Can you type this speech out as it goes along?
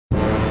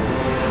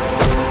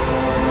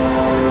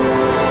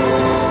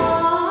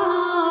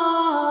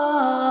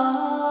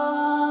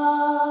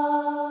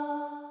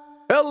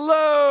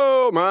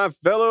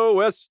fellow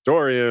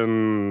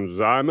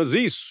Westorians. I'm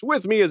Aziz.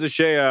 With me is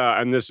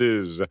Ashea, and this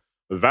is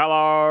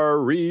Valar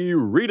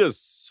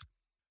Rereadus.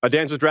 A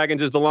Dance with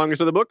Dragons is the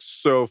longest of the books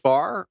so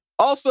far.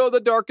 Also the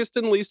darkest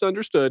and least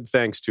understood,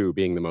 thanks to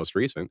being the most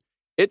recent.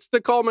 It's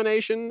the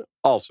culmination,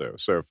 also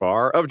so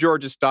far, of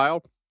George's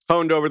style,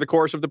 honed over the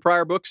course of the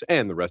prior books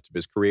and the rest of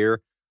his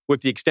career,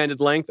 with the extended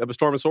length of A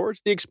Storm of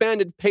Swords, the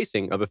expanded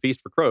pacing of A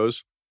Feast for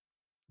Crows,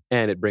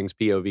 and it brings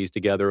POVs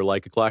together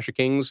like A Clash of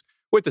Kings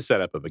with the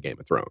setup of a Game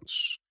of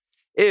Thrones.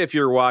 If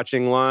you're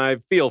watching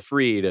live, feel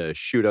free to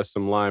shoot us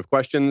some live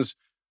questions.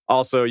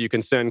 Also, you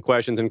can send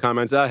questions and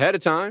comments ahead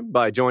of time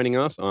by joining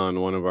us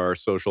on one of our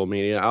social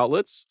media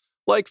outlets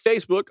like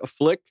Facebook,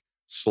 Flick,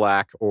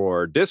 Slack,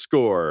 or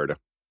Discord.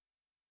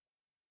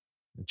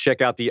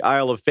 Check out the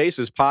Isle of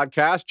Faces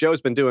podcast.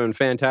 Joe's been doing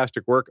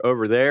fantastic work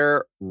over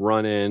there,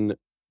 running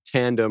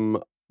tandem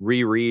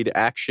reread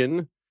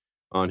action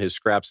on his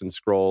Scraps and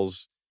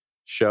Scrolls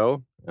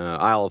show.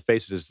 Isle of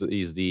Faces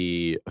is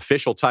the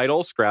official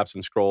title. Scraps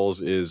and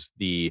Scrolls is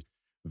the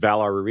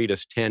Valar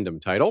Rereadus tandem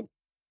title.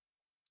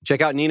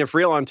 Check out Nina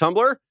Friel on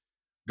Tumblr.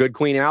 Good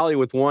Queen Alley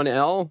with one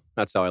L.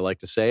 That's how I like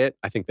to say it.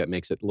 I think that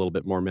makes it a little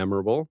bit more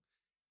memorable.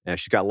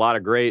 She's got a lot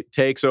of great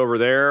takes over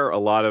there, a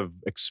lot of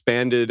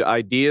expanded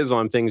ideas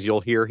on things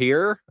you'll hear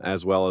here,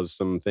 as well as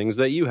some things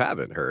that you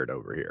haven't heard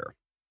over here.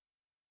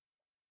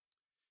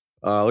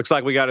 Looks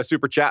like we got a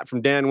super chat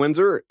from Dan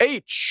Windsor.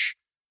 H.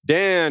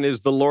 Dan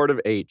is the Lord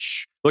of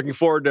H. Looking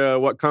forward to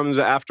what comes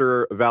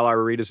after Valar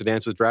Rereadus: A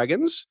Dance with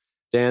Dragons,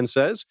 Dan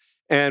says.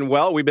 And,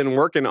 well, we've been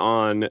working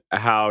on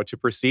how to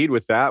proceed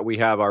with that. We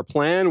have our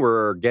plan.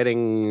 We're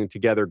getting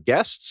together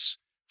guests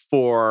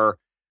for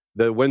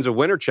the Winds of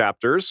Winter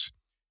chapters,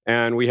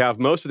 and we have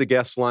most of the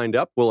guests lined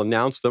up. We'll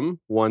announce them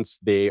once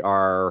they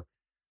are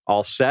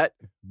all set,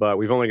 but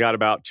we've only got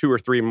about 2 or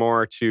 3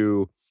 more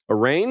to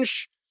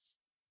arrange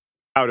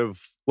out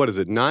of,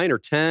 9 or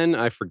 10?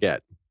 I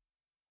forget.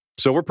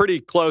 So we're pretty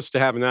close to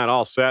having that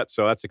all set,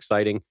 so that's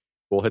exciting.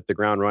 We'll hit the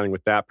ground running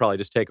with that, probably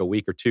just take a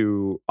week or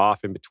 2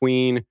 off in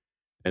between,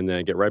 and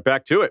then get right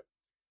back to it.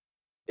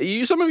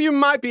 Some of you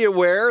might be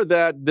aware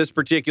that this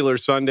particular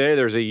Sunday,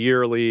 there's a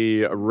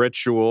yearly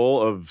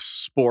ritual of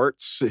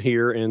sports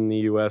here in the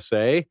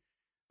USA.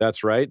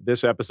 That's right.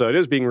 This episode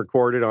is being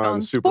recorded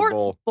on Super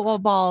Bowl.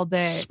 Sports Ball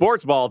Day.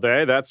 Sports Ball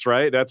Day. That's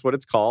right. That's what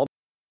it's called.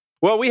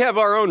 Well, we have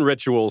our own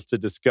rituals to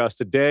discuss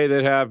today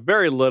that have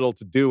very little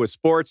to do with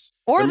sports.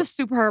 Or the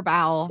Superb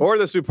Owl. Or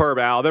the Superb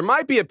Owl. There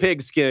might be a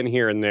pigskin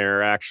here and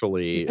there,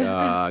 actually,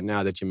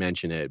 now that you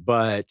mention it.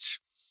 But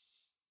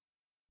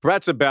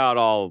that's about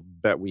all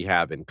that we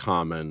have in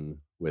common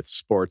with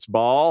sports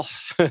ball.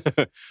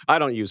 I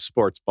don't use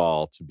sports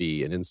ball to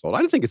be an insult. I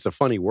don't think it's a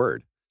funny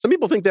word. Some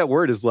people think that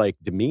word is like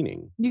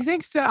demeaning. You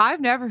think so?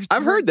 I've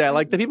heard that.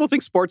 Like the people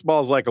think sports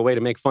ball is like a way to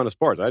make fun of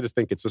sports. I just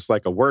think it's just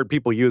like a word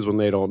people use when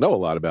they don't know a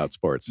lot about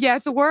sports. Yeah,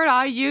 it's a word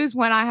I use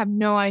when I have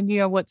no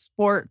idea what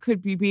sport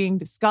could be being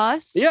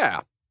discussed.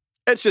 Yeah.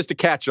 It's just a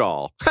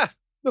catch-all.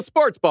 The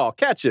sports ball.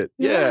 Catch it.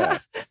 Yeah.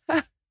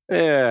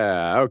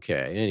 Yeah,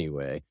 okay.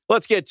 Anyway,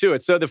 let's get to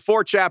it. So the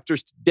 4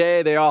 chapters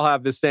today, they all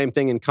have the same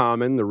thing in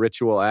common, the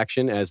ritual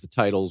action, as the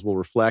titles will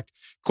reflect.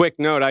 Quick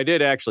note, I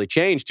did actually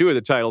change 2 of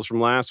the titles from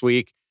last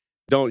week.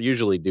 Don't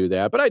usually do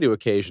that, but I do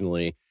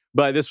occasionally.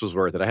 But this was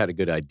worth it. I had a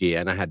good idea,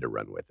 and I had to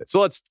run with it. So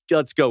let's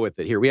go with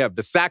it. Here we have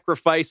The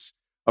Sacrifice,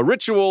 A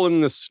Ritual in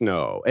the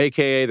Snow,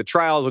 a.k.a. The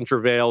Trials and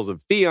Travails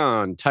of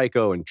Theon,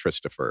 Tycho, and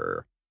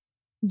Christopher.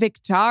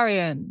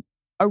 Victarion,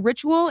 A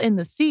Ritual in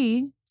the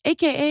Sea,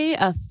 a.k.a.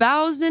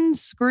 1,000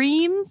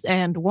 Screams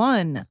and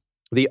One.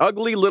 The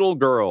Ugly Little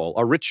Girl,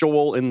 A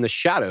Ritual in the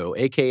Shadow,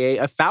 a.k.a.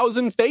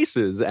 1,000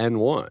 Faces and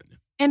One.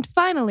 And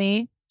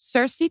finally,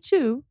 Cersei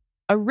 2,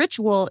 A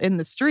Ritual in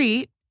the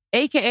Street,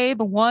 a.k.a.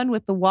 the one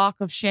with the walk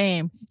of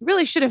shame. You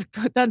really should have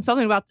done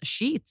something about the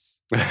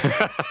sheets.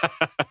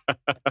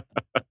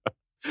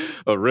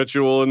 A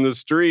ritual in the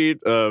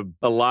street, a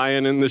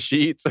lion in the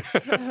sheets.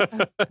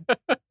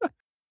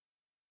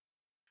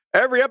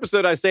 Every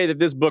episode I say that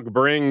this book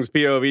brings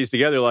POVs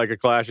together like A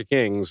Clash of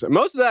Kings.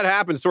 Most of that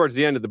happens towards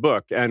the end of the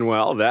book, and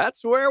well,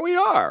 that's where we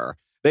are.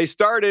 They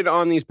started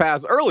on these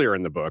paths earlier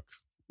in the book,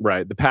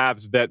 right? The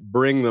paths that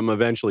bring them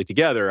eventually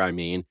together, I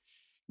mean,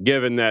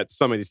 given that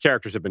some of these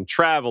characters have been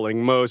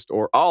traveling most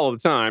or all of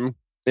the time.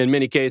 In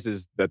many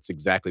cases, that's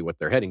exactly what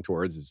they're heading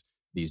towards, is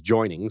these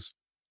joinings.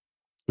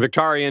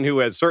 Victarion, who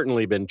has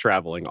certainly been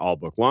traveling all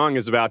book long,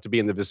 is about to be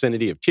in the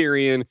vicinity of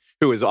Tyrion,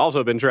 who has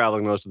also been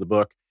traveling most of the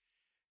book.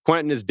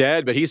 Quentin is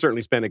dead, but he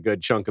certainly spent a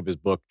good chunk of his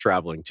book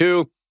traveling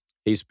too.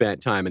 He spent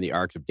time in the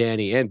arcs of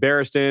Dany and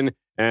Barristan,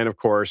 and of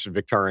course,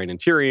 Victarion and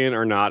Tyrion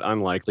are not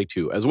unlikely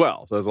to as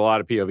well. So there's a lot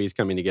of POVs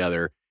coming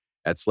together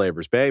at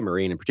Slaver's Bay,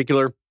 Meereen in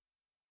particular,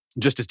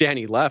 just as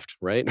Dany left,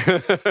 right?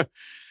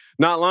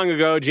 Not long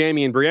ago,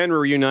 Jaime and Brienne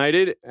were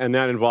reunited, and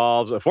that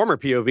involves a former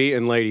POV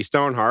in Lady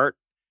Stoneheart.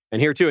 And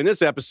here too, in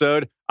this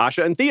episode,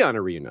 Asha and Theon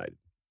are reunited.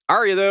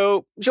 Arya,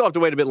 though, she'll have to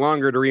wait a bit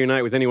longer to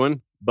reunite with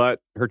anyone,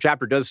 but her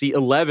chapter does see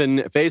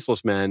 11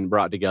 faceless men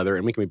brought together,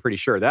 and we can be pretty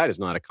sure that is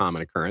not a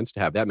common occurrence to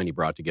have that many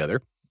brought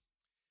together.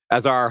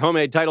 As our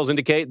homemade titles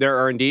indicate, there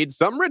are indeed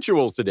some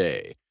rituals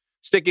today.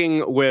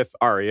 Sticking with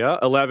Arya,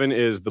 11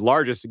 is the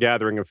largest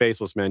gathering of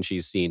faceless men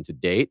she's seen to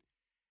date.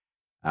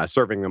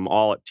 Serving them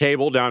all at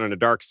table down in a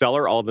dark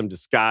cellar, all of them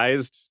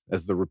disguised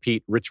as they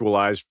repeat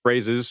ritualized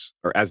phrases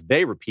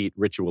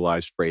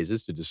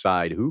to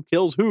decide who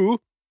kills who.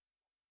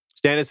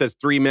 Stannis has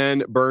 3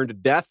 men burned to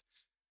death.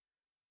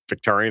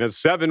 Victarion has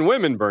 7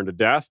 women burned to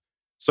death.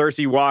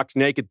 Cersei walks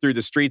naked through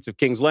the streets of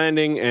King's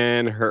Landing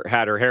and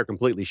had her hair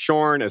completely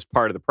shorn as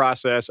part of the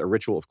process, a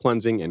ritual of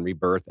cleansing and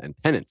rebirth and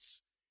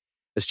penance.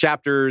 As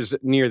chapters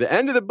near the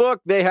end of the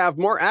book, they have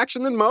more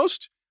action than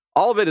most.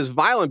 All of it is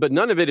violent, but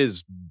none of it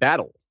is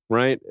battle,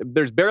 right?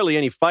 There's barely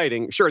any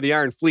fighting. Sure, the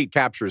Iron Fleet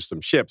captures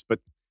some ships, but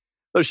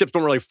those ships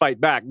don't really fight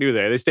back, do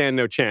they? They stand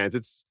no chance.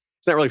 It's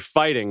not really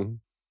fighting.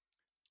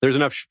 There's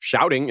enough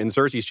shouting in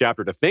Cersei's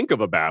chapter to think of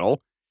a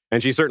battle,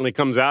 and she certainly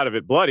comes out of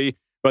it bloody,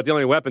 but the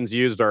only weapons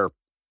used are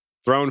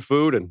thrown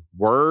food and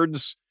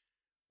words.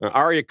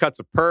 Arya cuts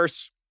a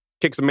purse,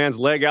 kicks a man's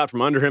leg out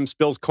from under him,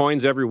 spills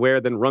coins everywhere,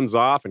 then runs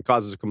off and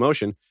causes a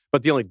commotion.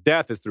 But the only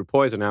death is through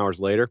poison hours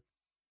later.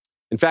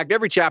 In fact,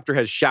 every chapter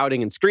has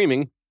shouting and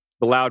screaming,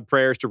 the loud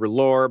prayers to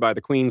R'hllor by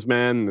the Queen's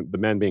men, the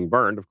men being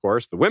burned, of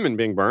course, the women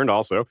being burned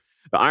also,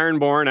 the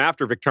Ironborn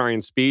after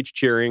Victarion's speech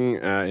cheering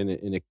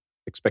in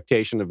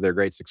expectation of their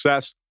great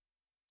success,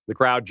 the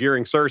crowd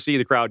jeering Cersei,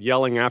 the crowd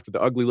yelling after the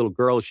ugly little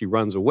girl as she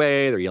runs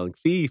away. They're yelling,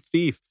 thief,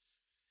 thief.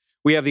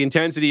 We have the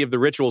intensity of the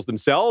rituals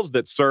themselves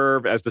that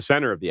serve as the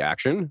center of the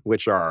action,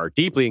 which are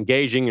deeply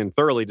engaging and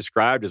thoroughly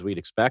described as we'd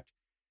expect.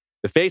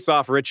 The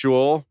face-off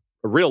ritual,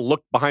 a real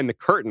look behind the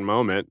curtain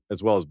moment,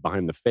 as well as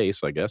behind the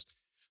face, I guess.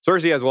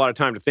 Cersei has a lot of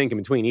time to think in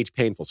between each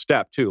painful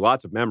step, too.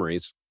 Lots of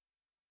memories.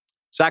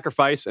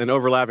 Sacrifice and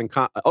overlapping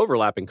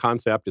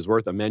concept is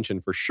worth a mention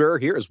for sure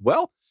here as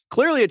well.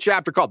 Clearly a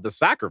chapter called The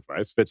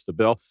Sacrifice fits the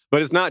bill,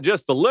 but it's not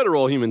just the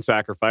literal human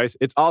sacrifice.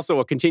 It's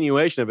also a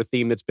continuation of a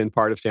theme that's been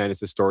part of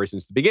Stannis' story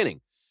since the beginning.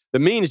 The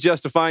means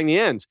justifying the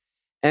ends,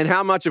 and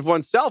how much of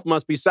oneself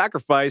must be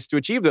sacrificed to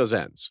achieve those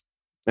ends.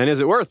 And is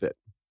it worth it?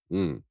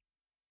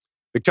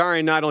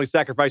 Victarion not only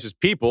sacrifices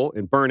people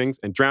in burnings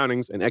and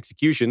drownings and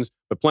executions,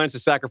 but plans to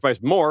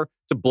sacrifice more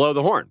to blow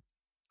the horn.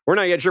 We're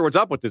not yet sure what's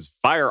up with his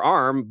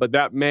firearm, but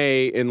that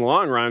may, in the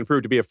long run,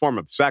 prove to be a form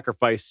of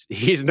sacrifice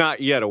he's not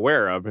yet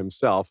aware of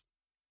himself.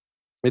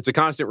 It's a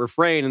constant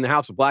refrain in the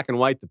House of Black and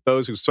White that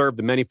those who serve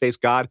the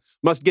many-faced God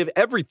must give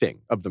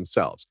everything of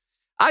themselves.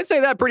 I'd say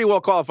that pretty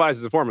well qualifies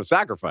as a form of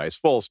sacrifice,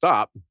 full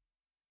stop.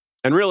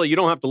 And really, you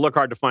don't have to look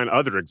hard to find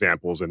other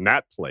examples in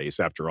that place,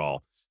 after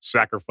all.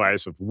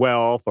 Sacrifice of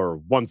wealth or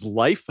one's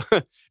life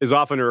is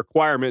often a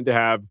requirement to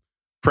have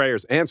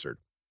prayers answered.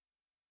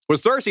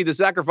 With Cersei, the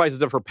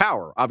sacrifices of her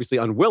power, obviously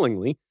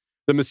unwillingly,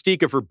 the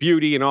mystique of her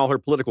beauty and all her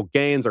political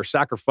gains are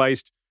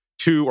sacrificed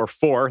to or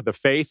for the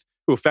faith,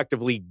 who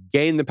effectively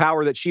gain the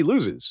power that she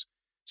loses.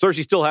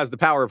 Cersei still has the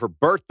power of her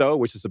birth, though,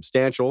 which is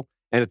substantial,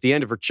 and at the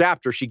end of her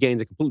chapter, she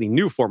gains a completely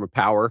new form of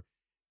power,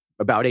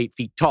 about 8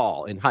 feet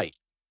tall in height.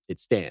 It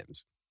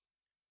stands.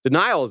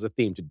 Denial is a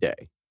theme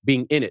today.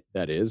 Being in it,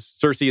 that is.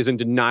 Cersei is in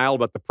denial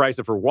about the price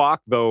of her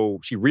walk, though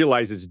she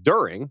realizes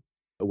during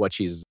what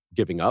she's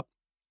giving up.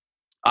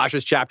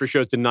 Asha's chapter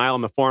shows denial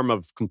in the form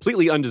of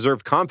completely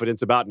undeserved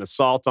confidence about an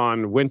assault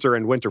on Winter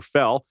and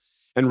Winterfell,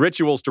 and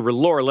rituals to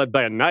R'hllor led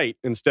by a knight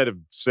instead of,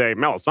 say,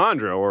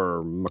 Melisandre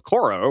or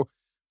Moqorro.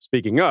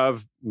 Speaking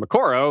of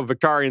Moqorro,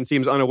 Victarion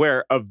seems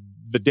unaware of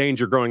the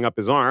danger growing up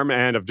his arm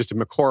and of just a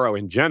Moqorro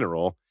in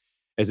general,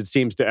 as it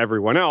seems to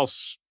everyone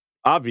else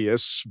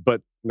obvious,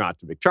 but not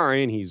to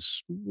Victarion. He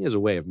has a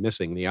way of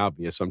missing the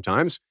obvious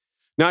sometimes.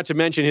 Not to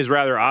mention his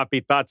rather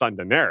offbeat thoughts on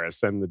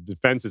Daenerys and the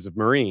defenses of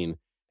Meereen.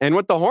 And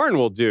what the Horn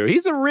will do.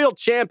 He's a real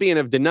champion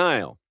of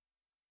denial.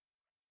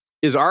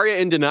 Is Arya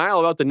in denial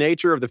about the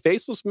nature of the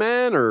Faceless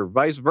Man, or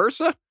vice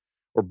versa?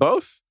 Or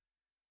both?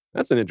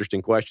 That's an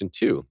interesting question,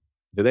 too.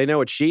 Do they know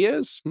what she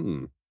is?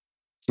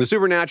 The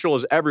supernatural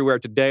is everywhere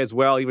today as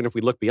well, even if we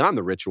look beyond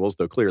the rituals,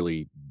 though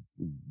clearly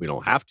we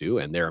don't have to,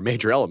 and they're a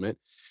major element.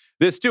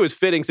 This, too, is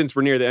fitting since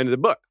we're near the end of the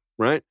book,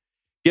 right?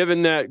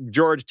 Given that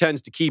George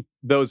tends to keep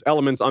those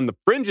elements on the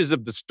fringes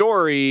of the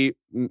story,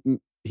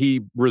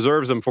 he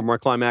reserves them for more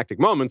climactic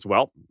moments.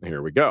 Well,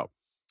 here we go.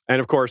 And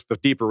of course, the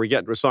deeper we get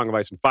into A Song of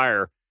Ice and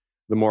Fire,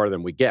 the more of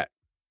them we get.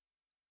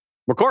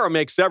 Moqorro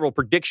makes several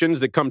predictions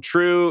that come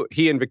true.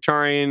 He and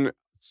Victarion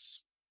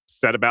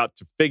set about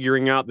to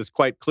figuring out this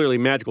quite clearly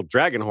magical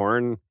dragon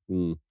horn.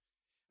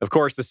 Of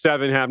course, the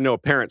 7 have no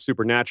apparent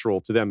supernatural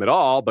to them at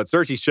all, but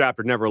Cersei's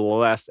chapter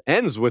nevertheless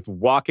ends with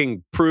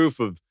walking proof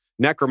of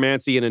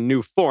necromancy in a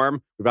new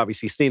form. We've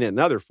obviously seen it in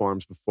other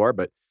forms before,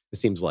 but it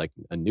seems like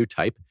a new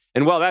type.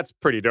 And well, that's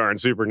pretty darn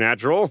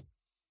supernatural.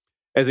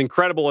 As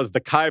incredible as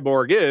the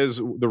Kyborg is,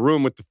 the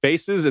room with the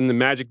faces and the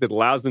magic that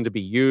allows them to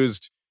be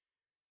used,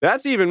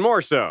 that's even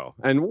more so,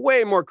 and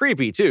way more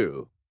creepy,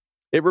 too.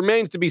 It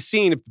remains to be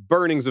seen if the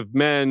burnings of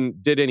men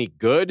did any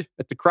good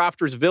at the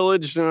Crofters'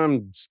 village.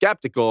 I'm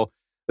skeptical.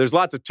 There's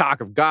lots of talk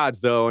of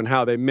gods, though, and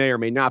how they may or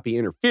may not be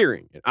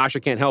interfering. And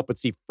Asha can't help but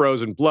see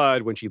frozen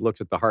blood when she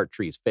looks at the Heart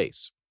Tree's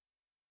face.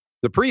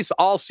 The priests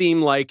all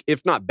seem like,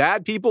 if not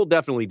bad people,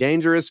 definitely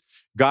dangerous.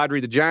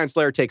 Godry the Giant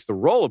Slayer takes the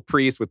role of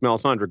priest with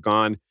Melisandre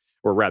gone,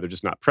 or rather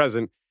just not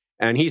present,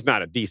 and he's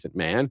not a decent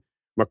man.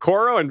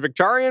 Moqorro and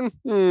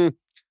Victarion,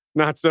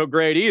 not so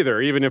great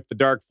either, even if the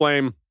Dark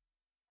Flame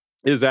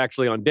is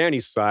actually on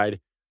Dany's side.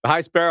 The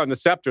High Sparrow and the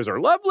Scepters are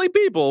lovely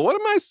people. What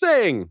am I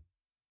saying?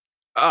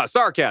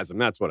 Sarcasm,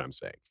 that's what I'm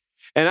saying.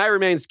 And I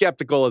remain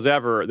skeptical as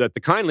ever that the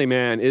kindly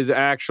man is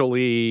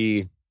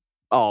actually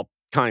all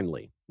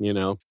kindly, you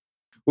know?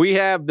 We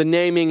have the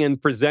naming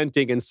and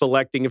presenting and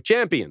selecting of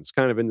champions,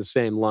 kind of in the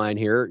same line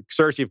here.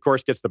 Cersei, of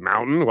course, gets the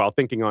mountain while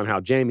thinking on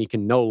how Jaime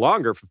can no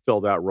longer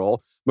fulfill that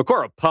role.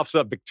 Moqorro puffs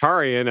up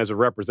Victarion as a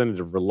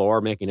representative of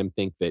R'hllor, making him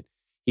think that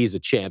he's a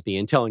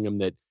champion, telling him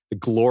that the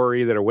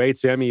glory that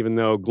awaits him, even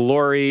though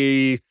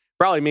glory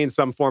probably means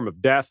some form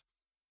of death.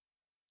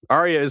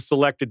 Arya is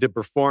selected to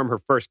perform her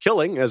first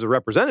killing as a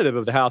representative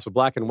of the House of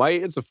Black and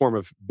White. It's a form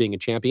of being a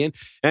champion,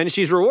 and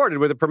she's rewarded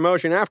with a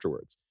promotion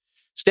afterwards.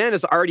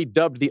 Stannis, already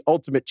dubbed the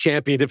ultimate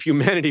champion of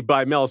humanity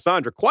by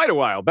Melisandre quite a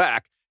while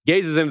back,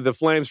 gazes into the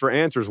flames for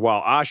answers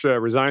while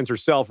Asha resigns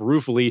herself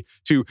ruefully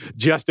to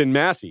Justin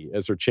Massey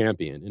as her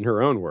champion, in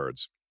her own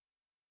words.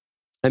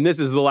 And this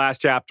is the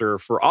last chapter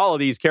for all of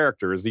these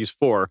characters, these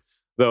four,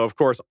 though, of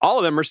course, all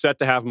of them are set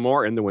to have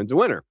more in The Winds of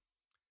Winter.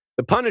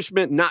 The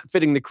punishment not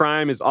fitting the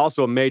crime is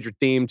also a major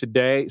theme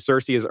today.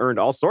 Cersei has earned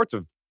all sorts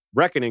of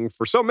reckoning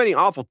for so many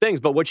awful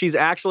things, but what she's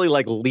actually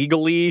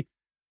legally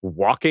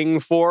walking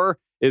for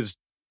is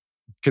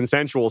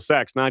consensual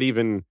sex, not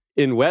even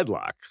in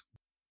wedlock.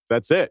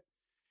 That's it.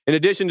 In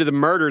addition to the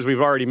murders we've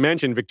already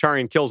mentioned,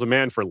 Victarion kills a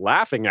man for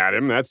laughing at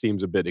him. That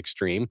seems a bit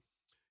extreme.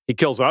 He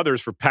kills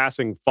others for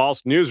passing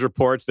false news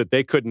reports that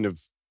they couldn't have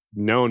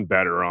known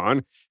better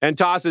on, and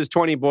tosses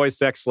 20 boy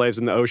sex slaves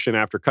in the ocean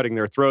after cutting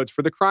their throats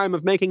for the crime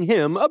of making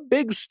him, a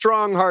big,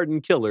 strong,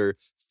 hardened killer,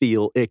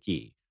 feel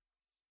icky.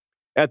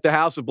 At the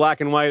House of Black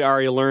and White,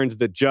 Arya learns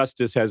that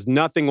justice has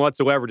nothing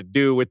whatsoever to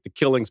do with the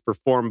killings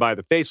performed by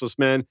the Faceless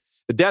Men.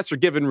 The deaths are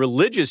given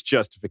religious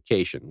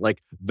justification,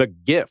 like the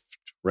gift,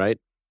 right?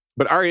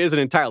 But Arya isn't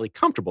entirely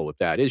comfortable with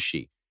that, is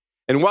she?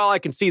 And while I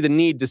can see the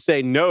need to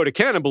say no to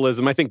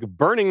cannibalism, I think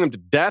burning them to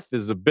death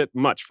is a bit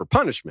much for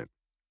punishment.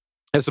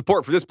 As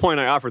support for this point,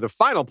 I offer the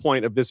final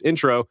point of this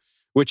intro,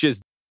 which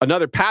is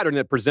another pattern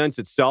that presents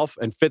itself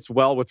and fits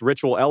well with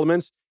ritual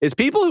elements, is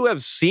people who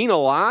have seen a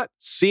lot,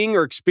 seeing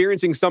or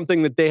experiencing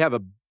something that they have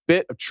a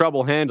bit of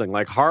trouble handling,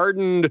 like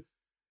hardened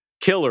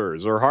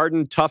killers or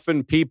hardened,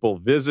 toughened people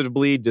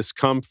visibly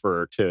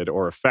discomforted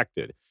or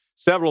affected.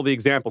 Several of the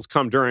examples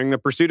come during the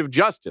pursuit of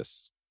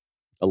justice,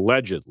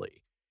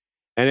 allegedly.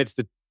 And it's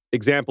the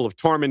example of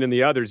Tormund and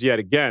the others yet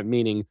again,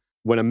 meaning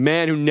when a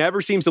man who never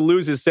seems to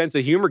lose his sense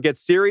of humor gets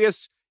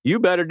serious, you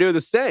better do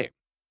the same.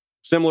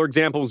 Similar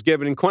example was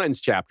given in Quentin's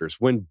chapters.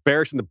 When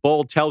Barristan the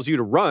Bold tells you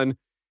to run,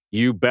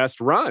 you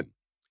best run.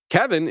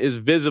 Kevan is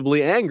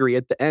visibly angry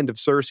at the end of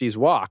Cersei's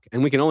walk,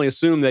 and we can only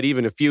assume that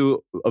even a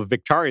few of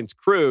Victarion's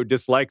crew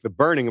dislike the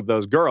burning of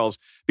those girls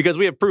because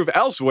we have proof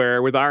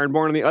elsewhere with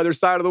Ironborn on the other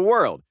side of the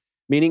world,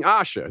 meaning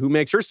Asha, who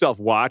makes herself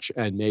watch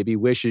and maybe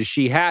wishes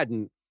she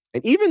hadn't.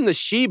 And even the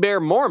she-bear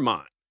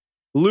Mormont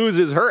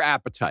loses her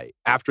appetite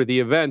after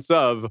the events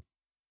of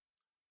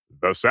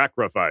the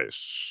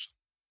sacrifice.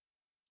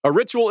 A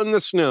Ritual in the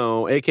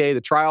Snow, a.k.a.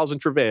 the trials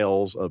and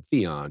travails of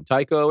Theon,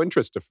 Tycho, and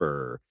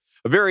Christopher.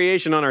 A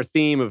variation on our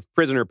theme of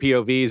prisoner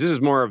POVs. This is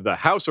more of the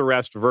house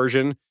arrest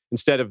version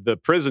instead of the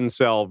prison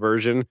cell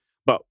version,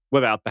 but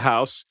without the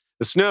house.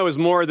 The snow is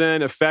more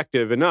than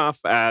effective enough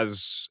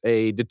as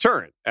a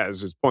deterrent.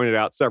 As is pointed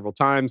out several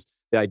times,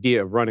 the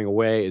idea of running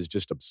away is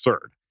just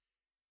absurd.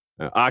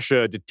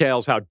 Asha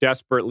details how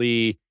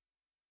desperately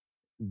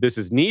this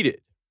is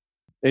needed.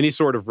 Any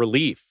sort of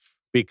relief,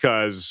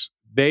 because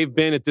they've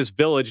been at this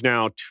village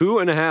now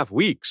 2.5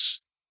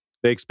 weeks.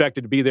 They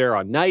expected to be there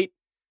on night.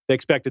 They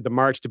expected the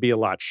march to be a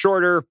lot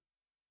shorter.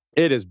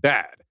 It is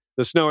bad.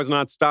 The snow has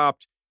not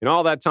stopped. In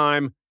all that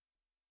time,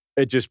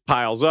 it just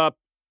piles up,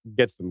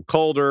 gets them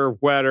colder,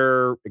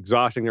 wetter,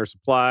 exhausting their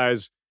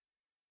supplies.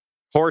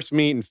 Horse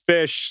meat and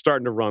fish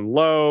starting to run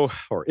low,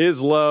 or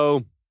is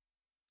low.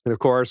 And of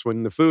course,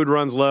 when the food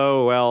runs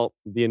low, well,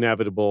 the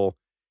inevitable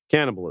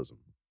cannibalism.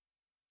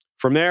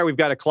 From there, we've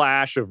got a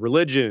clash of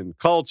religion,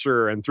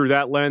 culture, and through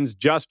that lens,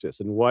 justice.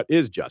 And what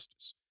is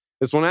justice?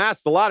 This one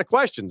asks a lot of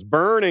questions,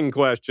 burning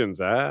questions.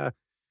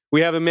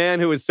 We have a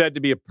man who is said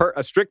to be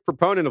a strict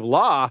proponent of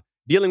law,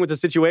 dealing with a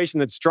situation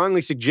that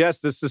strongly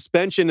suggests the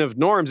suspension of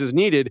norms is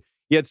needed,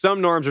 yet some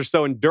norms are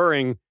so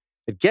enduring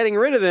that getting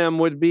rid of them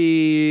would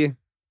be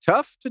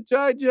tough to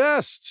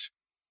digest.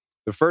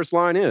 The first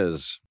line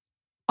is,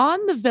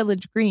 On the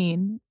village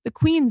green, the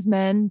Queen's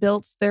men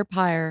built their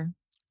pyre.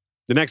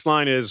 The next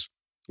line is,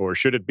 or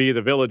should it be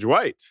the village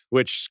white,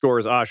 which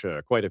scores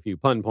Asha quite a few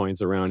pun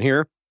points around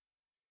here.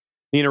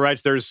 Nina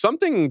writes, there's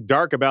something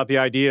dark about the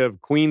idea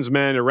of Queen's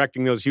men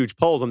erecting those huge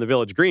poles on the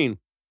village green.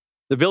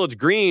 The village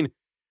green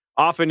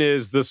often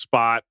is the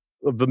spot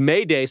of the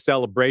May Day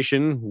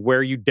celebration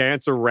where you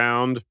dance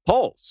around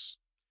poles.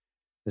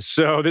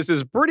 So this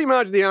is pretty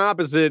much the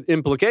opposite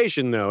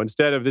implication, though.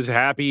 Instead of this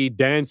happy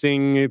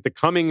dancing at the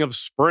coming of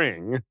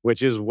spring,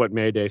 which is what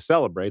May Day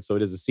celebrates, so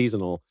it is a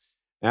seasonal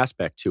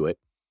aspect to it.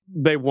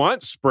 They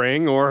want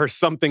spring or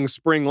something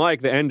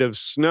spring-like, the end of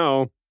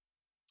snow.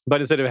 But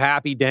instead of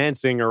happy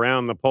dancing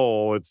around the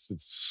pole, it's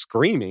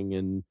screaming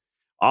and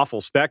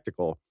awful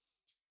spectacle.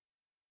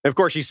 And of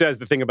course, she says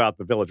the thing about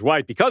the village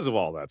white because of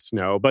all that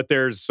snow, but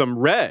there's some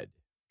red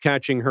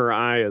catching her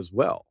eye as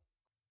well.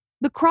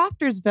 The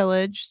Crofters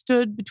village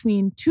stood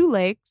between two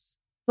lakes,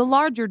 the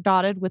larger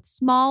dotted with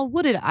small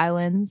wooded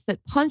islands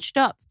that punched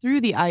up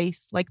through the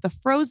ice like the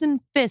frozen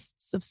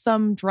fists of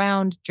some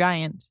drowned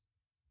giant.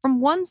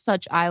 From one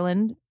such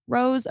island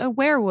rose a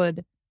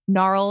weirwood,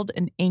 gnarled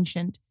and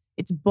ancient,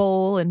 its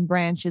bole and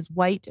branches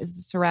white as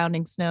the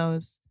surrounding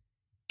snows.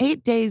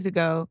 8 days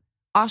ago,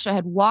 Asha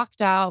had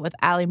walked out with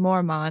Allie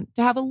Mormont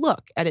to have a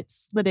look at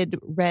its slitted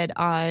red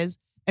eyes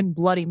and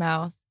bloody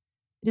mouth.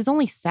 It is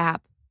only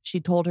sap, she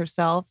told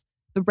herself,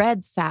 the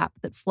red sap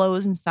that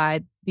flows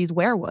inside these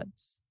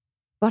weirwoods.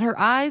 But her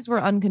eyes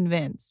were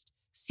unconvinced.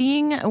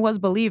 Seeing was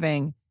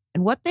believing,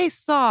 and what they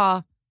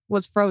saw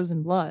was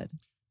frozen blood.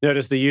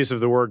 Notice the use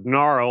of the word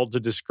gnarled to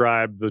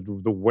describe the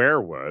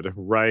weirwood,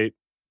 right?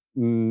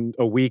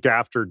 A week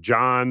after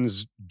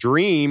John's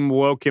dream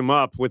woke him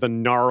up with a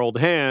gnarled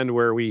hand,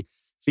 where we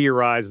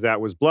theorized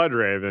that was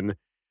Bloodraven,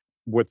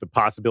 with the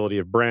possibility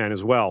of Bran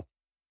as well,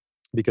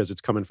 because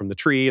it's coming from the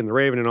tree and the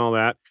raven and all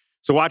that.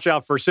 So watch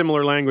out for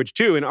similar language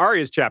too in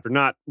Arya's chapter,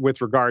 not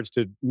with regards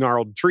to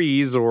gnarled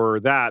trees or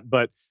that,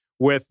 but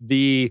with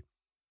the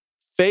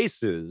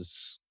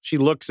faces. She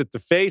looks at the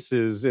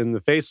faces in the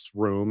face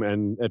room,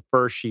 and at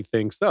first she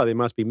thinks, oh, they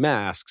must be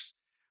masks.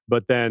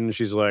 But then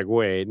she's like,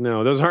 wait,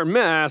 no, those aren't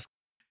masks.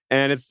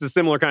 And it's a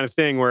similar kind of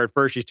thing where at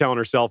first she's telling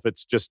herself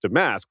it's just a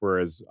mask,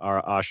 whereas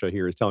Asha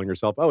here is telling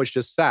herself, oh, it's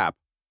just sap.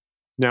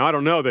 Now, I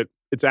don't know that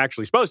it's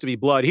actually supposed to be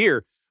blood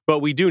here, but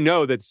we do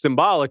know that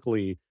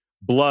symbolically,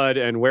 blood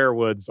and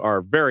weirwoods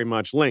are very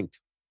much linked.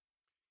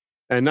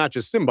 And not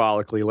just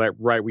symbolically,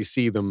 right? We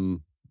see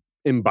them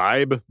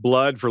imbibe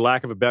blood, for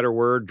lack of a better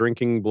word,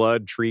 drinking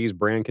blood, trees,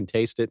 Bran can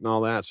taste it and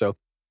all that. So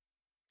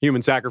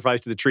human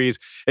sacrifice to the trees.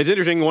 It's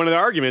interesting, one of the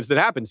arguments that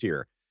happens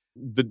here.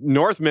 The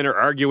Northmen are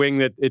arguing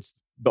that it's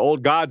the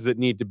old gods that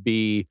need to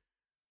be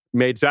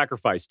made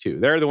sacrifice to.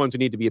 They're the ones who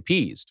need to be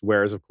appeased.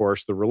 Whereas, of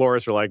course, the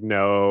R'hllorys are like,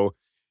 no,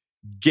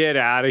 get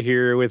out of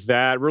here with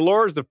that.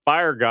 R'hllor's the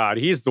fire god.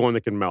 He's the one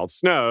that can melt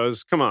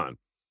snows. Come on.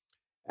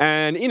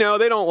 And, they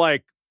don't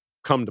like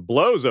come to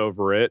blows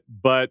over it,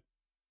 but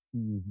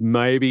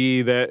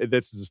maybe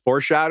this is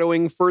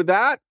foreshadowing for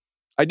that.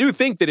 I do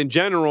think that in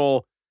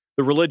general,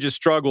 the religious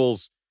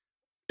struggles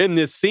in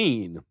this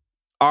scene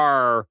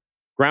are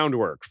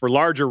groundwork for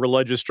larger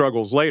religious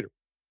struggles later.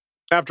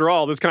 After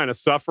all, this kind of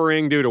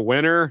suffering due to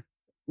winter,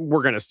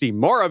 we're going to see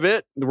more of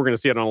it. We're going to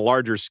see it on a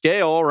larger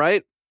scale,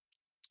 right?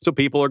 So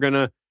people are going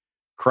to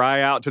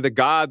cry out to the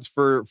gods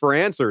for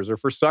answers or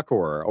for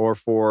succor or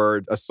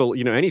for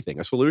anything,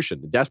 a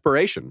solution,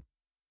 desperation.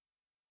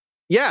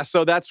 Yeah,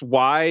 so that's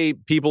why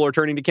people are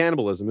turning to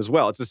cannibalism as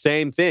well. It's the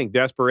same thing.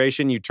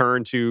 Desperation, you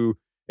turn to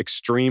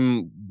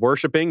extreme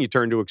worshiping, you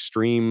turn to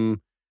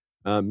extreme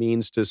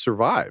means to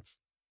survive.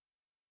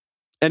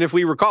 And if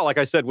we recall, like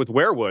I said, with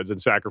weirwoods and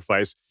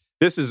sacrifice,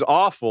 this is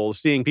awful,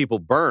 seeing people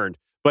burned.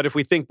 But if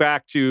we think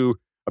back to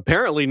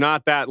apparently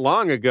not that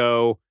long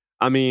ago,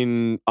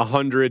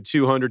 100,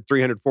 200,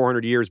 300,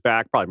 400 years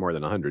back, probably more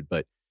than 100,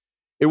 but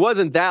it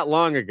wasn't that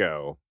long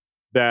ago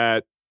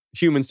that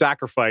human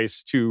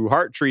sacrifice to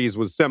heart trees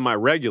was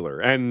semi-regular.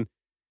 And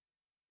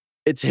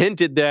it's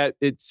hinted that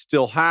it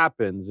still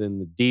happens in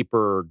the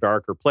deeper,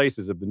 darker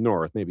places of the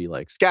north, maybe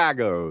like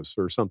Skagos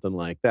or something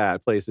like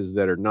that, places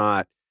that are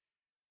not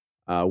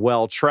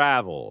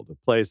well-traveled,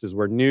 places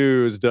where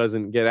news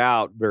doesn't get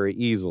out very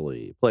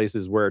easily,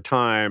 places where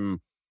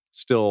time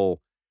still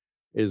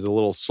is a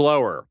little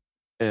slower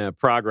and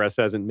progress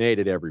hasn't made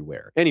it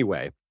everywhere.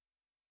 Anyway,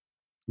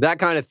 that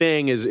kind of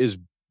thing is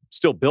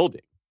still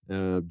building.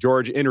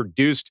 George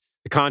introduced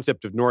the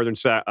concept of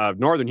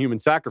northern human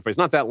sacrifice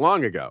not that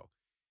long ago.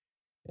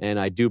 And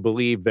I do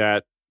believe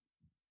that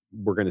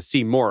we're going to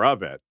see more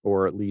of it,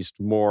 or at least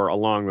more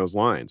along those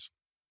lines.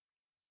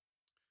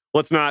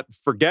 Let's not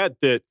forget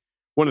that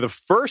one of the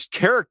first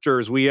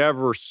characters we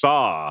ever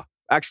saw,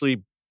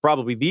 actually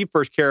probably the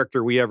first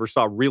character we ever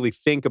saw really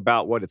think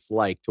about what it's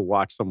like to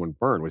watch someone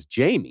burn, was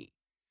Jaime,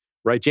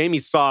 right? Jaime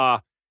saw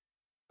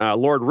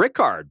Lord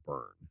Rickard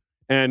burn,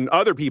 and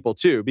other people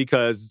too,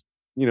 because,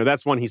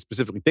 that's one he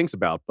specifically thinks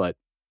about. But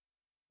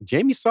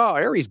Jaime saw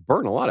Aerys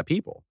burn a lot of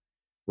people,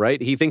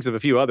 right? He thinks of a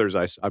few others,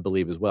 I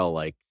believe, as well,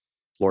 like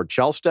Lord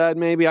Chelstad,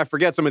 maybe. I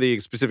forget some of the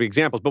specific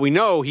examples, but we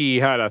know he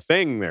had a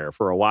thing there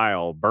for a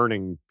while,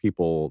 burning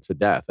people to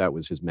death. That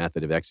was his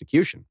method of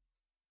execution.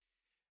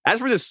 As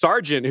for this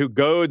sergeant who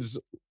goads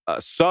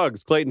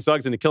Clayton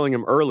Suggs, into killing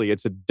him early,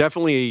 it's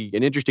definitely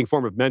an interesting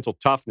form of mental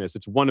toughness.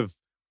 It's one of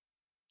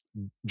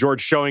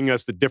George showing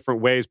us the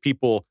different ways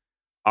people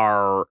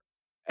are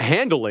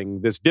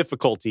handling this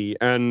difficulty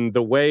and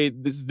the way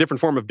this is a different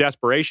form of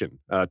desperation,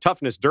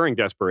 toughness during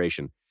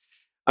desperation.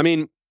 I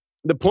mean,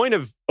 the point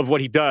of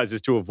what he does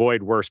is to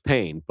avoid worse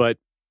pain, but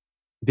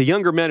the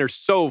younger men are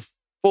so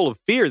full of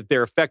fear that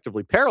they're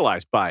effectively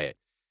paralyzed by it,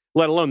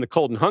 let alone the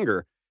cold and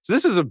hunger. So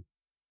this is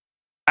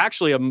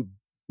actually a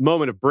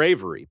moment of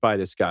bravery by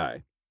this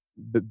guy.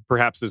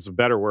 Perhaps there's a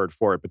better word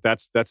for it, but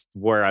that's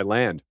where I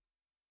land.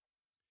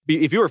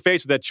 If you were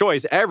faced with that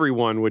choice,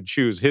 everyone would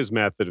choose his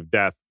method of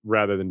death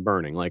rather than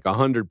burning, like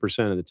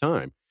 100% of the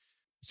time.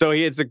 So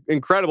it's an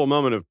incredible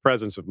moment of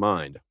presence of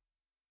mind.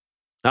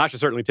 Asha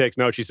certainly takes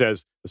note. She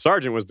says, the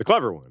sergeant was the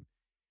clever one.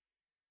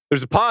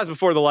 There's a pause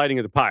before the lighting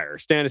of the pyre.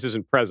 Stannis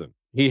isn't present.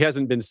 He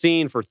hasn't been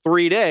seen for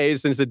 3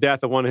 days since the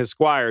death of one of his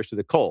squires to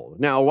the cold.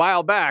 Now, a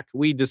while back,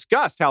 we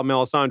discussed how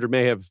Melisandre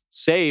may have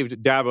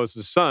saved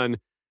Davos' son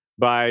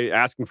by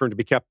asking for him to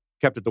be kept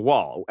at the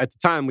wall. At the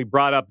time, we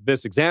brought up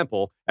this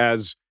example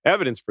as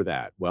evidence for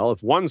that. Well,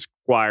 if one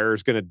squire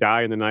is going to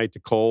die in the night to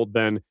cold,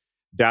 then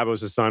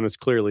Davos' son is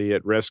clearly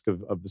at risk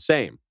of the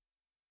same.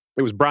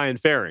 It was Brian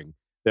Ferring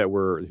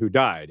who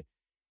died.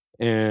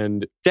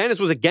 And Stannis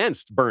was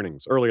against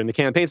burnings earlier in the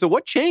campaign. So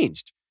what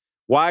changed?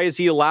 Why is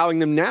he allowing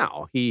them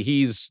now?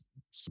 He's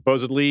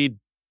supposedly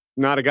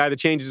not a guy that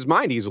changes his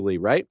mind easily,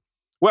 right?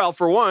 Well,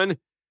 for one,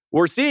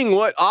 we're seeing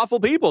what awful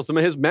people some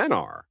of his men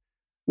are.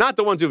 Not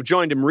the ones who have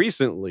joined him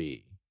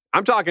recently.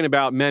 I'm talking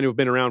about men who've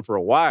been around for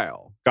a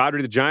while.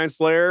 Godry the Giant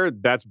Slayer,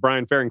 that's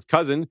Brian Ferring's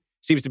cousin,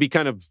 seems to be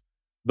kind of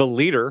the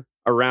leader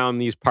around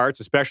these parts,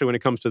 especially when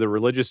it comes to the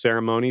religious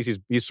ceremonies.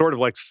 He's sort of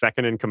like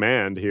second in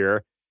command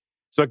here.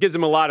 So it gives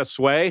him a lot of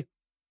sway.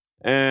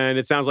 And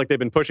it sounds like they've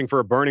been pushing for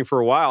a burning for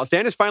a while.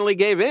 Stannis finally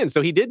gave in.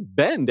 So he did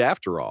bend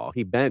after all.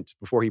 He bent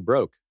before he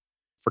broke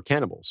for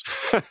cannibals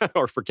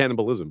or for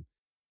cannibalism.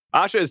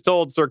 Asha has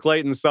told Sir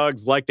Clayton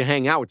Suggs liked to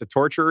hang out with the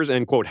torturers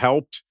and, quote,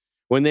 helped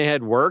when they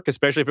had work,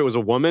 especially if it was a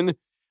woman.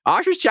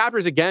 Asha's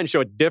chapters, again,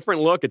 show a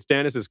different look at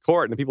Stannis'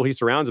 court and the people he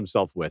surrounds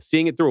himself with.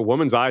 Seeing it through a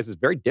woman's eyes is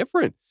very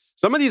different.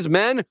 Some of these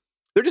men,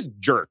 they're just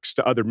jerks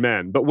to other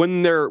men. But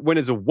when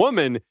it's a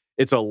woman,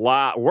 it's a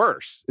lot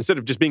worse. Instead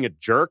of just being a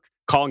jerk,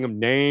 calling them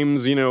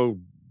names,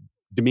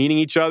 demeaning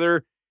each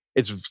other,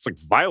 it's like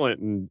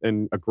violent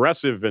and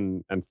aggressive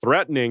and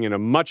threatening in a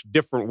much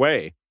different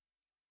way.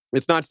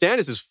 It's not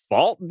Stannis'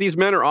 fault these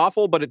men are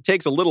awful, but it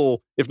takes a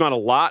little, if not a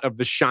lot, of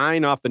the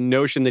shine off the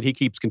notion that he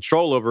keeps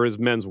control over his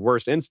men's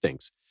worst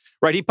instincts.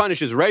 Right? He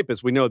punishes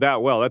rapists. We know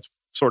that well. That's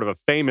sort of a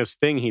famous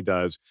thing he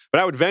does. But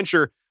I would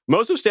venture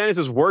most of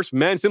Stannis' worst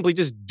men simply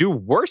just do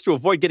worse to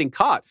avoid getting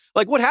caught.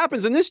 Like what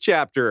happens in this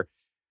chapter?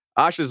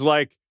 Asha's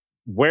like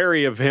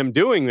wary of him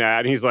doing that.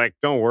 And he's like,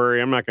 don't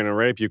worry, I'm not going to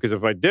rape you because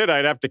if I did,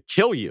 I'd have to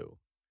kill you.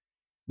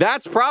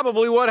 That's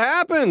probably what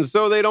happens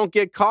so they don't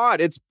get caught.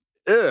 It's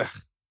ugh.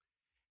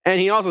 And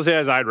he also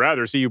says, I'd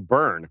rather see you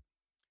burn.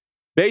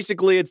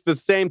 Basically, it's the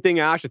same thing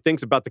Asha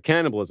thinks about the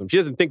cannibalism. She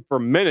doesn't think for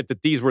a minute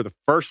that these were the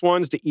first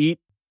ones to eat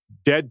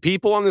dead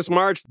people on this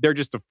march. They're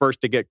just the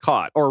first to get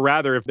caught. Or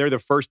rather, if they're the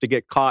first to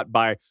get caught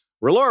by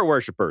R'hllor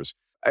worshippers.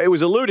 It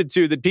was alluded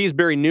to that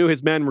Peasbury knew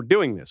his men were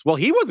doing this. Well,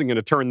 he wasn't going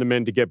to turn them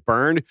in to get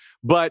burned,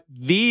 but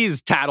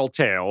these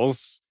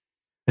tattletales,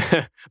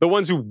 the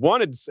ones who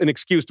wanted an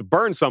excuse to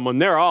burn someone,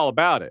 they're all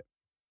about it.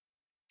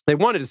 They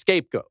wanted a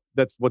scapegoat.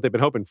 That's what they've been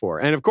hoping for.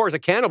 And of course, a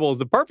cannibal is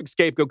the perfect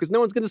scapegoat because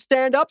no one's going to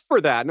stand up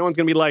for that. No one's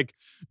going to be like,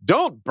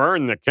 don't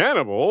burn the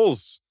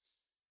cannibals.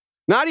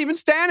 Not even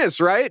Stannis,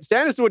 right?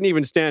 Stannis wouldn't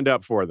even stand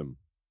up for them.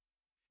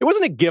 It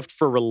wasn't a gift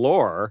for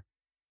R'hllor.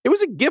 It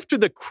was a gift to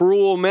the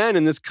cruel men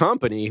in this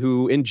company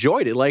who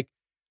enjoyed it. Like,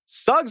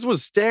 Suggs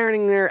was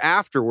staring there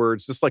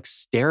afterwards, just like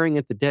staring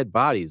at the dead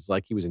bodies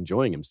like he was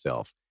enjoying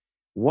himself.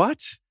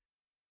 What?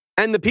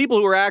 And the people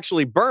who were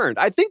actually burned.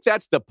 I think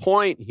that's the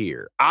point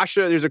here.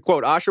 Asha, there's a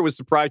quote, Asha was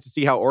surprised to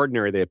see how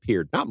ordinary they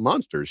appeared. Not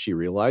monsters, she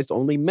realized,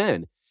 only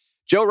men.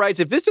 Joe writes,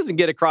 if this doesn't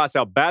get across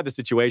how bad the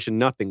situation,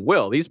 nothing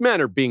will. These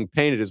men are being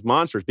painted as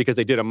monsters because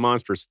they did a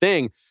monstrous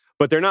thing,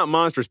 but they're not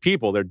monstrous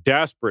people. They're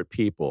desperate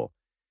people.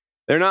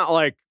 They're not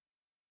like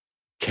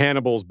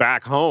cannibals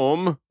back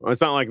home.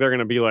 It's not like they're going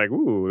to be like,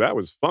 ooh, that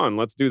was fun.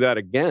 Let's do that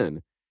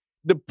again.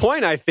 The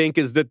point, I think,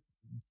 is that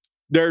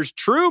there's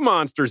true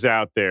monsters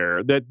out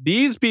there, that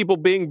these people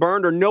being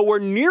burned are nowhere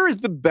near as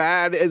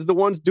bad as the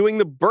ones doing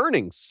the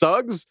burning.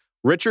 Suggs,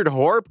 Richard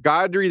Horp,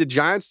 Godry the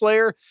Giant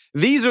Slayer,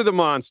 these are the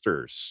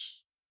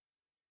monsters.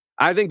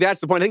 I think that's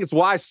the point. I think it's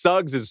why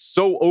Suggs is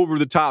so over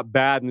the top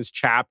bad in this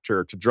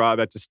chapter, to draw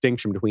that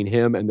distinction between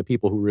him and the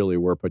people who really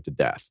were put to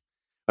death.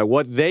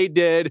 What they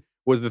did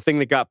was the thing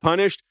that got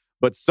punished,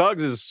 but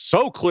Suggs is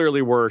so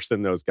clearly worse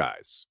than those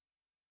guys.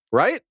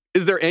 Right?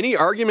 Is there any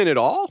argument at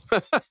all?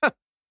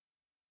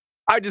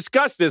 I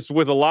discussed this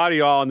with a lot of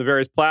y'all on the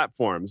various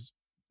platforms.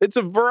 It's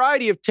a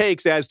variety of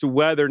takes as to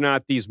whether or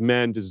not these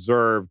men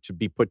deserve to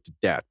be put to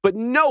death. But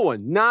no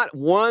one, not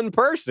one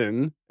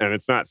person, and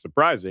it's not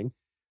surprising,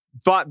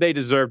 thought they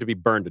deserved to be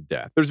burned to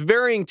death. There's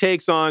varying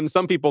takes on,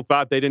 some people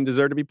thought they didn't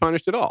deserve to be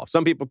punished at all.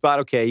 Some people thought,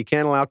 okay, you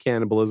can't allow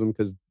cannibalism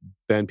because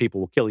then people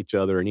will kill each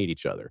other and eat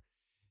each other.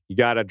 You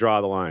got to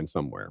draw the line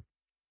somewhere.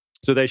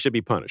 So they should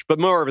be punished. But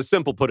more of a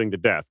simple putting to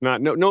death.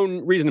 No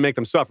reason to make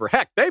them suffer.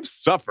 Heck, they've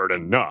suffered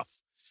enough.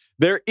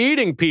 They're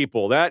eating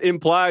people. That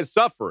implies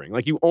suffering.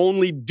 Like, you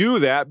only do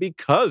that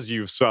because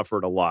you've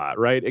suffered a lot,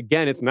 right?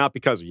 Again, it's not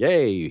because,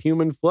 yay,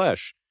 human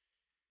flesh.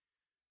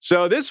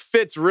 So this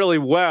fits really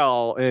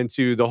well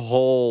into the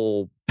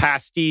whole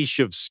pastiche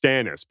of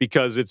Stannis,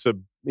 because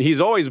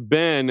he's always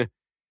been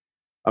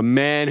a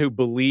man who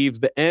believes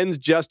the ends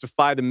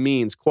justify the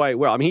means quite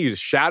well. I mean, he used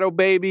shadow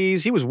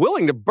babies. He was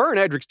willing to burn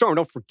Edric Storm.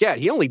 Don't forget,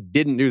 he only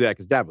didn't do that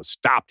because Dad was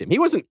stopped him. He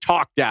wasn't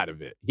talked out of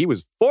it. He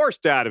was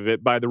forced out of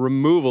it by the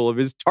removal of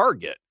his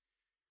target.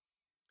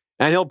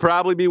 And he'll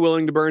probably be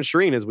willing to burn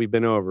Shireen, as we've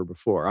been over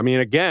before. I mean,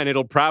 again,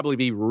 it'll probably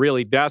be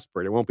really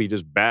desperate. It won't be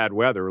just bad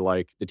weather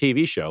like the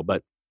TV show.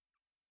 But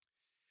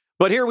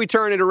here we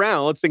turn it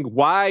around. Let's think,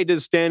 why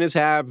does Stannis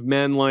have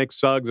men like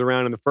Suggs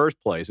around in the first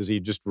place? Is he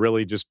just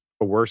really just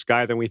a worse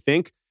guy than we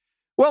think?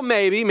 Well,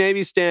 maybe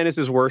Stannis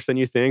is worse than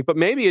you think, but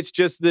maybe it's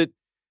just that,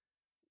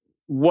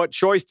 what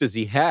choice does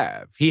he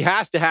have? He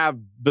has to have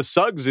the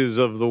Suggses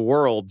of the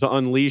world to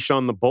unleash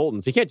on the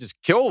Boltons. He can't just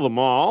kill them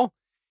all.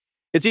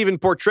 It's even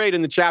portrayed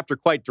in the chapter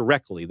quite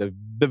directly. The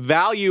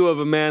value of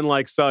a man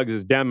like Suggs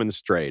is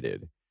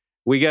demonstrated.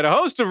 We get a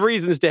host of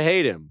reasons to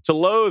hate him, to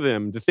loathe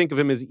him, to think of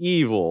him as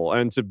evil,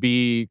 and to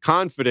be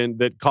confident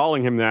that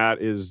calling him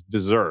that is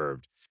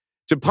deserved.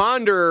 To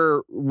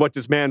ponder what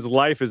this man's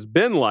life has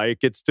been like,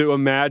 it's to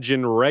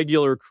imagine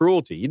regular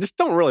cruelty. You just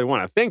don't really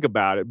want to think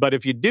about it. But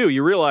if you do,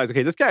 you realize,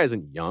 okay, this guy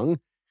isn't young.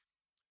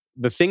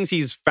 The things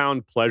he's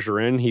found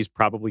pleasure in, he's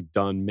probably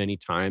done many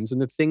times.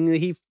 And the things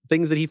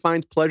that he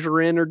finds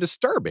pleasure in are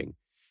disturbing.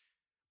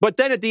 But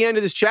then at the end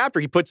of this chapter,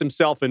 he puts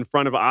himself in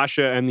front of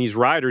Asha and these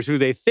riders who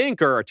they think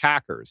are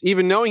attackers.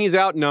 Even knowing he's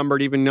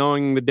outnumbered, even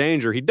knowing the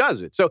danger, he does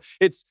it. So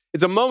it's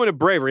a moment of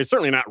bravery. It's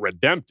certainly not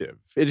redemptive.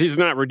 He's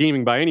not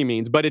redeeming by any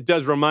means, but it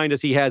does remind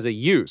us he has a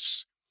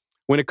use.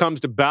 When it comes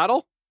to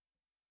battle,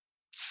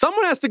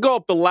 someone has to go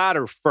up the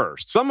ladder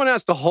first. Someone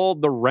has to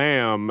hold the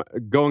ram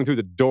going through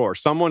the door.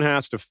 Someone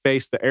has to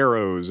face the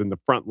arrows in the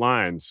front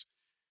lines.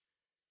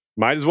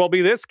 Might as well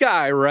be this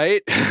guy,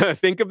 right?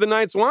 Think of the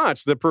Night's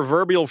Watch. The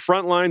proverbial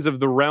front lines of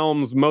the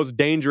realm's most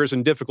dangerous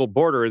and difficult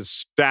border is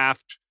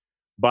staffed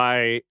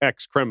by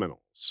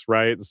ex-criminals,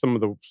 right?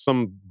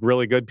 Some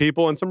really good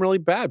people and some really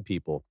bad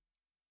people.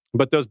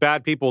 But those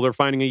bad people, they're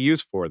finding a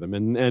use for them.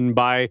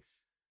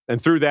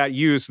 And through that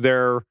use,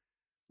 they're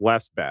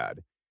less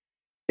bad.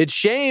 It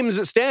shames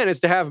Stannis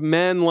to have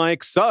men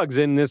like Suggs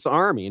in his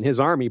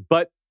army,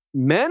 but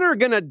men are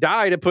going to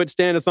die to put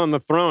Stannis on the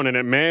throne, and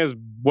it may as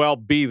well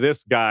be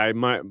this guy,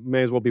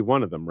 may as well be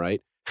one of them,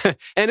 right?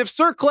 And if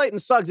Sir Clayton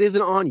Suggs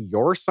isn't on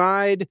your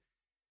side,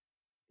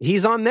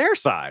 he's on their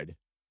side,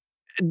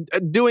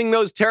 doing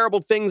those terrible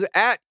things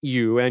at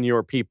you and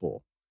your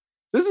people.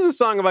 This is a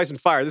Song of Ice and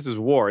Fire. This is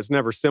war. It's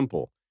never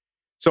simple.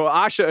 So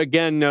Asha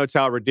again notes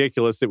how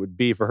ridiculous it would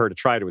be for her to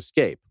try to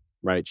escape,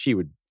 right? She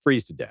would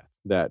freeze to death.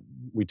 That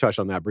we touched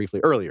on that briefly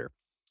earlier.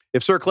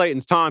 If Sir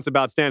Clayton's taunts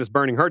about Stannis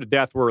burning her to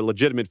death were a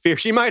legitimate fear,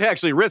 she might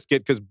actually risk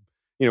it because,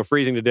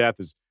 freezing to death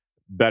is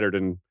better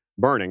than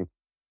burning.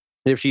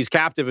 If she's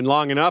captive and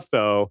long enough,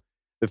 though,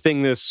 the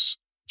thing this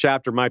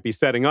chapter might be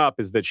setting up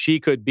is that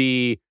she could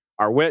be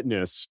our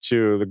witness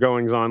to the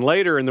goings-on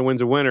later in the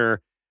Winds of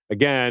Winter,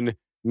 again,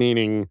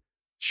 meaning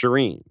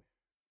Shireen.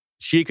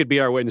 She could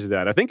be our witness to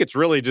that. I think it's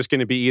really just going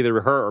to be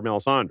either her or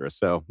Melisandre,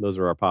 so those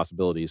are our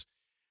possibilities.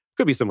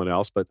 Could be someone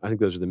else, but I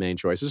think those are the main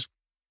choices.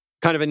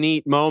 Kind of a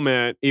neat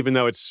moment, even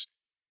though it's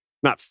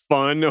not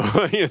fun.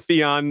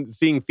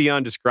 Seeing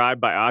Theon described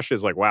by Asha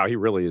is like, wow, he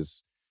really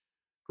is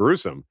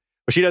gruesome.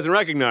 But she doesn't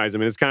recognize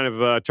him. And it's kind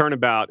of a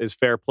turnabout is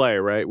fair play,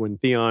 right? When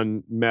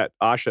Theon met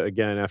Asha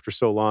again after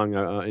so long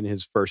in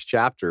his first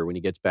chapter, when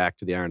he gets back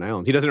to the Iron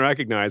Islands, he doesn't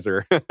recognize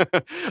her.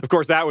 Of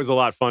course, that was a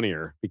lot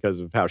funnier because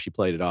of how she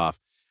played it off.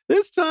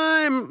 This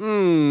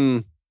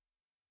time,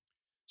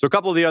 So a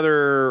couple of the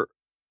other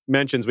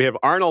mentions, we have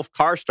Arnulf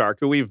Karstark,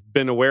 who we've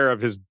been aware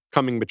of his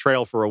coming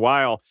betrayal for a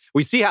while.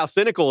 We see how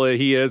cynical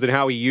he is and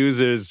how he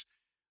uses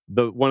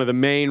one of the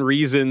main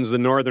reasons the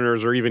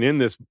Northerners are even in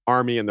this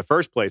army in the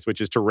first place, which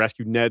is to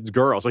rescue Ned's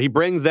girl. So he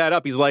brings that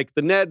up. He's like,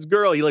 the Ned's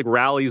girl. He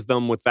rallies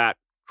them with that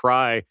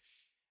cry.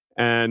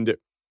 And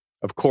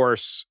of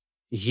course,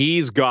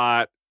 he's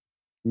got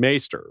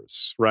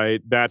maesters,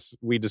 right?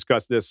 We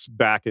discussed this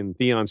back in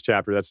Theon's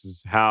chapter.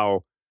 That's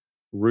how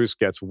Roose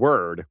gets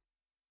word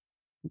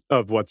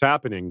of what's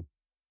happening,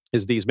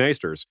 is these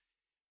maesters.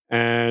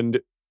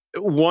 And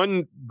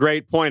one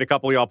great point, a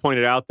couple of y'all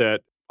pointed out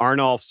that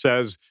Arnulf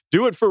says,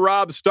 do it for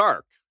Robb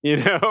Stark,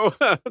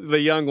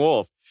 the young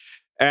wolf.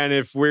 And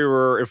if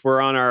you're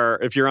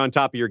on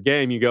top of your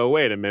game, you go,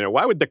 wait a minute,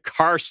 why would the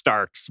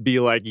Karstarks be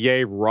like,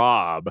 yay,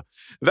 Robb?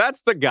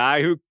 That's the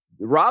guy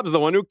Robb's the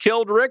one who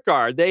killed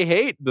Rickard. They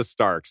hate the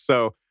Starks.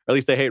 So, or at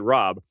least they hate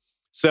Robb.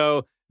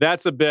 So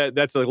that's a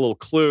little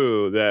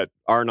clue that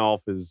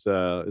Arnulf is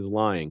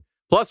lying.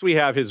 Plus we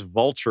have his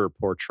vulture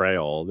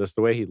portrayal, just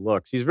the way he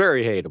looks. He's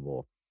very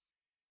hateable.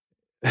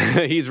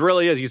 He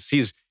really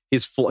is.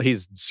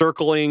 He's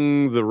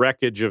circling the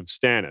wreckage of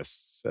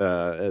Stannis.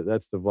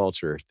 That's the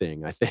vulture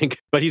thing, I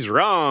think. But he's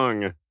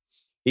wrong.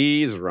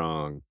 He's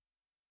wrong.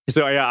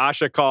 So yeah,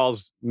 Asha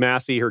calls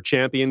Massey her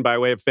champion by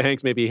way of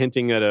thanks, maybe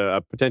hinting at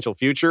a potential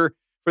future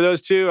for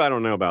those two. I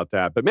don't know about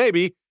that, but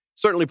maybe,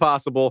 certainly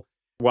possible.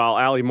 While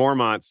Ali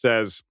Mormont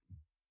says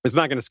it's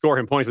not going to score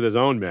him points with his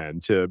own men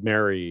to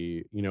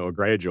marry, a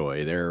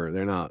Greyjoy.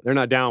 They're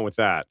not down with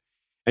that.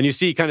 And you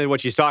see kind of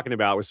what she's talking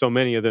about with so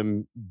many of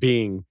them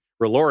being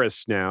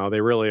R'hllorists now.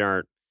 They really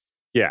aren't.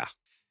 Yeah,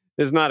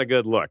 it's not a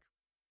good look.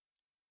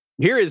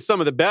 Here is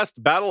some of the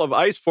best Battle of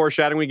Ice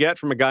foreshadowing we get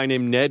from a guy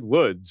named Ned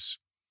Woods.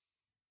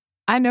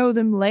 I know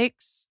them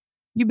lakes.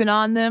 You've been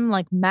on them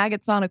like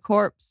maggots on a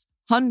corpse.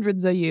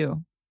 Hundreds of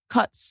you.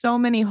 Cut so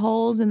many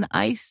holes in the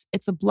ice,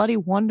 it's a bloody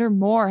wonder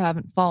more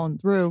haven't fallen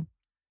through.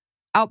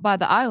 Out by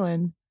the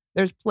island,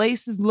 there's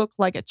places look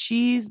like a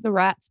cheese the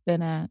rat's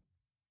been at.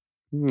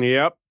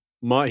 Yep.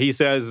 He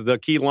says the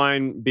key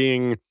line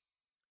being,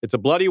 it's a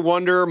bloody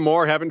wonder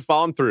more haven't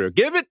fallen through.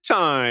 Give it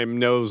time,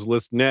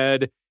 noseless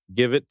Ned.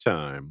 Give it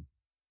time.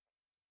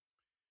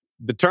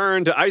 The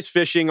turn to ice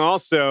fishing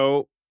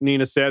also,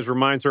 Nina says,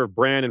 reminds her of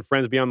Bran and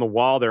friends beyond the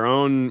wall, their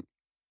own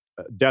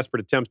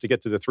desperate attempts to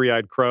get to the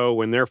Three-Eyed Crow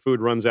when their food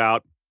runs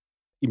out.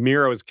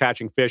 Miro is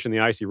catching fish in the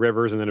icy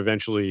rivers and then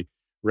eventually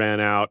ran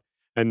out,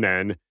 and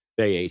then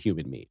they ate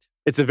human meat.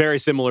 It's a very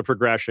similar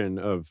progression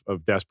of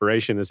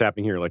desperation that's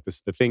happening here. Like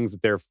the things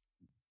that they're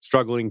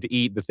struggling to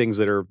eat, the things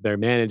that they're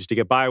managed to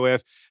get by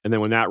with, and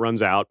then when that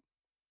runs out,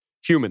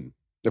 human.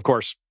 Of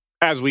course,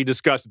 as we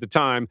discussed at the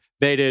time,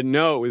 they didn't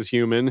know it was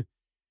human.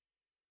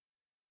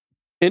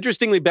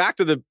 Interestingly, back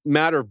to the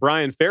matter of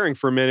Brian Faring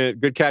for a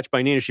minute, good catch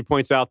by Nina. She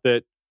points out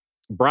that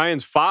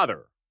Brian's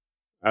father,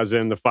 as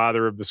in the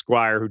father of the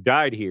squire who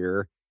died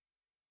here,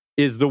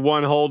 is the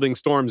one holding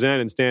Storm's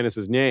End and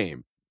Stannis'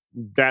 name.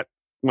 That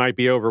might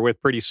be over with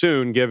pretty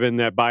soon, given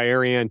that by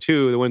Arianne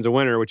 2, The Winds of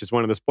Winter, which is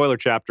one of the spoiler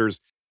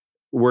chapters,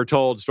 we're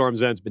told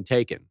Storm's End's been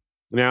taken.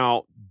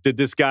 Now, did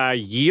this guy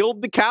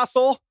yield the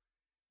castle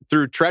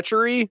through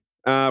treachery?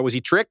 Was he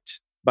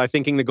tricked by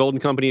thinking the Golden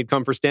Company had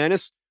come for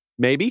Stannis?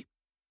 Maybe.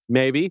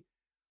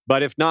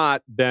 But if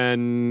not,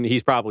 then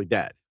he's probably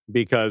dead,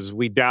 because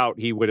we doubt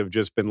he would have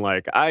just been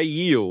like, I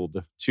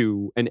yield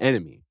to an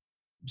enemy.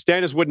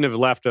 Stannis wouldn't have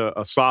left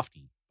a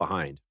softie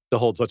behind to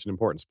hold such an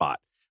important spot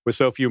with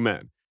so few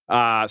men.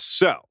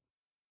 So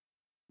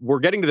we're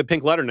getting to the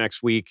Pink Letter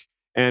next week,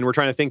 and we're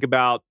trying to think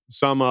about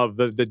some of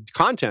the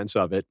contents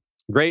of it.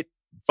 Great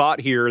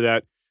thought here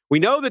that we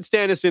know that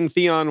Stannis in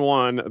Theon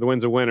 1, The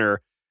Winds of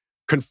Winter,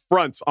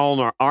 confronts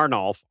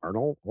Arnulf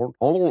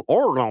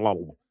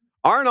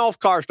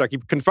Karstark. He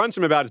confronts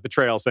him about his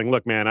betrayal, saying,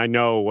 look, man, I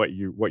know what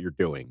you're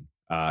doing.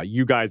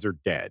 You guys are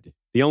dead.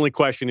 The only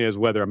question is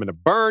whether I'm going to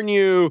burn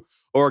you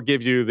or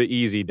give you the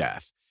easy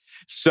death.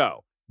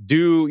 So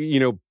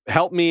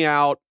help me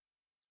out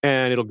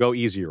and it'll go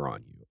easier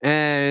on you.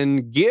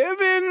 And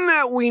given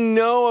that we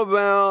know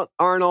about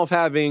Arnulf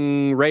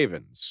having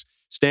ravens,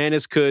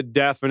 Stannis could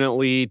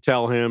definitely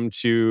tell him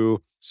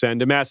to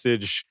send a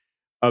message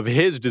of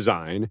his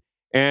design.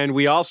 And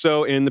we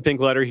also, in the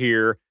Pink Letter,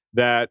 hear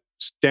that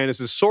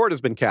Stannis' sword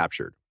has been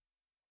captured.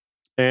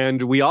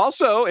 And we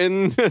also,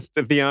 in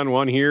Theon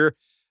 1 here,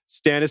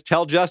 Stannis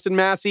tell Justin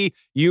Massey,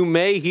 you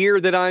may hear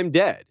that I'm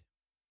dead.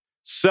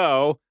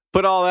 So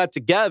put all that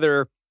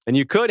together, and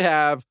you could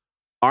have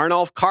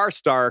Arnulf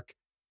Karstark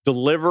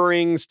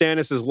delivering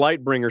Stannis'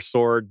 Lightbringer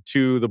sword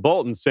to the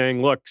Boltons,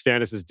 saying, look,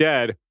 Stannis is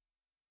dead.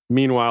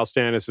 Meanwhile,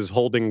 Stannis is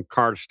holding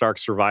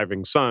Karstark's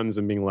surviving sons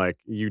and being like,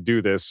 you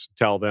do this,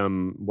 tell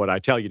them what I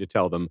tell you to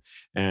tell them,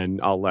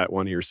 and I'll let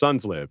one of your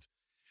sons live.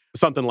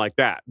 Something like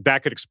that.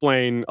 That could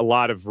explain a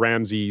lot of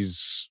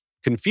Ramsay's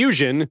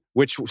confusion,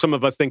 which some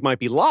of us think might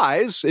be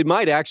lies. He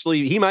might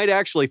actually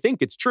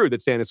think it's true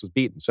that Stannis was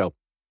beaten. So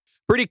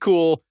pretty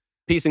cool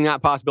piecing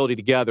that possibility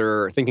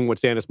together, thinking what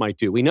Stannis might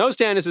do. We know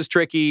Stannis is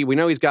tricky. We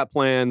know he's got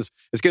plans.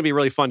 It's going to be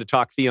really fun to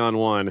talk Theon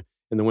 1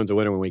 in The Winds of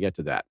Winter when we get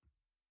to that.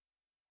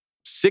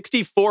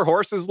 64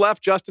 horses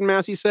left, Justin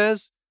Massey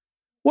says.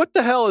 What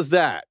the hell is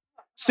that?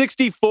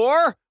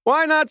 64?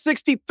 Why not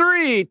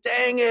 63?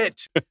 Dang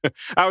it.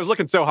 I was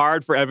looking so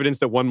hard for evidence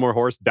that one more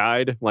horse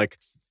died. Like,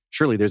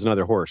 surely there's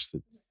another horse.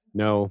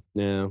 No.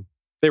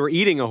 They were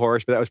eating a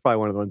horse, but that was probably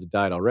one of the ones that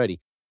died already.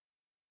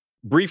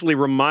 Briefly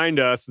remind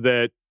us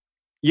that,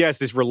 yes,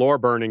 these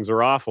R'hllor burnings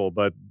are awful,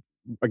 but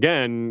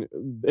again,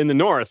 in the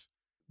North,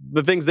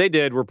 the things they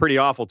did were pretty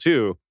awful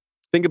too.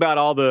 Think about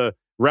all the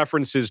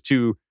references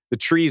to the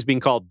trees being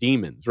called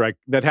demons, right?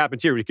 That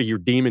happens here because you're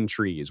demon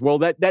trees. Well,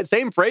 that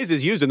same phrase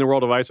is used in the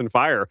world of Ice and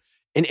Fire.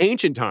 In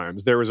ancient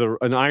times, there was a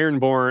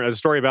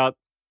story about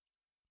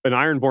an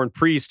Ironborn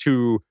priest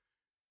who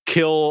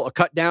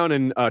cut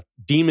down a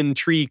demon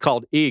tree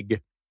called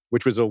Ig,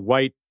 which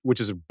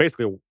is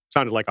basically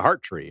sounded like a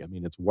heart tree. I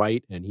mean, it's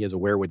white and he has a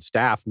weirwood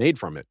staff made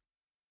from it.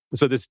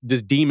 So this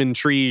demon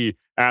tree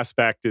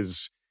aspect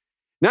is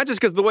not just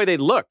because of the way they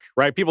look,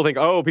 right? People think,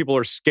 people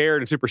are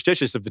scared and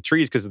superstitious of the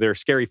trees because of their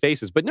scary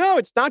faces. But no,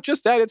 it's not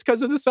just that. It's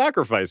because of the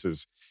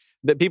sacrifices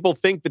that people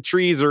think the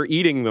trees are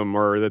eating them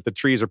or that the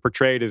trees are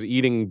portrayed as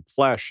eating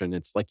flesh. And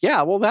it's like,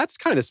 yeah, well, that's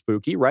kind of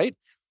spooky, right?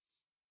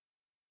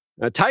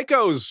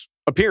 Tycho's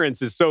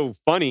appearance is so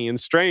funny and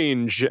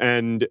strange.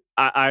 And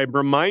I'm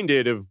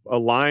reminded of a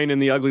line in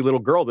The Ugly Little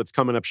Girl that's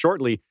coming up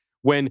shortly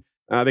when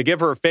they give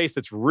her a face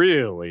that's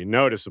really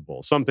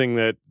noticeable. Something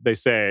that they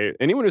say,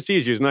 anyone who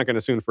sees you is not going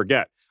to soon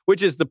forget,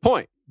 which is the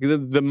point.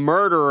 The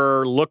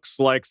murderer looks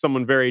like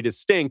someone very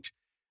distinct.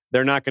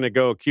 They're not going to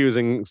go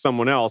accusing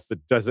someone else that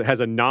has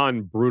a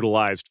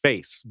non-brutalized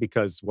face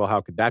because, well,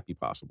 how could that be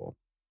possible?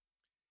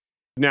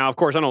 Now, of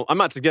course, I'm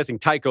not suggesting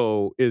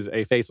Tycho is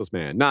a faceless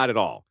man. Not at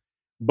all.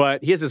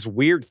 But he has this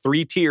weird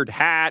 3-tiered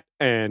hat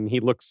and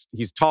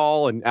he's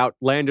tall and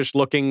outlandish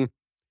looking.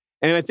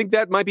 And I think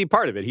that might be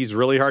part of it. He's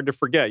really hard to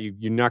forget.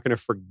 You're not going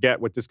to forget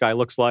what this guy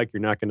looks like.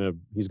 He's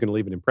going to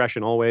leave an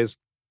impression always.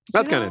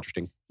 That's kind of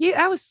interesting.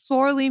 I was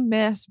sorely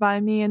missed by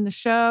me in the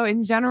show.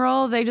 In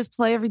general, they just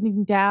play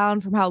everything down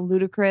from how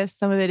ludicrous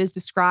some of it is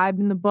described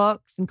in the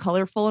books and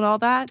colorful and all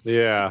that.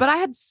 Yeah. But I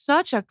had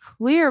such a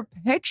clear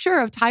picture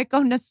of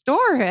Tycho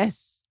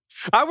Nestoris.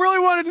 I really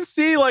wanted to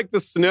see like the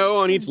snow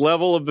on each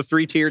level of the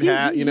 3-tiered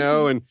hat,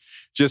 and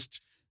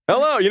just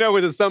hello,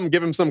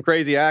 give him some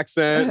crazy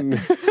accent.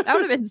 That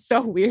would have been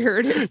so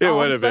weird. If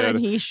all of a sudden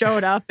he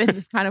showed up in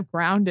this kind of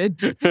grounded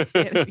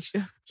fantasy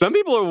show. Some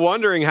people are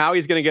wondering how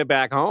he's going to get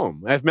back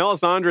home. If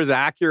Melisandre is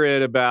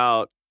accurate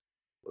about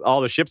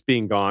all the ships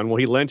being gone, well,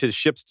 he lent his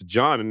ships to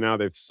Jon and now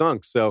they've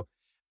sunk. So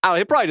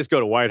he'll probably just go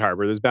to White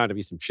Harbor. There's bound to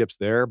be some ships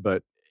there.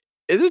 But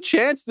is there a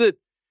chance that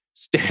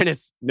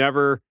Stannis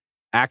never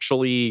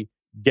actually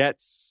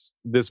gets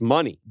this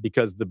money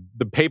because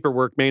the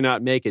paperwork may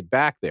not make it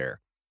back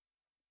there?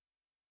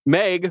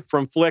 Meg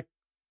from Flick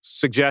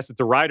suggests that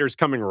the rider's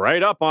coming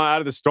right up out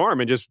of the storm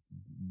and just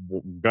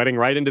gutting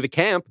right into the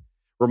camp.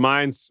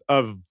 Reminds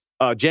of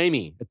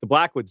Jaime at the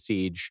Blackwood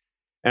Siege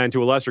and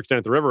to a lesser extent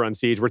at the Riverrun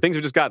Siege, where things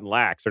have just gotten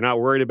lax. They're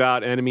not worried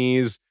about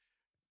enemies.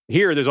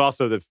 Here, there's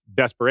also the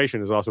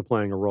desperation is also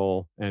playing a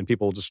role and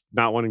people just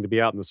not wanting to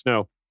be out in the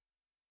snow.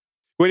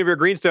 Guinevere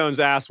Greenstones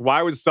asks,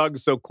 why was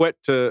Suggs so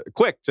quick to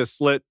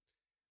slit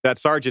that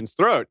sergeant's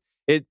throat?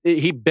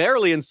 He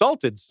barely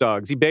insulted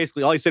Suggs. He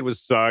basically, all he said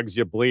was, Suggs,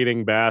 you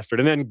bleeding bastard.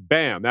 And then,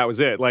 bam, that was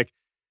it. Like,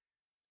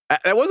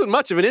 that wasn't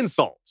much of an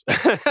insult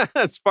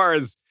as far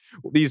as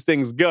these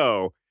things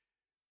go.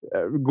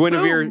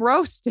 Guinevere... Boom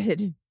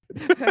roasted.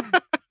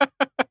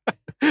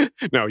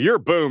 No, you're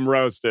boom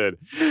roasted.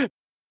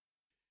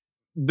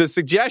 The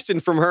suggestion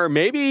from her,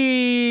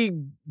 maybe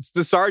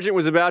the sergeant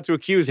was about to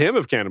accuse him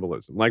of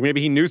cannibalism. Like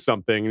maybe he knew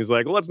something and he's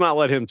like, well, let's not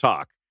let him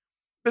talk.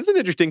 It's an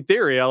interesting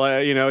theory.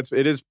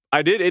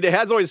 It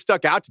has always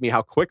stuck out to me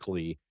how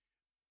quickly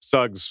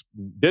Suggs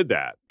did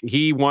that.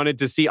 He wanted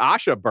to see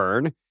Asha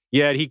burn,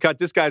 yet he cut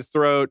this guy's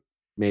throat.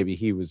 Maybe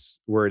he was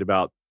worried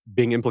about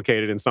being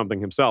implicated in something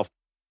himself.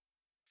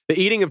 The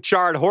eating of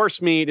charred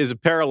horse meat is a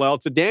parallel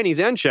to Dany's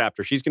end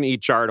chapter. She's going to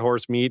eat charred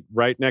horse meat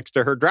right next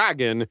to her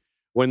dragon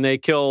when they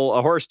kill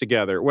a horse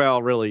together.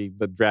 Well, really,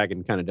 the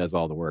dragon kind of does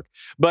all the work.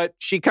 But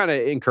she kind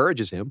of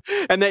encourages him.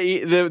 And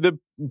the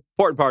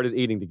important part is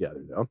eating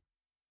together, though.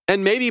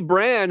 And maybe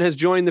Bran has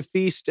joined the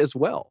feast as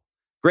well.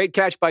 Great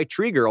catch by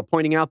Tree Girl,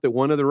 pointing out that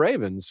one of the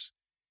ravens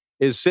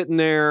is sitting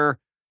there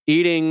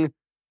eating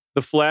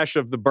the flesh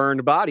of the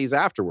burned bodies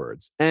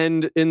afterwards.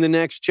 And in the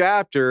next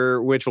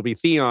chapter, which will be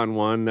Theon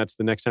 1, that's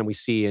the next time we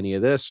see any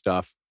of this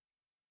stuff,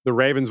 the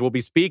ravens will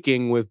be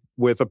speaking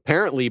with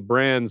apparently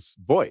Bran's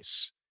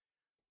voice.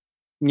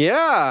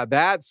 Yeah,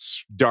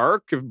 that's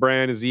dark if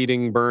Bran is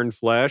eating burned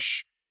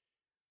flesh.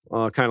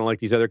 Kind of like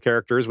these other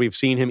characters. We've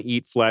seen him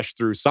eat flesh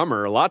through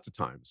summer lots of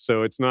times,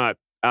 so it's not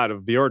out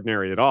of the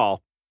ordinary at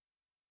all.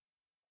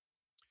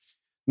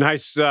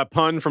 Nice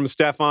pun from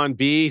Stefan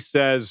B.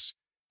 Says,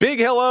 big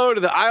hello to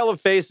the Isle of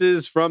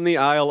Faces from the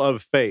Isle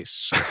of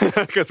Face.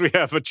 Because we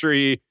have a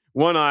tree,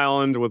 one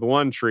island with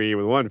one tree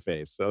with one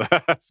face, so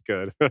that's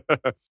good.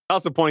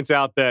 Also points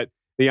out that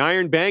the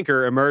Iron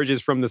Banker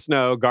emerges from the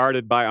snow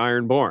guarded by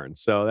Ironborn,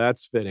 so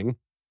that's fitting.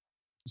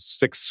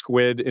 6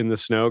 squid in the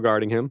snow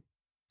guarding him.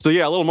 So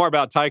yeah, a little more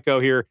about Tycho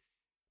here.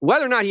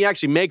 Whether or not he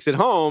actually makes it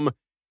home,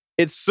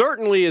 it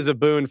certainly is a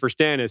boon for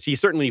Stannis. He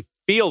certainly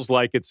feels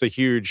like it's a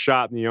huge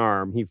shot in the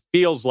arm. He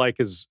feels like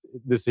his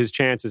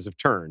chances have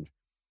turned.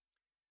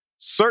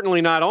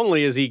 Certainly not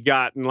only has he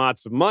gotten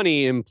lots of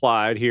money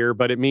implied here,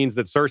 but it means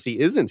that Cersei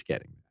isn't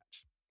getting that.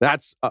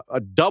 That's a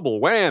double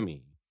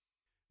whammy.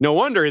 No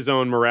wonder his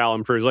own morale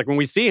improves. Like when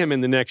we see him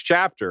in the next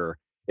chapter,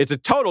 it's a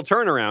total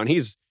turnaround.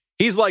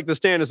 He's like the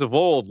Stannis of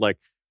old, like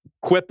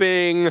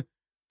quipping,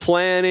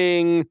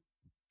 planning,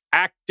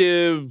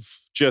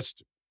 active,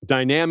 just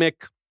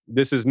dynamic.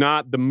 This is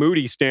not the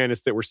moody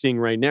Stannis that we're seeing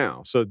right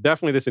now. So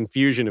definitely this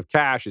infusion of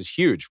cash is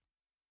huge.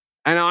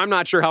 And I'm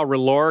not sure how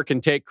R'hllor can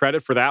take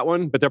credit for that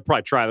one, but they'll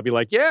probably try. They'll be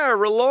like, yeah,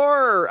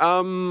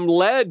 R'hllor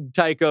led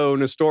Tycho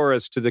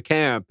Nestoris to the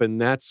camp,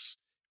 and that's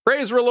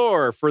praise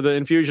R'hllor for the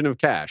infusion of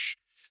cash.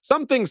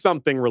 Something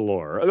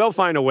R'hllor. They'll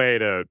find a way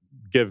to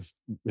give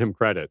him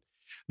credit.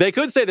 They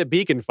could say that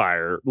beacon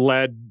fire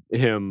led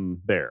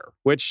him there,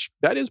 which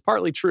that is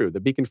partly true.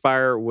 The beacon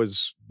fire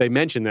they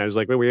mentioned that. It was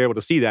like, well, we were able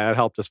to see that. It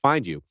helped us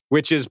find you,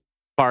 which is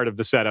part of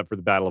the setup for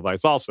the Battle of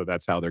Ice also.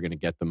 That's how they're going to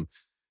get them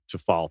to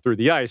fall through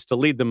the ice to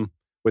lead them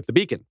with the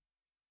beacon.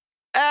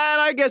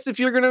 And I guess if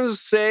you're going to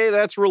say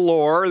that's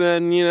R'hllor,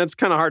 then, it's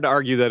kind of hard to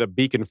argue that a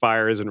beacon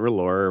fire isn't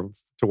R'hllor,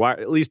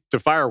 at least to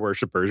fire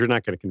worshippers. You're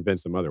not going to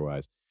convince them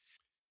otherwise.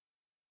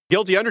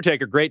 Guilty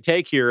Undertaker, great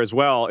take here as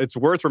well. It's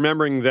worth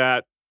remembering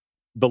that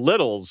the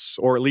Littles,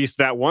 or at least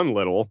that one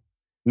Little,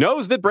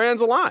 knows that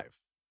Bran's alive,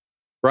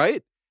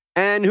 right?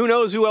 And who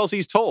knows who else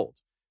he's told.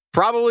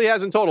 Probably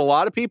hasn't told a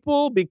lot of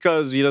people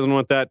because he doesn't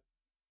want that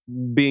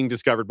being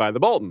discovered by the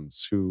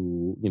Boltons,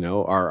 who,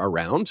 are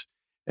around,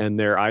 and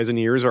their eyes and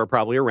ears are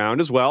probably around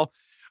as well.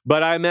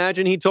 But I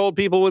imagine he told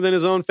people within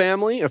his own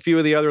family, a few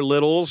of the other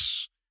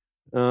Littles.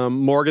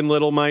 Morgan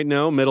Little might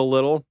know, Middle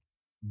Little.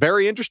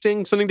 Very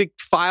interesting, something to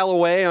file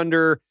away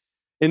under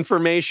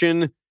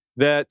information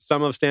that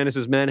some of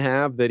Stannis' men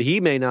have that he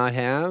may not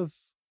have.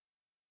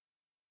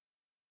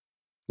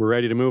 We're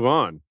ready to move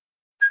on.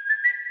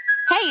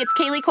 Hey, it's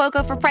Kaylee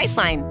Cuoco for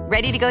Priceline.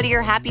 Ready to go to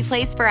your happy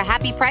place for a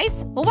happy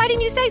price? Well, why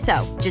didn't you say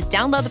so? Just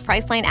download the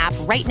Priceline app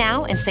right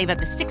now and save up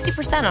to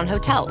 60% on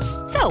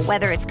hotels. So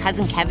whether it's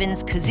Cousin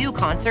Kevin's Kazoo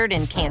Concert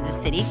in Kansas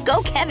City,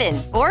 go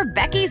Kevin, or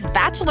Becky's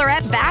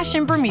Bachelorette Bash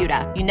in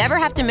Bermuda, you never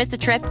have to miss a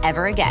trip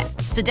ever again.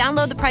 So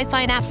download the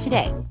Priceline app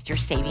today. Your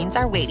savings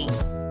are waiting.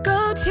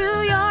 Go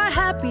to your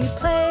happy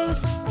place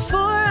for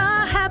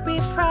a happy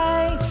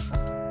price.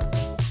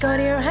 Go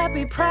to your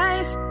happy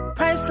price,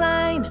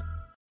 Priceline.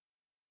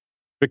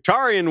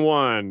 Victarion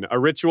 1, A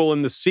Ritual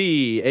in the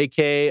Sea,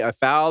 a.k.a.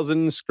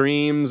 1,000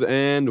 Screams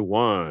and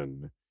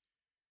One.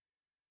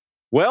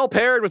 Well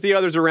paired with the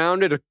others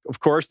around it. Of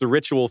course, the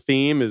ritual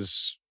theme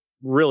is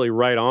really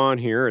right on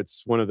here.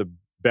 It's one of the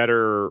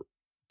better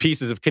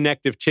pieces of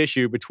connective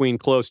tissue between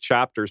close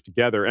chapters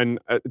together. And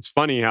it's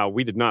funny how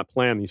we did not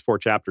plan these 4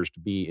 chapters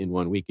to be in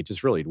 1 week. It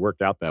just really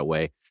worked out that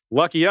way.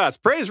 Lucky us.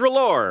 Praise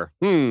R'hllor.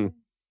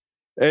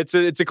 It's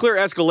a clear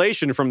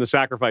escalation from the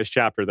sacrifice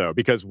chapter, though,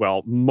 because,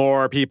 well,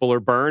 more people are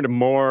burned,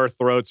 more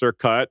throats are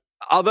cut.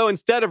 Although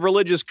instead of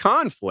religious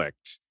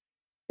conflict,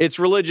 it's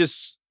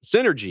religious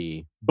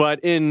synergy, but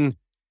in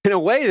a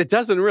way that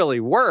doesn't really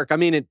work. I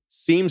mean, it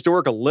seems to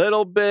work a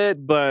little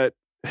bit, but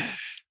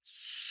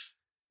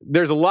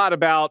there's a lot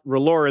about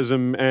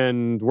R'hlorism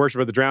and worship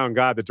of the drowned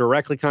god that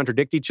directly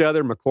contradict each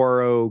other.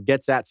 Moqorro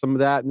gets at some of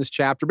that in this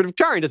chapter, but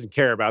Victarion doesn't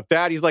care about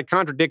that. He's like,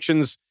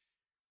 contradictions,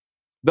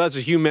 that's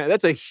a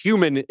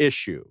human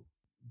issue.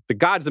 The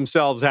gods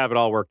themselves have it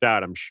all worked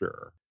out, I'm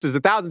sure. This is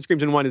 1,000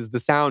 Screams in One is the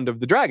sound of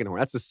the dragon horn.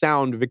 That's the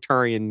sound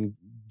Victarion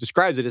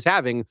describes it as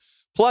having.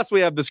 Plus, we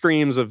have the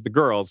screams of the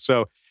girls.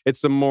 So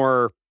it's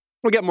we'll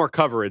get more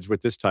coverage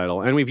with this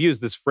title. And we've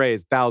used this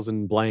phrase,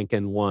 1,000 blank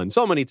and one,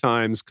 so many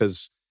times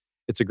because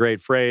it's a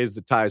great phrase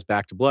that ties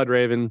back to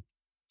Bloodraven.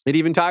 It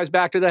even ties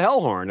back to the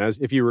Hellhorn. As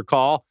if you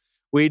recall,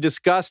 we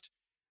discussed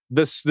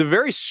the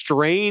very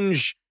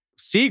strange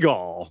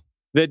seagull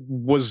that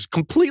was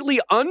completely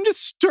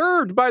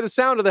undisturbed by the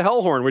sound of the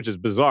Hellhorn, which is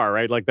bizarre,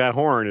 right? Like that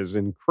horn is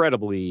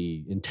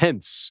incredibly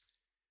intense.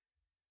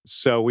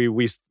 So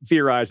we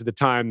theorized at the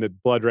time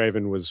that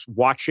Bloodraven was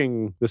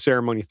watching the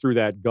ceremony through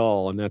that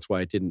gull, and that's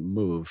why it didn't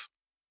move.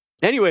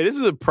 Anyway, this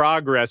is a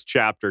progress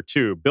chapter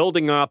too,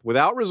 building up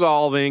without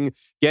resolving,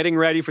 getting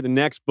ready for the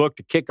next book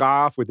to kick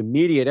off with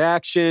immediate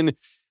action.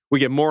 We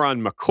get more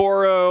on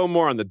Moqorro,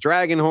 more on the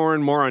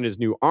Dragonhorn, more on his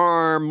new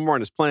arm, more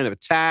on his plan of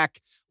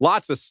attack.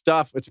 Lots of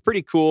stuff. It's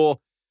pretty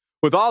cool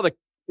with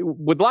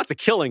lots of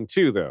killing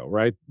too, though,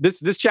 right?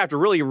 This chapter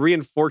really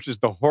reinforces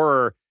the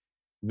horror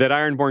that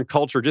Ironborn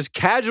culture just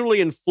casually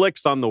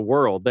inflicts on the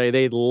world.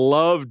 They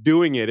love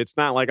doing it. It's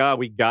not like,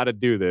 we got to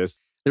do this.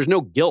 There's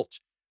no guilt,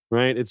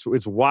 right? It's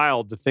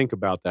wild to think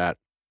about that.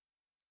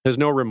 There's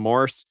no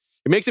remorse.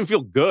 It makes him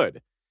feel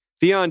good.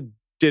 Theon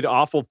did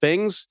awful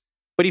things,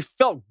 but he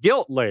felt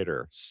guilt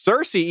later.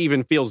 Cersei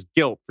even feels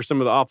guilt for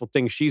some of the awful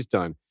things she's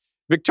done.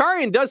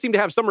 Victarion does seem to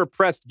have some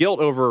repressed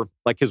guilt over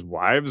like his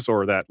wives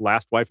or that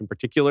last wife in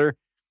particular.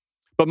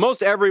 But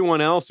most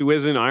everyone else who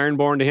isn't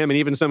Ironborn to him, and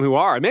even some who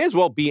are, may as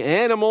well be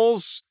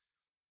animals.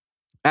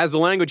 As the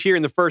language here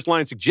in the first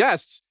line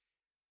suggests,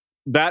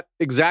 that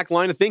exact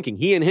line of thinking.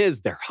 He and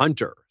his, they're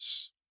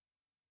hunters.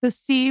 The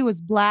sea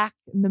was black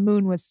and the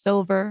moon was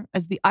silver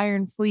as the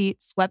Iron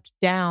Fleet swept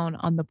down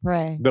on the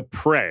prey. The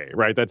prey,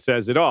 right? That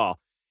says it all.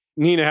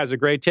 Nina has a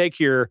great take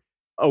here,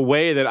 a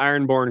way that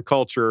Ironborn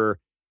culture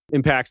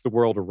impacts the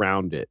world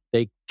around it.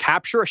 They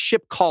capture a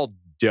ship called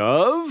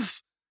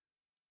Dove,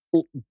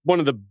 one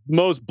of the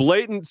most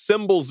blatant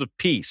symbols of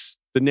peace,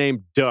 the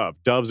name Dove.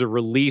 Doves are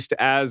released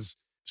as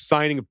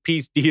signing of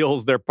peace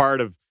deals. They're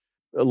part of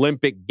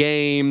Olympic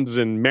Games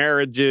and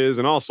marriages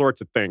and all sorts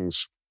of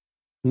things.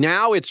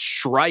 Now it's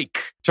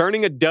Shrike,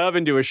 turning a dove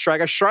into a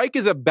shrike. A shrike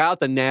is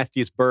about the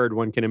nastiest bird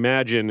one can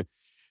imagine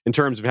in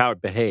terms of how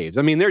it behaves.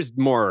 I mean, there's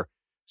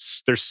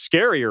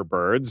scarier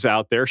birds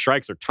out there.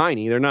 Shrikes are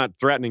tiny. They're not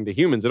threatening to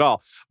humans at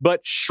all.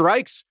 But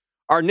shrikes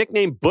are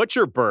nicknamed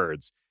butcher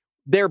birds.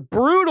 They're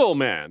brutal,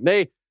 man.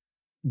 They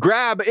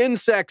grab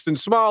insects and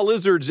small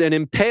lizards and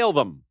impale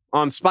them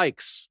on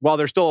spikes while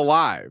they're still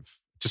alive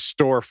to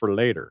store for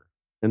later.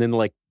 And then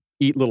like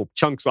eat little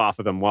chunks off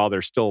of them while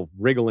they're still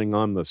wriggling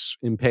on the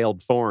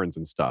impaled thorns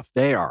and stuff.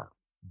 They are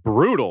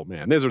brutal,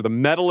 man. These are the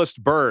metalist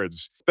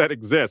birds that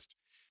exist.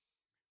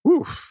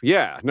 Oof,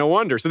 yeah, no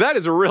wonder. So that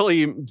is a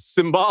really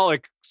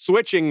symbolic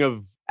switching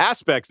of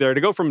aspects there.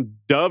 To go from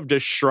dove to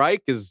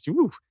shrike is,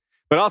 oof.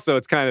 But also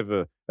it's kind of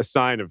a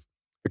sign of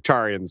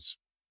Victarion's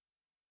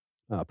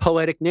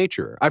poetic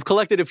nature. I've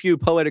collected a few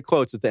poetic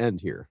quotes at the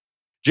end here.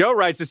 Joe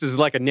writes, this is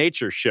like a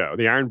nature show.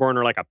 The Ironborn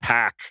are like a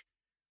pack,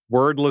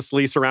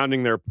 wordlessly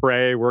surrounding their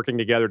prey, working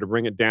together to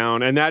bring it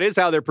down. And that is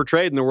how they're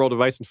portrayed in the world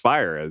of Ice and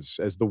Fire, as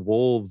the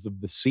wolves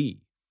of the sea.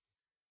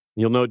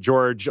 You'll note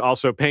George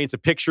also paints a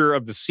picture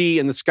of the sea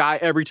and the sky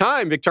every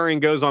time Victarion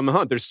goes on the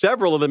hunt. There's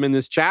several of them in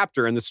this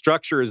chapter, and the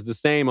structure is the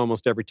same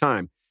almost every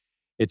time.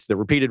 It's the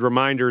repeated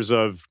reminders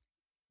of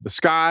the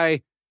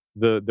sky,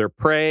 their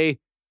prey,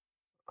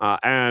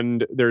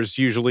 and there's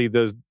usually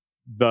the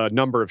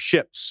number of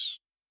ships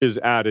is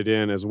added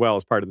in as well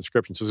as part of the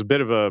description. So it's a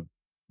bit of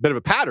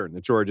a pattern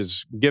that George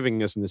is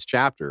giving us in this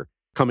chapter,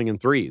 coming in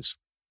threes.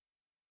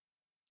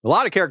 A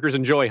lot of characters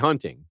enjoy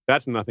hunting.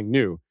 That's nothing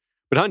new.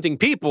 But hunting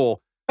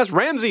people, that's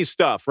Ramsay's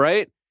stuff,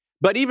 right?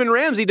 But even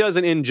Ramsay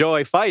doesn't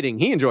enjoy fighting.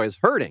 He enjoys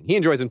hurting. He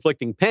enjoys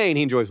inflicting pain.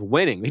 He enjoys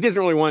winning. He doesn't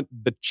really want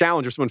the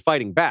challenge of someone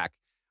fighting back.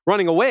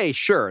 Running away,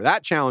 sure,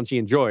 that challenge he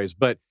enjoys,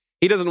 but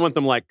he doesn't want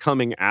them like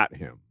coming at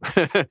him.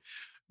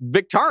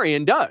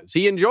 Victarion does.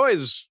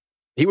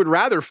 He would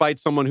rather fight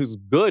someone who's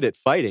good at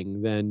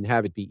fighting than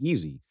have it be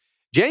easy.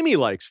 Jaime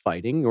likes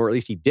fighting, or at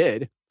least he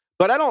did,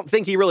 but I don't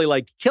think he really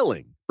liked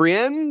killing.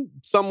 Brienne,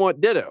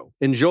 somewhat ditto.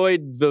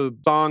 Enjoyed the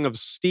Song of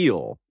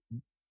Steel.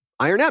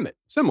 Iron Emmett,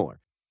 similar.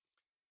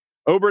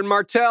 Oberyn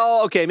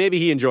Martell, okay, maybe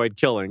he enjoyed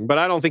killing, but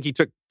I don't think he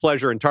took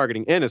pleasure in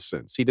targeting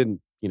innocents. He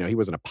didn't, he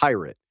wasn't a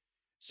pirate.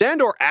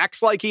 Sandor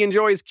acts like he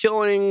enjoys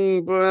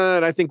killing,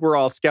 but I think we're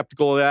all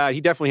skeptical of that.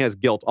 He definitely has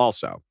guilt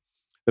also.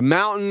 The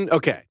Mountain,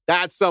 okay,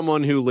 that's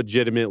someone who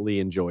legitimately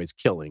enjoys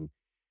killing.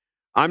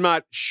 I'm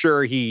not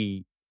sure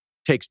he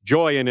takes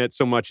joy in it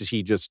so much as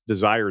he just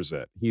desires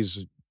it.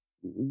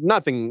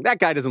 That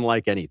guy doesn't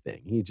like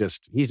anything. He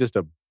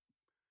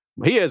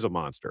is a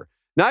monster.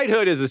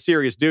 Knighthood is a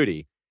serious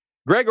duty.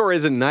 Gregor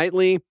isn't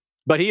knightly,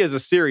 but he is a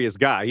serious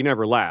guy. He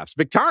never laughs.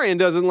 Victarion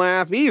doesn't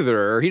laugh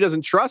either. He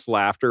doesn't trust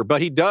laughter,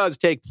 but he does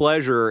take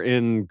pleasure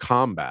in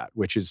combat,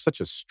 which is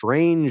such a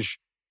strange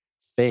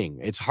thing.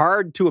 It's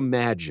hard to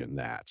imagine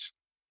that.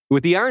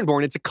 With the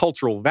Ironborn, it's a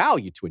cultural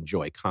value to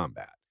enjoy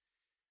combat.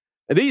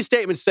 And these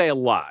statements say a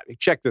lot.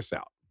 Check this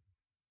out.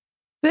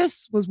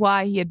 This was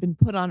why he had been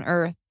put on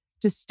earth,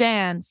 to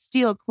stand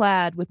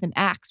steel-clad with an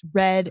axe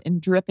red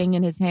and dripping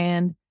in his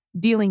hand,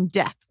 dealing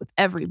death with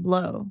every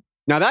blow.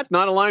 Now, that's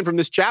not a line from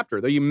this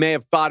chapter, though you may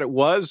have thought it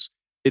was.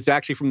 It's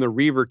actually from the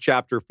Reaver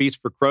chapter, Feast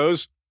for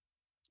Crows.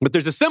 But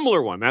there's a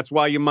similar one. That's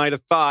why you might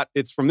have thought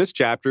it's from this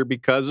chapter,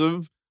 because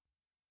of...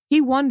 He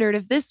wondered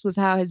if this was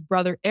how his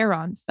brother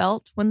Aeron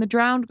felt when the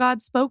drowned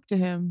god spoke to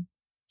him.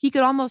 He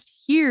could almost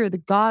hear the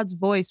god's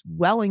voice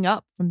welling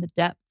up from the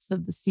depths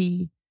of the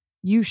sea.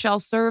 "You shall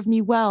serve me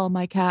well,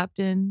 my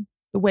captain,"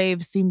 the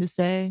waves seemed to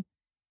say.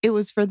 "It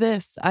was for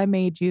this I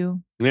made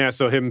you." Yeah,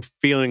 so him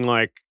feeling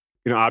like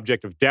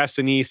object of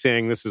destiny,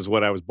 saying this is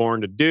what I was born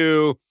to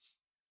do.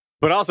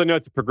 But also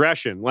note the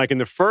progression. Like in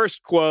the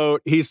first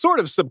quote, he's sort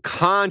of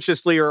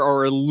subconsciously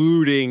or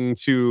alluding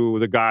to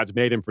the gods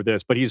made him for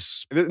this. But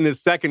in the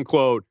second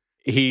quote,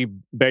 he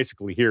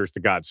basically hears the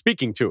god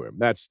speaking to him.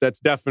 That's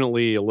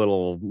definitely a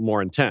little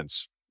more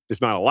intense, if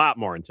not a lot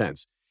more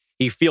intense.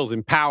 He feels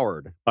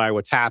empowered by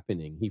what's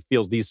happening. He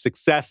feels these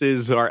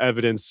successes are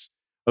evidence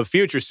of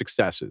future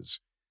successes.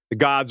 The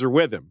gods are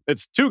with him.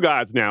 It's two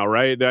gods now,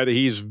 right? That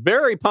he's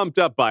very pumped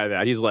up by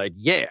that. He's like,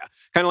 yeah.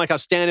 Kind of like how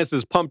Stannis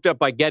is pumped up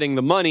by getting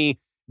the money at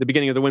the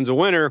beginning of the Winds of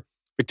Winter.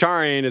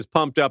 Victarion is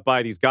pumped up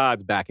by these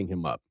gods backing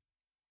him up.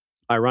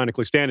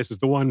 Ironically, Stannis is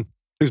the one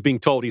who's being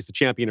told he's the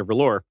champion of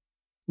R'hllor.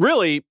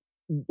 Really,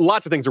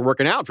 lots of things are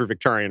working out for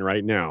Victarion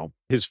right now.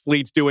 His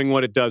fleet's doing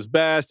what it does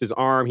best. His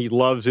arm, he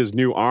loves his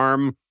new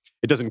arm.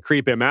 It doesn't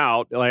creep him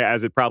out,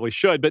 as it probably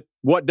should. But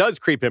what does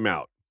creep him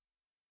out?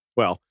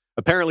 Well,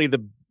 apparently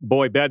the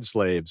boy bed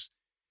slaves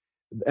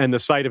and the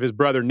sight of his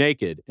brother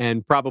naked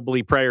and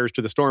probably prayers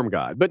to the storm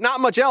god. But not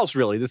much else,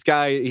 really. This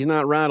guy, he's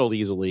not rattled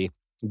easily.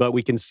 But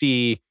we can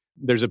see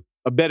there's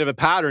a bit of a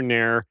pattern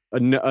there,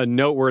 a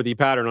noteworthy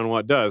pattern on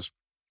what does.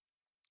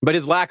 But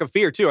his lack of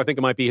fear, too, I think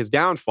it might be his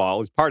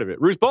downfall is part of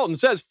it. Roose Bolton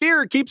says,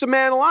 fear keeps a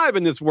man alive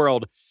in this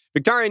world.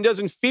 Victarion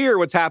doesn't fear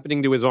what's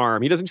happening to his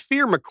arm. He doesn't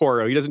fear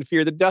Moqorro. He doesn't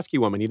fear the Dusky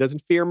Woman. He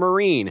doesn't fear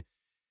Meereen.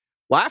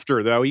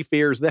 Laughter, though, he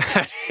fears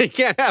that. He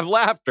can't have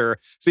laughter.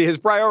 See, his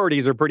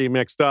priorities are pretty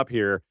mixed up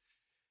here.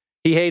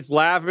 He hates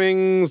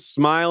laughing,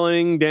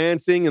 smiling,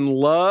 dancing, and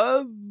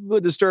love.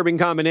 A disturbing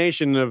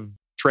combination of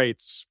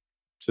traits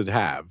to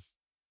have.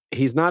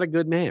 He's not a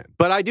good man.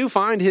 But I do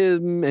find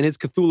him and his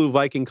Cthulhu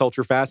Viking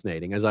culture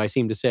fascinating, as I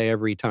seem to say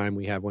every time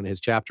we have one of his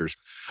chapters.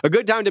 A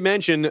good time to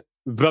mention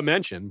the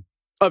mention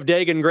of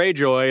Dagon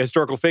Greyjoy, a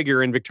historical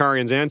figure in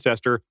Victarion's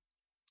ancestor,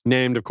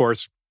 named, of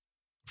course,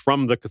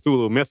 from the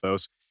Cthulhu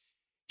mythos.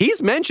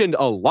 He's mentioned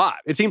a lot.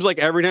 It seems like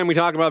every time we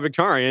talk about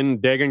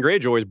Victarion, Dagon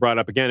Greyjoy is brought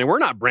up again. And we're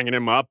not bringing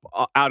him up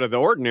out of the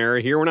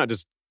ordinary here. We're not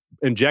just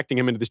injecting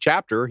him into this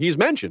chapter. He's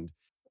mentioned.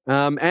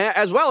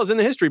 As well as in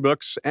the history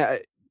books.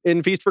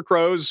 In Feast for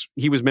Crows,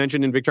 he was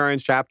mentioned in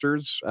Victarion's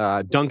chapters.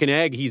 Duncan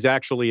Egg, he's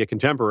actually a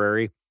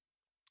contemporary.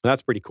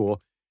 That's pretty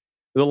cool.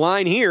 The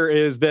line here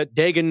is that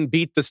Dagon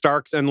beat the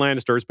Starks and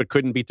Lannisters, but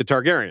couldn't beat the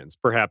Targaryens.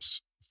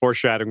 Perhaps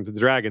foreshadowing to the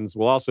dragons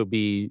will also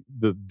be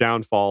the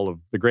downfall of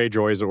the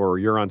Greyjoys or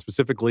Euron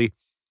specifically.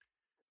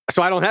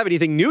 So I don't have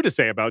anything new to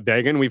say about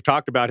Dagon. We've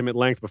talked about him at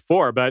length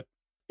before, but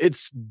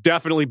it's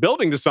definitely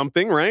building to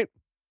something, right?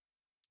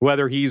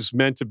 Whether he's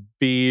meant to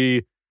be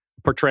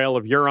a portrayal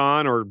of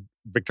Euron or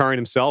Victarion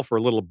himself or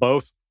a little of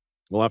both,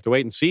 we'll have to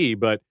wait and see.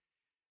 But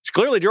it's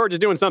clearly George is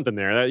doing something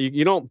there.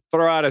 You don't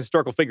throw out a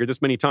historical figure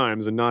this many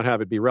times and not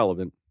have it be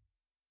relevant.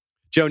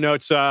 Joe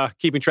notes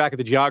keeping track of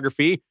the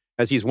geography,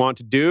 as he's wont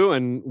to do,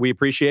 and we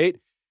appreciate.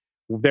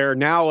 They're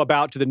now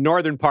about to the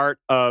northern part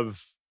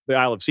of the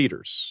Isle of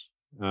Cedars.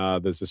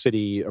 There's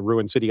a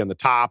ruined city on the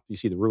top. You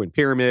see the ruined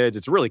pyramids.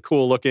 It's really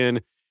cool looking.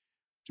 It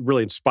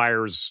really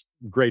inspires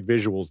great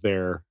visuals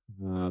there.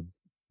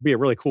 Be a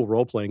really cool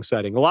role-playing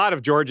setting. A lot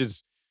of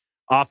George's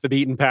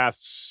off-the-beaten-path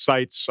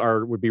sites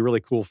would be really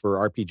cool for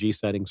RPG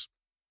settings.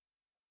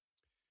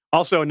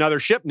 Also, another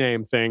ship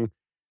name thing,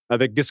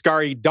 the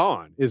Giscari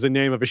Dawn is the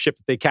name of a ship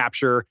that they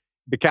capture.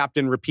 The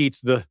captain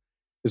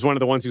is one of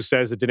the ones who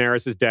says that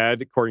Daenerys is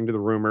dead, according to the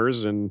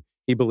rumors, and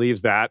he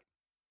believes that.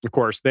 Of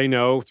course, they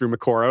know through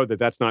Moqorro that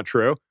that's not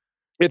true.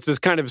 It's this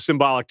kind of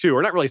symbolic, too,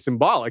 or not really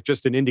symbolic,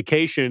 just an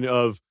indication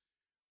of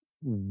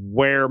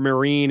where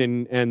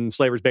Meereen and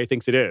Slaver's Bay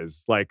thinks it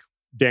is. Like,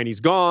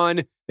 Dany's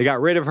gone, they got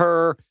rid of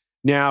her,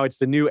 now it's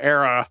the new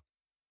era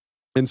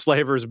in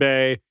Slaver's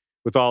Bay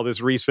with all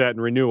this reset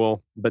and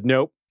renewal. But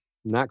nope,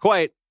 not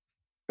quite.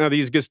 Now,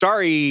 these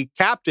Gistari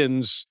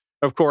captains,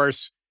 of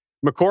course,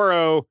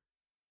 Moqorro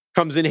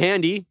comes in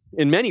handy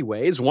in many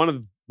ways, one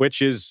of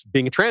which is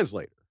being a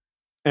translator.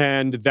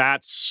 And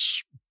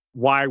that's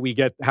why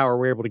how are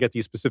we able to get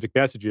these specific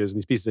messages and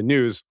these pieces of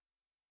news.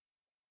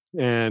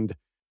 And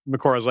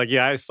Moqorro's like,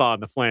 yeah, I saw in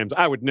the flames.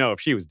 I would know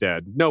if she was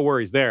dead. No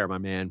worries there, my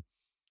man.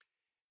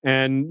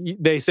 And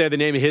they say the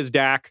name of his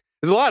Dak.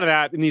 There's a lot of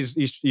that in these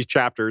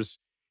chapters.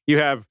 You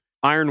have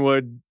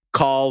Ironwood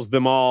calls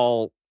them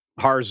all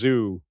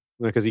Harzu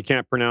because he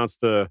can't pronounce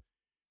the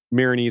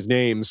Meereenese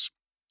names.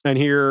 And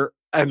here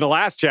in the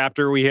last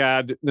chapter, we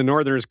had the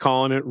Northerners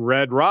calling it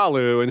Red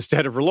Ralu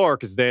instead of R'hllor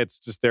because it's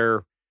just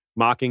their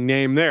mocking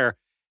name there.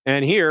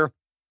 And here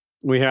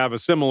we have a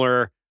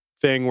similar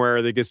thing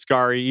where the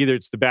Giscari, either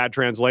it's the bad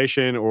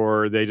translation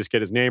or they just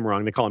get his name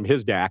wrong. They call him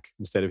Hizdak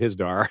instead of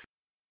Hisdar.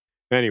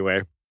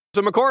 Anyway,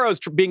 so Moqorro's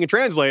being a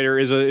translator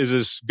is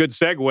a good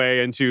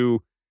segue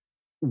into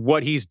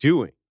what he's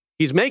doing.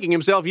 He's making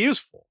himself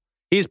useful.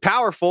 He's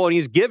powerful, and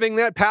he's giving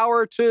that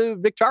power to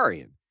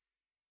Victarion.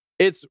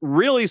 It's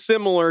really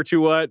similar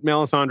to what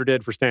Melisandre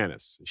did for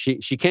Stannis.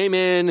 She came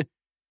in,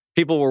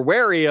 people were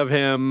wary of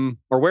him,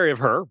 or wary of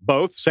her,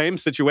 both, same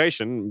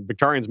situation.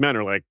 Victarion's men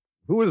are like,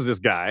 who is this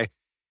guy?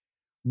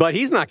 But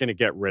he's not going to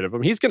get rid of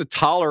them. He's going to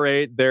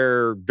tolerate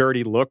their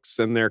dirty looks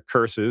and their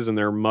curses and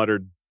their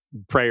muttered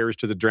prayers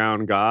to the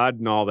drowned god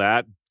and all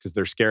that because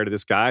they're scared of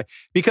this guy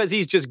because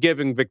he's just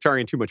giving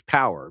Victarion too much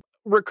power.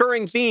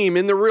 Recurring theme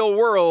in the real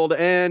world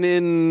and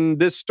in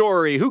this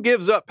story, who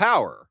gives up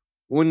power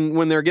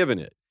when they're given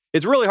it?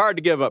 It's really hard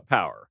to give up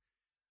power,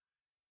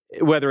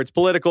 whether it's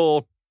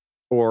political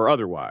or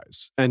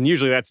otherwise. And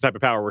usually that's the type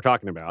of power we're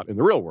talking about in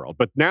the real world.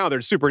 But now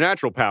there's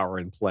supernatural power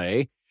in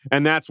play.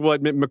 And that's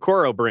what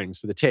Moqorro brings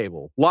to the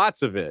table.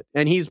 Lots of it.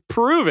 And he's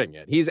proving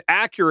it. He's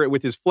accurate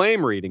with his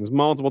flame readings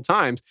multiple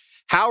times.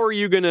 How are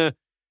you going to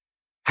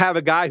have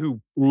a guy who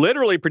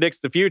literally predicts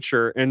the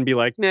future and be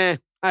like, nah,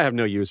 I have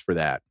no use for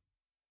that?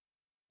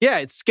 Yeah,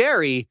 it's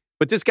scary,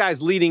 but this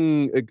guy's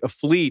leading a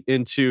fleet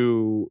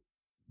into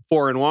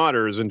foreign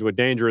waters, into a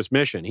dangerous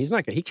mission.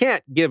 He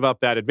can't give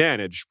up that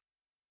advantage.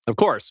 Of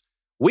course,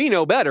 we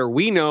know better.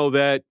 We know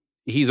that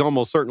he's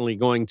almost certainly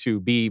going to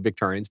be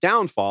Victarion's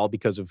downfall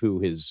because of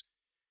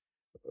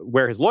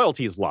where his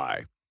loyalties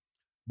lie.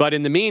 But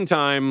in the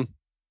meantime,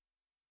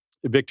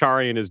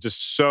 Victarion is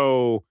just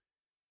so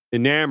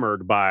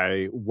enamored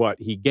by what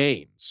he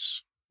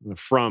gains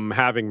from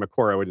having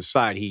Moqorro at his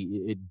side.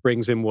 It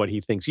brings him what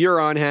he thinks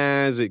Euron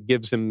has. It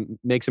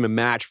makes him a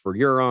match for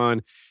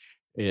Euron.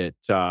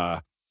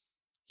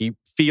 He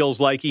feels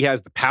like he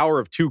has the power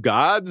of two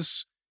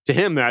gods. To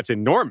him, that's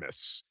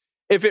enormous.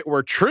 If it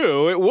were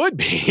true, it would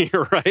be,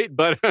 right?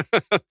 But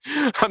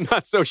I'm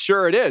not so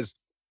sure it is.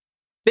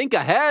 Think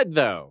ahead,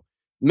 though.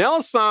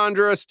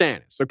 Melisandre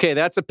Stannis. Okay,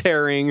 that's a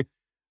pairing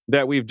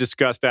that we've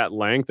discussed at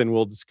length, and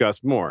we'll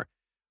discuss more.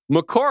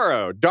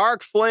 Moqorro,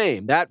 Dark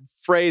Flame. That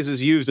phrase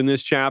is used in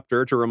this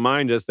chapter to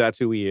remind us that's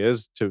who he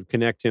is, to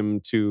connect him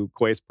to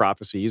Quaith's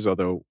prophecies,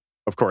 although,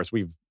 of course,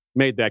 we've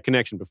made that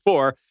connection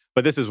before,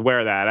 but this is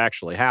where that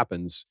actually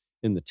happens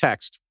in the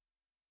text.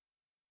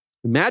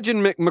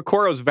 Imagine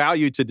Mokoro's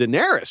value to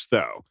Daenerys,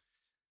 though.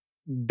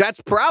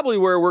 That's probably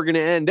where we're going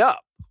to end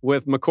up,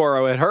 with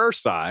Mokoro at her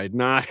side,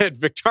 not at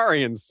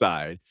Victarion's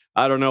side.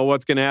 I don't know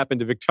what's going to happen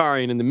to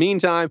Victarion in the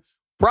meantime.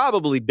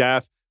 Probably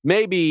death.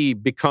 Maybe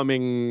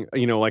becoming,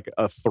 like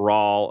a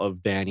thrall of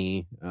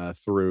Dany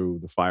through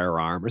the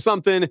firearm or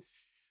something.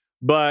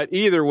 But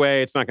either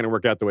way, it's not going to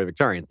work out the way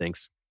Victarion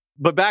thinks.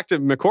 But back to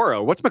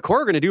Mokoro. What's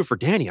Mokoro going to do for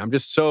Dany? I'm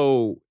just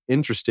so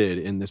interested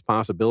in this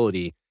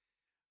possibility.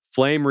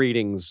 Flame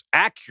readings,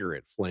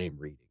 accurate flame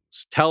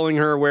readings, telling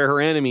her where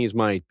her enemies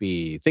might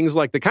be. Things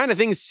like the kind of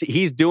things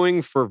he's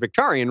doing for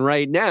Victarion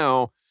right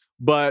now,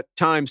 but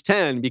times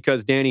 10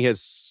 because Dany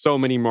has so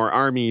many more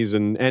armies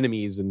and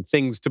enemies and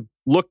things to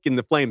look in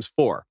the flames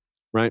for,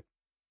 right?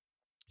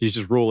 He's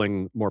just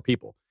ruling more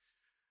people.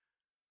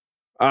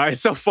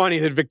 It's so funny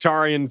that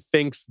Victarion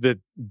thinks that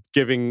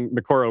giving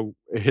Mokoro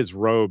his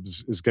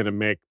robes is going to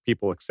make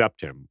people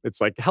accept him.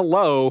 It's like,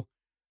 hello,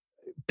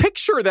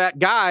 picture that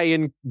guy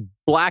in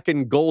black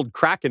and gold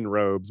Kraken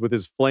robes with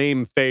his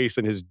flame face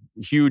and his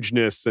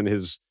hugeness and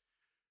his...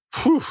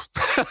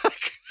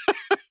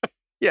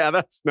 Yeah,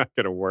 that's not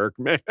going to work,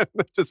 man.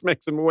 That just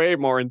makes him way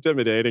more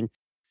intimidating.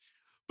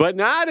 But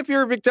not if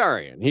you're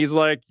Victarion. He's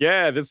like,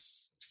 yeah, the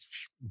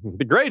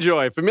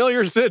Greyjoy,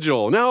 familiar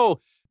sigil.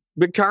 No,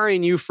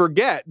 Victarion, you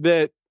forget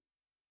that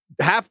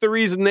half the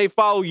reason they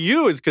follow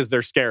you is because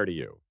they're scared of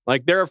you.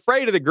 Like, they're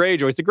afraid of the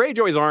Greyjoys. The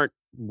Greyjoys aren't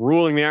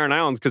ruling the Iron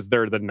Islands because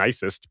they're the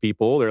nicest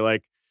people. They're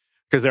like,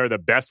 because they're the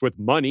best with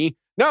money.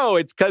 No,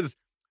 it's because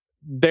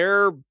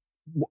they're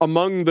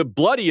among the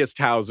bloodiest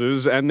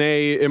houses and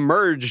they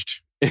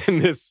emerged in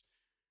this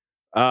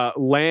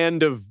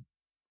land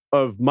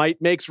of might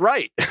makes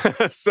right.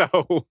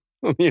 So,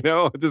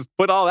 just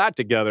put all that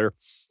together.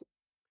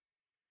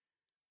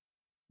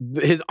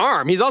 His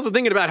arm, he's also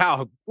thinking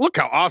about look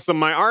how awesome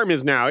my arm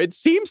is now. It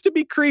seems to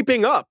be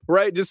creeping up,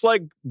 right? Just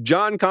like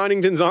John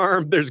Connington's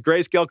arm, there's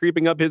grayscale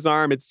creeping up his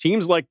arm. It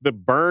seems like the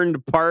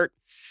burned part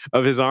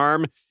of his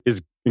arm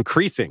is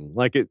increasing.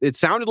 Like it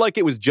sounded like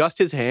it was just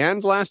his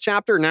hands last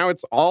chapter. Now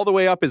it's all the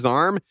way up his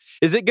arm.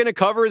 Is it going to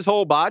cover his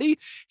whole body?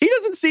 He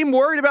doesn't seem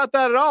worried about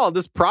that at all.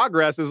 This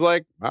progress is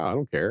like, oh, I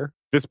don't care.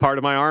 This part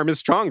of my arm is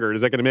stronger.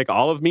 Is that going to make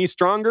all of me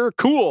stronger?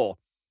 Cool.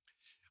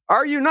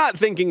 Are you not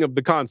thinking of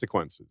the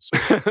consequences?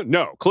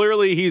 No,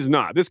 clearly he's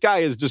not. This guy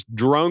is just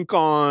drunk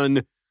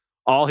on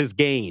all his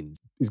gains.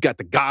 He's got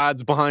the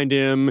gods behind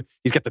him.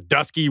 He's got the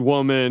dusky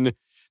woman.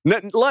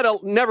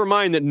 Never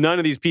mind that none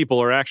of these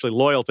people are actually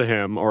loyal to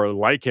him or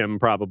like him,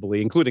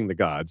 probably, including the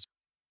gods.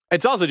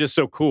 It's also just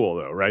so cool,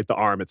 though, right? The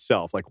arm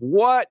itself. Like,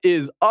 what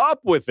is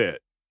up with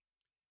it?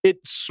 It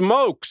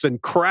smokes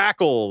and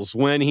crackles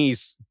when he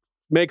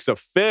makes a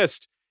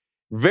fist.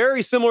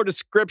 Very similar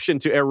description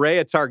to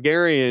Aerea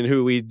Targaryen,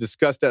 who we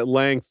discussed at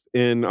length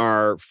in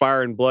our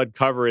Fire and Blood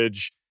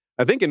coverage,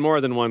 I think in more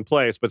than one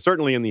place, but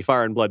certainly in the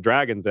Fire and Blood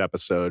Dragons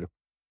episode.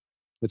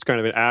 It's kind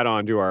of an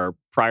add-on to our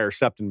prior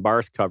Septon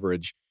Barth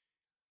coverage,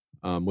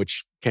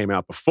 which came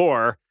out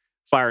before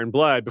Fire and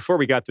Blood, before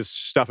we got this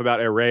stuff about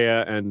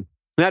Aerea. And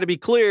now, to be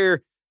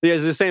clear,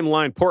 there's the same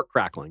line, pork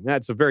crackling.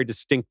 That's a very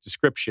distinct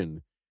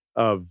description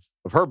of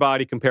her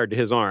body compared to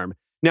his arm.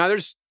 Now,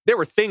 there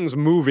were things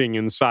moving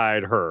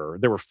inside her.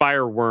 There were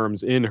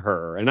fireworms in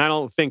her. And I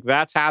don't think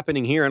that's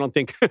happening here. I don't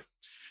think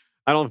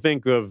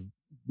of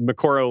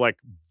Mokoro like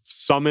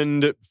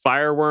summoned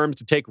fireworms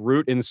to take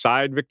root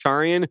inside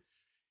Victarion.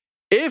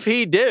 If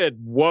he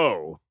did,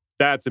 whoa,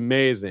 that's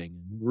amazing.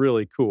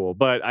 Really cool.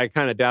 But I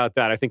kind of doubt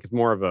that. I think it's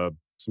more of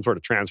some sort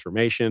of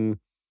transformation.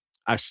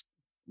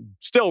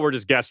 We're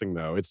just guessing,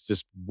 though. It's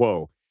just,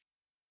 whoa.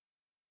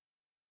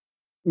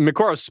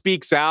 Mokoro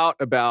speaks out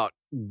about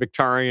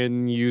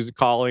Victarion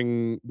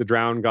calling the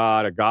drowned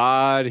god a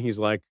god. He's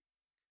like,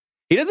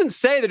 he doesn't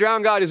say the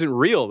drowned god isn't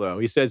real, though.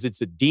 He says it's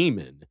a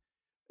demon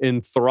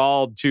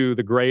enthralled to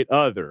the great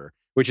other,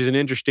 which is an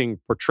interesting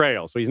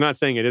portrayal. So he's not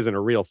saying it isn't a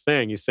real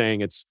thing. He's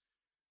saying it's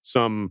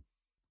some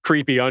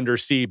creepy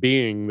undersea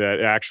being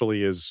that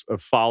actually is a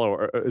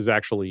follower, is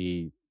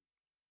actually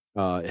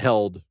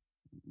held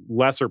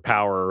lesser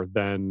power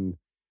than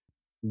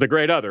the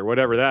great other,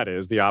 whatever that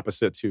is, the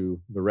opposite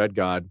to the red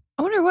god.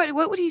 I wonder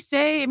what would he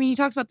say? I mean, he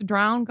talks about the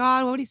drowned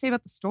god. What would he say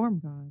about the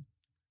storm god?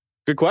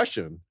 Good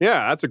question.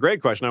 Yeah, that's a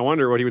great question. I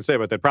wonder what he would say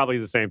about that. Probably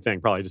the same thing.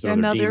 Probably just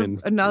another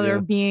demon.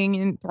 Another being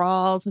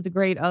enthralled to the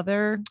great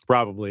other.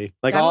 Probably.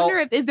 Like, I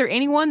wonder is there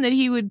anyone that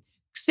he would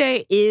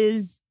say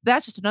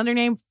that's just another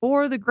name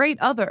for the great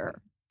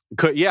other?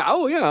 Yeah.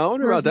 Oh, yeah. I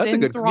wonder about that. That's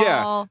a good.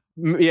 Yeah.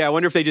 Yeah. I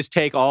wonder if they just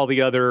take all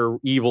the other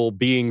evil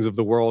beings of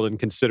the world and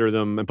consider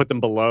them and put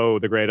them below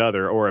the great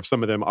other, or if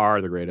some of them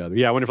are the great other.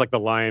 Yeah. I wonder if like the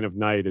Lion of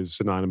Night is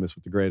synonymous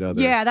with the great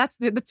other. Yeah.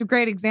 That's a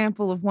great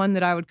example of one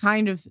that I would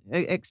kind of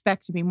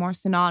expect to be more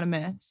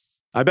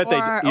synonymous. I bet or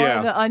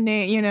the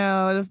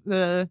unnamed,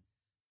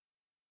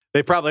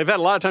 they've had a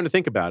lot of time to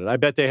think about it. I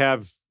bet they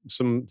have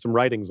some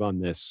writings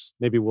on this.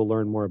 Maybe we'll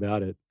learn more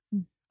about it.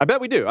 I bet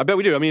we do. I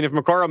mean, if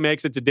Mokoro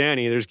makes it to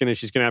Dany,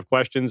 she's gonna have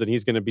questions, and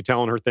he's gonna be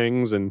telling her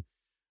things, and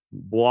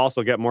we'll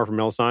also get more from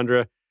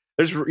Melisandre.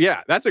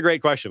 That's a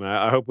great question.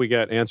 I hope we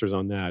get answers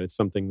on that. It's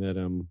something that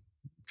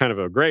kind of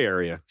a gray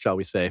area, shall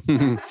we say.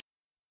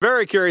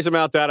 Very curious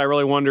about that. I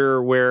really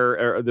wonder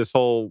where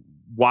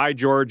why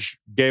George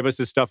gave us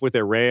this stuff with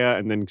Araya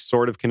and then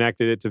sort of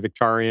connected it to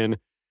Victarion.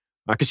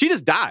 Because she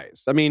just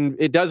dies. I mean,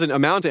 it doesn't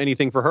amount to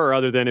anything for her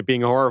other than it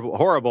being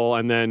horrible,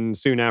 and then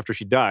soon after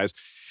she dies.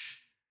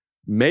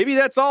 Maybe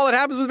that's all that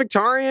happens with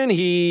Victarion.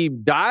 He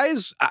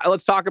dies.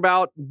 Let's talk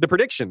about the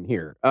prediction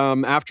here.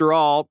 After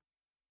all,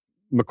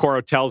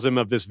 Moqorro tells him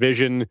of this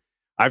vision.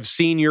 I've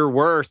seen your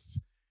worth,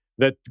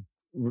 that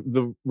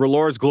the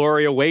R'hllor's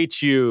glory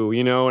awaits you,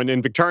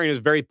 and Victarion is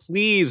very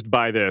pleased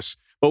by this.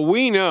 But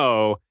we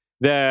know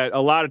that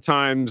a lot of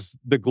times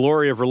the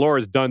glory of R'hllor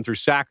is done through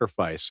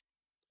sacrifice.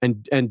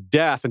 And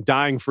death and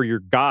dying for your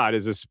God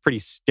is this pretty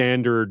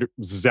standard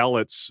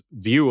zealot's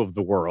view of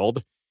the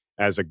world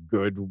as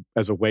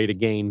a way to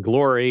gain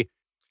glory.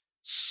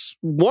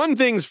 One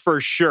thing's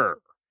for sure.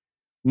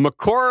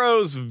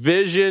 Moqorro's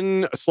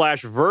vision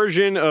 /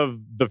 version of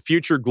the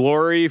future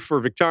glory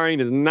for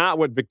Victarion is not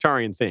what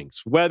Victarion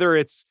thinks. Whether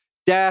it's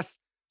death,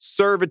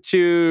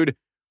 servitude,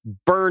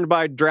 burned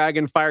by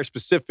dragon fire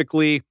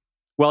specifically,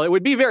 well, it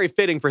would be very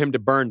fitting for him to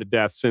burn to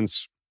death,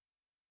 since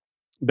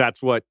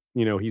that's what,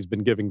 he's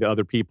been giving to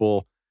other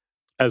people,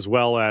 as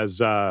well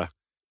as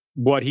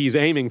what he's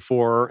aiming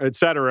for,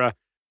 etc.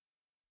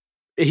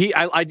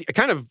 I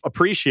kind of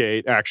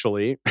appreciate,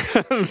 actually,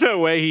 the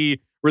way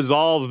he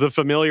resolves the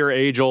familiar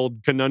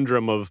age-old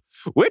conundrum of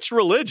which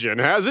religion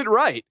has it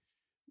right.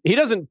 He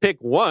doesn't pick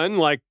one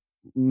like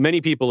many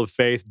people of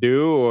faith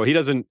do, or he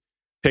doesn't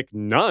pick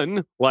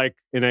none like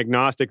an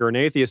agnostic or an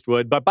atheist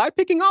would, but by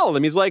picking all of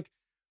them, he's like,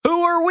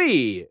 who are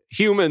we,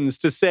 humans,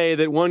 to say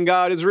that one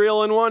God is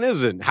real and one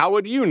isn't? How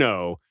would you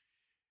know?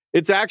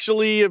 It's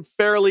actually a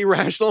fairly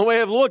rational way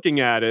of looking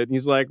at it. And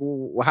he's like,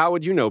 well, how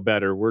would you know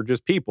better? We're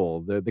just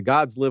people. The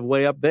gods live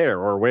way up there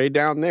or way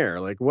down there.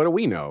 Like, what do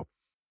we know?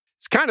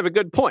 It's kind of a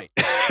good point.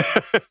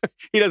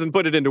 He doesn't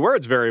put it into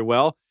words very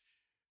well,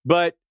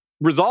 but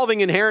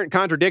resolving inherent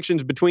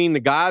contradictions between the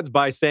gods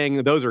by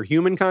saying those are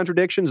human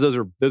contradictions, those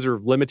are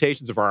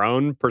limitations of our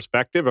own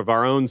perspective, of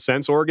our own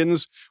sense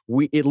organs.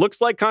 It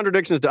looks like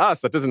contradictions to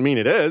us. That doesn't mean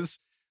it is.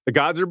 The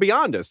gods are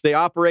beyond us. They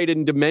operate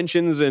in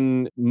dimensions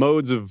and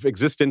modes of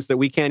existence that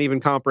we can't even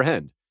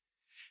comprehend.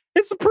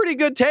 It's a pretty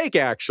good take,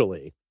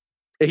 actually.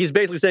 He's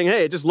basically saying,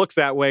 hey, it just looks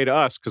that way to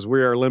us because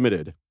we are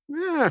limited.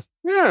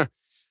 Yeah.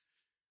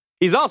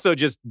 He's also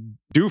just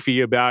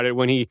doofy about it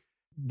when he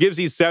gives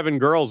these 7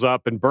 girls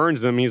up and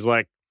burns them. He's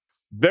like,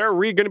 they're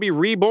going to be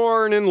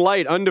reborn in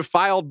light,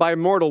 undefiled by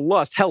mortal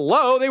lust.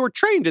 Hello, they were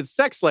trained as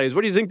sex slaves.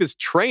 What do you think this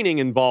training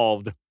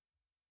involved?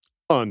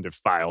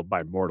 Undefiled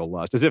by mortal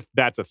lust, as if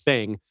that's a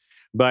thing.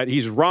 But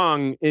he's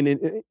wrong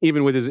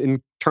even with his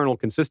internal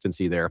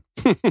consistency there.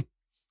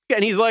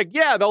 And he's like,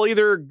 yeah, they'll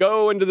either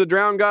go into the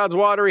drowned god's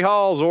watery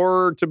halls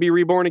or to be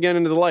reborn again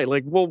into the light.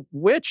 Like, well,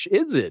 which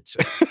is it?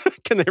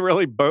 Can they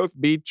really both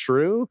be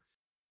true?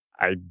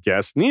 I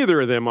guess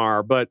neither of them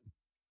are, but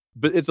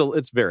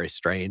it's very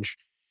strange.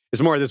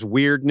 It's more of this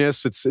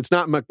weirdness. It's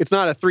not a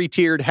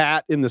 3-tiered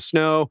hat in the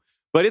snow,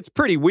 but it's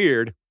pretty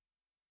weird.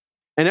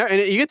 And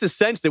you get the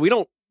sense that we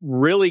don't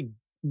really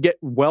get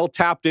well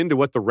tapped into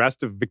what the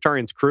rest of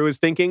Victarion's crew is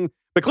thinking.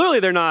 But clearly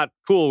they're not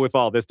cool with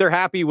all this. They're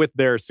happy with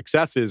their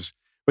successes,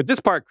 but this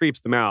part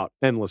creeps them out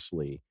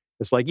endlessly.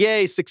 It's like,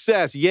 yay,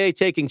 success, yay,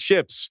 taking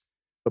ships.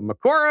 But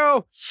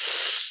Moqorro,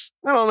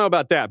 I don't know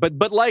about that.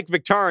 But like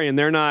Victarion,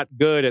 they're not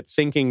good at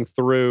thinking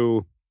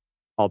through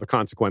all the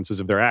consequences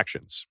of their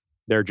actions.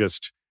 They're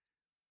just,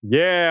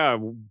 yeah,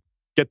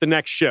 get the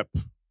next ship,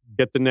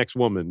 get the next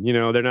woman.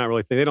 They're not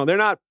really they're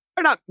not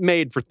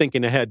made for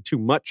thinking ahead too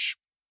much.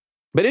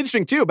 But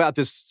interesting too about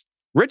this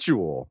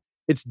ritual.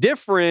 It's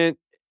different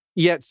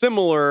yet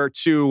similar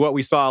to what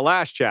we saw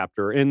last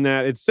chapter, in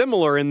that it's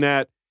similar in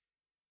that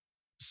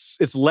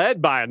it's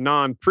led by a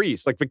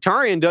non-priest. Like,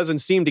 Victarion doesn't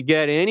seem to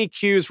get any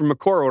cues from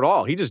Moqorro at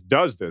all. He just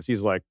does this.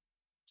 He's like,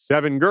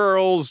 7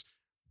 girls,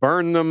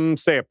 burn them,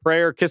 say a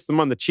prayer, kiss them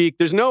on the cheek.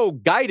 There's no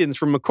guidance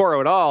from Moqorro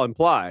at all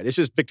implied. It's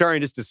just Victarion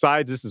just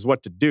decides this is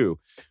what to do,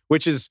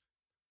 which is,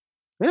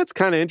 that's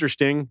kind of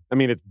interesting. I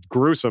mean, it's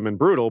gruesome and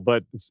brutal,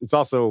 but it's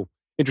also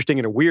interesting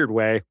in a weird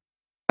way.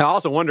 I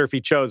also wonder if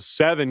he chose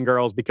 7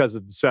 girls because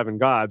of the 7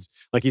 gods.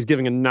 Like, he's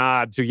giving a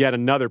nod to yet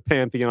another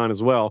pantheon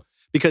as well,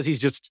 because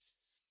he's just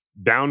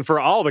down for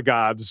all the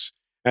gods,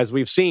 as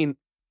we've seen.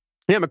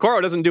 Yeah,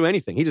 Moqorro doesn't do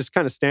anything. He just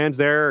kind of stands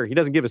there. He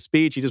doesn't give a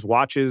speech. He just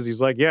watches.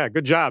 He's like, yeah,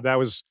 good job. That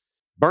was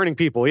burning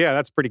people. Yeah,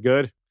 that's pretty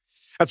good.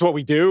 That's what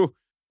we do.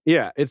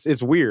 Yeah,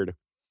 it's weird.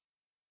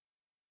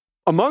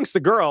 Amongst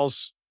the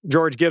girls,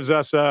 George gives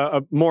us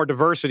a more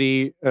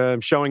diversity,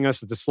 showing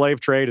us that the slave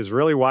trade is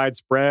really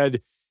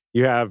widespread.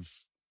 You have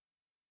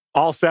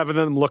all 7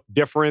 of them look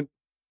different.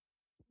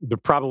 They're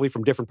probably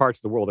from different parts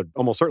of the world. They're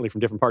almost certainly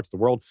from different parts of the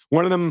world.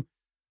 One of them, a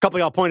couple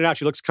of y'all pointed out,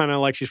 she looks kind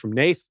of like she's from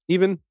Nath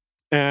even.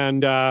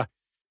 And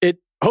it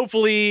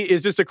hopefully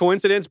is just a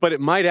coincidence, but it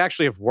might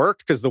actually have worked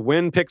because the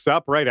wind picks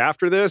up right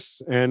after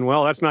this. And,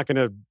 well, that's not going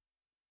to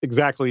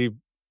exactly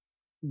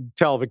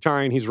tell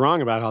Victarion he's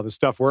wrong about how this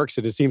stuff works,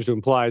 and it seems to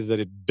imply that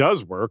it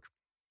does work.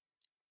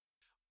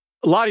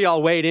 A lot of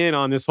y'all weighed in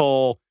on this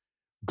whole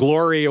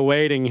glory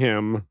awaiting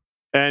him,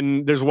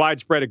 and there's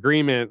widespread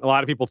agreement. A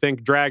lot of people think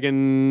a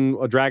dragon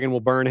will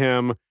burn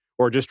him,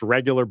 or just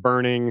regular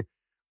burning,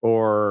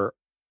 or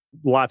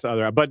lots of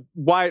other. But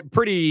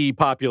pretty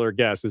popular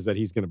guess is that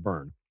he's going to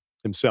burn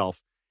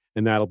himself,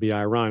 and that'll be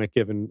ironic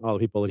given all the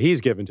people that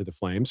he's given to the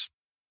flames.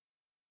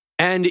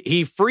 And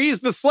he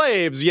frees the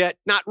slaves, yet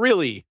not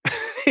really.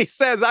 He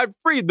says, "I've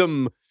freed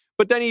them,"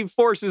 but then he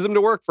forces them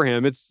to work for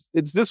him.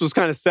 This was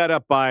kind of set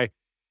up by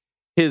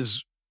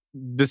his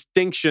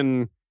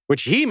distinction,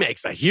 which he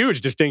makes a huge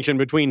distinction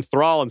between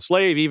thrall and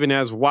slave, even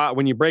as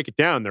when you break it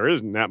down, there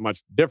isn't that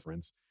much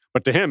difference.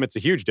 But to him, it's a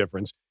huge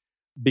difference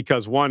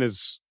because one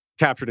is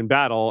captured in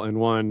battle and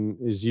one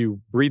is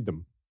you breed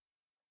them.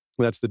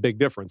 That's the big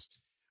difference.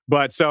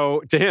 But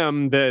so to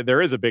him,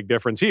 there is a big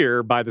difference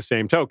here by the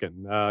same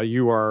token.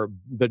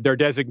 Their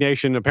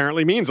designation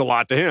apparently means a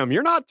lot to him.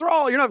 You're not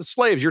thrall. You're not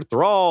slaves. You're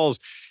thralls.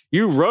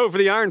 You rode for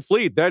the Iron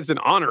Fleet. There's an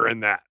honor in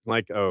that.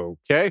 Like,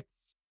 okay.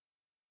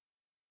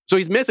 So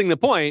he's missing the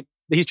point.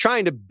 He's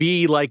trying to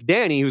be like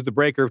Dany, who's the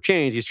breaker of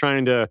chains. He's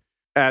trying to,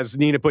 as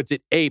Nina puts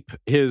it, ape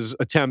his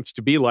attempts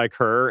to be like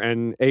her.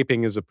 And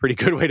aping is a pretty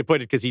good way to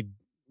put it because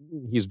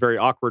he's very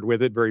awkward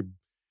with it, very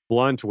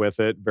blunt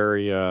with it,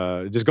 very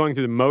just going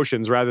through the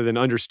motions rather than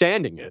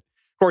understanding it.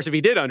 Of course, if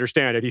he did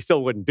understand it, he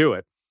still wouldn't do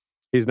it.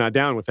 He's not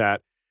down with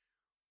that.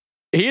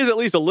 He is at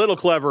least a little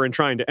clever in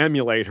trying to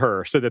emulate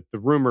her so that the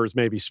rumors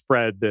may be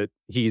spread that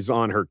he's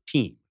on her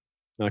team,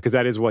 because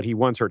that is what he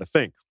wants her to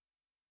think.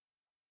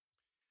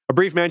 A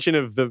brief mention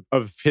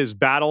of his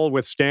battle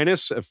with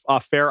Stannis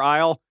off Fair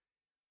Isle.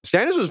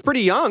 Stannis was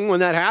pretty young when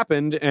that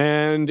happened,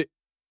 and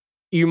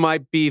you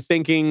might be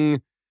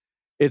thinking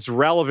it's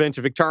relevant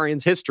to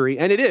Victarion's history,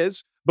 and it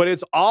is, but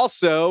it's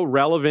also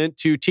relevant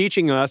to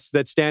teaching us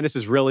that Stannis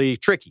is really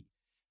tricky.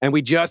 And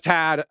we just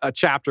had a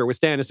chapter with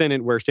Stannis in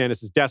it where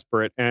Stannis is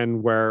desperate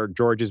and where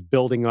George is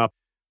building up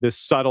this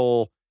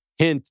subtle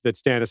hint that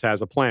Stannis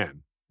has a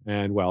plan.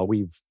 And, well,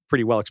 we've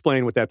pretty well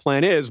explained what that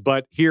plan is,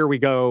 but here we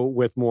go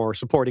with more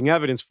supporting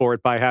evidence for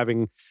it by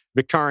having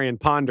Victarion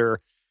ponder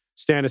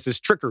Stannis'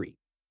 trickery.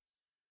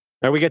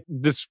 And we get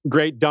this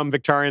great dumb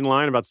Victarion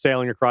line about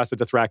sailing across the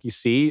Dothraki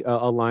Sea,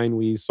 a line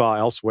we saw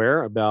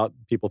elsewhere about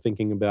people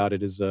thinking about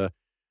it as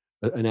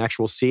an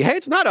actual sea. Hey,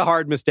 it's not a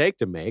hard mistake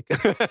to make.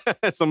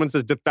 Someone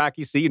says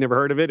Dothraki Sea, you never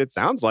heard of it? It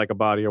sounds like a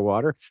body of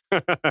water.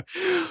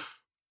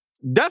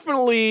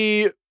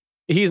 Definitely,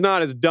 he's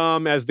not as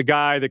dumb as the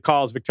guy that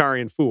calls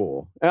Victarion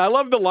fool. And I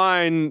love the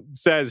line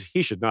says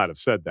he should not have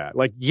said that.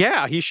 Like,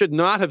 yeah, he should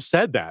not have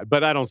said that,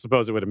 but I don't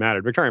suppose it would have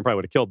mattered. Victarion probably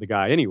would have killed the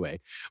guy anyway.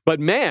 But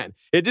man,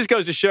 it just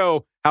goes to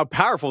show how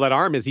powerful that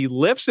arm is. He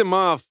lifts him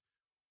off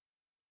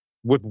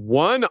with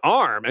one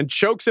arm and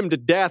chokes him to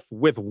death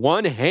with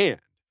one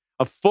hand.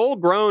 A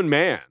full-grown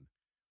man.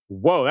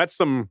 Whoa, that's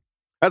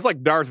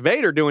like Darth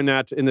Vader doing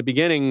that in the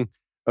beginning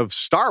of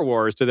Star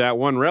Wars to that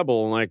one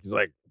rebel. Like, he's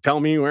like, tell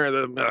me where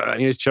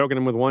and he's choking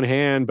him with one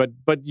hand.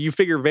 But you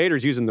figure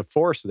Vader's using the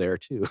Force there,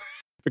 too.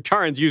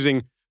 Victarion's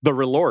using the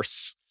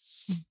Relorse.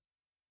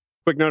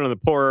 Quick note on the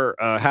poor,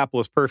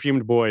 hapless,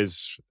 perfumed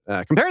boys.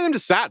 Compare them to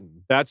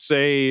Satin. That's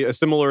a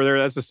similar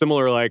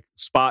like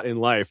spot in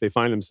life they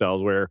find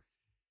themselves where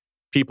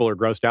people are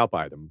grossed out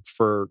by them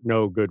for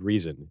no good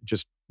reason.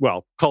 Just,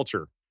 well,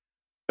 culture.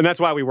 And that's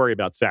why we worry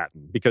about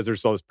Satin, because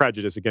there's all this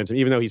prejudice against him.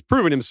 Even though he's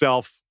proven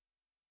himself,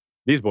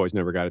 these boys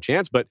never got a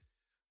chance, but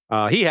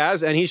he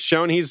has, and he's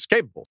shown he's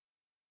capable.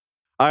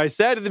 I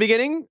said at the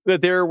beginning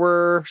that there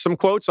were some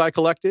quotes I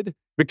collected.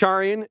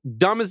 Victarion,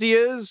 dumb as he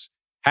is,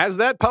 has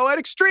that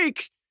poetic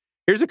streak.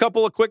 Here's a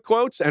couple of quick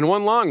quotes and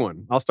one long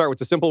one. I'll start with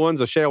the simple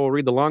ones. O'Shea will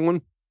read the long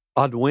one.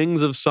 On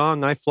wings of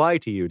song I fly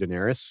to you,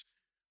 Daenerys.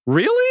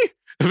 Really?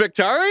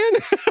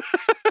 Victarion?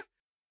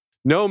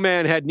 No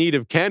man had need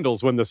of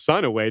candles when the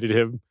sun awaited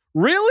him.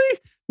 Really?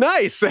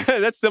 Nice.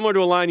 That's similar to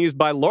a line used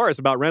by Loras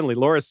about Renly.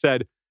 Loras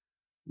said,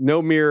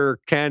 no mere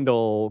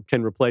candle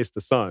can replace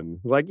the sun.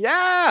 Like,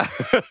 yeah,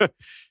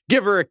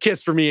 give her a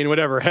kiss for me in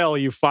whatever hell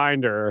you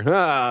find her.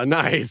 Ah,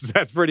 nice.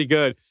 That's pretty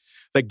good.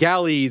 The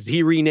galleys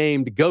he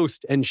renamed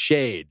Ghost and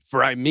Shade,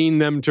 for I mean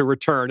them to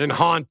return and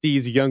haunt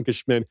these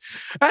Yonkishmen.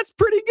 That's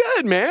pretty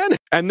good, man.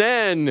 And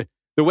then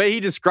the way he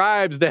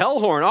describes the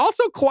Hellhorn,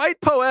 also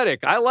quite poetic.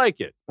 I like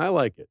it.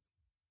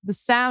 The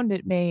sound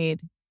it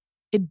made,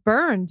 it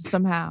burned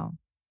somehow,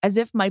 as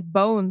if my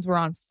bones were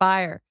on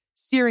fire,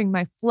 searing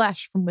my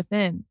flesh from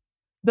within.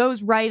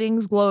 Those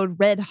writings glowed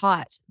red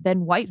hot,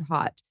 then white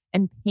hot,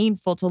 and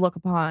painful to look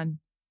upon.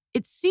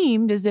 It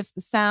seemed as if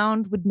the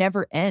sound would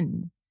never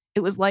end.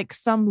 It was like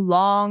some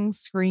long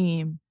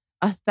scream,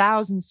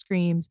 1,000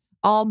 screams,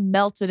 all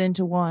melted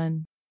into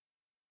one.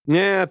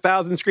 Yeah,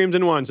 1,000 screams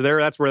in one. So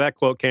that's where that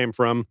quote came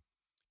from.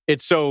 It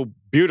so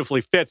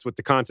beautifully fits with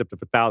the concept of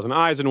 1,000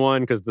 eyes in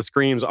one, because the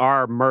screams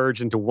are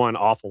merged into one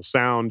awful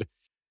sound.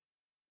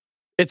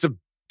 It's a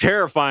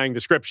terrifying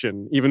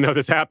description, even though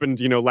this happened,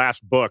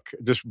 last book,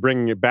 just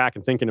bringing it back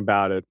and thinking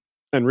about it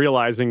and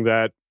realizing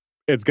that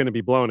it's going to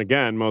be blown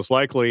again, most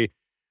likely.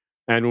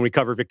 And when we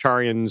cover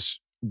Victarion's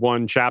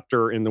one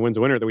chapter in The Winds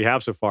of Winter that we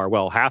have so far,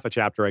 well, half a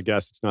chapter, I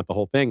guess, it's not the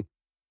whole thing,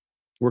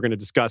 we're going to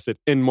discuss it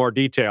in more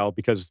detail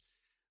because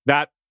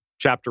that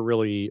chapter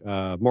really,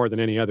 more than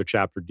any other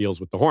chapter, deals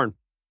with the horn.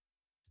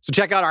 So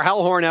check out our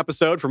Hellhorn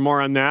episode for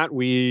more on that.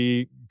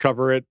 We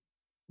cover it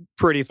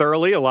pretty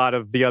thoroughly. A lot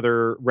of the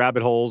other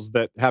rabbit holes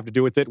that have to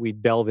do with it, we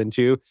delve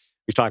into.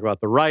 We talk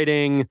about the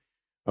writing,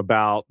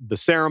 about the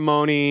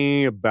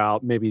ceremony,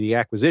 about maybe the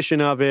acquisition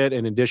of it,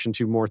 in addition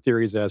to more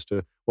theories as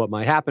to what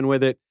might happen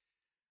with it.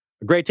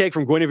 A great take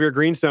from Guinevere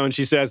Greenstone.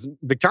 She says,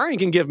 Victarion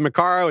can give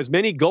Macaro as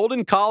many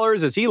golden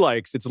collars as he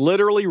likes. It's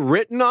literally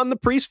written on the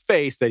priest's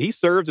face that he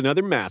serves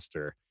another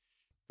master.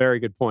 Very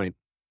good point.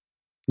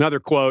 Another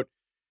quote,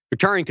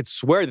 Victarion could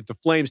swear that the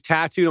flames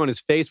tattooed on his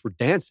face were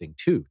dancing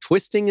too,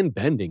 twisting and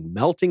bending,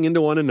 melting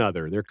into one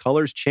another, their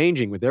colors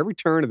changing with every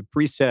turn of the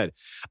priest's head.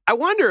 I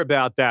wonder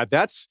about that.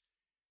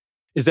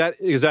 Is that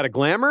a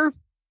glamour?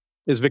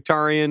 Is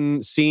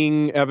Victarion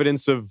seeing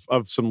evidence of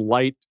some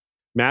light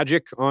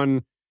magic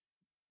on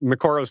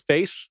Macaro's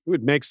face? It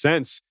would make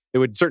sense. It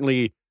would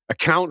certainly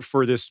account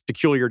for this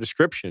peculiar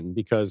description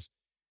because,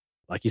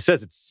 like he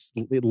says,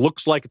 it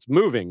looks like it's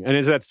moving. And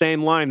is that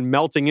same line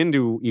melting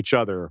into each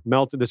other?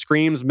 The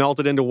screams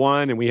melted into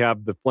one, and we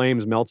have the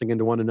flames melting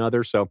into one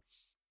another. So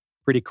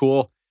pretty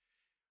cool.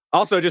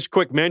 Also, just a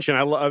quick mention,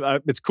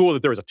 it's cool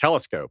that there was a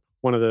telescope.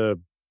 One of the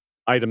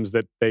items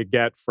that they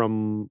get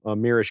from a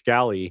Mirish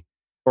galley,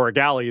 or a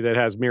galley that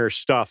has Mirish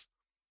stuff,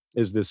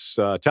 is this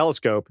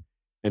telescope.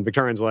 And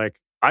Victarion's like,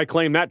 I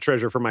claim that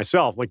treasure for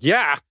myself. Like,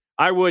 yeah,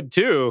 I would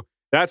too.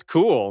 That's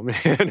cool,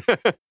 man.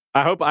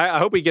 I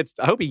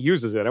hope he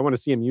uses it. I want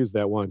to see him use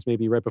that once,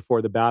 maybe right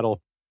before the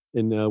battle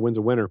in Winds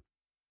of Winter.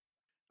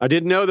 I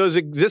didn't know those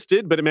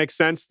existed, but it makes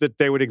sense that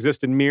they would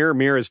exist in Myr.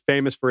 Myr is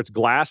famous for its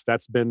glass.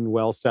 That's been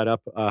well set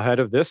up ahead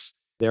of this.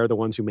 They're the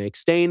ones who make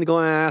stained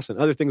glass and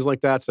other things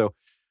like that. So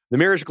the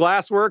Myrish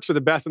glassworks are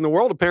the best in the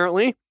world,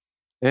 apparently.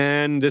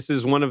 And this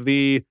is one of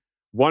the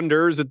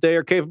wonders that they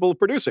are capable of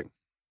producing.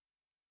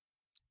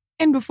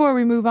 And before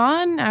we move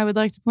on, I would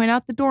like to point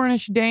out the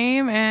Dornish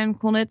Dame and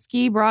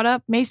Kulnitsky brought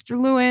up Maester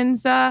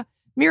Luwin's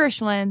Mirish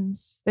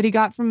lens that he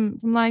got from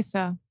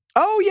Lysa.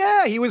 Oh,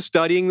 yeah. He was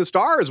studying the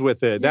stars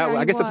with it. Yeah,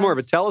 I guess that's more of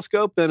a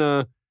telescope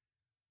no,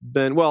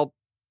 there's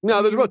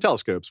both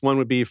telescopes. One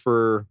would be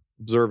for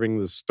observing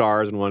the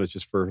stars and one is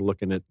just for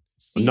looking at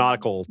a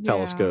nautical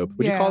telescope.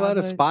 Would you call that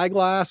a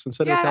spyglass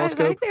instead of a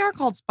telescope? I think they are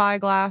called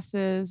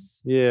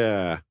spyglasses.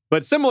 Yeah.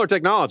 But similar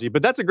technology.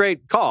 But that's a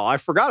great call. I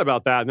forgot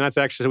about that.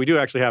 And we do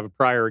actually have a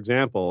prior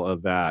example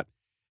of that.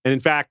 And in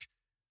fact,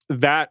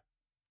 that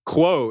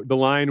quote, the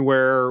line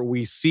where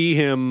we see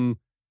him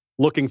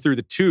looking through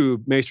the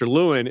tube, Maester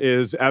Luwin,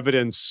 is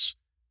evidence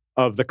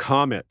of the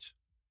comet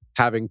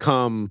having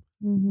come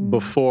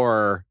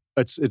before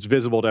it's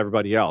visible to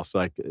everybody else.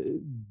 Like,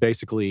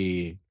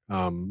 basically,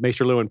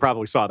 Maester Luwin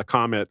probably saw the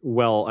comet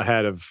well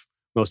ahead of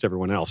most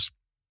everyone else.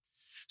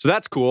 So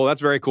that's cool.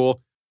 That's very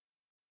cool.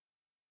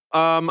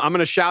 I'm going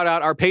to shout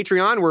out our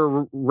Patreon.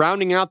 We're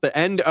rounding out the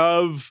end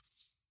of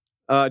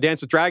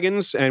Dance with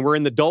Dragons, and we're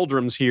in the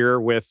doldrums here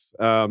with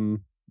the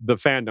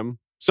fandom.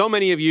 So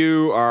many of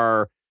you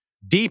are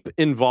deep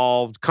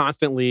involved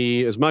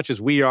constantly, as much as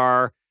we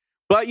are.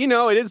 But,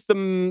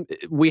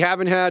 we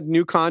haven't had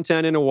new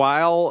content in a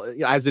while,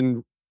 as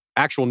in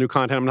actual new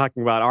content. I'm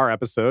talking about our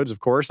episodes, of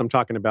course. I'm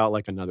talking about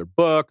like another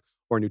book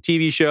or a new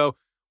TV show.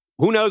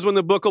 Who knows when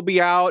the book will be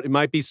out? It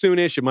might be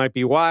soonish. It might be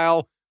a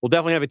while. We'll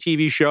definitely have a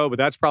TV show, but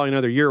that's probably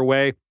another year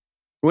away.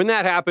 When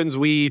that happens,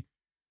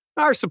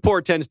 our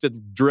support tends to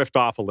drift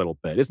off a little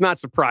bit. It's not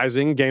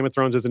surprising. Game of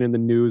Thrones isn't in the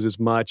news as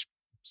much.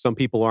 Some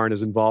people aren't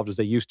as involved as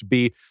they used to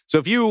be. So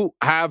if you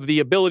have the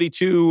ability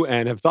to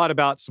and have thought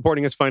about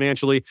supporting us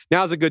financially,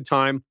 now's a good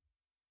time.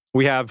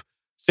 We have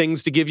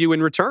things to give you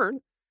in return.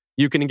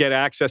 You can get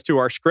access to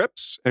our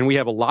scripts, and we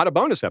have a lot of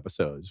bonus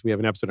episodes. We have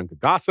an episode on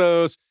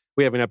Gagassos.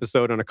 We have an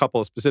episode on a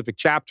couple of specific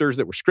chapters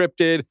that were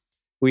scripted.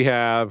 We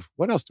have,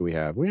 what else do we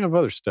have? We have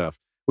other stuff.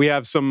 We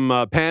have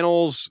some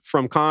panels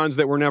from cons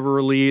that were never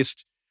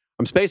released.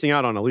 I'm spacing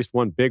out on at least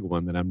one big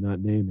one that I'm not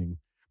naming.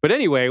 But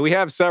anyway, we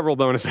have several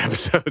bonus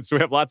episodes. We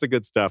have lots of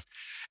good stuff.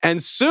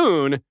 And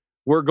soon,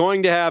 we're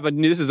going to have,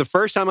 this is the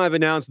first time I've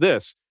announced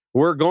this,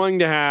 we're going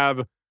to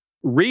have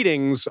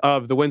readings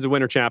of the Winds of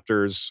Winter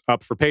chapters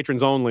up for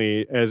patrons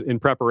only as in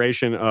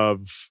preparation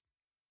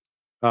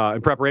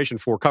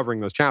for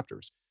covering those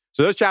chapters.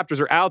 So those chapters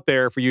are out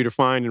there for you to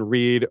find and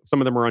read. Some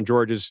of them are on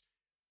George's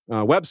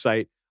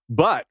website,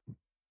 but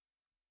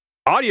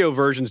audio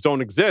versions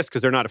don't exist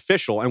because they're not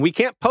official. And we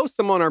can't post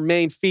them on our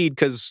main feed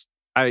because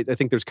I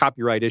think there's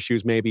copyright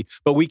issues maybe,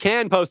 but we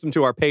can post them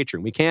to our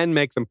Patreon. We can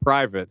make them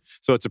private.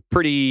 So it's a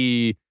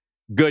pretty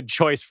good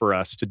choice for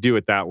us to do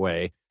it that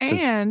way.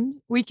 And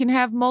we can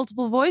have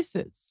multiple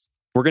voices.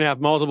 We're going to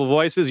have multiple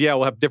voices. Yeah,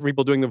 we'll have different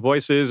people doing the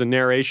voices and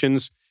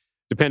narrations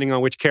depending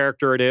on which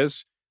character it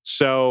is.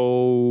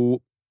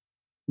 So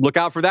look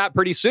out for that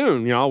pretty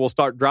soon. We'll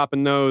start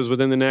dropping those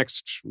within the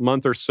next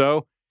month or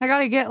so. I got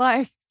to get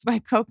like milked by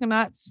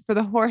coconuts for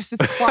the horses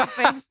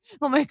flopping.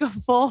 I'll make a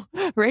full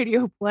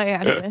radio play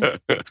out of this.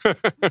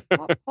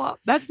 Flop, flop.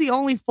 That's the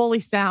only Foley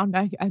sound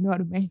I know how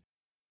to make.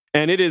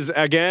 And it is,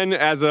 again,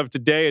 as of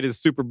today, it is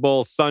Super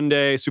Bowl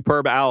Sunday,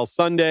 Superb Owl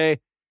Sunday,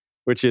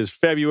 which is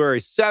February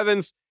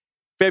 7th.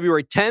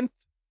 February 10th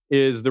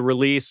is the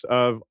release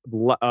of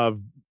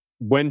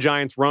When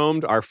Giants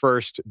Roamed, our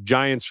first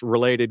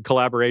Giants-related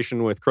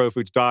collaboration with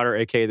Crowfoot's Daughter,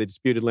 a.k.a. the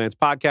Disputed Lands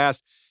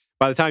podcast.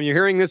 By the time you're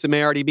hearing this, it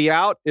may already be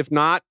out. If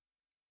not,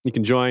 you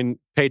can join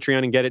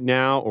Patreon and get it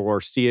now or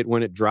see it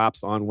when it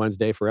drops on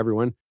Wednesday for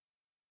everyone.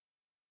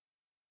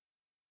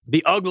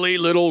 The Ugly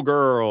Little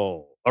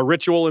Girl, A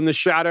Ritual in the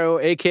Shadow,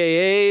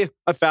 a.k.a.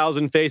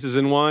 1,000 Faces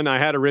in One. I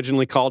had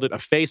originally called it a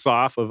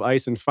face-off of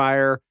Ice and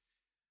Fire.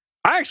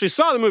 I actually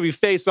saw the movie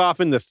Face Off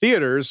in the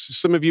theaters.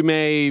 Some of you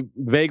may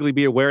vaguely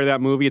be aware of that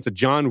movie. It's a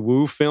John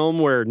Woo film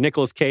where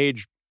Nicolas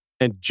Cage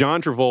and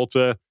John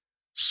Travolta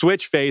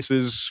switch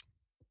faces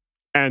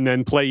and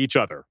then play each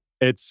other.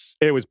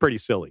 It was pretty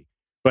silly,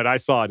 but I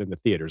saw it in the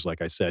theaters,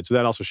 like I said. So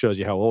that also shows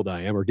you how old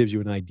I am or gives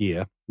you an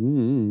idea.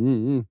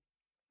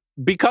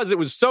 Because it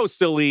was so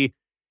silly,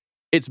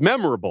 it's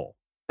memorable.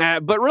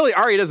 But really,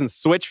 Arya doesn't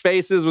switch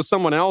faces with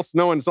someone else.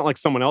 It's not like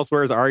someone else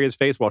wears Arya's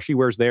face while she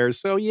wears theirs.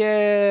 So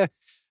yeah,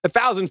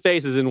 1,000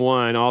 Faces in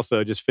One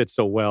also just fits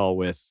so well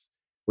with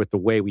the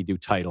way we do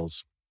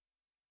titles.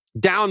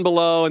 Down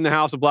below in the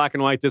House of Black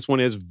and White, this one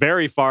is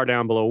very far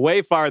down below,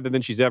 way farther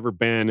than she's ever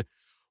been.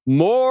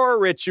 More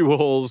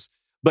rituals,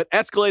 but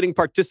escalating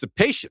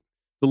participation.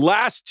 The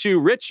last two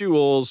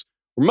rituals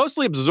were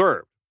mostly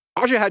observed.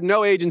 Asha had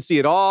no agency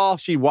at all.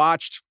 She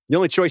watched. The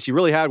only choice she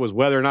really had was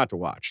whether or not to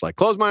watch. Like,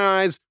 close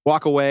my eyes,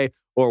 walk away,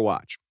 or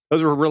watch.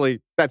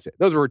 That's it.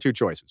 Those were her two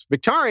choices.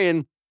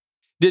 Victarion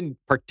didn't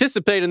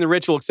participate in the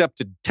ritual except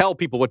to tell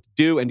people what to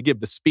do and to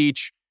give the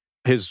speech.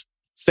 His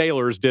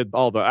sailors did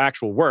all the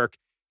actual work.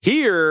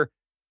 Here,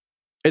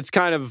 it's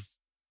kind of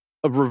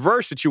a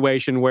reverse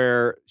situation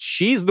where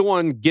she's the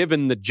one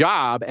given the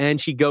job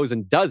and she goes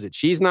and does it.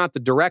 She's not the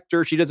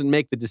director. She doesn't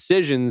make the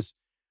decisions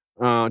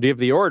to give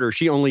the order.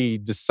 She only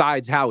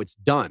decides how it's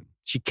done.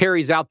 She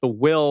carries out the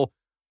will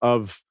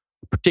of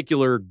a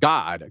particular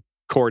god,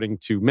 according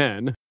to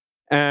men.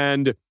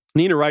 And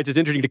Nina writes, it's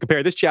interesting to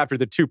compare this chapter to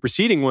the two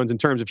preceding ones in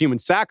terms of human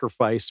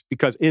sacrifice,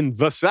 because in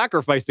The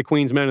Sacrifice, the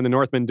Queen's Men and the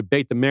Northmen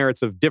debate the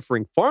merits of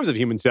differing forms of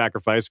human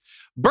sacrifice,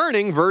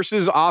 burning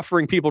versus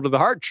offering people to the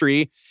heart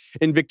tree.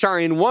 In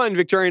Victarion 1,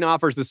 Victarion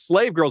offers the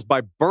slave girls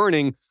by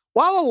burning,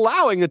 while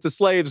allowing that the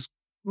slaves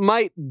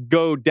might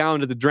go down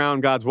to the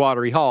drowned god's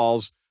watery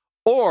halls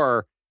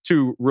or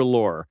to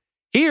R'hllor.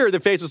 Here,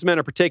 the Faceless Men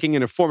are partaking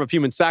in a form of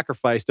human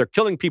sacrifice. They're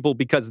killing people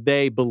because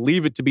they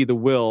believe it to be the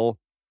will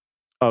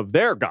of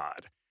their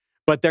god.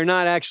 But they're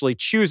not actually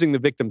choosing the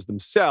victims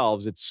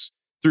themselves. It's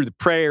through the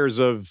prayers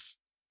of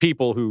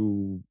people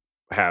who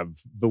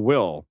have the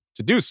will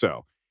to do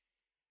so.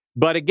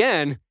 But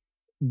again,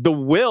 the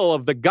will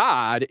of the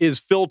god is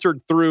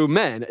filtered through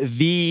men.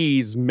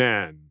 These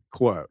men,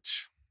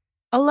 quote.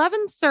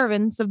 11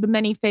 servants of the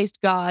many-faced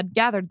god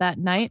gathered that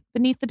night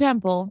beneath the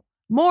temple,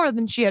 more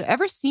than she had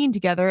ever seen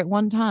together at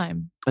one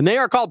time. And they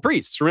are called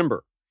priests,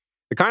 remember.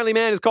 The kindly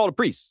man is called a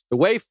priest. The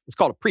waif is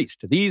called a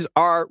priest. These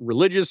are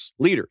religious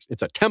leaders.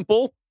 It's a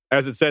temple,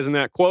 as it says in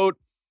that quote.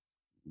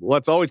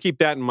 Let's always keep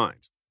that in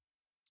mind.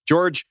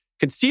 George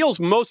conceals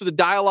most of the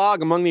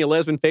dialogue among the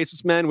 11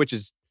 Faceless Men, which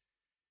is,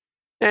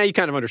 you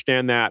kind of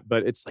understand that,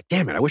 but it's like,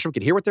 damn it, I wish we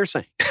could hear what they're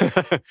saying.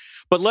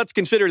 But let's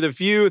consider the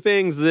few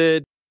things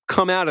that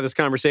come out of this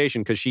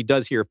conversation, because she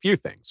does hear a few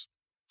things.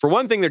 For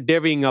one thing, they're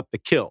divvying up the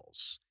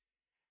kills.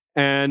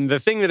 And the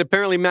thing that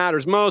apparently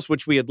matters most,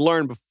 which we had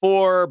learned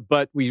before,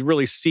 but we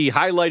really see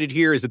highlighted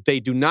here, is that they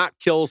do not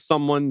kill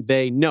someone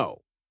they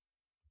know.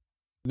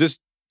 This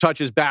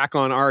touches back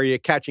on Arya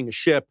catching a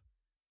ship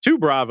to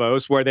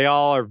Braavos, where they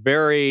all are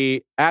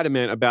very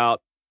adamant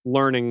about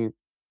learning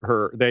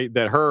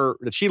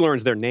that she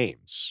learns their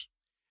names.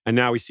 And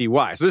now we see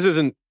why. So this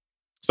isn't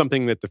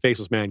something that the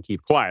Faceless Men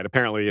keep quiet.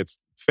 Apparently, it's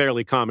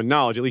fairly common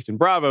knowledge, at least in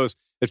Braavos,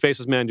 that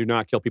Faceless Men do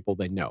not kill people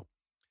they know.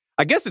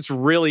 I guess it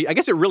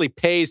really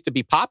pays to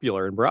be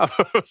popular in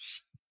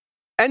Braavos.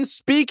 And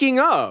speaking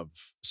of,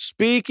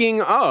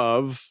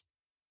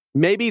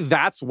 maybe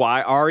that's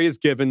why Arya's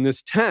given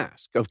this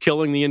task of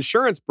killing the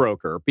insurance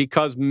broker,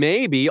 because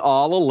maybe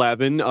all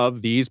 11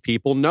 of these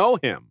people know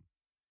him.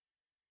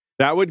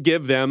 That would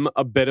give them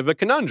a bit of a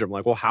conundrum.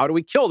 Like, well, how do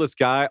we kill this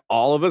guy?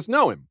 All of us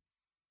know him.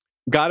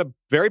 Got a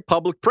very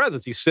public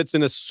presence. He sits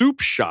in a soup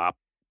shop,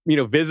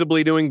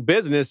 visibly doing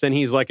business, and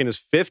he's like in his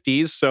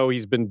 50s, so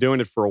he's been doing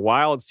it for a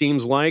while, it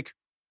seems like.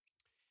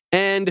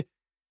 And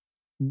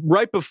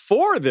right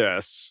before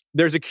this,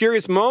 there's a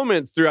curious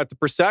moment throughout the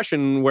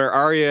procession where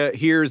Arya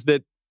hears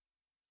that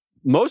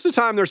most of the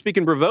time they're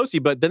speaking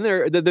Braavosi, but then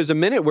there's a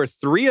minute where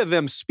 3 of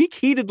them speak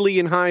heatedly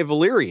in High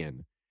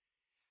Valyrian.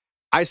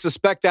 I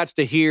suspect that's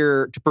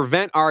to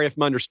prevent Arya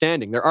from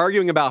understanding. They're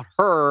arguing about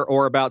her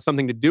or about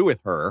something to do with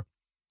her.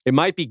 It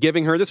might be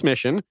giving her this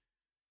mission.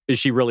 Is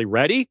she really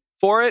ready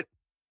for it?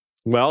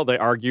 Well, they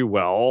argue,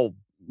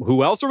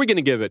 who else are we going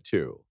to give it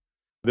to?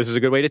 This is a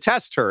good way to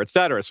test her,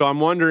 etc. So I'm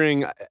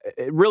wondering,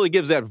 it really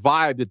gives that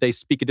vibe that they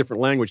speak a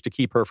different language to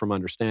keep her from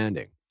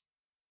understanding.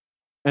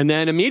 And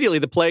then immediately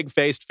the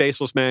plague-faced,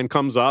 faceless man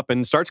comes up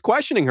and starts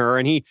questioning her.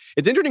 And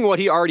it's interesting what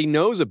he already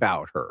knows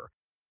about her.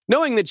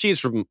 Knowing that she's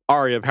from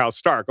Arya of House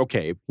Stark,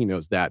 okay, he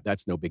knows that.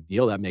 That's no big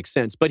deal. That makes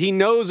sense. But he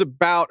knows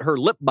about her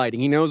lip biting.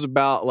 He knows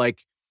about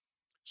like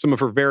some of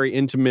her very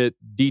intimate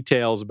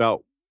details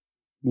about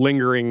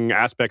lingering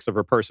aspects of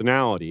her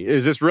personality.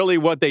 Is this really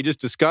what they just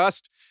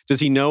discussed? Does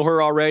he know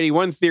her already?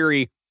 One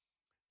theory,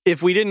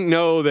 if we didn't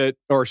know that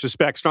or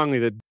suspect strongly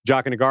that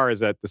Jaqen H'ghar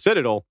is at the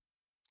Citadel,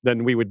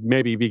 then we would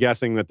maybe be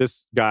guessing that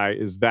this guy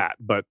is that.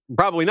 But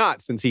probably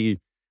not, since he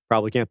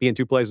probably can't be in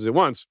two places at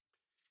once.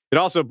 It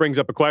also brings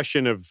up a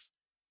question of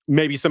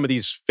maybe some of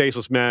these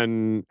faceless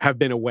men have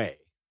been away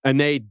and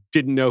they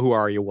didn't know who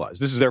Arya was.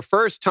 This is their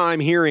first time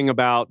hearing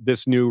about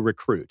this new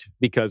recruit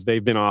because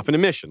they've been off on a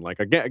mission. Like,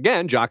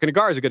 again, Jaqen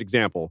H'ghar is a good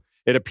example.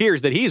 It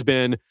appears that he's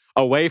been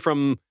away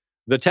from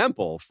the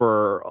temple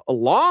for a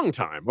long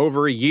time,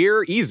 over a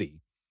year,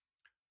 easy.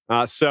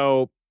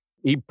 So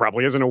he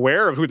probably isn't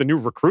aware of who the new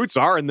recruits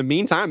are. In the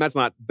meantime,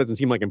 doesn't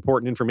seem like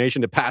important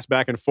information to pass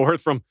back and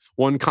forth from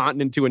one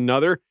continent to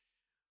another.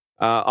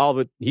 All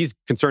that he's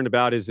concerned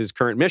about is his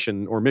current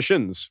mission or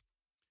missions,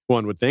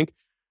 one would think.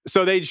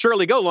 So they'd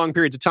surely go long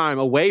periods of time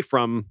away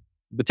from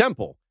the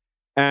temple.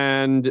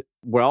 And,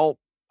 well,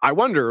 I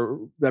wonder,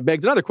 that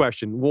begs another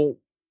question. Well,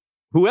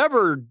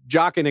 whoever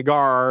Jaqen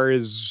H'ghar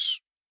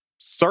is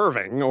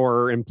serving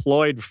or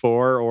employed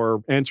for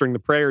or answering the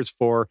prayers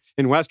for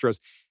in Westeros,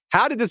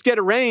 how did this get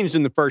arranged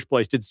in the first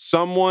place? Did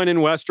someone in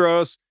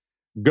Westeros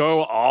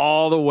go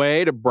all the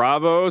way to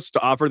Braavos to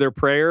offer their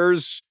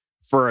prayers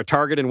for a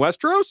target in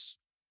Westeros?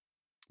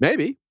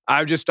 Maybe.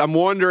 I'm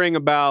wondering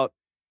about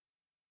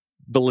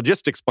the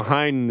logistics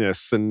behind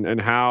this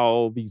and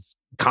how these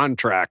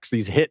contracts,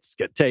 these hits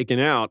get taken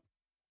out.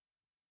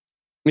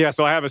 Yeah,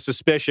 so I have a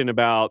suspicion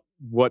about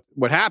what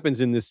happens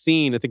in this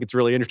scene. I think it's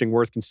really interesting,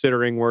 worth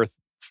considering, worth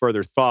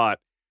further thought,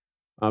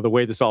 the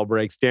way this all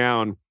breaks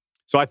down.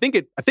 So I think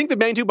the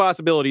main two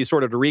possibilities,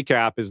 sort of to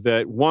recap, is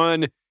that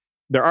one,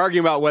 they're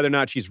arguing about whether or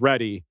not she's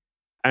ready,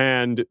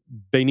 and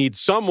they need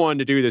someone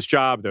to do this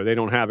job, though. They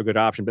don't have a good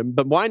option.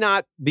 But why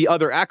not the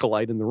other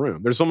acolyte in the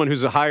room? There's someone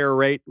who's a higher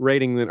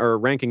ranking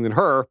than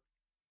her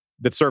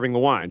that's serving the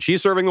wine.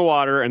 She's serving the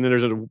water, and then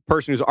there's a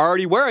person who's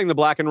already wearing the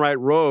black and white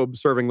robe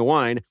serving the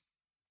wine.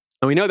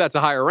 And we know that's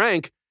a higher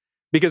rank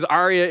because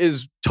Arya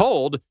is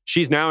told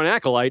she's now an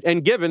acolyte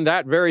and given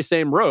that very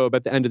same robe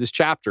at the end of this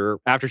chapter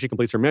after she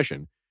completes her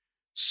mission.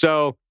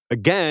 So,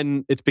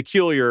 again, it's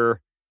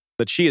peculiar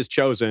that she is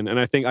chosen, and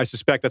I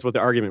suspect that's what the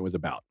argument was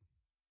about.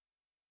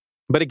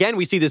 But again,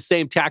 we see this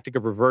same tactic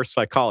of reverse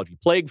psychology.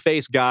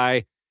 Plague-faced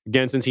guy,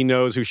 again, since he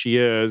knows who she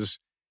is,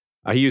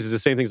 he uses the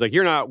same things like,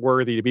 you're not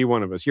worthy to be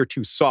one of us. You're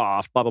too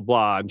soft, blah, blah,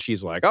 blah. And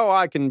she's like, oh,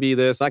 I can be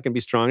this. I can be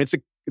strong. It's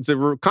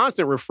a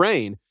constant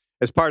refrain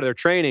as part of their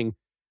training.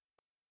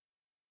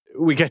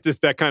 We get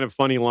that kind of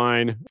funny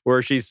line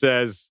where she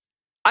says,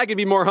 I can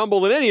be more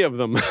humble than any of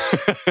them.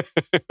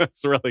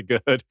 That's really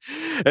good.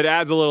 It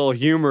adds a little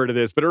humor to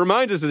this, but it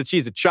reminds us that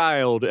she's a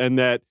child and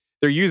that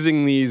they're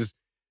using these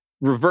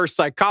reverse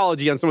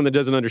psychology on someone that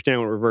doesn't understand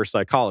what reverse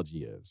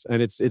psychology is.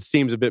 And it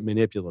seems a bit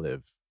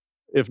manipulative,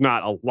 if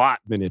not a lot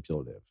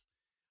manipulative.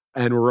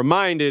 And we're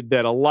reminded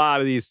that a lot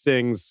of these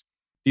things,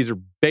 these are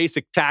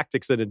basic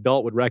tactics that an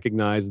adult would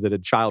recognize that a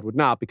child would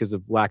not because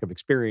of lack of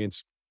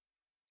experience.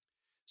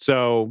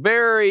 So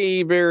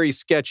very, very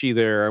sketchy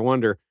there. I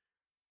wonder.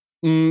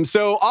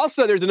 So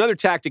also there's another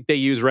tactic they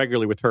use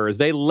regularly with her is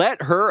they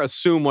let her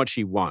assume what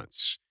she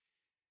wants.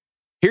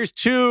 Here's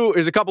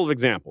a couple of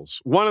examples.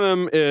 One of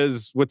them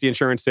is with the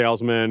insurance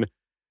salesman.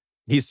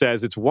 He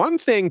says, it's one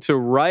thing to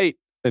write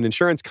an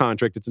insurance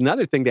contract. It's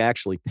another thing to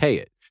actually pay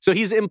it. So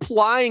he's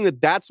implying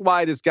that that's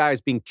why this guy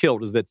is being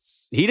killed, is that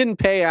he didn't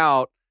pay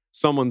out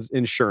someone's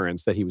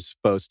insurance that he was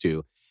supposed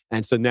to.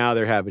 And so now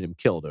they're having him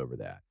killed over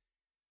that.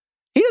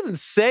 He doesn't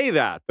say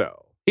that,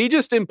 though. He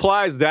just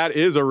implies that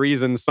is a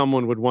reason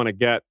someone would want to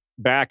get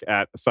back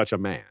at such a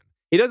man.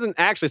 He doesn't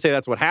actually say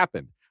that's what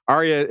happened.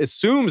 Arya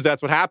assumes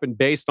that's what happened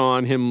based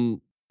on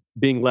him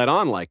being led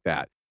on like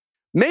that.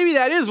 Maybe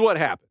that is what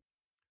happened.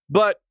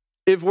 But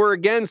if we're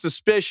again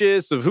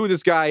suspicious of who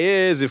this guy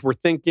is, if we're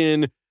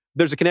thinking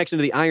there's a connection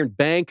to the Iron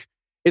Bank,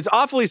 it's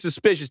awfully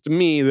suspicious to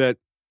me that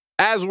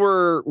as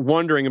we're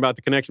wondering about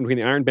the connection between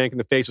the Iron Bank and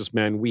the Faceless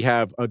Men, we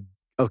have a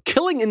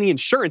killing in the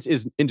insurance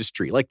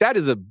industry. Like that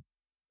is a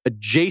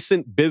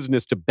adjacent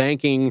business to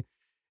banking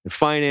and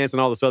finance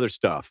and all this other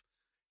stuff.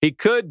 He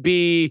could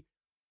be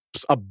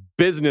a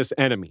business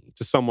enemy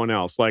to someone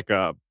else, like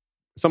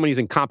someone he's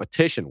in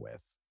competition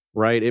with,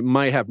 right? It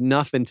might have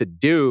nothing to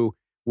do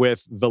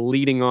with the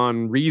leading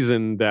on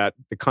reason that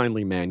the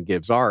kindly man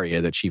gives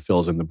Arya that she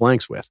fills in the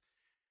blanks with.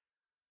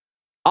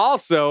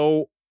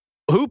 Also,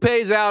 who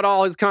pays out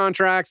all his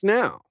contracts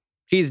now?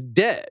 He's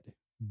dead.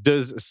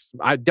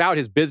 I doubt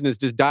his business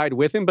just died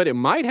with him, but it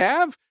might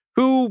have.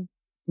 Who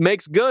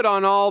makes good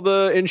on all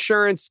the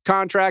insurance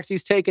contracts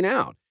he's taken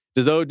out?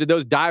 Did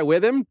those die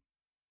with him?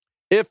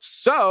 If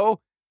so,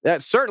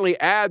 that certainly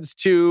adds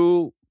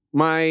to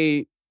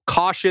my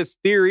cautious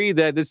theory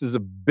that this is a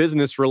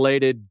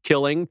business-related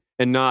killing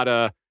and not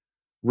a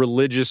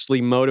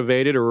religiously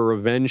motivated or a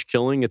revenge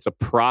killing. It's a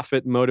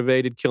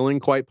profit-motivated killing,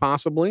 quite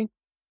possibly.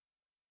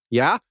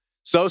 Yeah.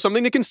 So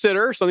something to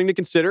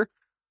consider.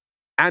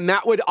 And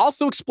that would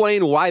also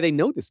explain why they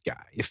know this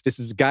guy. If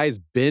this guy's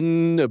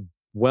been a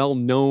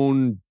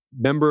well-known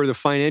member of the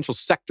financial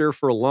sector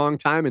for a long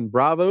time in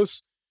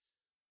Braavos,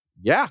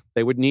 yeah,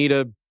 they would need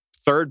a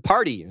third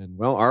party. And,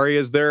 well,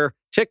 Arya's their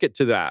ticket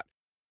to that.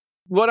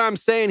 What I'm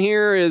saying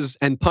here is,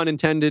 and pun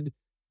intended,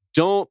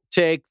 don't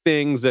take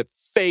things at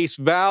face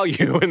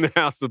value in the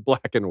House of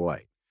Black and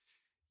White.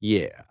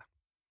 Yeah.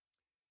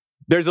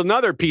 There's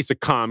another piece of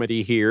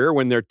comedy here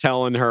when they're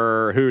telling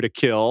her who to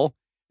kill.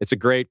 It's a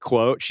great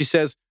quote. She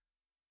says,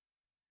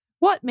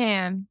 "What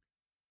man?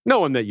 No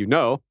one that you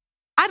know."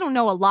 I don't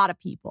know a lot of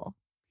people.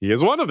 He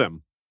is one of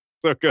them.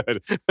 So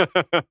good.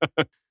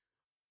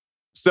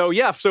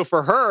 So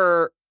for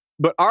her,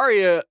 but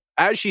Arya,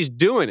 as she's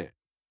doing it,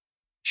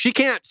 she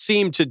can't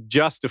seem to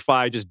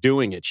justify just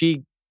doing it.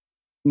 She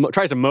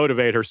tries to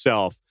motivate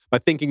herself by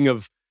thinking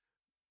of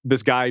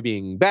this guy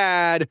being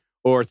bad,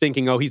 or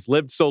thinking, oh, he's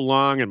lived so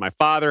long and my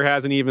father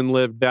hasn't even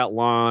lived that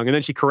long. And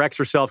then she corrects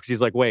herself because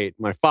she's like, wait,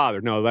 my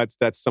father? No, that's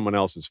someone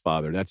else's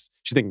father.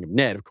 She's thinking of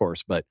Ned, of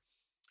course, but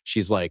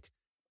she's like,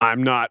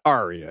 I'm not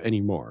Arya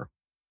anymore.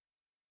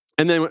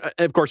 And then,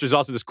 of course, there's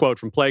also this quote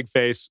from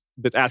Plagueface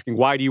that's asking,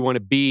 why do you want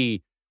to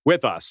be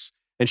with us?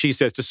 And she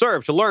says, to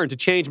serve, to learn, to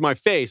change my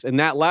face. And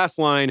that last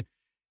line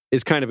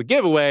is kind of a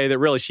giveaway that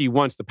really she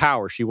wants the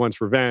power. She wants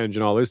revenge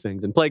and all those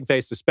things. And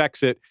Plagueface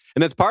suspects it.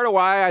 And that's part of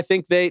why I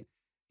think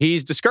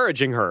he's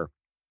discouraging her.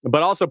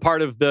 But also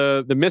part of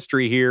the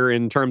mystery here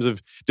in terms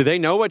of, do they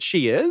know what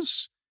she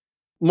is?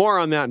 More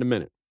on that in a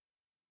minute.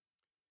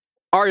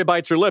 Arya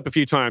bites her lip a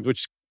few times,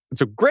 which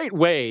it's a great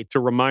way to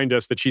remind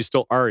us that she's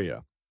still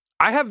Arya.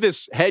 I have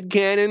this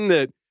headcanon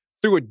that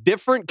through a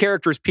different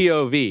character's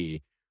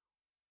POV,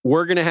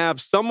 we're going to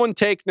have someone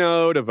take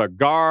note of a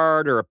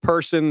guard or a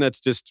person that's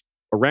just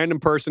a random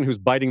person who's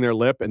biting their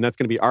lip, and that's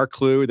going to be our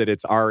clue that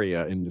it's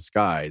Arya in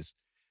disguise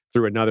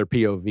through another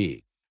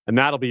POV. And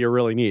that'll be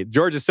really neat.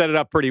 George has set it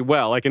up pretty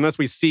well. Like, unless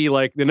we see,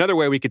 like, another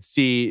way we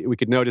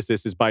could notice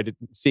this is by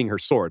seeing her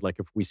sword. Like,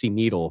 if we see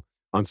Needle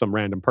on some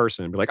random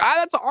person, be like,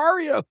 that's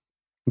Arya.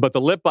 But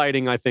the lip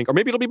biting, I think, or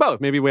maybe it'll be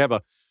both. Maybe we have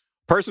a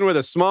person with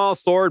a small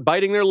sword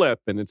biting their lip,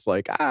 and it's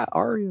like,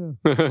 Arya.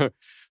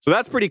 So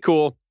that's pretty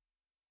cool.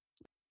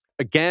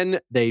 Again,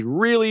 they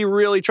really,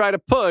 really try to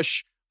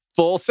push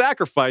full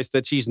sacrifice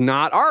that she's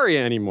not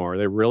Arya anymore.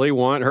 They really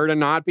want her to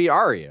not be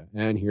Arya.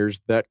 And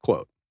here's that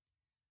quote.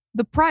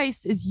 The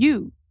price is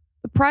you.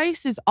 The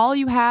price is all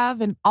you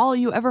have and all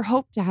you ever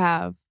hope to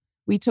have.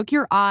 We took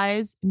your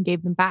eyes and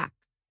gave them back.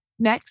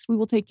 Next, we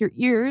will take your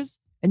ears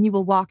and you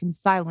will walk in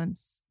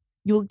silence.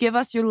 You will give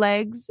us your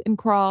legs and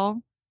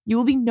crawl. You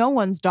will be no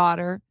one's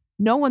daughter,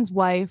 no one's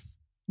wife,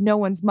 no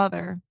one's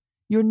mother.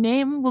 Your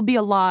name will be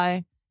a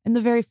lie, and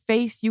the very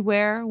face you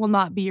wear will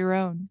not be your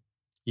own.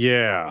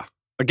 Yeah.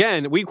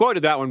 Again, we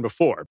quoted that one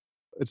before.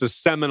 It's a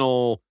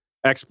seminal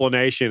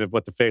explanation of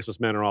what the Faceless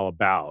Men are all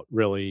about.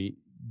 Really,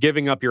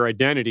 giving up your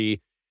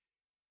identity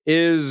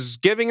is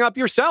giving up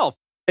yourself.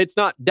 It's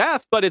not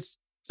death, but it's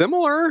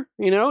similar.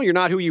 You know, you're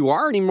not who you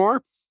are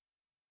anymore.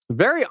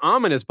 Very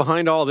ominous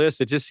behind all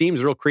this. It just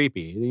seems real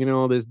creepy. You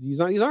know,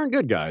 these aren't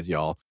good guys,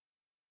 y'all.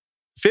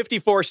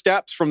 54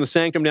 steps from the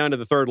sanctum down to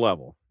the third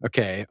level.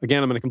 Okay,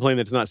 again, I'm going to complain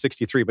that it's not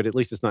 63, but at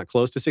least it's not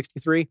close to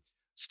 63.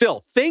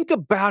 Still, think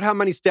about how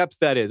many steps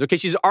that is. Okay,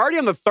 she's already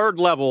on the third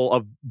level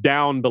of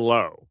down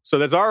below. So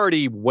that's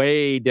already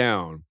way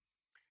down.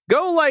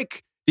 Go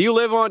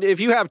if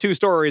you have 2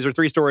 stories or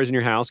 3 stories in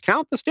your house,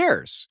 count the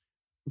stairs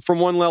from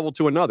one level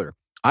to another.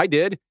 I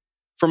did.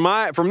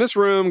 From this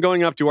room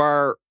going up to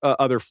our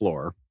other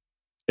floor,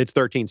 it's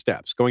 13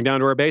 steps. Going down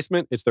to our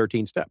basement, it's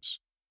 13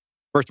 steps.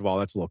 First of all,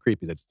 that's a little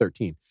creepy that it's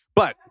 13.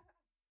 But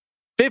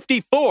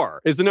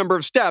 54 is the number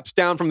of steps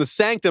down from the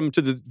sanctum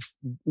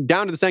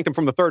down to the sanctum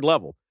from the third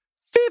level.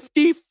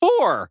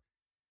 54!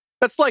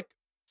 That's like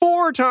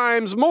 4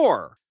 times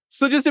more.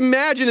 So just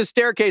imagine a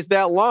staircase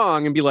that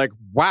long and be like,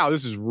 wow,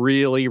 this is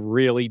really,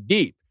 really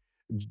deep.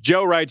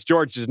 Joe writes,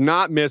 George does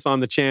not miss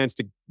on the chance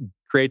to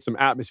create some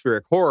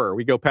atmospheric horror.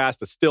 We go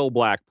past a still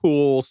black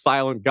pool,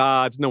 silent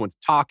gods, no one's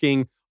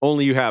talking,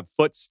 only you have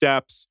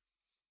footsteps,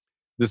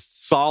 this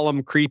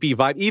solemn, creepy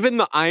vibe. Even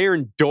the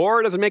iron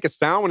door doesn't make a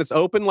sound when it's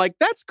open. Like,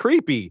 that's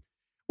creepy.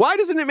 Why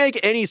doesn't it make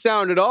any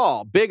sound at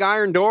all? Big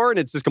iron door and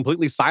it's just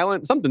completely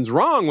silent. Something's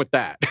wrong with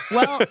that.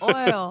 Well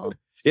oiled.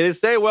 It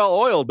is say well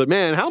oiled, but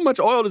man, how much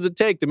oil does it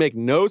take to make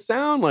no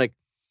sound? Like,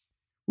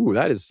 ooh,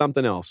 that is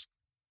something else.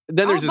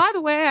 Then there's by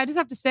the way, I just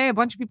have to say a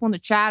bunch of people in the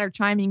chat are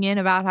chiming in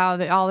about how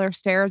all their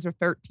stairs are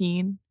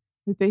 13.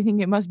 That they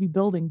think it must be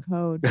building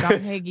code, John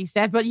Hagee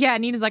said. But yeah,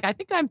 Nina's like, I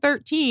think I'm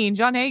 13.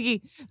 John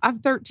Hagee, I'm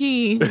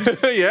 13.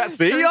 Yeah,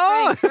 see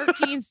y'all?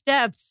 13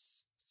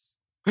 steps.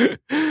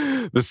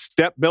 The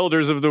step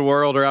builders of the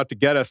world are out to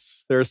get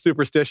us. They're a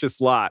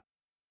superstitious lot.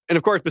 And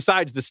of course,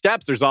 besides the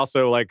steps, there's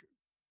also like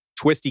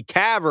twisty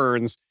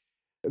caverns.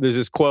 There's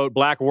this quote,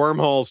 black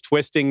wormholes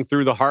twisting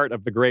through the heart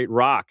of the great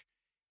rock.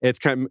 It's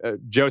kind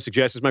of, Joe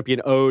suggests this might be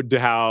an ode to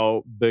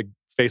how the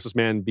Faceless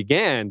Man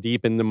began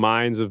deep in the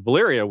mines of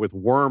Valyria with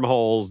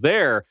wormholes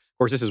there. Of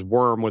course, this is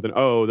worm with an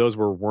O. Those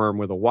were worm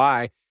with a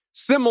Y.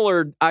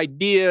 Similar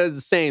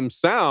ideas, same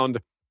sound.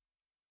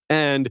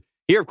 And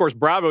here, of course,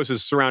 Braavos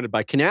is surrounded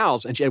by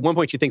canals. And at one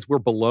point, she thinks we're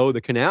below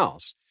the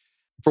canals.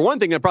 For one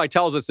thing, that probably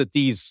tells us that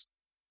these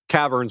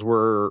caverns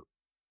were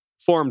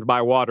formed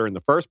by water in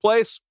the first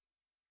place.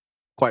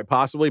 Quite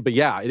possibly. But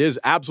yeah, it is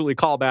absolutely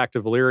callback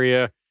to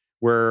Valyria,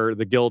 where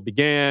the guild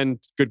began.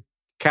 Good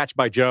catch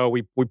by Joe.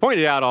 We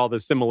pointed out all the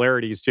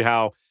similarities to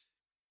how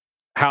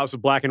House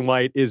of Black and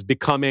White is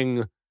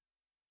becoming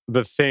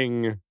the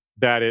thing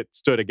that it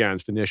stood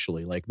against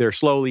initially. Like they're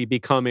slowly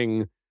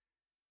becoming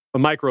a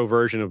micro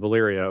version of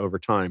Valyria over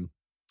time,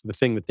 the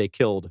thing that they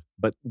killed,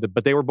 but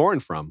they were born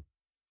from.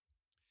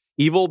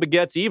 Evil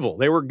begets evil.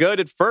 They were good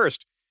at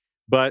first,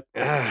 but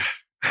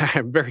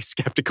I'm very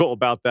skeptical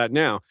about that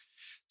now.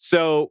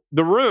 So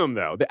the room,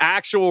 though, the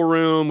actual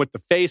room with the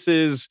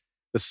faces,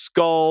 the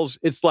skulls,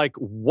 it's like,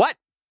 what?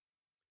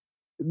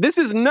 This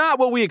is not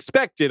what we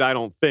expected, I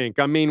don't think.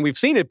 I mean, we've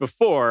seen it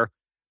before,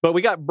 but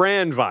we got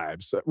Bran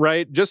vibes,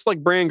 right? Just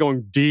like Bran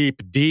going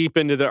deep, deep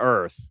into the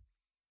earth.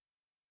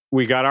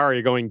 We got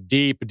Arya going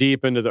deep,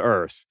 deep into the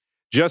earth.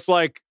 Just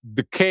like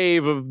the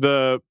cave of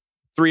the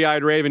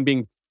three-eyed raven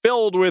being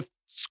filled with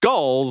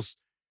skulls,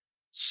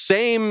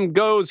 same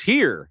goes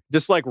here.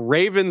 Just like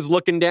ravens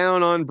looking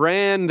down on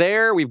Bran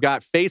there, we've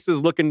got faces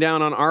looking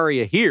down on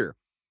Arya here.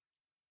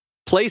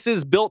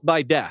 Places built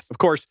by death. Of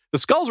course, the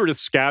skulls were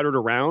just scattered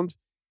around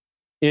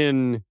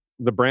in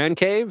the Bran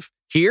cave.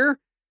 Here,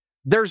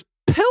 there's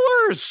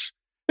pillars.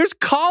 There's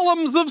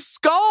columns of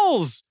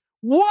skulls.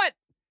 What?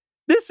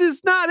 This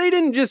is not, they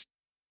didn't just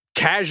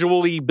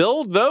casually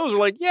build those. We're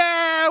like,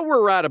 yeah,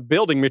 we're out of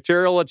building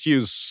material. Let's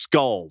use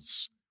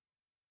skulls.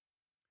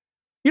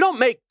 You don't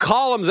make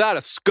columns out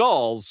of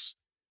skulls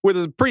with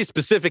a pretty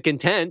specific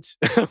intent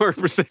or a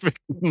specific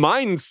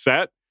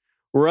mindset,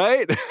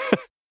 right?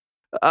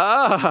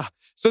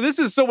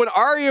 So when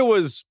Arya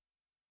was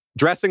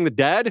dressing the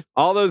dead,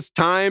 all those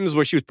times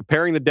where she was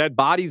preparing the dead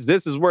bodies,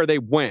 this is where they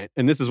went,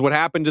 and this is what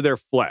happened to their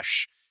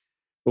flesh.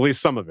 At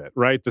least some of it,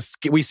 right?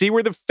 We see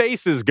where the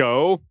faces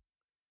go,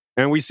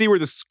 and we see where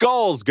the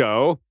skulls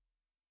go.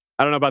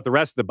 I don't know about the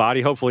rest of the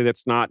body. Hopefully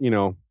that's not,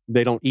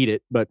 they don't eat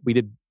it, but we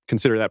did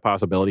consider that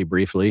possibility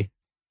briefly.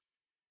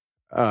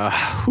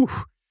 And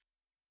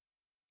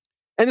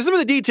some of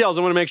the details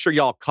I want to make sure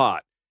y'all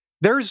caught.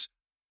 There's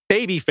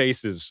baby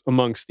faces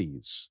amongst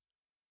these.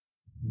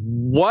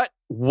 What?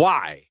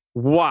 Why?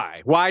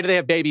 Why do they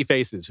have baby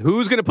faces?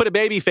 Who's going to put a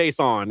baby face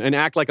on and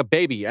act like a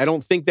baby? I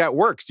don't think that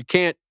works. You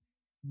can't.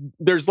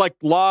 There's like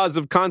laws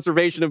of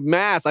conservation of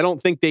mass. I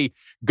don't think they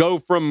go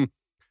from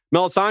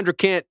Melisandre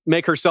can't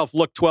make herself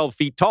look 12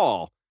 feet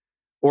tall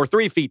or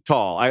 3 feet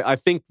tall. I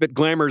think that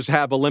glamours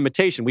have a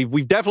limitation.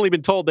 We've definitely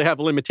been told they have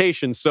a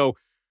limitation, so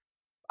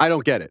I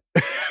don't get it.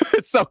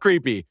 It's so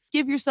creepy.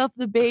 Give yourself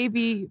the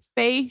baby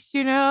face,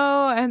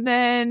 and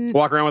then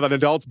walk around with an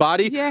adult's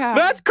body? Yeah.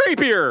 That's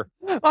creepier.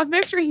 Well,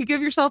 make sure you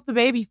give yourself the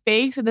baby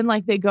face, and then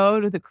they go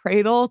to the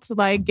cradle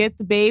to get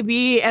the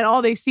baby, and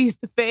all they see is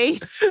the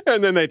face.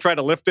 And then they try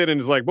to lift it, and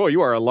it's like, boy,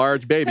 you are a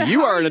large baby.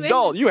 You are an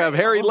adult. You have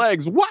hairy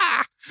legs.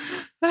 Wah!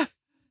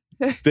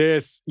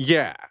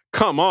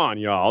 Come on,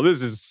 y'all.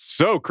 This is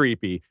so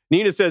creepy.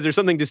 Nina says there's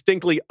something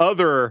distinctly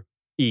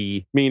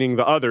other-y, meaning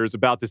the others,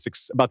 about the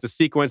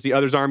sequence. The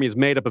others' army is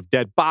made up of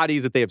dead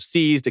bodies that they have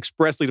seized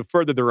expressly to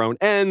further their own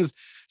ends,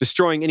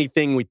 destroying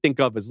anything we think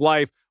of as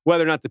life.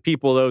 Whether or not the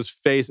people whose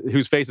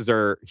faces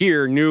are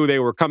here knew they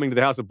were coming to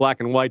the House of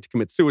Black and White to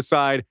commit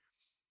suicide.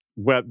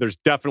 Well, there's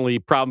definitely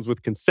problems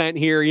with consent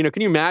here.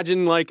 Can you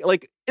imagine, like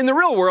in the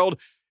real world,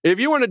 if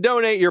you want to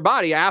donate your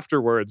body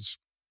afterwards,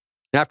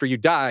 after you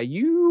die,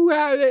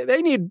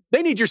 they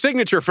need your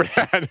signature for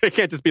that. They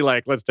can't just be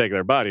like, let's take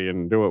their body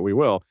and do what we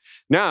will.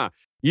 Nah,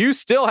 you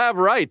still have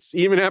rights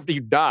even after you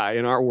die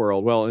in our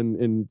world. Well,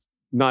 in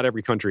not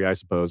every country, I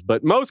suppose,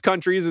 but most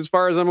countries, as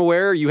far as I'm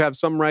aware, you have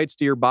some rights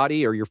to your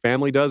body, or your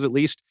family does at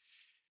least.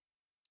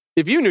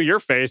 If you knew your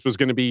face was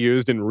going to be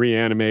used in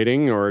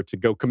reanimating or to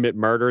go commit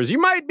murders, you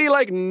might be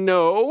like,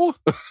 no,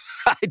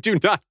 I do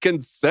not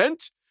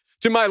consent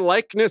to my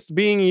likeness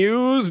being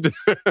used.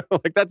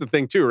 That's the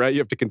thing too, right? You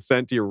have to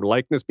consent to your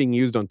likeness being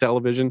used on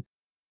television.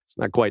 It's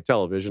not quite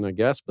television, I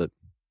guess, but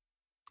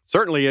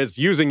certainly is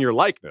using your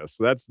likeness.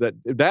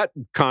 That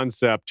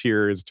concept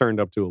here is turned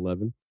up to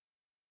 11.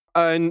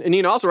 And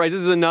Nina also writes,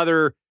 this is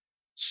another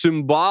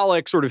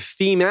symbolic, sort of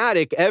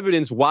thematic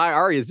evidence why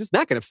Arya is just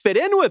not going to fit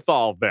in with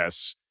all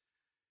this.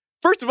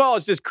 First of all,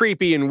 it's just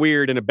creepy and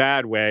weird in a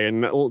bad way,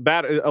 and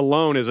that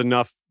alone is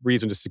enough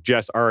reason to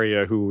suggest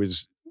Arya, who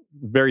is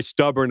very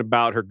stubborn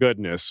about her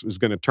goodness, is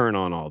going to turn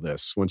on all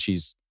this when she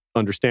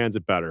understands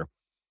it better.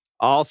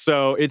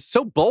 Also, it's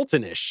so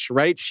Bolton-ish,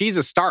 right? She's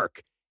a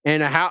Stark,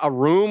 and a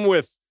room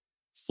with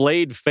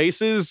flayed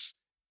faces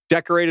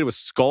decorated with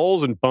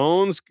skulls and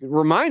bones. It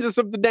reminds us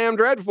of the damn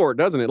Dreadfort,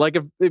 doesn't it? Like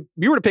if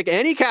you were to pick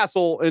any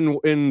castle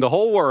in the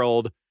whole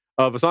world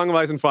of A Song of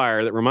Ice and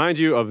Fire that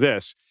reminds you of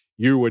this,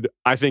 you would,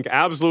 I think,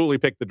 absolutely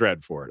pick the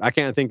Dreadfort. I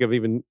can't think of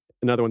even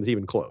another one that's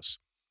even close.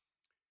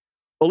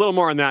 A little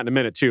more on that in a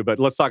minute, too, but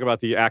let's talk about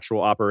the actual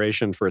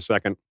operation for a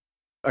second.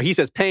 He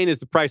says pain is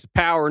the price of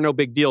power. No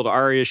big deal to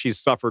Arya. She's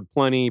suffered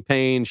plenty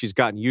pain she's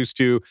gotten used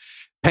to.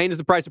 Pain is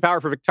the price of power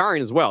for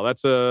Victarion as well.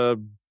 That's a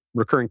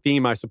recurring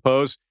theme, I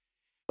suppose.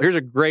 Here's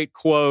a great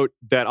quote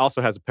that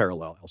also has a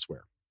parallel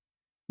elsewhere.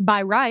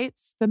 By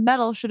rights, the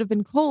metal should have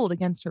been cold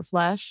against her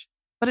flesh,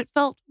 but it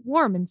felt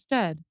warm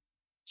instead.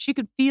 She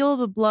could feel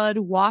the blood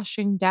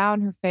washing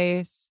down her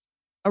face,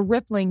 a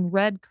rippling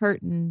red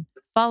curtain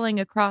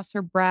falling across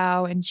her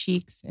brow and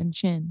cheeks and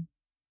chin.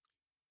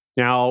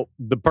 Now,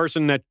 the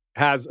person that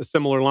has a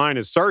similar line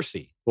is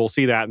Cersei. We'll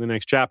see that in the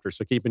next chapter,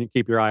 so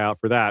keep your eye out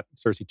for that.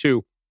 Cersei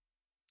 2,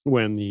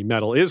 when the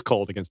metal is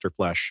cold against her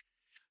flesh.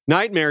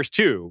 Nightmares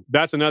 2,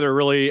 that's another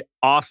really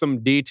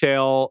awesome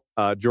detail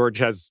George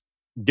has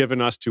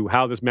given us to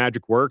how this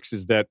magic works,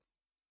 is that,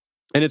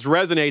 and it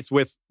resonates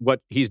with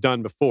what he's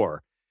done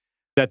before,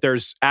 that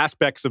there's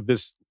aspects of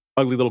this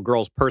ugly little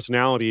girl's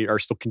personality are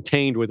still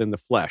contained within the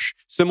flesh,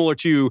 similar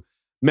to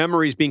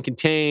memories being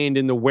contained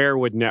in the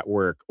werewood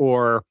network,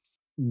 or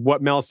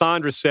what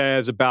Melisandre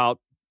says about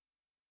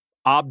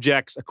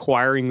objects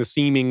acquiring the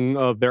seeming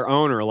of their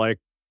owner, like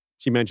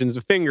she mentions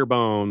the finger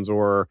bones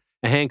or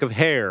a hank of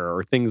hair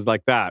or things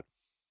like that.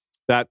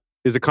 That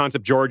is a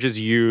concept George has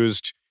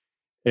used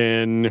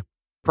in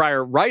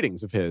prior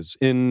writings of his,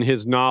 in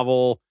his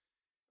novel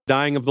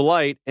Dying of the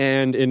Light,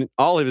 and in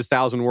all of his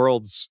Thousand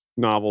Worlds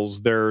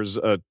novels. There's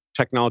a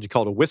technology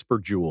called a whisper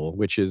jewel,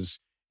 which is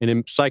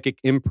an psychic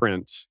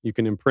imprint. You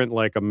can imprint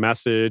like a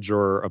message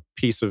or a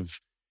piece of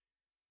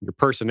your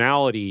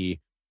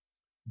personality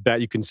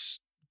that you can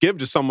give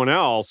to someone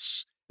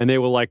else, and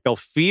they'll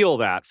feel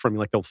that from you,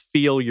 like they'll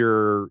feel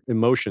your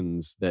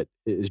emotions that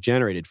is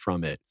generated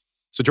from it.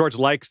 So George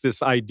likes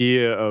this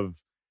idea of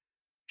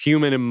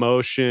human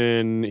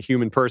emotion,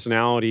 human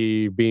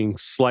personality being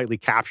slightly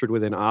captured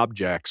within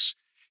objects.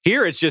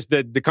 Here, it's just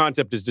that the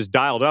concept is just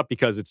dialed up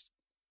because it's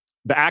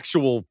the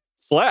actual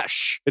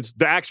flesh. It's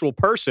the actual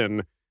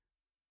person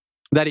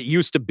that it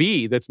used to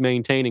be that's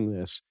maintaining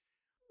this.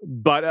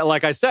 But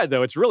like I said,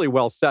 though, it's really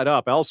well set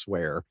up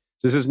elsewhere.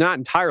 This is not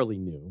entirely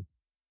new.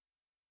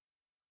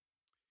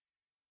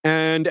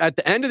 And at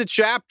the end of the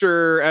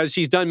chapter, as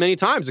she's done many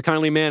times, the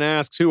kindly man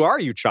asks, "Who are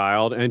you,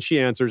 child?" And she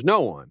answers,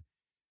 "No one."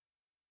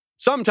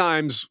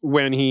 Sometimes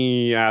when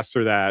he asks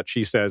her that,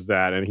 she says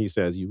that, and he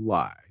says, "You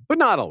lie." But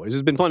not always.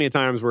 There's been plenty of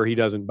times where he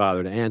doesn't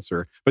bother to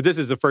answer. But this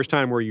is the first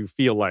time where you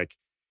feel like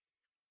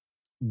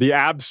the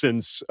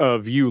absence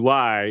of "you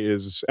lie"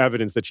 is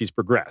evidence that she's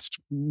progressed.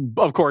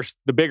 Of course,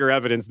 the bigger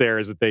evidence there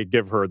is that they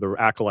give her the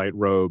acolyte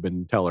robe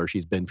and tell her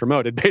she's been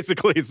promoted,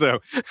 basically. So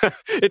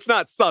it's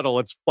not subtle.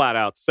 It's flat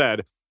out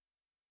said.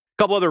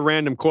 A couple other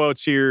random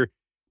quotes here.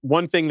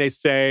 One thing they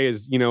say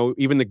is,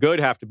 even the good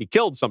have to be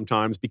killed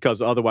sometimes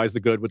because otherwise the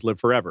good would live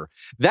forever.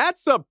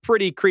 That's a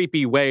pretty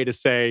creepy way to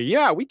say,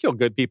 yeah, we kill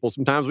good people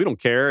sometimes. We don't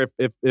care.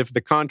 If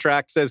the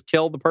contract says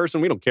kill the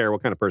person, we don't care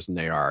what kind of person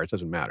they are. It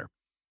doesn't matter.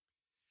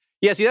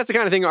 Yeah, see, that's the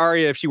kind of thing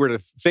Arya, if she were to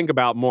think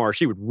about more,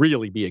 she would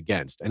really be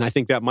against. And I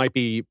think that might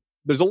be,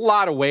 there's a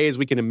lot of ways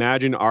we can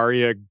imagine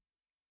Arya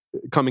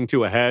coming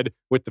to a head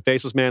with the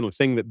Faceless Man, the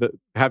thing that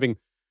having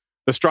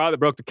the straw that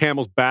broke the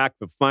camel's back,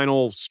 the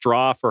final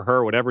straw for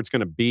her, whatever it's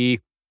going to be,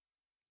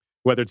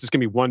 whether it's just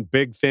going to be one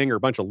big thing or a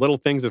bunch of little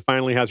things that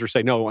finally has her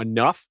say, no,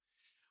 enough.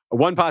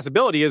 One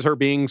possibility is her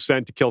being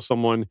sent to kill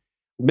someone.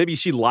 Maybe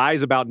she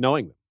lies about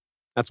knowing them.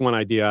 That's one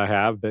idea I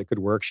have that could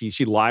work.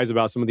 She lies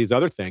about some of these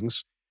other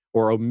things,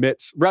 or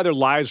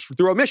lies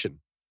through omission.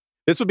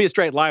 This would be a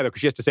straight lie, though,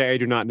 because she has to say, I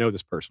do not know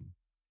this person.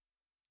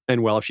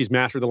 And well, if she's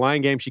mastered the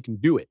lying game, she can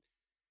do it.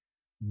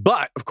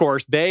 But, of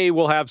course, they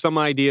will have some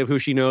idea of who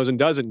she knows and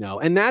doesn't know.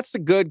 And that's a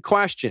good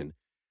question.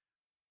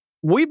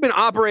 We've been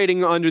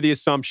operating under the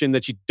assumption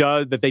that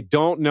that they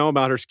don't know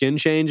about her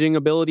skin-changing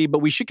ability, but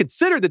we should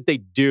consider that they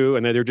do,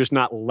 and that they're just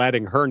not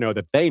letting her know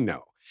that they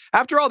know.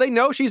 After all, they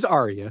know she's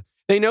Arya.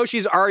 They know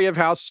she's Arya of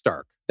House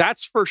Stark.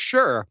 That's for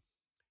sure.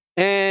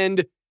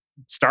 And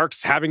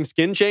Stark's having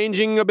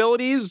skin-changing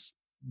abilities,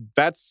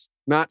 that's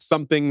not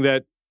something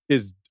that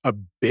is a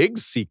big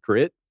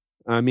secret.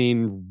 I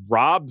mean,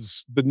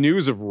 the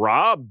news of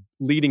Robb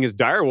leading his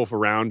direwolf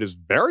around is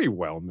very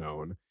well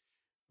known.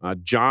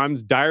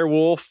 Jon's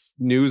direwolf,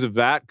 news of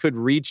that could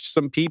reach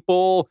some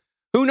people.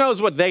 Who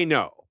knows what they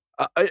know?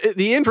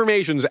 The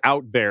information's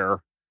out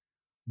there.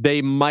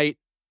 They might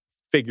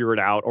figure it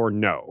out or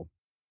know.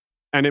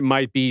 And it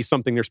might be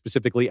something they're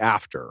specifically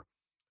after.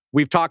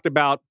 We've talked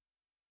about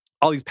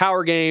all these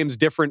power games,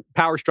 different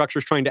power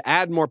structures trying to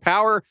add more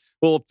power.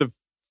 Well, if the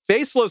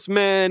Faceless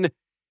Men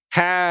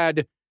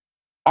had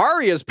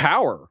Arya's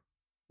power,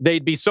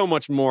 they'd be so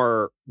much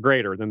more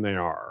greater than they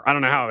are. I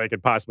don't know how they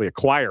could possibly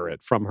acquire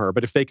it from her,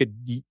 but if they could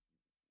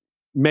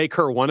make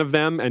her one of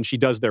them and she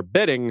does their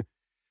bidding,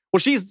 Well,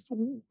 she's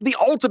the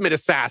ultimate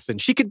assassin.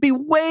 She could be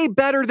way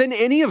better than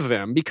any of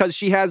them because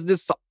she has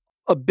this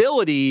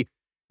ability,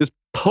 this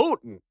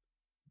potent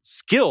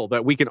skill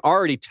that we can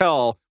already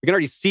tell. We can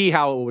already see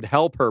how it would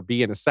help her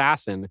be an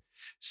assassin,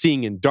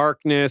 seeing in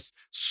darkness,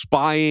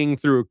 spying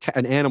through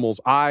an animal's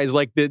eyes.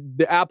 Like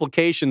the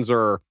applications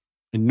are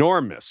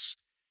enormous.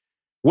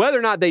 Whether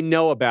or not they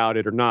know about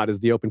it or not is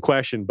the open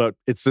question, but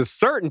it's a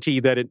certainty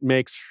that it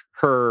makes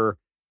her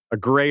a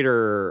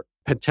greater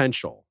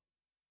potential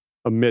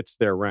amidst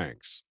their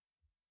ranks.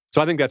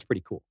 So I think that's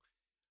pretty cool.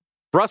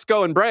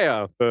 Brusco and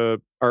Brea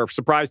are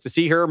surprised to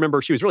see her.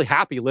 Remember, she was really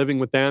happy living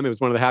with them. It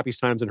was one of the happiest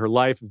times in her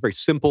life. It was very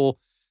simple,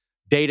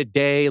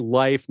 day-to-day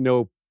life,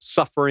 no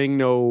suffering,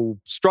 no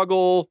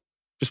struggle,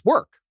 just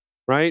work,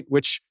 right?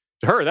 Which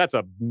to her, that's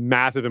a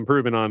massive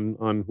improvement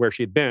on where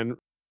she'd been.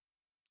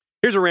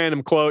 Here's a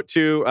random quote,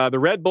 too. The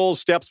Red Bull's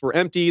steps were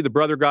empty. The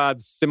brother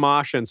gods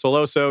Simash and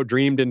Soloso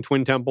dreamed in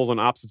twin temples on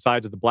opposite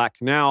sides of the Black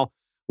Canal,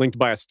 linked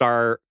by a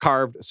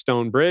star-carved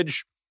stone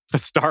bridge. A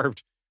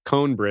starved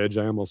cone bridge,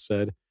 I almost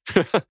said.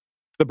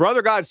 The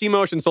brother gods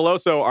Simosh and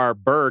Soloso are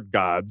bird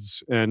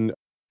gods. And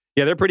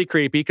yeah, they're pretty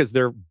creepy because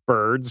they're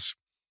birds.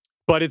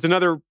 But it's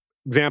another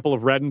example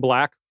of red and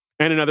black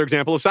and another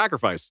example of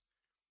sacrifice.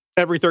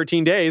 Every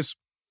 13 days,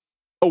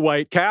 a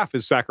white calf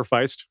is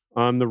sacrificed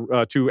on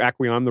the to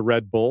Acquion, the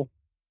Red Bull.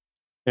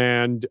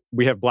 And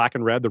we have black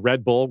and red, the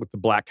Red Bull with the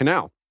Black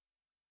Canal.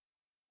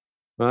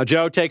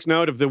 Joe takes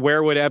note of the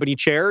weirwood ebony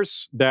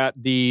chairs that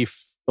the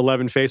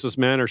 11 faceless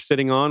men are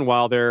sitting on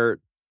while they're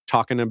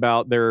talking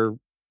about their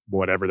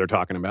whatever they're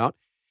talking about.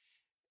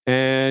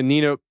 And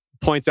Nina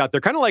points out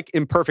they're kind of like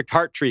imperfect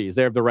heart trees.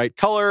 They have the right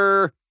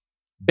color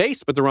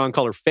base, but the wrong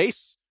color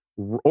face,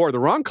 or the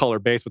wrong color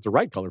base, but the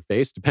right color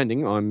face,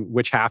 depending on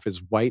which half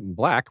is white and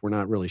black. We're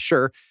not really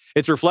sure.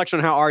 It's a reflection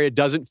on how Arya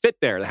doesn't fit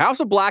there. The House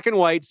of Black and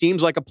White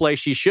seems like a place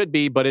she should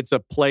be, but it's a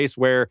place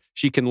where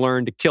she can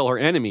learn to kill her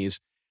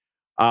enemies.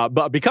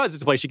 But because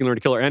it's a place she can learn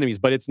to kill her enemies,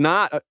 but it's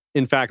not,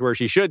 in fact, where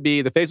she should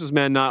be. The Faceless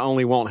Men not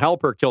only won't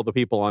help her kill the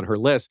people on her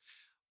list,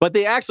 but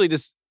they actually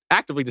just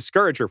actively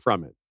discourage her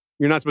from it.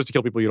 You're not supposed to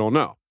kill people you don't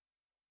know.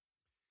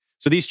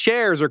 So these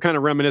chairs are kind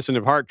of reminiscent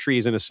of heart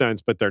trees in a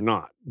sense, but they're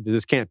not.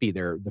 This can't be.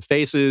 They're the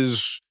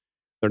faces.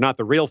 They're not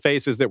the real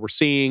faces that we're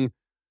seeing.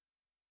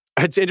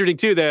 It's interesting,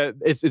 too, that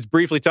it's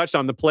briefly touched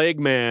on. The Plague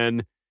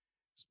Man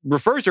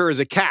refers to her as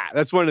a cat.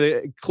 That's one of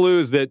the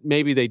clues that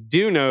maybe they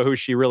do know who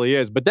she really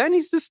is. But then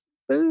he's just,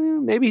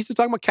 maybe he's just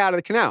talking about Cat of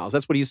the Canals.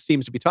 That's what he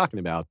seems to be talking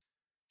about.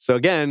 So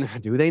again,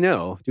 do they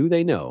know? Do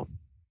they know?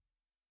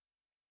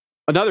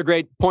 Another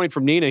great point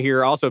from Nina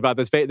here also about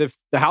this,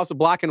 the House of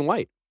Black and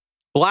White.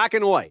 Black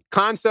and white.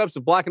 Concepts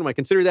of black and white.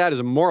 Consider that as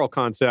a moral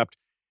concept.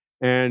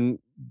 And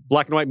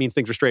black and white means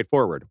things are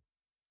straightforward.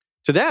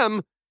 To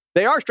them,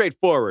 they are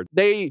straightforward.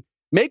 They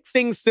make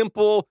things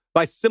simple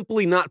by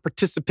simply not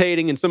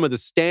participating in some of the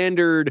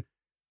standard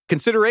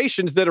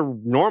considerations that a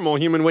normal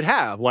human would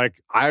have. Like,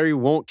 I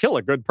won't kill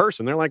a good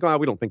person. They're like, oh,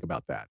 we don't think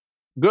about that.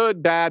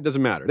 Good, bad,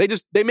 doesn't matter.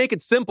 They make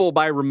it simple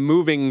by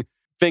removing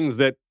things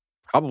that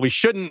probably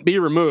shouldn't be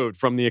removed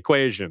from the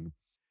equation.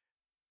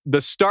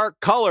 The stark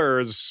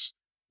colors,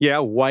 yeah,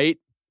 white,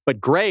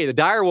 but gray. The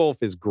direwolf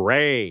is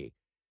gray.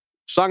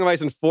 Song of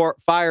Ice and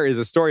Fire is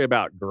a story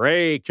about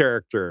gray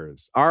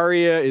characters.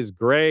 Arya is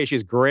gray. She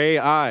has gray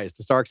eyes.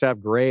 The Starks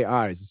have gray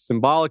eyes.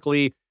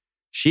 Symbolically,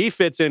 she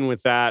fits in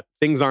with that.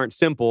 Things aren't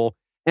simple.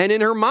 And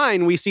in her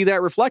mind, we see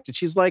that reflected.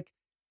 She's like,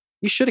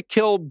 you should have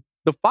killed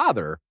the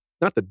father,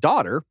 not the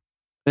daughter.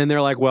 And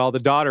they're like, well, the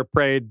daughter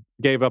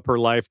gave up her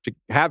life to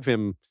have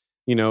him,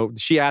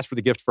 she asked for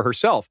the gift for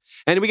herself.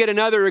 And we get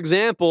another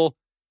example,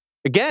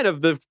 again,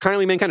 of the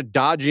kindly man kind of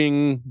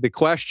dodging the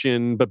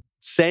question, but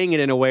saying it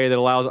in a way that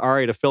allows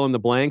Arya to fill in the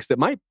blanks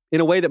in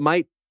a way that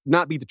might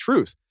not be the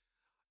truth.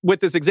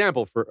 With this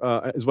example,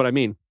 is what I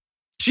mean.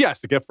 She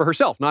asked the gift for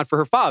herself, not for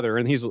her father.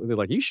 And they're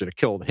like, you should have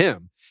killed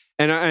him.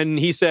 And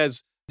he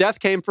says, death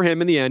came for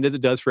him in the end, as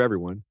it does for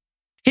everyone.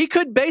 He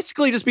could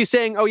basically just be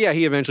saying, oh yeah,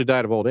 he eventually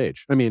died of old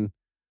age. I mean,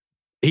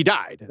 he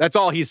died. That's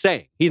all he's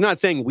saying. He's not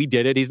saying we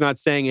did it. He's not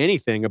saying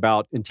anything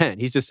about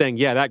intent. He's just saying,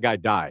 yeah, that guy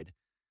died.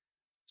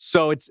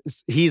 So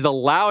he's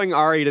allowing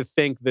Arya to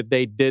think that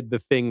they did the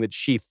thing that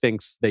she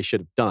thinks they should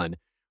have done.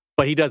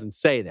 But he doesn't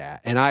say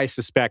that. And I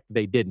suspect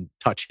they didn't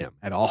touch him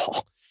at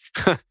all.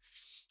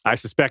 I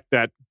suspect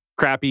that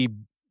crappy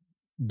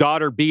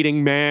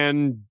daughter-beating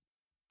man,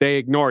 they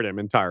ignored him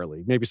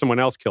entirely. Maybe someone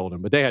else killed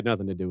him, but they had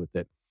nothing to do with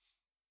it.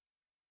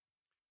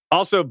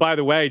 Also, by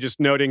the way, just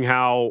noting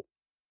how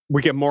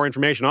we get more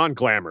information on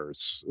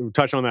glamours. We'll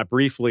touch on that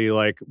briefly.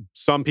 Like,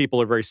 some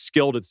people are very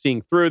skilled at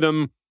seeing through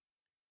them.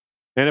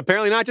 And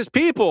apparently not just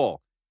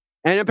people.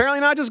 And apparently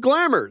not just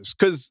glamours.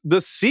 Because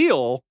the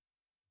seal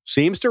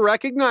seems to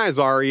recognize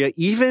Arya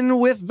even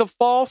with the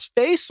false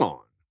face on.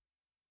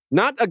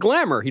 Not a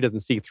glamour he doesn't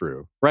see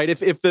through, right?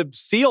 If the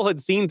seal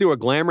had seen through a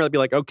glamour, they'd be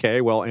like,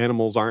 okay, well,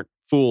 animals aren't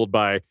fooled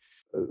by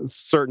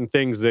certain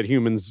things that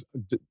humans'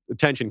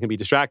 attention can be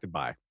distracted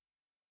by.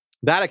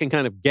 That I can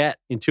kind of get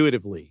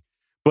intuitively.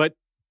 But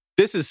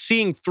this is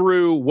seeing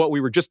through what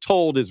we were just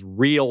told is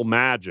real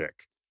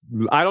magic.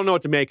 I don't know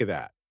what to make of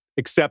that,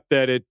 except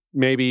that it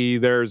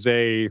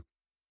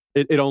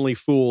only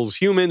fools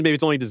humans. Maybe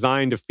it's only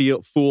designed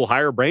to fool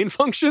higher brain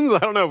functions. I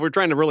don't know if we're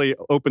trying to really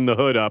open the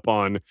hood up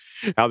on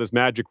how this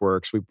magic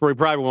works. We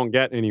probably won't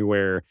get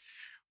anywhere,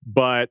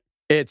 but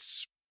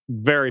it's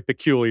very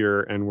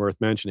peculiar and worth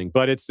mentioning.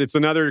 But it's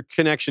another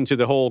connection to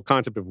the whole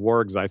concept of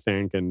wargs, I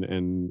think,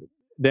 and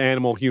the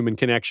animal-human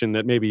connection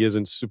that maybe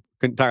isn't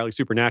entirely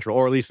supernatural,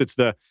 or at least it's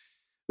the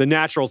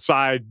natural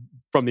side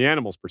from the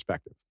animal's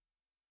perspective.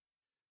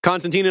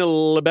 Constantina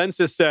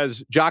Lebensis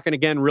says, Jaqen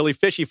again really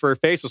fishy for a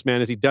faceless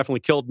man, as he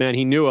definitely killed men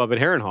he knew of at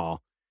Harrenhal.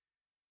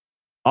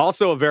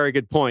 Also a very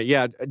good point.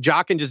 Yeah,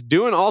 Jaqen just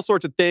doing all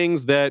sorts of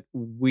things that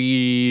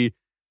we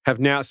have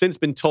now since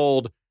been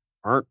told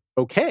aren't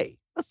okay.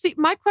 Let's see,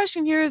 my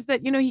question here is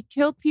that, he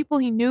killed people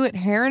he knew at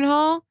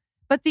Harrenhal,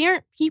 but they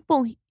aren't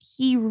people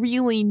he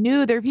really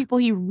knew. They're people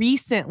he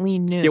recently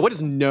knew. Yeah, what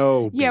does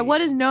know mean? Yeah, what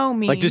does know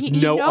mean? Like just he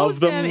know knows of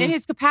them in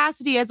his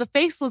capacity as a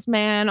faceless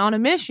man on a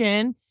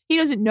mission. He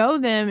doesn't know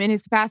them in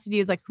his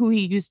capacity as like who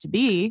he used to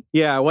be.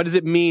 Yeah, what does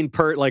it mean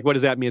what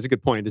does that mean? It's a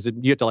good point.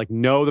 You have to like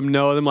know them,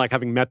 like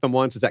having met them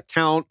once? Does that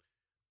count?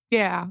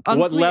 Yeah. What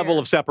unclear. level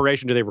of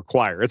separation do they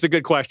require? It's a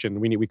good question.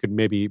 We could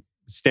maybe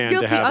stand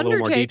Guilty to have a little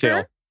more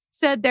detail.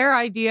 Said their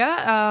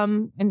idea,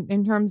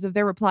 in terms of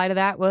their reply to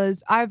that,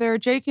 was either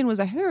Jaqen was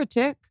a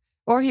heretic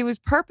or he was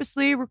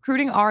purposely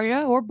recruiting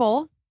Arya, or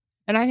both.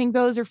 And I think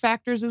those are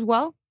factors as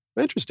well.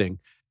 Interesting.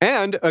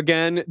 And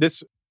again,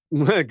 this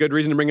good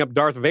reason to bring up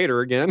Darth Vader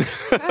again,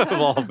 of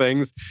all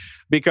things,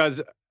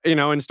 because,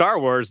 in Star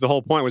Wars, the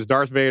whole point was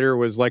Darth Vader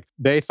was like,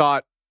 they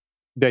thought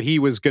that he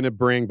was going to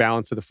bring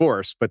balance to the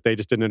Force, but they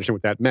just didn't understand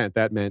what that meant.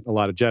 That meant a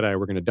lot of Jedi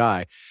were going to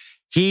die.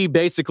 He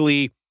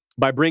basically,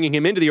 by bringing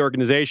him into the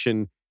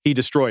organization, he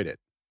destroyed it.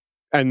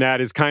 And that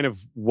is kind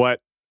of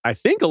what I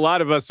think a lot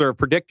of us are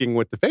predicting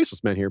with the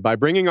Faceless Men here. By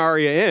bringing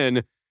Arya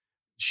in,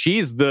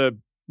 she's the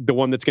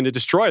one that's going to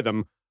destroy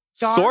them.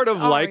 Darth sort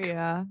of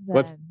Arya,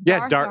 like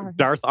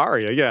Darth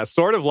Arya. Yeah,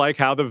 sort of like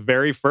how the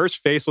very first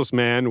Faceless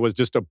Man was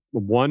just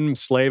one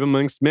slave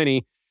amongst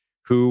many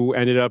who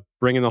ended up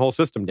bringing the whole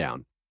system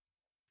down.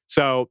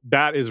 So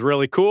that is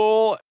really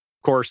cool. Of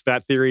course,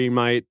 that theory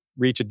might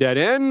reach a dead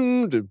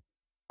end.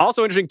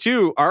 Also interesting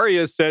too,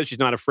 Arya says she's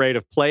not afraid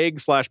of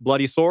plague /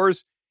 bloody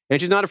sores, and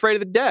she's not afraid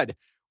of the dead.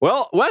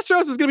 Well,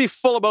 Westeros is going to be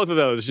full of both of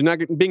those.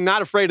 Being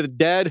not afraid of the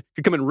dead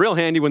could come in real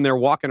handy when they're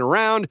walking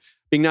around.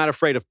 Being not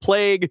afraid of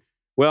plague,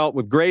 well,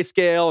 with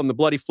grayscale and the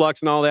bloody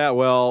flux and all that,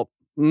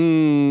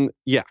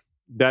 yeah,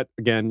 that,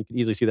 again, you can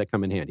easily see that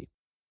come in handy.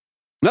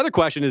 Another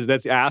question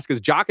that's asked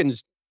is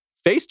Jaqen's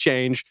face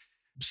change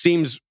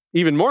seems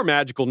even more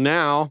magical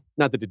now.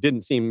 Not that it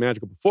didn't seem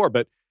magical before,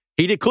 but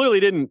he clearly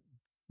didn't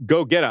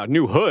go get a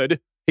new hood.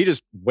 He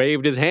just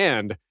waved his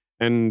hand,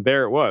 and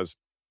there it was.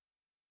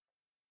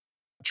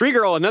 Tree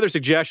Girl, another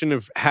suggestion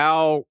of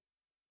how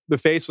the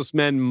Faceless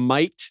Men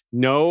might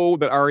know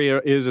that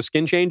Arya is a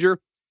skin changer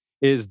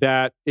is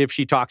that if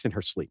she talks in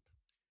her sleep.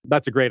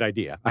 That's a great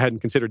idea. I hadn't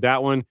considered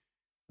that one.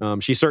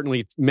 She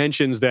certainly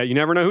mentions that you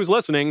never know who's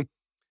listening.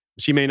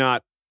 She may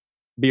not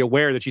be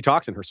aware that she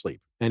talks in her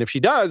sleep. And if she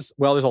does,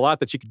 well, there's a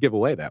lot that she could give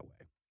away that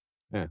way.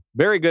 Yeah,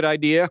 very good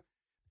idea.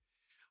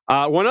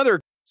 One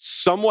other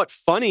somewhat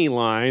funny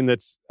line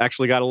that's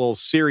actually got a little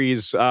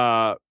series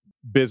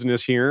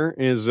business here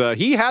is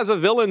he has a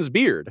villain's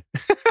beard.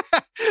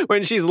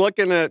 When she's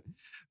looking at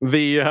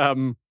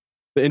the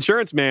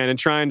insurance man and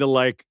trying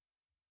to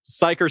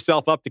psych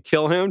herself up to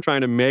kill him, trying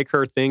to make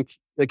her think,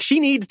 she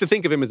needs to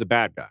think of him as a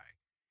bad guy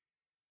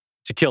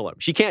to kill him.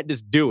 She can't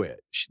just do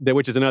it,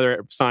 which is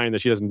another sign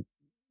that she doesn't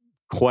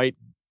quite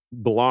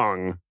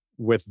belong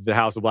with the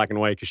House of Black and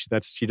White,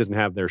 because she doesn't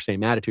have their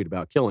same attitude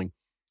about killing.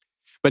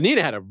 But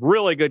Nina had a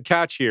really good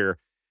catch here.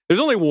 There's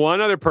only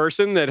one other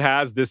person that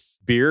has this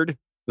beard,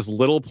 this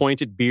little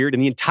pointed beard in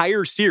the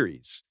entire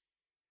series.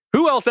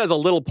 Who else has a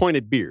little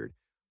pointed beard?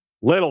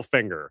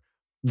 Littlefinger.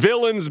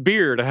 Villain's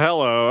beard.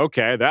 Hello.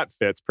 Okay, that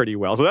fits pretty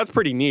well. So that's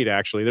pretty neat,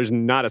 actually. There's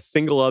not a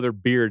single other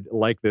beard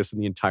like this in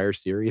the entire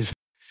series.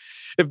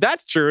 If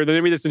that's true, then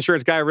maybe this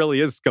insurance guy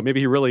maybe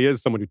he really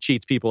is someone who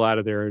cheats people out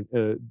of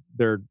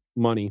their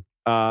money.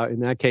 In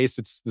that case,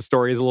 the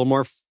story is a little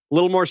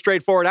more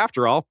straightforward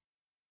after all.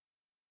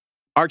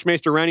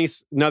 Archmaester Rennie,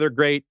 another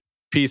great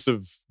piece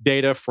of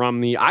data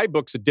from the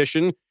iBooks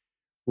edition,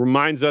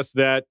 reminds us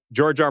that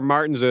George R.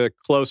 Martin's a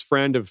close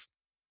friend of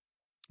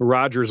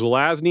Roger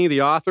Zelazny,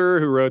 the author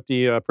who wrote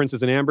the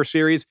Princess and Amber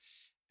series.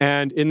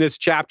 And in this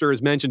chapter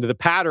is mentioned the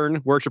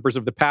Pattern, worshippers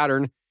of the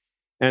Pattern.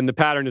 And the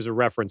Pattern is a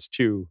reference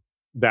to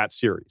that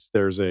series.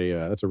 That's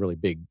a really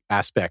big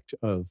aspect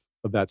of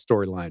that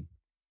storyline.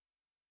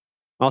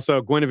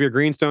 Also, Guinevere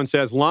Greenstone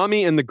says,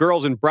 Lamy and the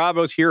girls in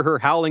Bravos hear her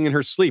howling in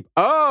her sleep.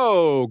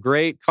 Oh,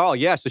 great call.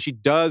 Yeah, so she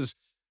does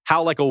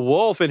howl like a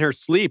wolf in her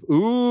sleep.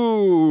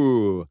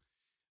 Ooh,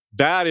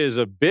 that is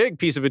a big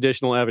piece of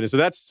additional evidence.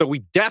 So we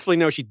definitely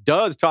know she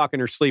does talk in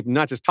her sleep,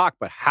 not just talk,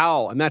 but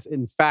howl. And that's,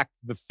 in fact,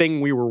 the thing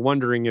we were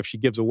wondering if she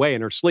gives away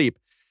in her sleep.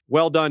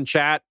 Well done,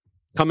 chat.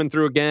 coming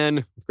through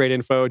again. Great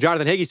info.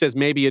 Jonathan Hagee says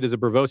maybe it is a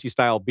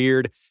Braavosi-style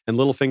beard, and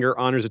Littlefinger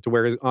honors it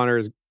to honor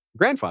his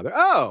grandfather.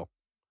 Oh,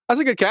 that's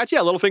a good catch. Yeah,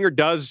 Littlefinger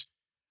does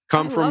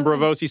come from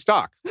Braavosi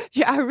stock.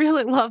 Yeah, I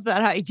really love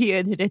that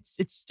idea that it's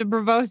just a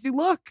Braavosi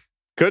look.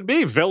 Could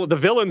be. The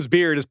villain's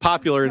beard is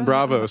popular in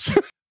Braavos.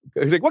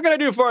 He's like, what can I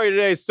do for you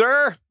today,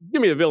 sir?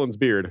 Give me a villain's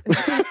beard.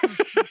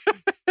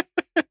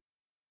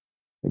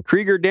 And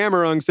Krieger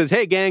Damerung says,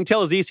 hey, gang,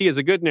 tell Azizi is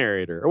a good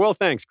narrator. Well,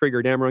 thanks,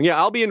 Krieger Damerung. Yeah,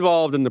 I'll be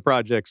involved in the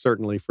project,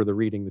 certainly, for the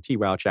reading the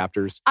TWOW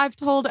chapters. I've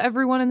told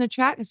everyone in the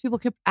chat, because people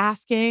kept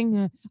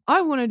asking,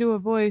 I want to do a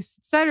voice,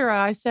 etc.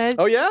 I said,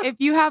 oh, yeah? If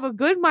you have a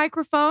good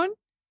microphone,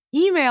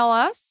 email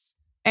us,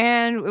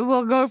 and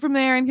we'll go from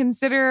there and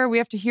consider. We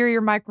have to hear your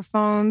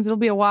microphones. It'll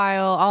be a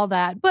while, all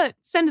that. But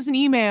send us an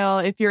email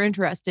if you're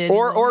interested.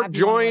 Or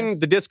join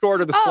the Discord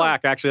or the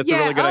Slack. Actually, that's a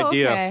really good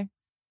idea. Okay.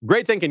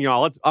 Great thinking,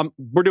 y'all.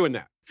 We're doing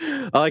that.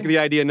 I like the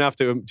idea enough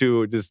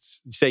to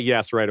just say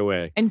yes right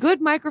away. And good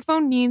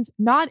microphone means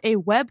not a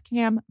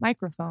webcam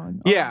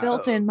microphone. Or a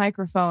built-in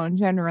microphone,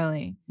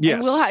 generally.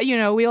 Yes.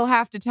 And we'll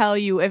have to tell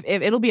you, if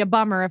it'll be a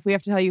bummer if we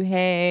have to tell you,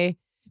 hey,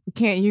 we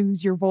can't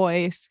use your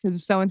voice because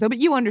of so-and-so. But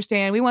you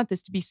understand, we want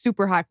this to be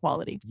super high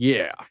quality.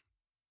 Yeah.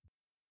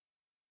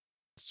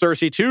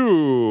 Cersei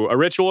 2, a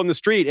ritual in the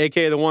street,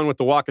 aka the one with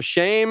the walk of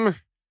shame.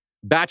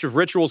 Batch of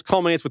rituals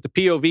culminates with the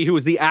POV, who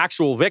is the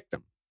actual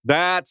victim.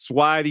 That's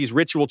why these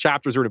ritual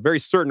chapters are in a very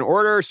certain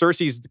order.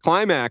 Cersei's the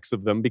climax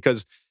of them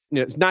because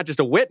it's not just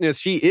a witness.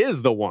 She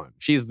is the one.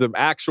 She's the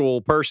actual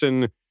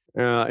person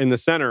in the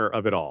center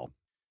of it all.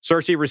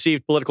 Cersei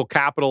received political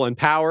capital and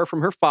power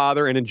from her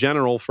father and in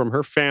general from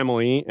her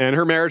family and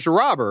her marriage to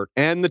Robert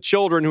and the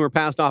children who were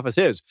passed off as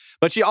his.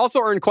 But she also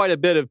earned quite a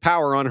bit of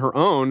power on her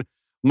own,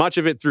 much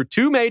of it through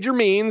two major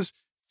means,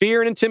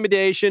 fear and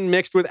intimidation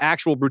mixed with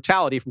actual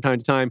brutality from time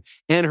to time,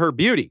 and her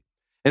beauty.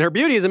 And her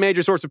beauty is a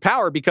major source of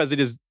power because it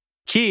is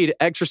key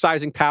to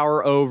exercising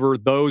power over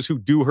those who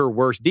do her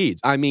worst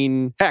deeds. I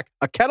mean, heck,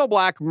 a Kettle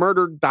Black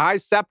murdered the High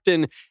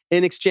Septon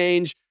in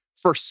exchange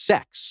for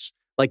sex.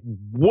 Like,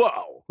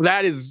 whoa,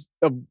 that is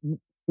a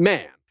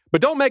man.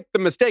 But don't make the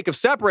mistake of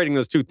separating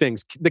those two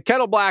things. The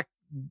Kettle Black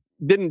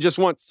didn't just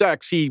want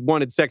sex. He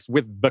wanted sex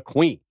with the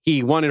queen.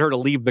 He wanted her to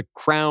leave the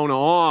crown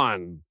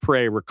on,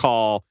 pray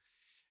recall.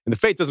 And the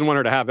Faith doesn't want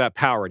her to have that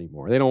power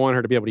anymore. They don't want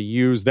her to be able to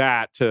use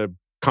that to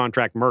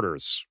contract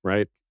murders,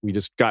 right? We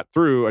just got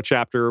through a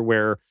chapter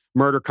where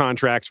murder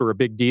contracts were a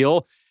big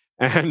deal.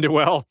 And,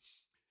 well,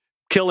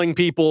 killing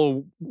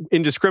people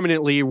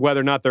indiscriminately, whether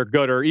or not they're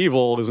good or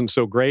evil, isn't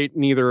so great.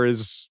 Neither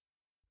is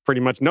pretty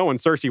much no one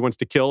Cersei wants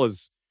to kill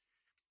is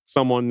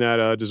someone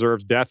that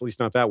deserves death, at least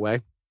not that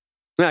way.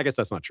 I guess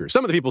that's not true.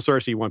 Some of the people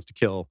Cersei wants to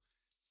kill,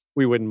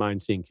 we wouldn't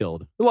mind seeing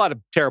killed. A lot of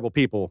terrible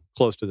people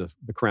close to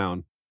the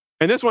crown.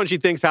 And this one, she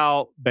thinks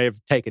how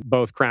they've taken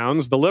both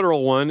crowns, the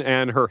literal one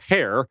and her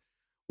hair.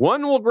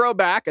 One will grow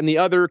back and the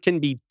other can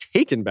be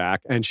taken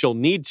back, and she'll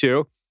need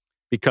to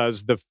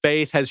because the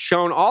Faith has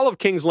shown all of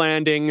King's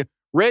Landing,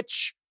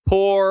 rich,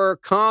 poor,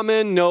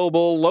 common,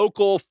 noble,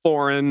 local,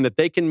 foreign, that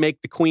they can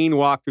make the queen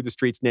walk through the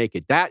streets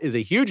naked. That is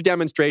a huge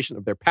demonstration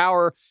of their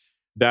power.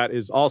 That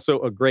is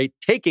also a great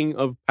taking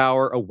of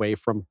power away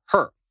from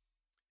her.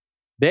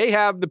 They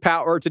have the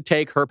power to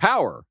take her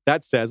power.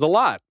 That says a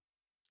lot.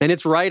 And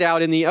it's right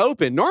out in the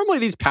open. Normally,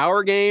 these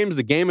power games,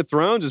 the Game of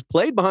Thrones, is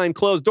played behind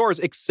closed doors,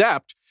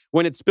 except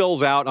when it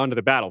spills out onto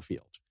the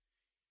battlefield.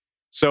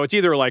 So it's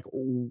either like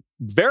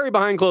very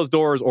behind closed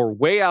doors or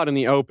way out in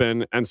the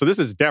open. And so this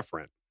is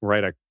different,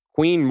 right? A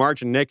queen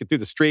marching naked through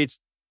the streets.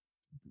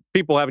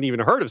 People haven't even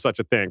heard of such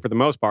a thing for the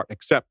most part,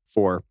 except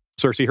for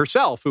Cersei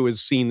herself, who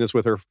has seen this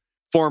with her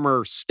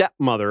former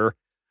stepmother.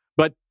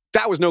 But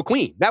that was no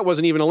queen. That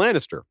wasn't even a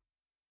Lannister.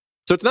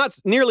 So it's not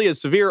nearly as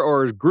severe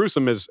or as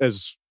gruesome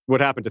as what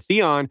happened to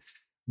Theon,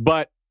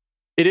 but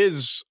it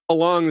is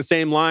along the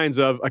same lines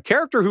of a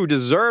character who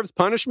deserves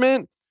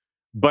punishment,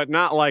 but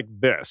not like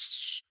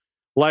this.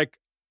 Like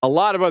a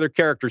lot of other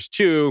characters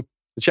too,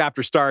 the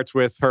chapter starts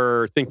with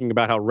her thinking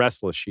about how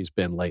restless she's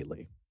been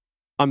lately.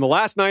 On the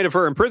last night of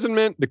her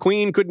imprisonment, the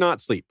queen could not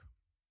sleep.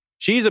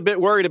 She's a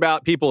bit worried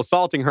about people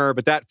assaulting her,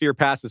 but that fear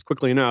passes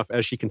quickly enough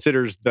as she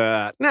considers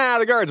the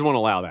guards won't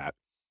allow that.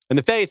 And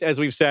the Faith, as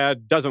we've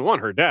said, doesn't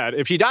want her dead.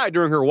 If she died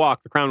during her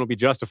walk, the crown would be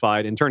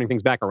justified in turning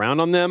things back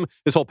around on them.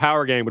 This whole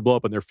power game would blow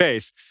up in their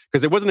face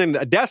because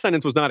a death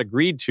sentence was not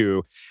agreed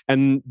to.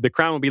 And the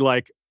crown would be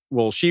like,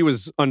 well, she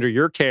was under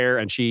your care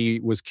and she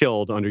was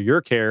killed under your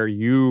care.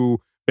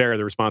 You bear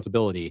the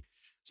responsibility.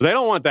 So they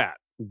don't want that.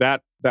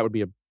 That would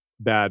be a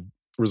bad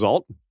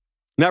result.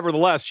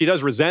 Nevertheless, she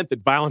does resent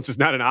that violence is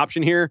not an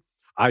option here.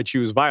 I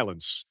choose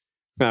violence.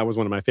 That was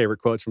one of my favorite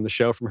quotes from the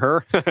show from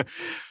her.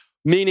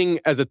 Meaning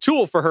as a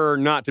tool for her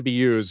not to be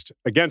used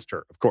against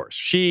her, of course.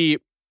 She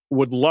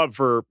would love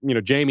for,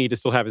 Jaime to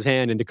still have his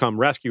hand and to come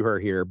rescue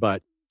her here,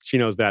 but she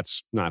knows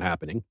that's not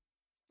happening.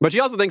 But she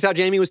also thinks how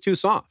Jaime was too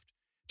soft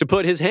to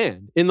put his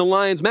hand in the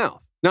lion's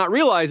mouth, not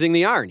realizing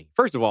the irony.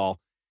 First of all,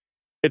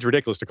 It's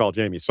ridiculous to call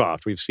Jaime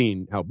soft. We've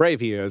seen how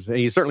brave he is. And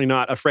he's certainly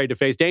not afraid to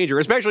face danger,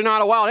 especially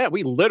not a wild animal.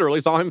 We literally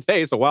saw him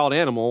face a wild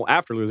animal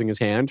after losing his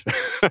hand,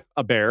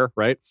 a bear,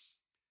 right?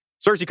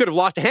 Cersei could have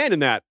lost a hand in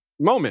that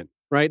moment,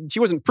 right? She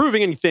wasn't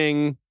proving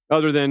anything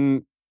other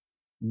than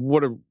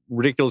what a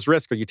ridiculous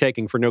risk are you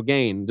taking for no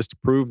gain, just to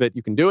prove that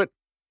you can do it.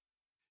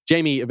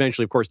 Jaime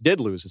eventually, of course, did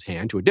lose his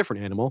hand to a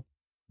different animal,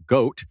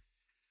 goat.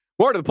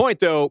 More to the point,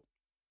 though,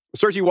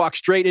 Cersei walked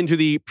straight into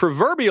the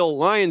proverbial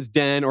lion's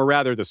den, or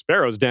rather the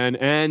sparrow's den,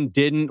 and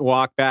didn't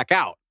walk back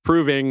out,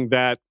 proving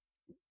that,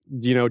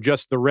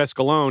 just the risk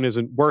alone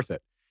isn't worth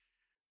it.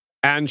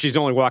 And she's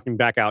only walking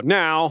back out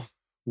now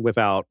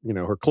without,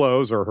 her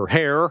clothes or her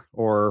hair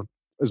or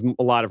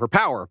a lot of her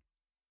power.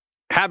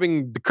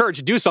 Having the courage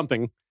to do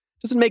something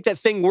doesn't make that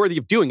thing worthy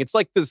of doing. It's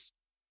like this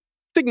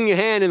sticking a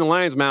hand in the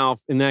lion's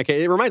mouth in that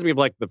case. It reminds me of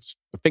like the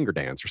finger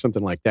dance or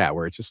something like that,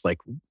 where it's just like,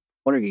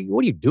 what are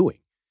you doing?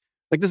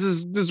 Like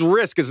this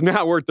risk is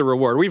not worth the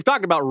reward. We've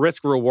talked about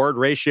risk-reward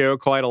ratio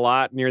quite a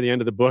lot near the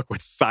end of the book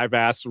with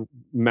Syvass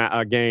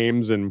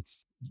games and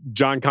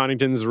John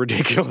Connington's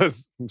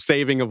ridiculous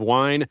saving of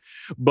wine.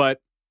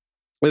 But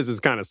this is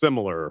kind of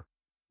similar.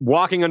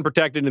 Walking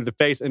unprotected into the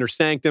face, inner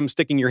sanctum,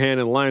 sticking your hand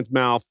in a lion's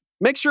mouth.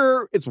 Make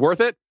sure it's worth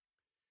it.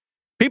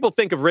 People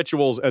think of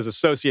rituals as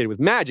associated with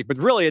magic, but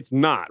really it's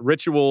not.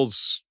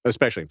 Rituals,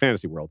 especially in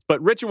fantasy worlds,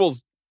 but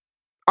rituals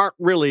aren't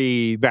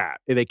really that.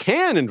 They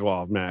can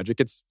involve magic.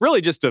 It's really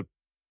just a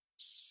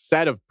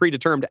set of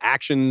predetermined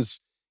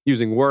actions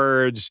using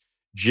words,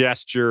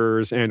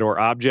 gestures, and or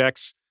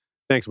objects.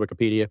 Thanks,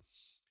 Wikipedia.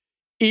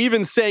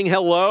 Even saying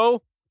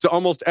hello to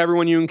almost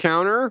everyone you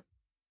encounter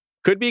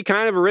could be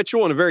kind of a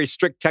ritual in a very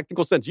strict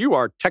technical sense. You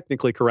are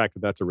technically correct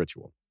that that's a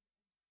ritual.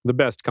 The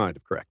best kind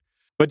of correct.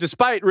 But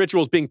despite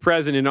rituals being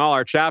present in all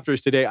our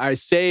chapters today, I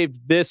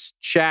saved this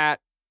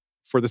chat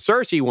for the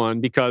Cersei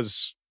one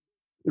because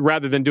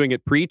rather than doing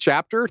it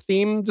pre-chapter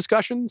theme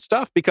discussion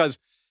stuff, because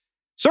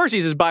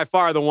Cersei's is by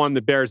far the one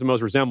that bears the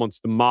most resemblance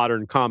to the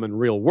modern, common,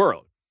 real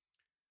world.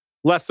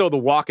 Less so the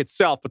walk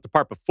itself, but the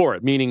part before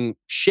it, meaning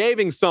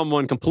shaving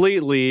someone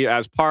completely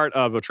as part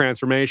of a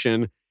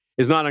transformation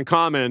is not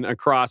uncommon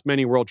across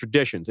many world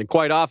traditions. And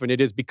quite often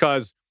it is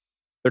because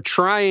they're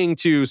trying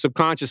to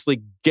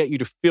subconsciously get you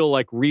to feel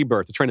like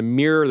rebirth. They're trying to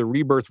mirror the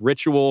rebirth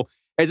ritual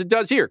as it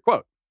does here.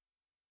 Quote,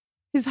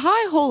 His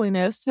High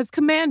Holiness has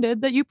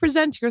commanded that you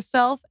present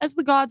yourself as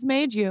the gods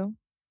made you.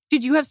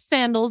 Did you have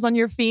sandals on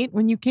your feet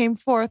when you came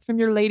forth from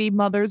your lady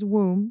mother's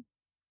womb?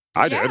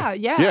 I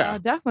did. Yeah,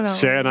 definitely.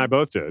 Shay and I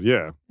both did,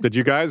 yeah. Did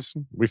you guys?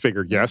 We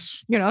figured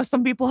yes.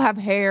 Some people have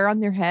hair on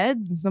their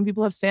heads and some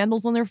people have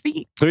sandals on their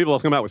feet. Some people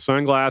come out with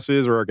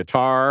sunglasses or a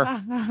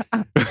guitar.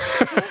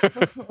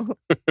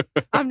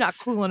 I'm not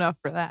cool enough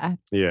for that.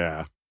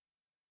 Yeah.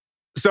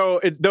 So,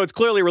 though it's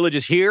clearly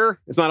religious here,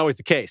 it's not always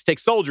the case. Take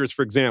soldiers,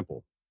 for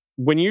example.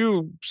 When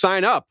you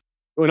sign up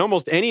in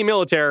almost any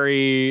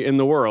military in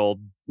the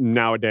world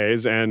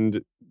nowadays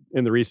and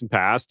in the recent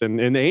past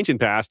and in the ancient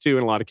past too,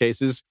 in a lot of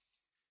cases,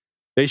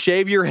 they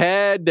shave your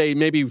head. They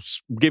maybe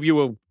give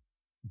you a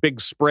big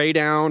spray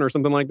down or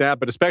something like that,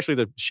 but especially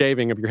the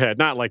shaving of your head,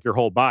 not like your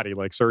whole body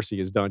like Cersei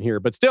has done here,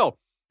 but still,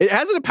 it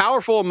has a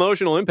powerful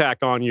emotional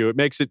impact on you. It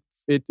makes it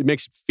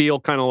feel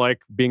kind of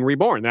like being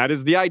reborn. That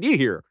is the idea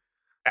here.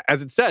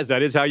 As it says,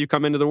 that is how you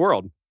come into the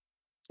world.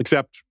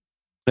 Except,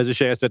 as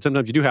Ashaya said,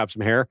 sometimes you do have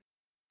some hair.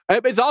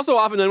 It's also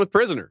often done with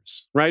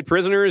prisoners, right?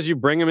 Prisoners, you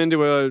bring them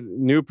into a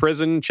new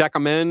prison, check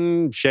them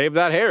in, shave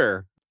that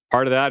hair.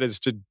 Part of that is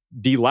to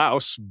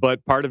delouse,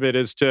 but part of it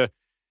is to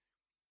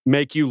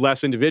make you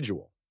less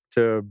individual,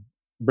 to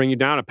bring you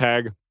down a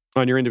peg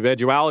on your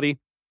individuality.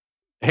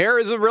 Hair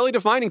is a really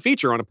defining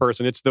feature on a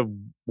person. It's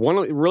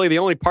really the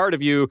only part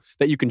of you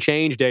that you can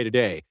change day to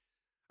day.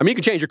 I mean, you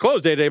can change your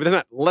clothes day to day,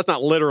 but that's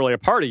not literally a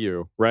part of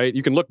you, right?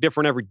 You can look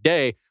different every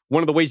day.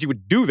 One of the ways you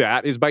would do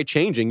that is by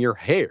changing your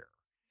hair.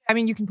 I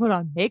mean, you can put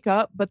on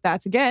makeup, but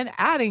that's, again,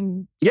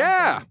 adding something.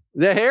 Yeah,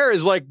 the hair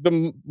is like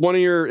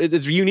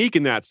it's unique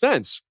in that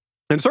sense.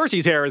 And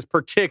Cersei's hair is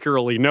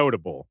particularly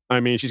notable. I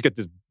mean, she's got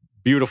this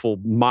beautiful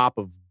mop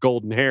of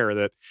golden hair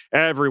that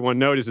everyone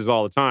notices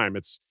all the time.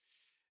 It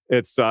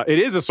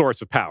is a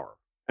source of power.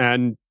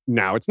 And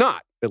now it's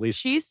not, at least.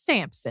 She's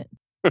Samson.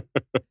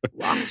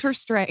 Lost her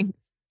strength.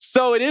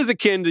 So it is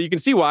akin to, you can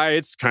see why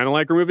it's kind of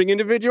like removing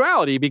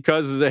individuality,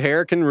 because the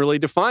hair can really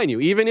define you.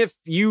 Even if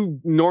you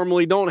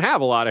normally don't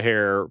have a lot of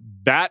hair,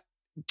 that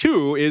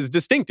too is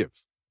distinctive.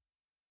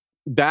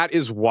 That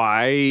is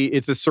why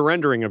it's a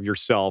surrendering of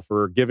yourself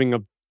or giving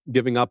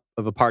up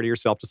of a part of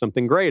yourself to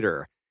something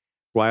greater.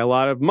 Why a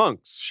lot of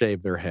monks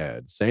shave their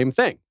head. Same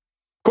thing.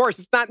 Of course,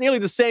 it's not nearly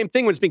the same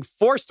thing when it's being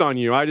forced on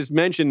you. I just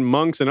mentioned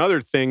monks and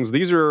other things. A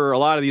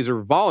lot of these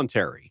are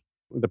voluntary.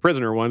 The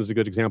prisoner one is a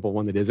good example of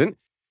one that isn't.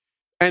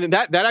 And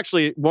that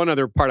actually, one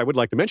other part I would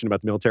like to mention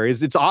about the military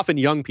is it's often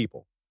young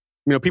people.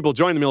 People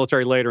join the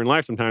military later in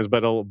life sometimes,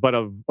 but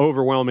an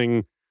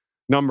overwhelming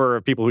number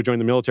of people who join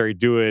the military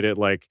do it at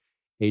like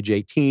age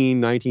 18,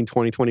 19,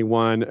 20,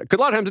 21. Because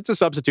a lot of times it's a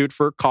substitute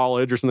for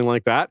college or something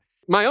like that.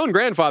 My own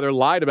grandfather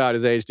lied about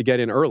his age to get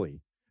in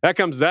early.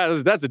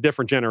 That's a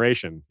different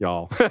generation,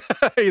 y'all.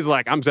 He's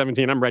like, I'm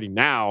 17, I'm ready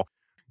now.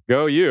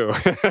 Go you.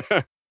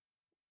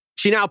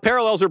 She now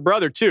parallels her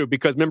brother too,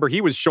 because remember,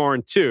 he was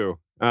shorn too.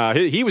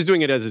 He was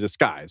doing it as a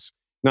disguise,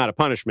 not a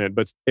punishment,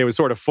 but it was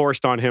sort of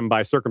forced on him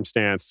by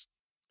circumstance.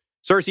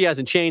 Cersei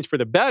hasn't changed for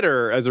the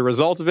better as a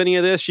result of any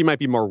of this. She might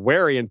be more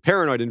wary and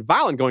paranoid and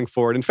violent going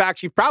forward. In fact,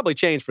 she probably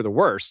changed for the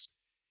worse.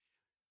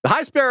 The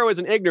High Sparrow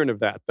isn't ignorant of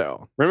that,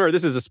 though. Remember,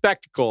 this is a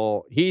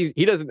spectacle. He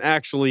doesn't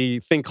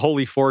actually think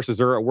holy forces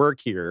are at work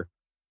here.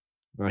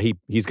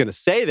 He's going to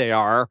say they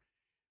are,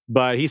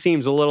 but he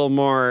seems a little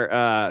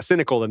more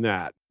cynical than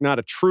that. Not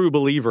a true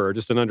believer,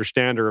 just an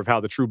understander of how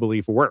the true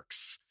belief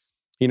works.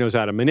 He knows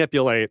how to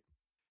manipulate.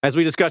 As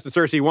we discussed in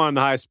Cersei 1,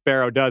 the High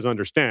Sparrow does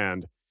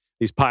understand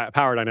these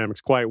power dynamics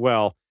quite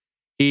well.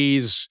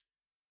 He's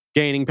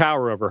gaining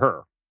power over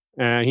her.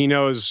 And he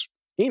knows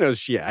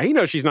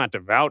she's not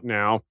devout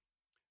now,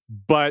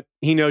 but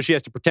he knows she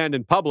has to pretend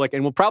in public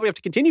and will probably have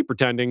to continue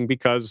pretending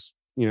because,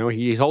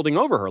 he's holding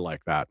over her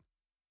like that.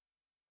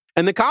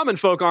 And the common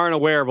folk aren't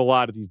aware of a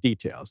lot of these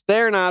details.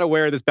 They're not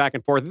aware of this back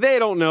and forth. They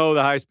don't know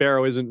the High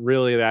Sparrow isn't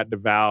really that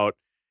devout.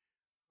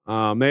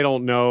 They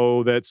don't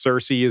know that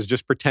Cersei is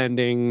just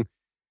pretending.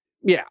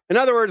 Yeah. In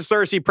other words,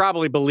 Cersei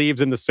probably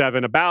believes in the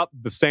Seven about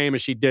the same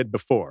as she did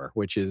before,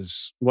 which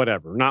is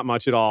whatever, not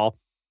much at all.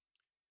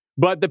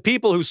 But the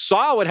people who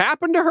saw what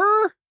happened to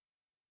her,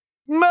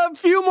 a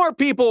few more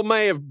people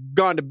may have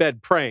gone to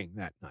bed praying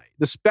that night.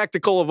 The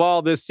spectacle of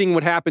all this, seeing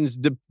what happens,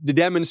 the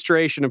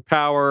demonstration of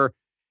power,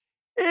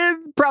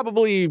 it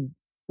probably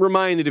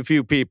reminded a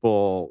few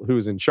people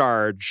who's in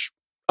charge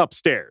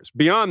upstairs,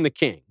 beyond the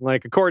king.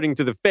 Like, according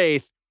to the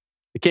faith,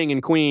 the king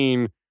and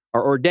queen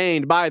are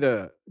ordained by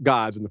the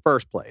gods in the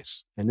first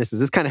place. And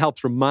this kind of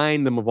helps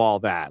remind them of all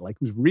that. Like,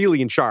 who's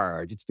really in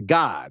charge? It's the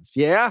gods,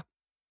 yeah? And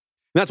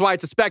that's why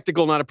it's a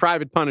spectacle, not a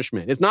private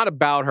punishment. It's not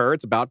about her,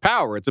 it's about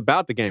power. It's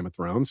about the Game of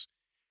Thrones.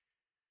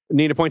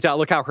 Nina points out,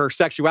 look how her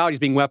sexuality is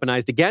being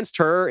weaponized against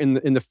her.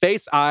 In the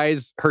face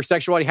eyes, her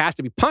sexuality has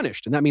to be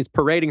punished. And that means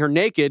parading her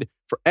naked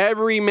for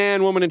every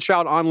man, woman, and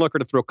child onlooker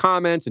to throw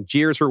comments and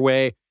jeers her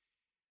way.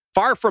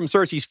 Far from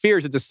Cersei's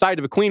fears that the sight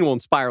of a queen will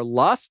inspire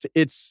lust,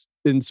 it's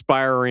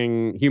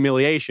inspiring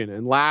humiliation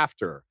and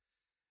laughter.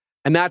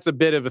 And that's a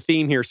bit of a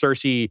theme here.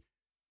 Cersei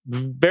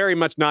very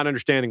much not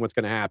understanding what's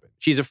going to happen.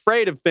 She's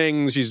afraid of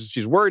things.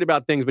 She's worried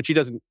about things, but she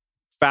doesn't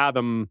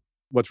fathom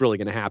what's really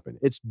going to happen.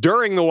 It's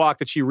during the walk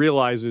that she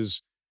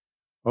realizes,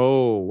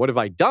 oh, what have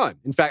I done?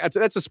 In fact,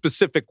 that's a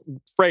specific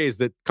phrase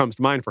that comes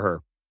to mind for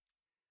her.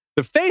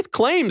 The faith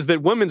claims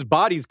that women's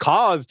bodies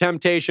cause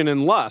temptation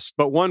and lust,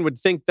 but one would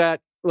think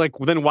that,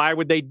 then why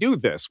would they do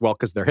this? Well,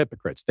 because they're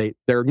hypocrites.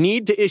 Their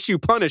need to issue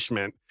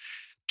punishment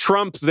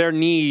trumps their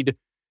need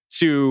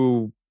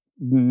to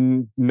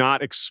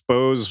not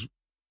expose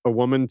a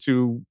woman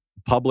to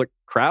public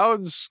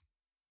crowds.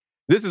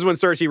 This is when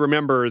Cersei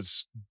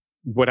remembers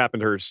what happened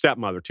to her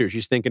stepmother, too.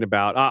 She's thinking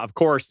about, of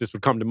course, this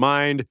would come to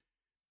mind,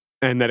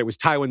 and that it was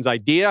Tywin's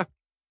idea.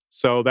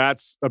 So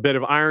that's a bit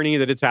of irony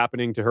that it's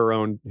happening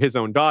to his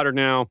own daughter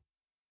now.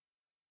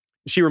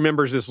 She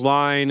remembers this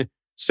line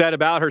said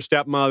about her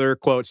stepmother,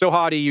 quote, so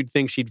haughty you'd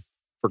think she'd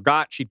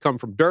forgot she'd come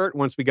from dirt.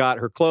 Once we got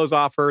her clothes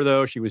off her,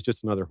 though, she was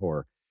just another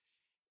whore.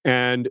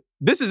 And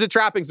this is a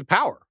trappings of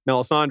power.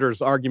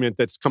 Melisandre's argument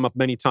that's come up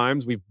many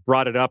times. We've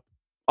brought it up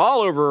all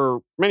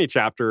over many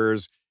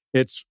chapters.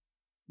 It's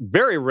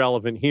very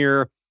relevant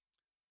here.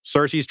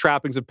 Cersei's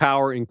trappings of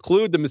power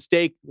include the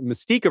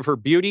mystique of her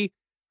beauty,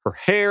 her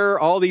hair,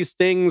 all these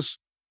things,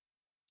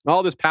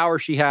 all this power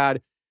she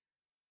had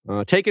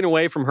taken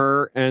away from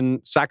her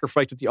and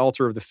sacrificed at the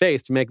altar of the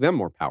faith to make them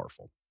more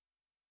powerful.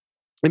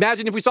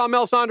 Imagine if we saw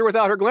Melisandre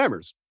without her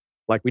glamours,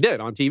 like we did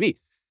on TV.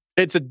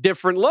 It's a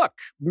different look,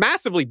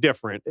 massively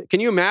different. Can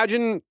you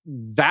imagine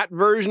that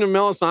version of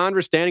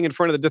Melisandre standing in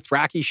front of the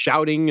Dothraki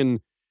shouting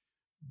and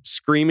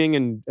screaming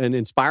and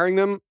inspiring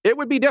them? It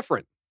would be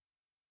different.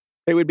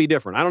 It would be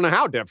different. I don't know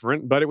how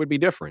different, but it would be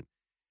different.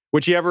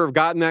 Would she ever have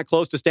gotten that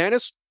close to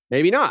Stannis?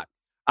 Maybe not.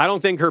 I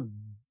don't think her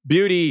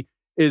beauty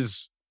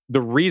is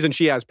the reason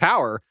she has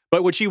power,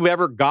 but would she have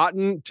ever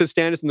gotten to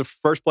Stannis in the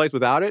first place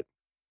without it?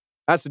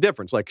 That's the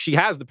difference. Like, she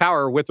has the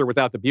power with or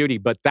without the beauty,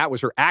 but that was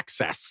her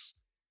access,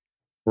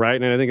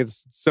 right? And I think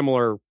it's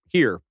similar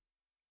here.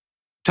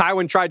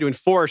 Tywin tried to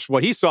enforce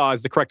what he saw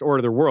as the correct order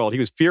of the world. He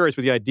was furious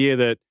with the idea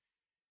that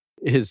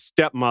his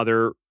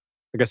stepmother,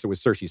 I guess it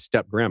was Cersei's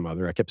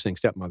step-grandmother, I kept saying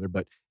stepmother,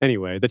 but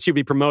anyway, that she'd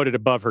be promoted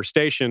above her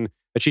station,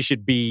 that she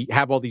should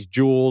have all these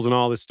jewels and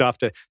all this stuff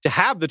to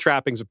have the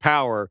trappings of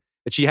power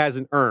that she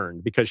hasn't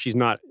earned because she's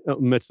not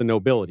amidst the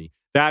nobility.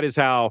 That is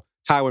how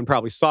Tywin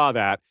probably saw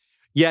that.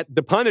 Yet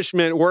the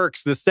punishment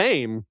works the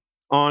same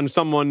on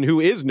someone who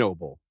is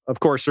noble. Of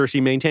course,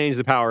 Cersei maintains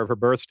the power of her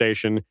birth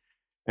station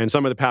and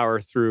some of the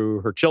power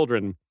through her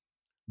children,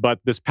 but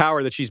this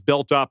power that she's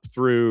built up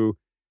through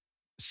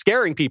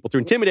scaring people,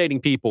 through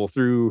intimidating people,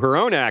 through her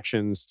own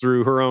actions,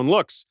 through her own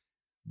looks,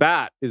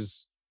 that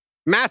is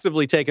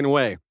massively taken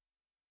away.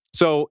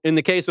 So in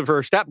the case of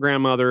her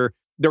step-grandmother,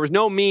 there was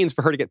no means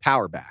for her to get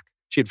power back.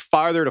 She had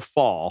farther to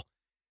fall.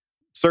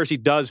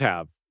 Cersei does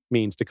have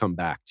means to come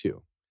back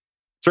to.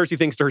 Cersei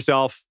thinks to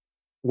herself,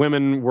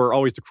 women were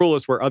always the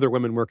cruelest where other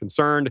women were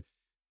concerned.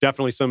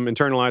 Definitely some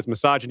internalized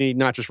misogyny,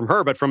 not just from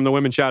her, but from the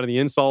women shouting the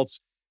insults,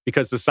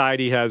 because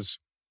society has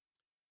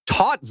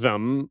taught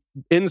them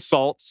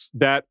insults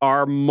that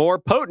are more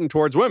potent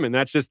towards women.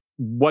 That's just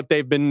what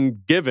they've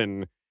been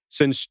given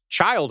since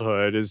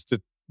childhood, is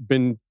to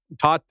been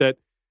taught that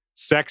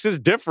sex is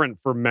different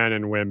for men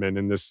and women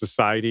in this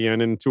society,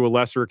 and to a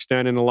lesser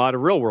extent in a lot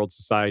of real world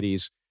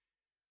societies.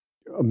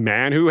 A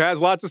man who has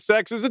lots of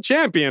sex is a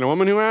champion. A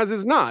woman who has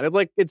is not. It's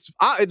like it's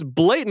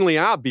blatantly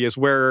obvious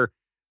where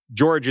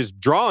George is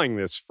drawing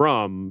this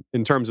from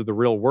in terms of the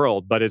real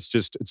world, but it's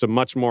a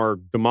much more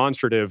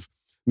demonstrative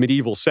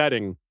medieval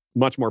setting,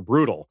 much more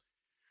brutal.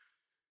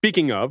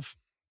 Speaking of,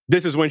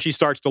 this is when she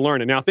starts to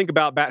learn it. Now think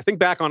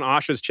back on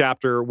Asha's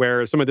chapter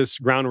where some of this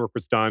groundwork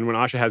was done, when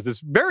Asha has this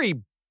very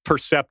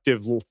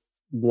perceptive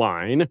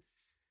line.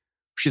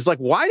 She's like,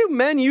 why do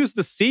men use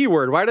the C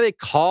word? Why do they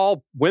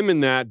call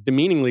women that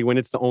demeaningly when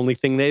it's the only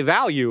thing they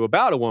value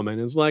about a woman?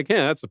 It's like,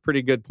 yeah, that's a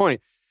pretty good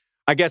point.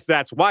 I guess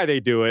that's why they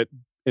do it,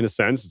 in a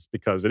sense. It's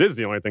because it is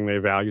the only thing they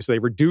value. So they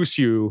reduce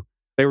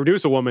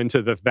a woman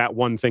to that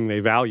one thing they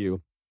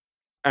value,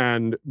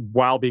 and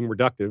while being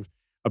reductive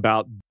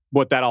about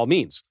what that all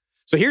means.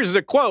 So here's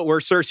a quote where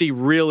Cersei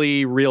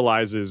really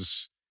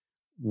realizes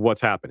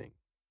what's happening.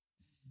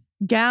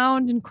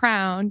 Gowned and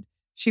crowned,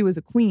 she was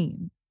a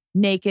queen.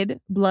 Naked,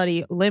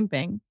 bloody,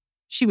 limping,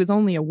 she was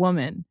only a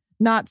woman,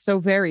 not so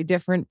very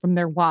different from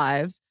their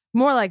wives,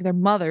 more like their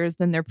mothers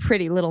than their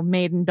pretty little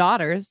maiden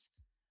daughters.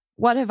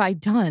 What have I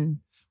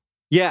done?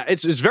 Yeah,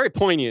 it's very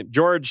poignant.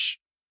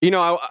 George,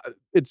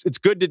 it's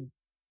good to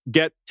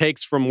get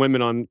takes from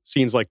women on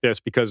scenes like this,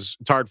 because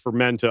it's hard for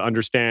men to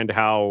understand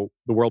how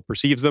the world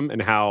perceives them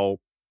and how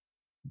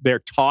they're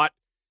taught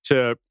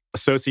to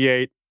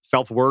associate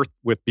self-worth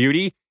with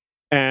beauty.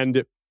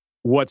 And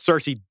what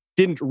Cersei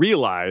didn't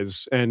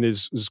realize, and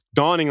is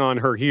dawning on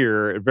her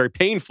here very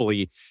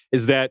painfully,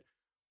 is that,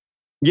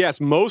 yes,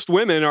 most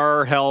women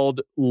are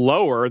held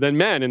lower than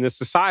men in this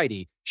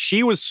society.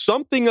 She was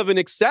something of an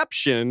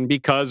exception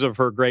because of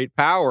her great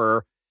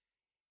power.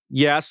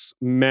 Yes,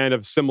 men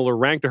of similar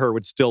rank to her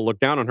would still look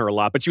down on her a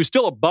lot, but she was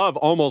still above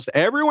almost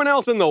everyone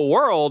else in the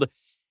world.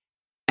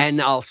 And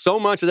now so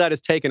much of that is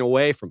taken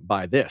away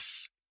by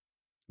this.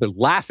 They're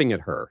laughing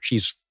at her. She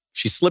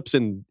slips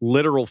in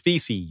literal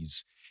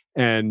feces,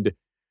 and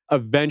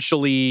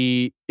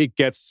eventually it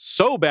gets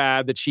so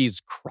bad that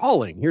she's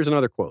crawling. Here's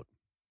another quote.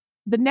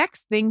 The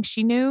next thing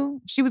she knew,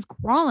 she was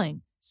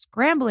crawling,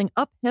 scrambling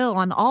uphill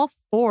on all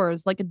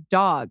fours like a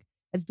dog,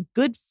 as the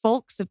good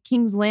folks of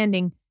King's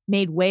Landing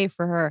made way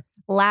for her,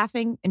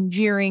 laughing and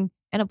jeering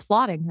and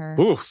applauding her.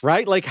 Oof,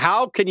 right? Like,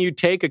 how can you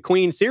take a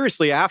queen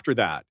seriously after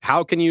that?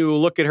 How can you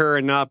look at her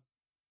and not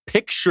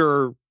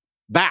picture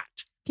that?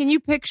 Can you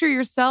picture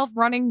yourself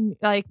running,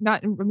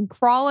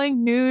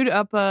 crawling nude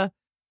up a...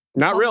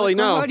 Not really,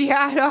 no.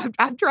 Yeah,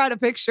 I'm trying to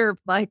picture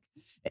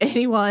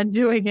anyone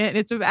doing it.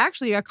 It's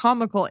actually a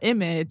comical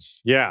image.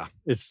 Yeah,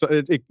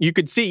 you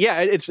could see.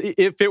 Yeah, it's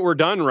if it were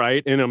done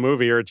right in a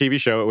movie or a TV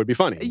show, it would be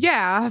funny.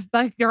 Yeah,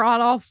 like they're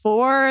on all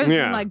fours,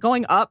 and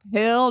going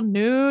uphill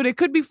nude. It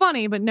could be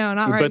funny, but no,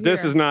 not right. But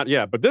this is not.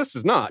 Yeah, but this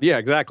is not. Yeah,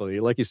 exactly,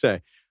 like you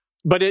say.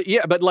 But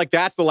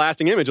that's the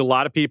lasting image. A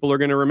lot of people are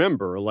going to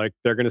remember. Like,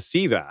 they're going to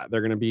see that.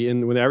 They're going to be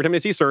every time they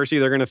see Cersei,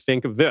 they're going to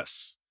think of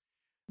this.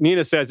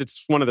 Nina says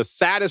it's one of the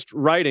saddest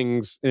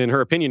writings, in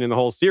her opinion, in the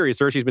whole series.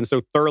 Cersei's been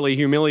so thoroughly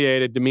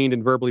humiliated, demeaned,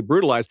 and verbally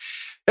brutalized.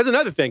 That's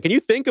another thing. Can you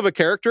think of a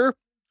character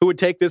who would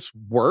take this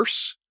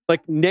worse?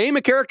 Like, name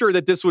a character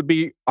that this would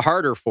be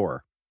harder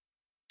for.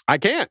 I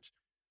can't.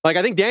 Like,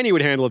 I think Dany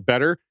would handle it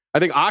better. I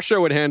think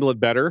Asha would handle it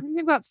better. What do you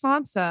think about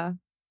Sansa?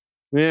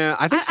 Yeah,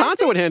 I think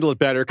Sansa would handle it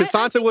better, because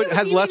Sansa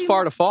has less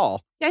far to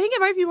fall. Yeah, I think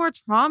it might be more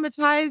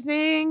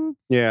traumatizing.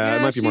 Yeah,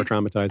 it might be more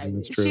traumatizing.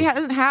 That's true. She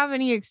doesn't have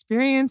any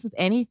experience with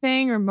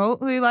anything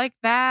remotely like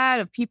that,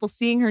 of people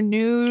seeing her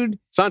nude.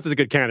 Sansa's a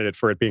good candidate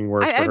for it being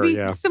worse for her,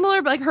 yeah.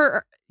 Similar, but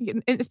her,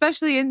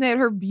 especially in that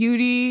her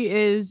beauty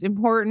is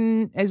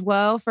important as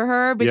well for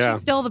her, but she's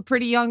still the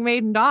pretty young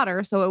maiden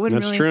daughter, so it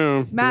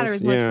wouldn't matter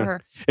as much for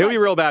her. It would be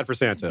real bad for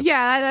Sansa.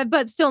 Yeah,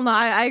 but still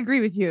not. I agree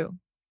with you.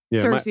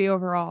 Yeah, Cersei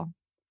overall.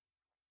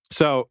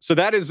 So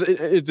that is,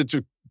 it's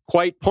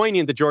quite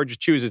poignant that George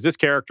chooses this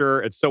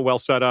character. It's so well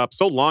set up,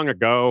 so long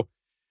ago.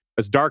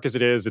 As dark as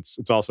it is,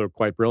 it's also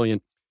quite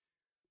brilliant.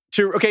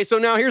 Okay, so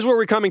now here's where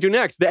we're coming to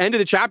next. The end of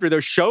the chapter, though,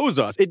 shows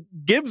us,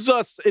 it gives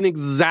us an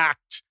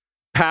exact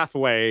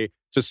pathway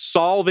to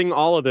solving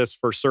all of this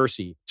for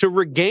Cersei, to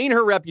regain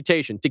her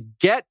reputation, to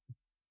get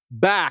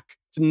back,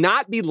 to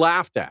not be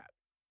laughed at.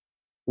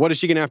 What is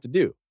she going to have to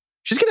do?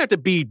 She's going to have to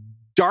be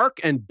dark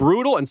and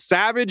brutal and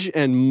savage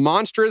and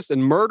monstrous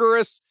and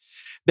murderous.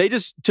 They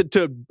just,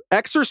 to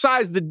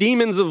exercise the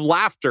demons of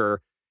laughter,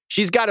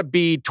 she's got to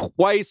be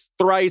twice,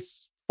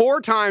 thrice,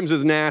 4 times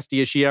as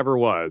nasty as she ever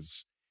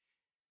was.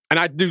 And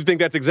I do think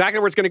that's exactly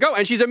where it's going to go.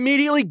 And she's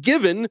immediately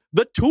given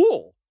the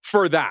tool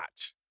for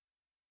that.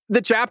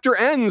 The chapter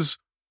ends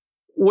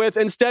with,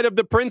 instead of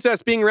the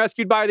princess being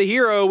rescued by the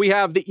hero, we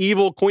have the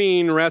evil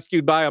queen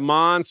rescued by a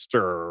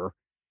monster.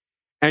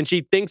 And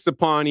she thinks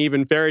upon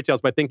even fairy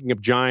tales by thinking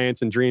of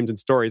giants and dreams and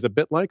stories, a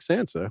bit like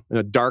Sansa, in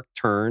a dark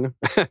turn.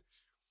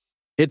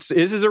 This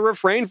is a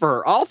refrain for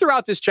her. All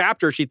throughout this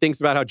chapter, she thinks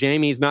about how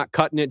Jaime's not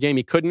cutting it.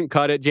 Jaime couldn't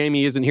cut it.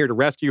 Jaime isn't here to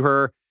rescue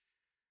her.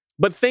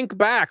 But think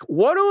back.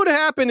 What would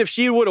happen if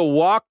she would have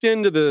walked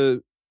into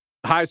the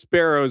High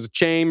Sparrow's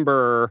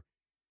chamber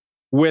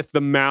with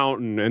the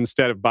mountain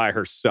instead of by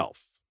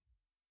herself?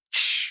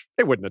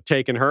 They wouldn't have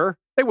taken her.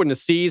 They wouldn't have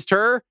seized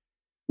her.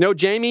 No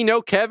Jaime,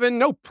 no Kevin,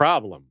 no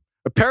problem.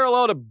 A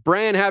parallel to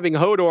Bran having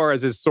Hodor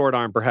as his sword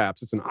arm,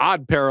 perhaps. It's an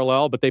odd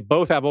parallel, but they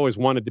both have always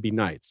wanted to be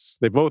knights.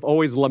 They both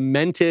always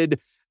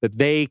lamented that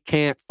they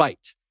can't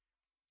fight.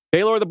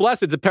 Baelor the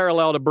Blessed's a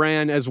parallel to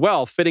Bran as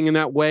well, fitting in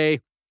that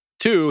way,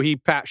 too.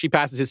 She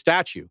passes his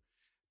statue.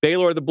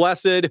 Baelor the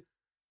Blessed,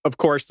 of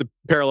course, the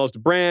parallels to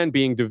Bran,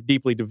 being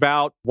deeply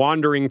devout,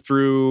 wandering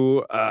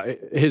through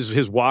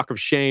his walk of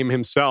shame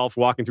himself,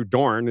 walking through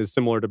Dorne, is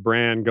similar to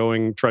Bran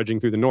trudging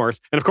through the north.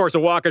 And of course, a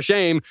walk of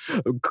shame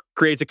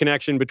creates a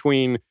connection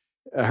between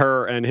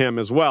her and him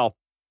as well.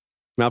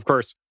 Now, of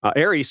course,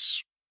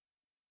 Aerys,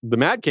 the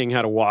Mad King,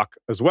 had a walk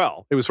as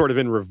well. It was sort of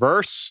in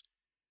reverse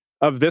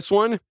of this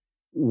one.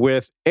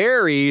 With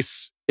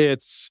Aerys,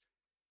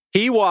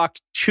 he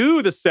walked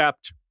to the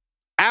Sept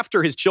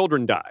after his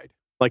children died.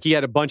 Like, he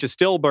had a bunch of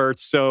stillbirths,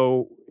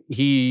 so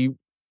he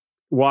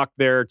walked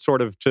there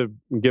sort of to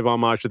give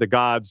homage to the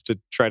gods to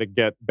try to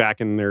get back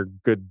in their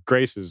good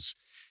graces.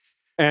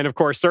 And of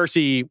course,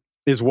 Cersei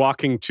is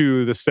walking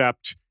to the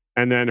Sept,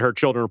 and then her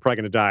children are probably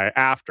going to die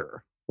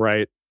after,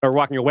 right? Or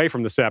walking away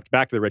from the Sept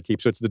back to the Red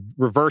Keep. So it's the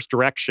reverse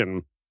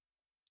direction.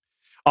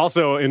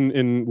 Also,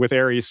 with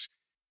Aerys,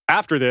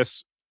 after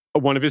this,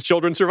 one of his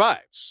children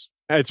survives.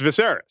 It's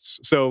Viserys.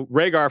 So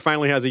Rhaegar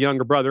finally has a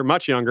younger brother,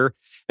 much younger,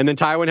 and then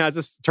Tywin has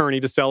a tourney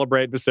to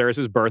celebrate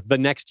Viserys' birth the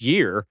next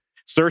year.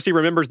 Cersei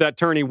remembers that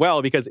tourney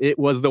well because it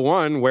was the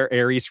one where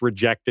Aerys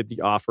rejected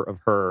the offer of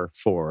her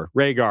for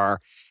Rhaegar.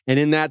 And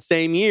in that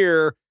same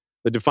year,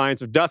 the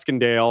Defiance of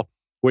Duskendale,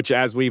 which,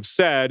 as we've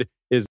said,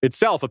 is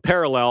itself a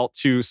parallel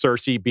to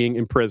Cersei being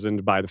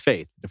imprisoned by the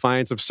Faith.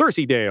 Defiance of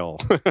Cersei Dale.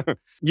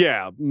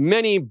 Yeah,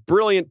 many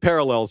brilliant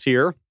parallels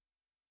here.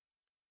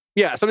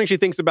 Yeah, something she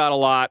thinks about a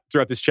lot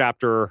throughout this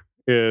chapter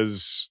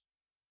is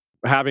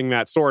having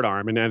that sword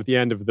arm. And at the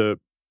end of the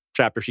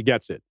chapter, she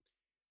gets it.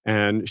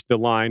 And the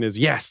line is,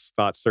 "Yes,"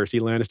 thought Cersei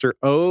Lannister.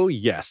 "Oh,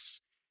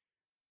 yes."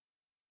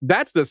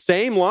 That's the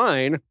same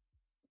line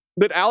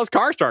that Alice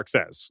Karstark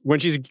says when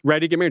she's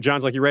ready to get married.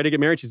 Jon's like, "You ready to get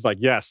married?" She's like,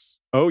 "Yes.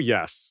 Oh,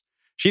 yes."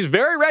 She's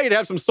very ready to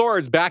have some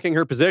swords backing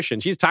her position.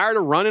 She's tired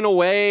of running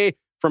away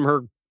from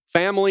her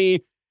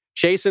family,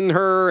 chasing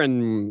her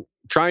and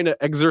trying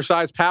to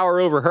exercise power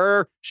over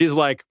her. She's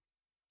like,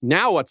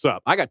 "Now what's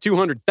up? I got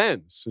 200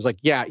 Thenns." It's like,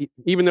 yeah,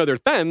 even though they're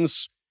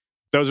Thenns,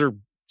 those are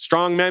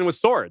strong men with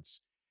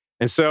swords.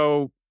 And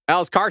so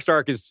Alice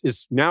Karstark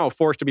is now a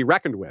force to be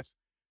reckoned with.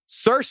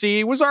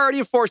 Cersei was already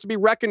a force to be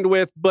reckoned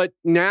with, but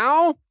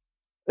now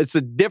it's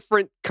a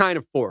different kind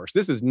of force.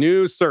 This is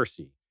new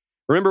Cersei.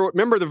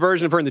 Remember the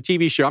version of her in the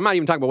TV show? I'm not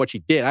even talking about what she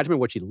did. I just mean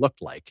what she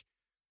looked like.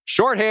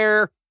 Short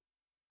hair,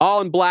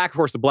 all in black. Of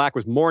course, the black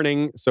was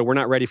mourning, so we're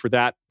not ready for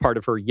that part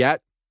of her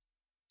yet.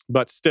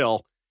 But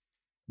still,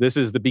 this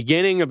is the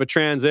beginning of a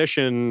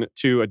transition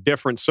to a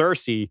different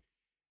Cersei,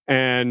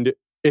 and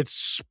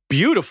it's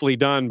beautifully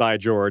done by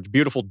George.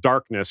 Beautiful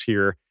darkness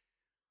here.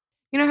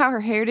 You know how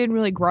her hair didn't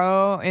really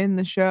grow in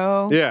the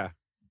show? Yeah.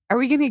 Are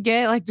we going to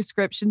get like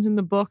descriptions in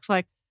the books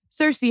like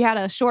Cersei had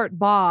a short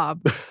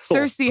bob,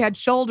 Cersei had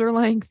shoulder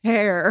length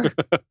hair?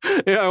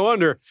 Yeah, I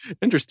wonder.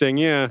 Interesting,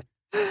 yeah.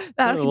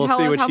 That can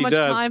tell us how much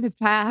time has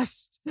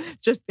passed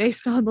just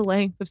based on the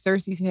length of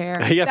Cersei's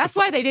hair. Yeah, that's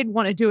why they didn't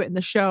want to do it in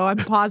the show. I'm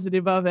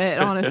positive of it,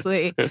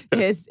 honestly.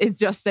 It's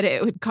just that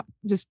it would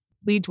just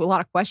lead to a lot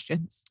of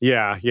questions.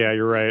 Yeah,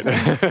 you're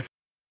right.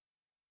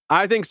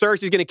 I think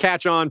Cersei's going to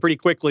catch on pretty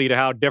quickly to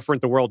how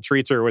different the world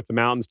treats her with the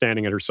mountain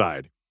standing at her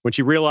side. When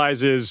she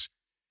realizes,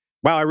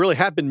 wow, I really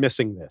have been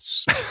missing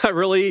this. I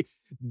really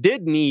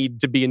did need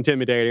to be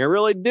intimidating. I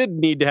really did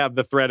need to have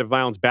the threat of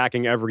violence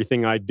backing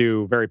everything I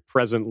do very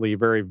presently,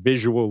 very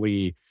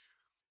visually.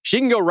 She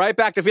can go right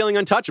back to feeling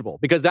untouchable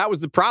because that was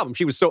the problem.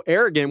 She was so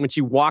arrogant when she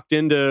walked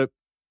into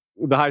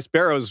the High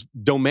Sparrow's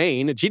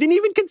domain. She didn't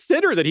even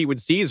consider that he would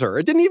seize her.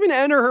 It didn't even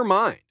enter her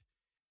mind.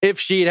 If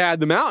she'd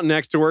had the mountain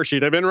next to her,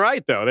 she'd have been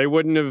right, though. They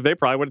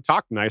probably would have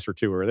talked nicer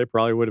to her. They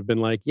probably would have been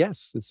like,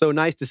 "Yes, it's so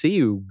nice to see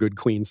you, good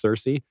Queen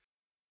Cersei."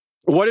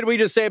 What did we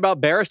just say about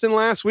Barristan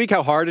last week?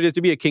 How hard it is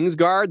to be a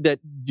Kingsguard, that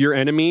your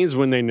enemies,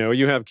 when they know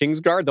you have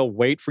Kingsguard, they'll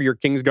wait for your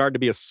Kingsguard to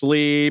be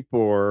asleep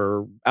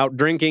or out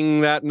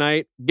drinking that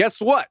night.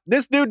 Guess what?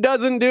 This dude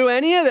doesn't do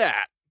any of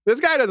that. This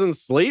guy doesn't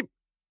sleep.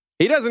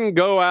 He doesn't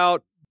go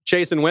out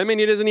chasing women.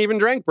 He doesn't even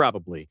drink,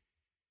 probably.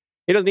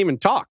 He doesn't even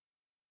talk.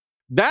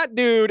 That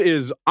dude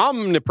is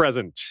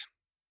omnipresent.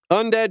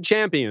 Undead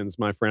champions,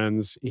 my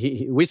friends.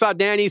 We saw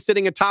Dany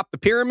sitting atop the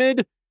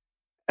pyramid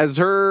as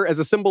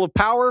a symbol of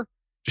power.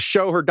 to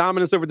show her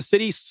dominance over the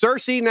city,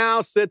 Cersei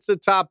now sits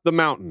atop the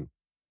mountain.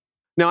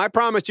 Now, I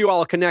promised you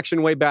all a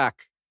connection way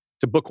back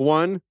to book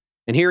 1,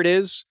 and here it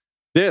is.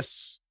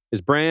 This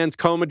is Bran's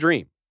coma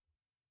dream.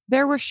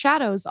 There were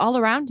shadows all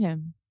around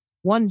him.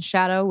 One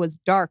shadow was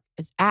dark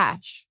as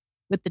ash,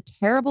 with the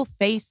terrible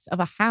face of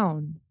a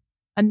hound.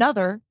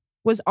 Another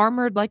was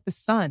armored like the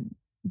sun,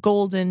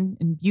 golden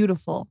and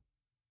beautiful.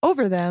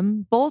 Over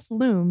them both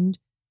loomed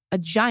a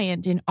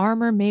giant in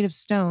armor made of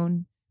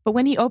stone, but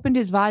when he opened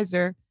his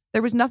visor,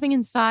 there was nothing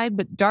inside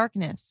but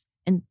darkness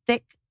and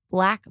thick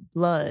black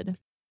blood.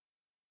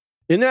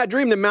 In that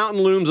dream, the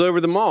mountain looms over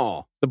them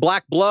all. The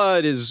black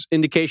blood is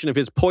indication of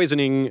his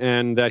poisoning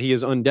and that he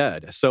is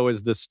undead. So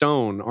is the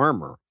stone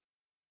armor.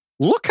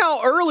 Look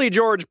how early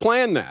George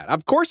planned that.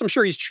 Of course, I'm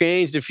sure he's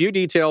changed a few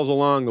details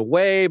along the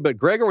way, but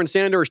Gregor and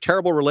Sandor's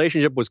terrible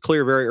relationship was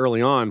clear very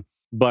early on.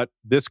 But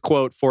this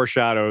quote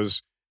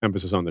foreshadows,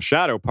 emphasis on the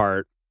shadow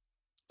part,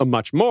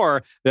 much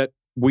more, that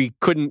we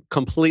couldn't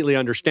completely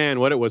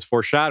understand what it was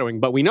foreshadowing.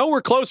 But we know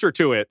we're closer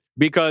to it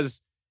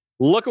because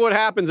look at what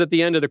happens at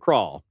the end of the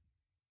crawl.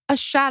 A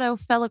shadow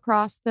fell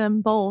across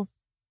them both,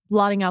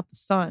 blotting out the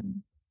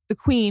sun. The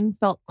queen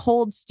felt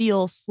cold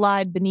steel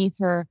slide beneath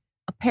her,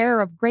 a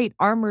pair of great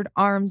armored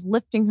arms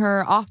lifting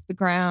her off the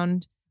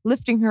ground,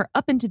 lifting her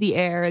up into the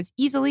air as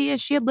easily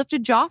as she had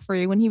lifted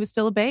Joffrey when he was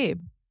still a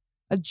babe.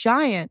 A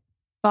giant,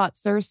 thought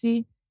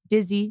Cersei,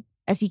 dizzy,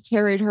 as he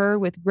carried her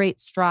with great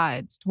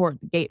strides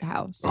toward the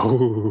gatehouse.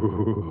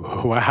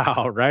 Oh,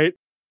 wow, right?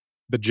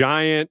 The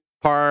giant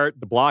part,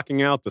 the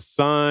blocking out the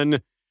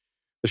sun,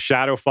 the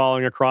shadow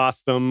falling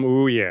across them.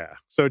 Ooh, yeah.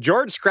 So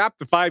George scrapped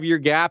the 5-year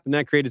gap, and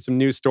that created some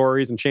new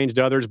stories and changed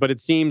others. But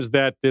it seems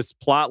that this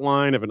plot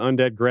line of an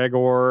undead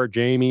Gregor,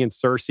 Jaime, and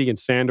Cersei and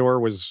Sandor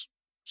was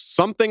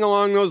something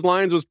along those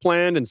lines was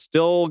planned and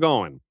still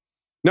going.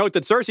 Note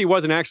that Cersei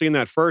wasn't actually in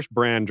that first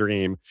Bran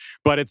dream,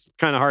 but it's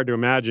kind of hard to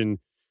imagine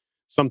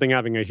something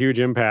having a huge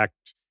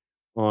impact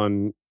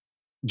on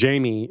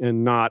Jaime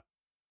and not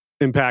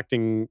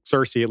impacting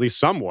Cersei, at least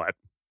somewhat.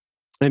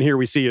 And here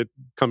we see it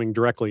coming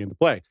directly into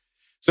play.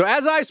 So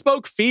as I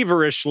spoke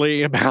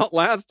feverishly about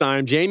last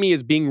time, Jaime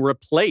is being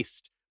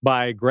replaced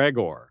by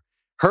Gregor.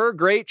 Her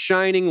great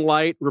shining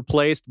light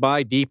replaced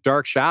by deep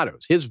dark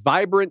shadows. His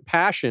vibrant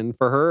passion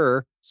for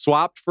her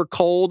swapped for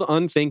cold,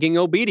 unthinking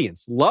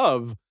obedience.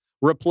 Love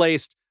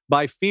replaced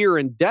by fear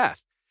and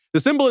death. The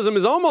symbolism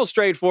is almost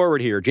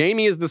straightforward here.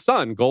 Jaime is the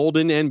sun,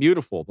 golden and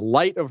beautiful, the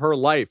light of her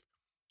life.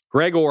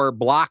 Gregor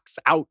blocks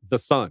out the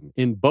sun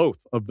in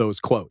both of those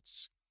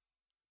quotes.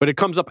 But it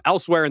comes up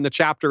elsewhere in the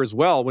chapter as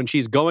well when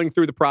she's going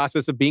through the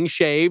process of being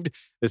shaved.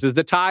 This is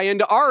the tie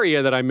into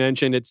Arya that I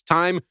mentioned. It's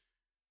time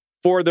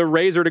for the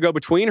razor to go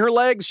between her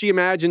legs. She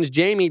imagines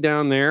Jaime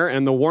down there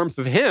and the warmth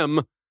of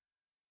him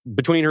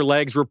between her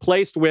legs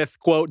replaced with,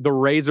 quote, the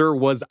razor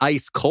was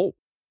ice cold.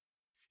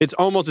 It's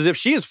almost as if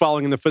she is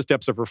following in the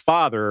footsteps of her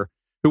father,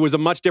 who was a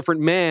much different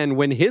man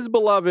when his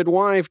beloved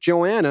wife,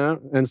 Joanna,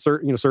 and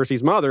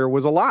Cersei's mother,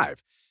 was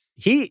alive.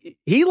 He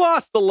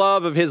lost the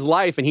love of his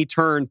life and he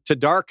turned to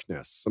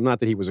darkness. Not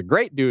that he was a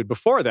great dude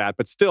before that,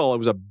 but still, it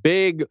was a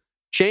big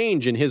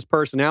change in his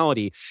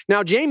personality.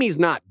 Now, Jaime's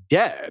not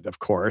dead, of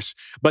course,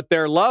 but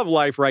their love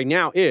life right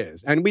now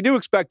is. And we do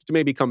expect it to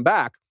maybe come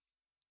back,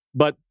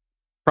 but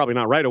probably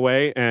not right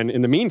away. And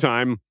in the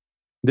meantime,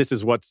 this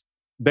is what's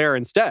there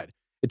instead.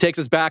 It takes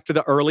us back to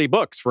the early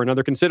books for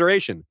another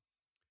consideration.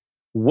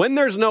 When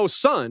there's no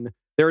sun,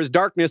 there is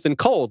darkness and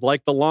cold,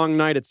 like the long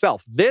night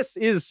itself. This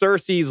is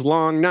Cersei's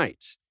long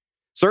night.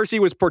 Cersei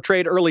was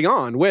portrayed early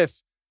on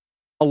with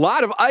a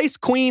lot of Ice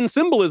Queen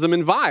symbolism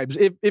and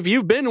vibes. If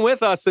you've been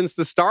with us since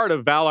the start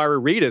of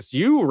Valar Redis,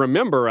 you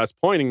remember us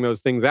pointing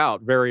those things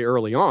out very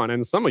early on,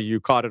 and some of you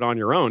caught it on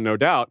your own, no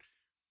doubt.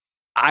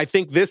 I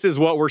think this is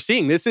what we're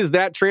seeing. This is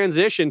that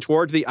transition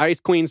towards the Ice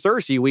Queen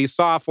Cersei we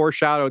saw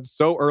foreshadowed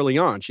so early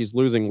on. She's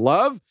losing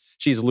love.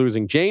 She's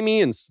losing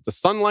Jaime and the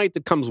sunlight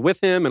that comes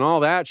with him and all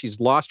that. She's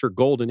lost her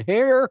golden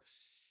hair.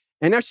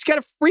 And now she's got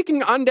a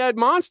freaking undead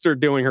monster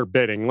doing her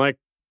bidding. Like,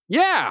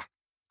 yeah.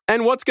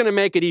 And what's going to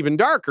make it even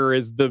darker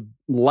is the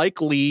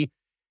likely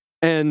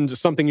and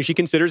something she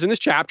considers in this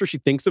chapter. She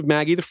thinks of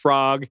Maggie the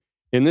Frog.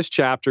 In this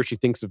chapter,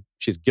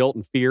 she's guilt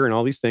and fear and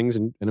all these things.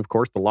 And of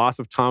course, the loss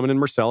of Tommen and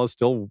Myrcella is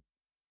still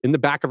in the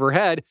back of her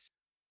head.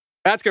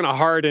 That's going to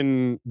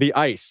harden the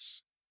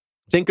ice.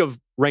 Think of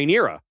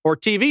Rhaenyra or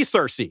TV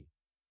Cersei,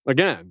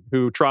 again,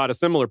 who trod a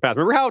similar path.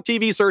 Remember how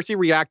TV Cersei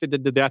reacted to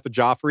the death of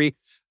Joffrey?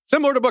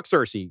 Similar to book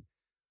Cersei.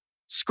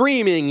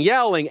 Screaming,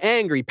 yelling,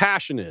 angry,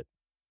 passionate.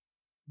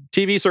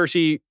 TV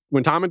Cersei,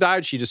 when Tommen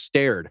died, she just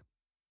stared.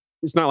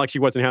 It's not like she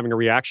wasn't having a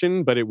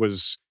reaction, but it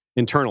was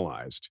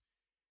internalized.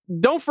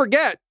 Don't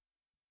forget,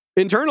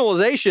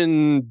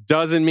 internalization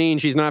doesn't mean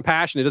she's not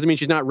passionate. It doesn't mean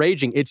she's not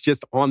raging. It's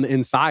just on the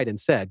inside and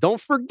said.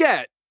 Don't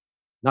forget,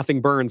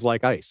 nothing burns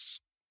like ice.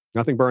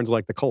 Nothing burns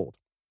like the cold.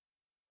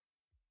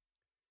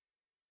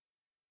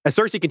 As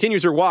Cersei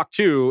continues her walk,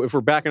 too, if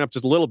we're backing up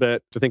just a little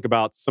bit to think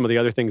about some of the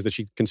other things that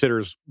she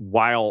considers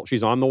while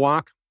she's on the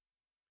walk,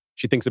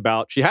 she thinks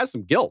about, she has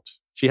some guilt.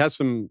 She has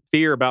some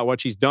fear about what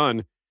she's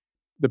done.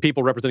 the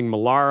people representing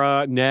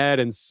Melara, Ned,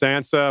 and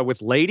Sansa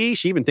with Lady.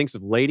 She even thinks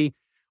of Lady.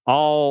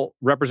 All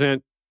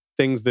represent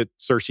things that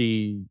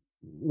Cersei,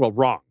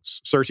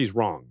 wrongs. Cersei's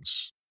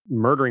wrongs.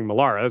 Murdering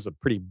Melara is a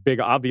pretty big,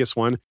 obvious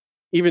one.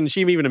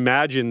 She even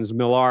imagines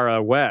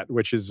Melara wet,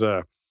 which is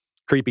a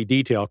creepy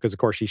detail because, of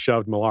course, she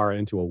shoved Melara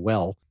into a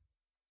well.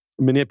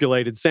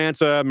 Manipulated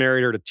Sansa,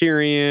 married her to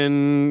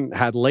Tyrion,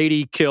 had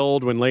Lady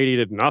killed when Lady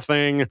did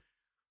nothing.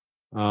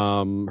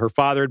 Her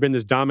father had been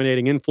this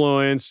dominating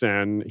influence,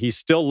 and he's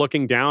still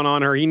looking down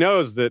on her. She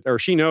knows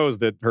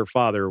that her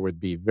father would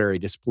be very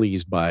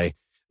displeased by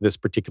this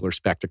particular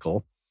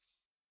spectacle.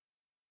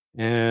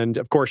 And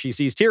of course, she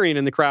sees Tyrion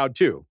in the crowd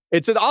too.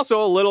 It's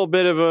also a little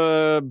bit of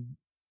a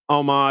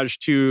homage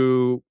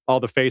to all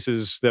the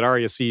faces that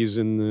Arya sees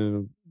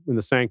in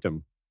the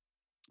Sanctum.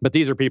 But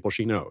these are people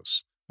she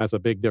knows. That's a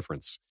big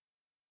difference.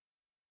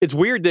 It's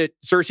weird that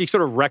Cersei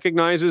sort of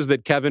recognizes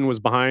that Kevan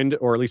was behind,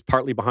 or at least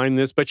partly behind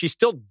this, but she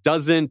still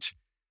doesn't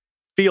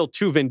feel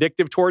too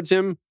vindictive towards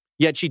him.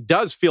 Yet she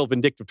does feel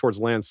vindictive towards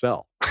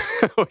Lancel,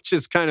 which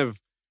is kind of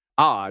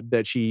odd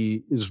that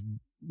she is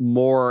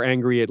more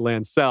angry at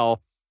Lancel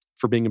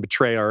for being a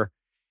betrayer.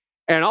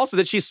 And also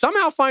that she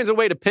somehow finds a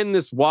way to pin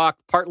this walk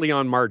partly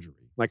on Marjorie.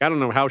 Like, I don't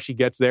know how she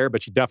gets there,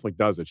 but she definitely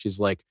does it. She's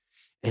like,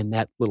 and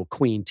that little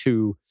queen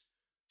too,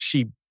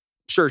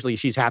 surely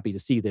she's happy to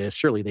see this.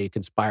 Surely they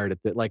conspired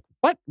at that. Like,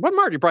 what? What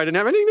Marjorie probably didn't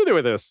have anything to do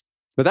with this.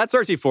 But that's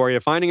Cersei for you,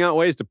 finding out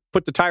ways to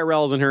put the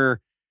Tyrells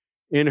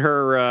in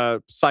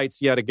her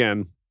sights yet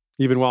again,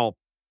 even while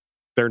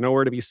they're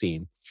nowhere to be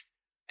seen.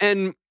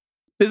 And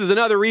this is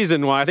another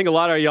reason why I think a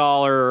lot of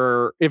y'all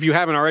are, if you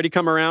haven't already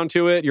come around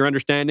to it, you're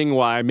understanding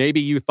why maybe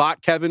you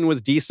thought Kevan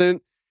was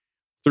decent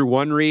through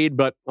one read,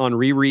 but on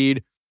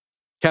reread,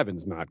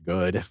 Kevan's not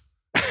good.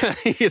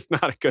 He's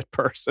not a good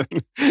person.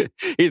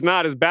 He's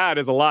not as bad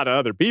as a lot of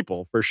other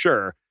people, for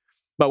sure.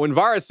 But when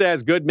Varys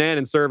says good man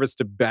in service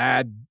to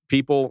bad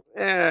people,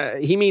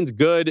 he means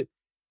good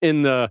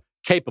in the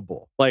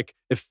capable, like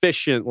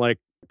efficient, like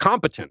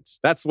competent.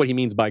 That's what he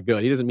means by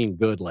good. He doesn't mean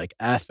good like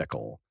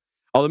ethical.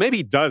 Although maybe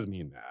he does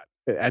mean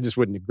that. I just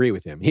wouldn't agree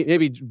with him.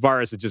 Maybe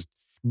Varys is just,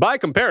 by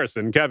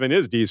comparison, Kevan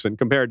is decent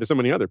compared to so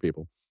many other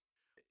people.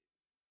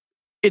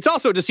 It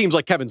also just seems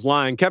like Kevan's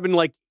lying. Kevan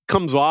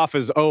comes off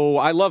as, oh,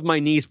 I love my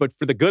niece, but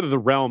for the good of the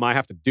realm, I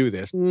have to do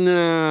this.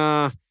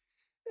 Nah,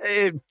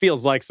 it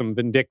feels like some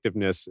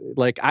vindictiveness.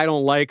 Like, I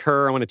don't like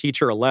her. I want to teach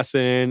her a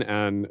lesson,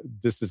 and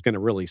this is going to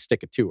really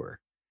stick it to her.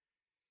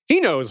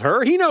 He knows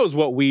her. He knows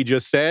what we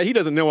just said. He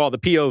doesn't know all the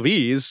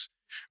POVs,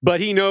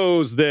 but he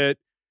knows that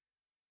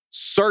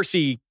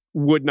Cersei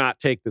would not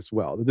take this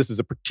well. This is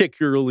a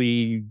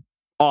particularly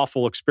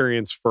awful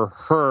experience for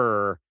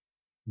her,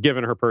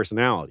 given her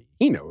personality.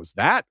 He knows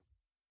that.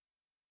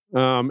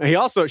 She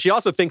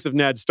also thinks of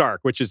Ned Stark,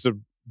 which is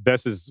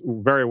this is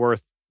very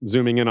worth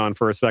zooming in on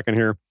for a second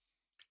here.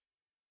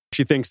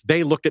 She thinks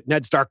they looked at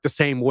Ned Stark the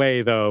same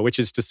way, though, which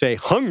is to say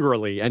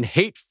hungrily and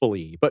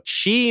hatefully. But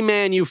she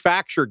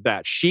manufactured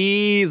that.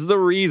 She's the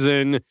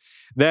reason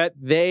that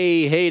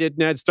they hated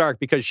Ned Stark,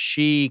 because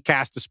she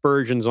cast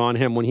aspersions on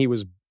him when he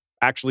was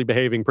actually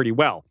behaving pretty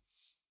well.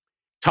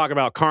 Talk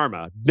about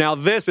karma. Now,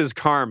 this is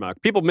karma.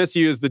 People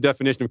misuse the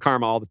definition of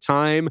karma all the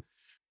time.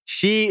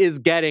 She is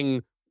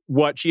getting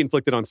what she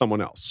inflicted on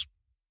someone else.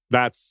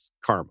 That's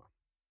karma.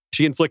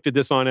 She inflicted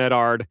this on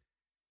Eddard.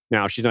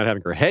 Now, she's not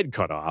having her head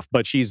cut off,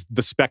 but she's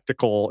the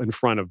spectacle in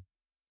front of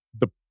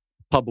the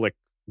public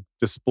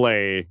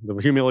display, the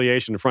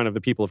humiliation in front of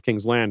the people of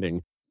King's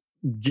Landing,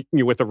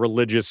 with a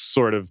religious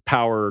sort of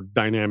power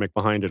dynamic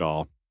behind it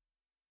all.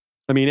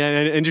 I mean,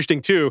 and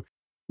interesting too,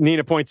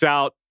 Nina points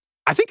out,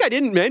 I think I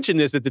didn't mention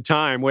this at the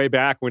time, way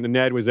back when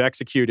Ned was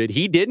executed.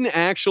 He didn't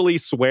actually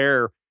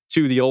swear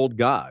to the old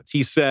gods.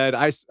 He said,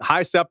 High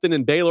Septon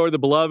and Baelor the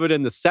Beloved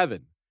and the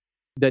Seven,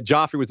 that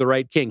Joffrey was the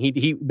right king.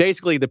 He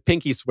basically, the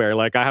pinky swear,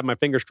 like I have my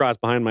fingers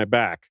crossed behind my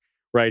back,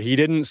 right? He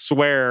didn't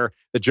swear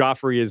that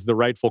Joffrey is the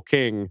rightful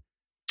king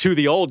to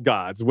the old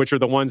gods, which are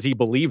the ones he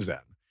believes in.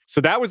 So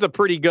that was a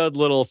pretty good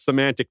little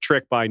semantic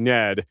trick by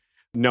Ned,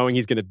 knowing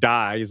he's going to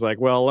die. He's like,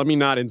 well, let me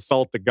not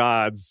insult the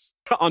gods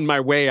on my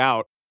way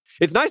out.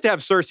 It's nice to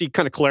have Cersei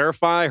kind of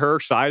clarify her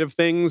side of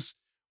things,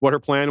 what her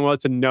plan was,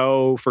 to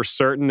know for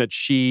certain that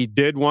she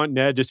did want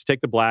Ned just to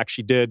take the black.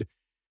 She did.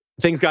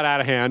 Things got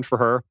out of hand for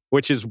her,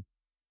 which is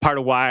part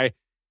of why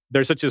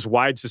there's such this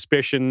wide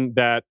suspicion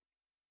that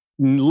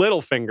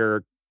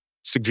Littlefinger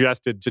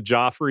suggested to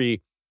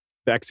Joffrey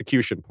the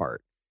execution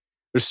part.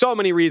 There's so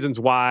many reasons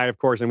why, of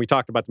course, and we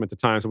talked about them at the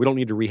time, so we don't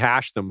need to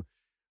rehash them.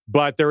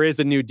 But there is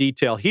a new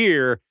detail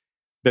here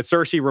that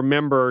Cersei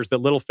remembers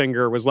that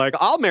Littlefinger was like,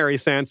 I'll marry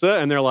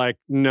Sansa. And they're like,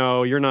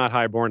 no, you're not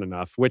highborn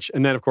enough.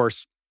 And then, of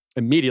course,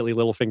 immediately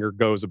Littlefinger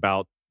goes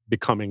about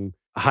becoming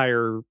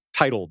higher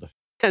titled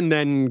and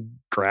then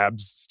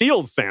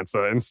steals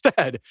Sansa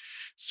instead.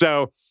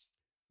 So,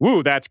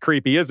 woo, that's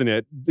creepy, isn't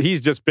it? He's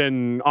just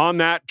been on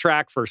that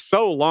track for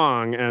so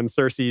long, and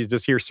Cersei's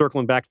just here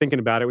circling back, thinking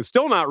about it, was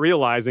still not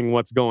realizing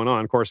what's going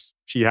on. Of course,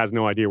 she has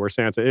no idea where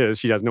Sansa is.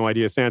 She has no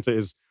idea Sansa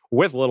is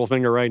with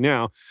Littlefinger right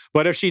now.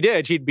 But if she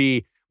did, she'd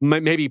be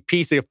maybe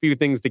piece a few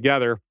things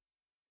together.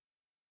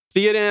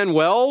 Theodan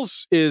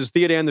Wells is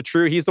Theodan the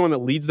True. He's the one that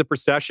leads the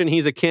procession.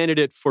 He's a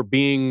candidate for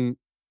being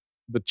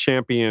the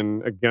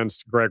champion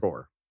against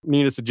Gregor.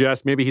 Nina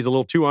suggests maybe he's a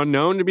little too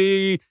unknown to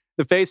be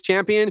the face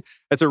champion.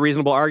 That's a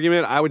reasonable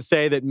argument. I would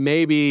say that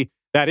maybe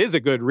that is a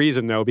good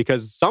reason, though,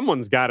 because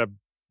someone's got to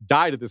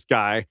die to this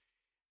guy.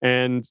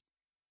 And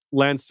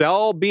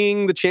Lancel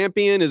being the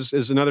champion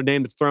is another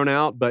name that's thrown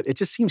out, but it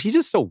just seems he's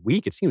just so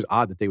weak. It seems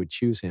odd that they would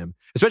choose him,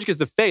 especially because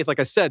the Faith, like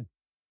I said,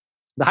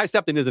 the High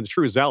Septon isn't a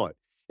true zealot.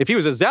 If he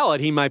was a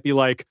zealot, he might be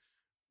like,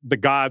 the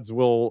gods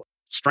will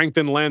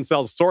strengthen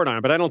Lancel's sword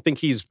arm, but I think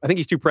he's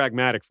too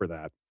pragmatic for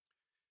that.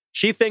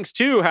 She thinks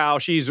too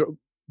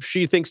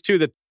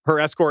that her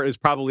escort is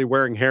probably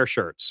wearing hair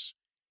shirts.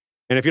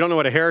 And if you don't know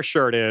what a hair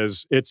shirt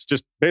is, it's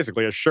just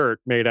basically a shirt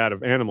made out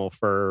of animal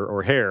fur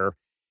or hair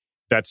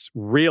that's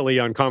really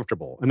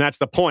uncomfortable. And that's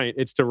the point.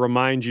 It's to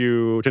remind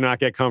you to not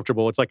get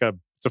comfortable. It's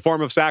a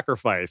form of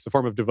sacrifice, a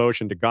form of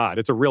devotion to God.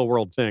 It's a real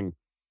world thing,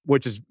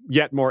 which is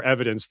yet more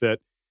evidence that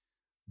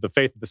the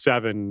faith of the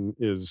Seven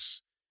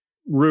is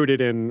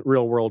rooted in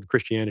real world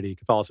Christianity,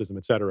 Catholicism,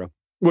 etc.,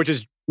 which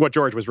is what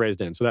George was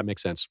raised in. So that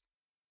makes sense.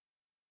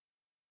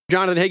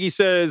 Jonathan Hagee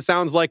says,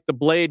 sounds like the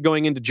blade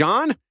going into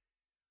Jon.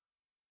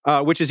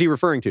 Which is he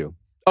referring to?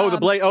 Oh, the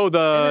blade. Oh,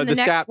 the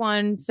next stab.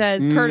 one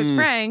says Curtis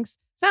Franks.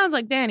 Sounds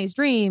like Dany's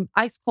dream.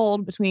 Ice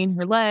cold between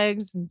her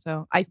legs. And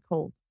so ice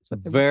cold.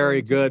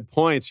 Very good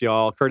points,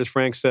 y'all. Curtis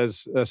Franks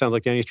says, sounds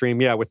like Dany's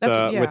dream. Yeah, with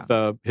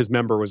his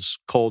member was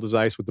cold as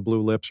ice with the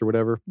blue lips or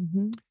whatever.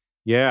 Mm-hmm.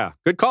 Yeah,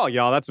 good call,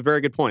 y'all. That's a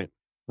very good point.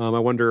 I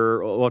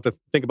wonder, we'll have to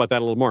think about that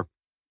a little more.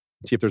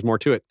 See if there's more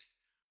to it.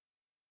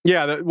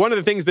 Yeah, one of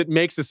the things that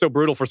makes this so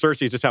brutal for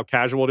Cersei is just how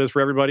casual it is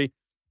for everybody.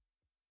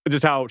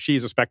 Just how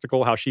she's a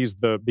spectacle, how she's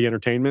the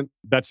entertainment.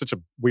 That's such a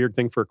weird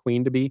thing for a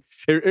queen to be.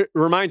 It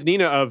reminds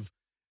Nina of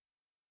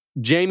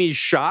Jaime's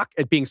shock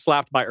at being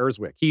slapped by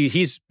Erzwick.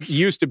 He's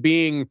used to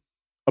being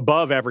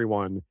above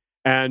everyone.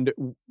 And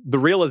the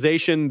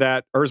realization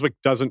that Erzwick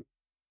doesn't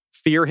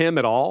fear him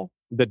at all,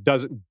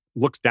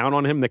 looks down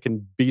on him, that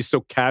can be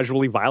so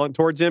casually violent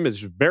towards him is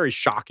very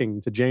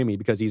shocking to Jaime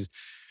because he's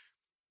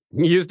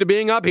used to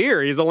being up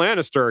here. He's a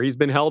Lannister. He's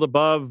been held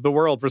above the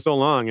world for so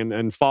long,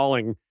 and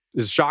falling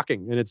is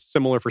shocking. And it's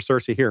similar for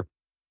Cersei here.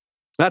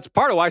 That's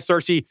part of why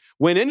Cersei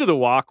went into the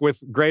walk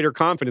with greater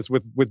confidence,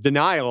 with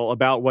denial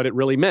about what it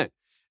really meant.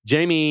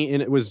 Jaime,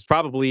 and we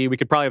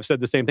could probably have said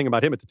the same thing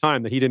about him at the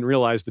time, that he didn't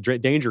realize the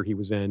danger he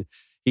was in.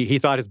 He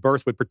thought his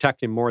birth would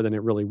protect him more than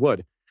it really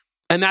would.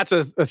 And that's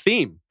a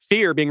theme.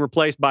 Fear being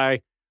replaced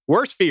by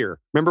worse fear.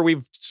 Remember,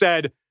 we've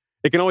said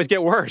it can always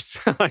get worse.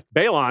 Like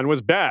Balon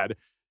was bad.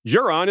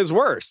 Euron is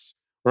worse,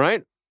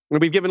 right?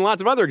 And we've given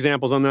lots of other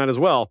examples on that as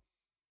well.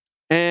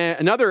 And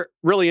another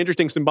really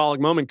interesting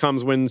symbolic moment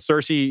comes when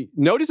Cersei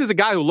notices a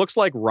guy who looks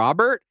like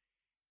Robert,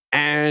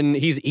 and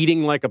he's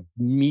eating like a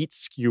meat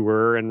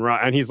skewer,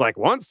 and he's like,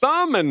 want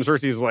some? And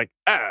Cersei's like,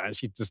 and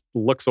she just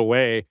looks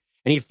away,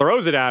 and he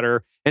throws it at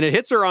her, and it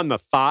hits her on the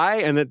thigh,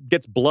 and it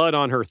gets blood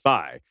on her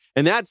thigh.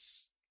 And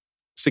that's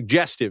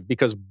suggestive,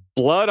 because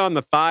blood on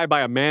the thigh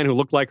by a man who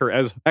looked like her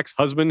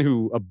ex-husband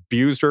who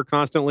abused her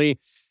constantly,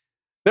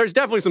 there's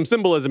definitely some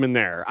symbolism in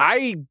there.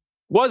 I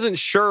wasn't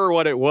sure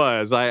what it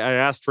was. I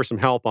asked for some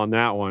help on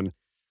that one.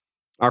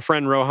 Our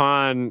friend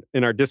Rohan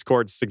in our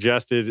Discord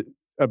suggested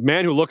a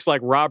man who looks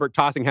like Robert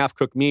tossing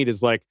half-cooked meat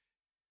is like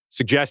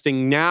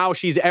suggesting now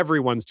she's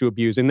everyone's to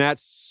abuse. In that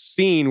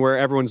scene where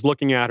everyone's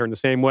looking at her in the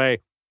same way,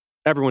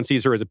 everyone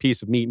sees her as a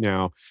piece of meat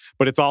now.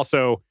 But it's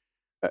also,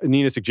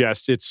 Nina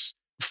suggests, it's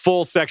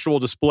full sexual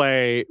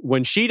display.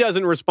 When she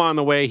doesn't respond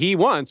the way he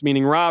wants,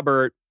 meaning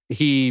Robert,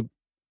 he,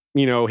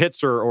 hits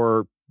her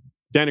or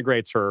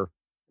denigrates her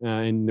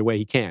in the way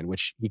he can,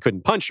 which he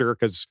couldn't punch her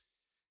because,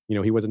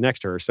 he wasn't next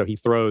to her. So he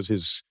throws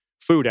his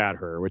food at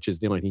her, which is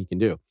the only thing he can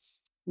do.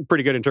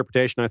 Pretty good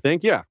interpretation, I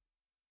think. Yeah.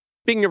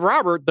 Speaking of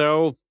Robert,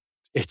 though,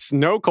 it's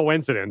no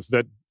coincidence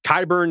that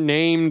Qyburn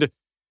named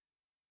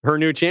her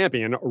new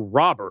champion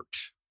Robert,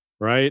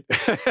 right?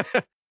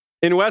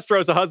 In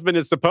Westeros, a husband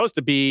is supposed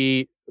to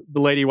be the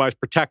lady wife's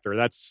protector.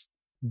 That's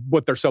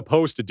what they're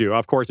supposed to do.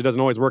 Of course, it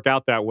doesn't always work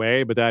out that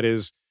way, but that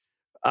is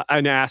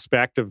an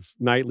aspect of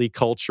knightly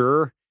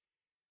culture.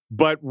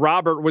 But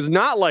Robert was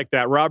not like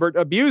that. Robert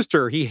abused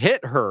her. He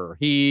hit her.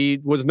 He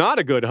was not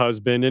a good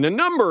husband in a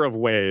number of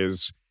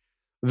ways.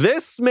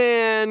 This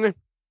man,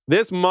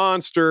 this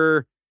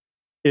monster,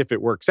 if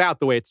it works out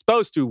the way it's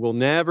supposed to, will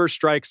never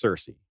strike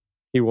Cersei.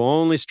 He will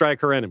only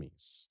strike her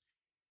enemies.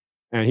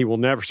 And he will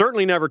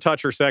certainly never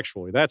touch her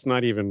sexually. That's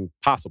not even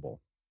possible,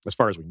 as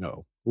far as we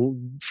know.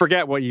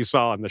 Forget what you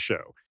saw in the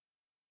show.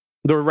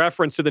 The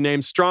reference to the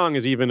name Strong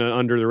is even an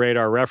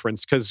under-the-radar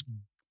reference, because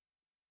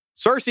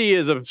Cersei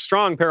is a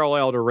strong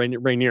parallel to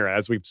Rhaenyra,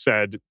 as we've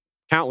said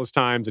countless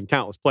times in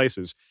countless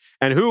places.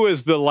 And who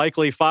is the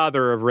likely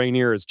father of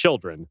Rhaenyra's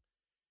children?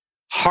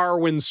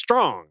 Harwin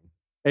Strong,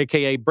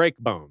 a.k.a.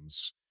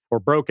 Breakbones, or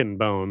Broken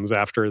Bones,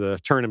 after the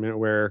tournament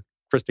where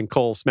Kristen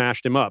Cole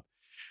smashed him up.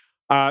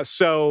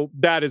 So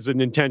that is an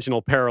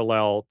intentional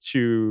parallel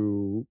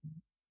to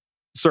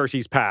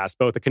Cersei's past,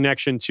 both a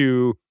connection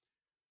to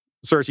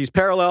Cersei's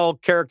parallel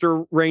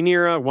character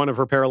Rhaenyra, one of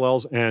her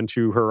parallels, and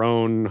to her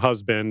own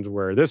husband,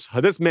 where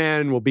this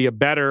man will be a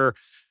better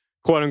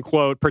quote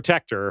unquote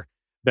protector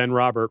than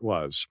Robert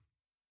was.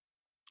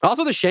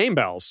 Also, the shame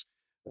bells.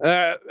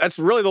 That's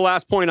really the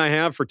last point I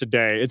have for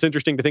today. It's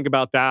interesting to think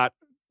about that.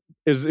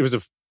 It was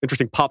an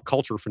interesting pop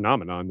culture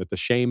phenomenon that the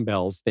shame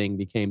bells thing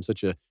became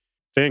such a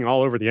thing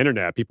all over the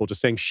internet. People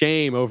just saying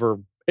shame over.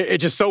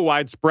 It's just so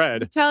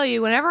widespread. I tell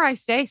you, whenever I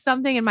say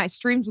something in my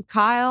streams with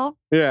Kyle,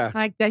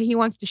 like that he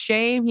wants to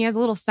shame, he has a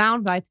little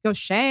sound bite that goes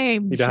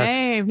shame,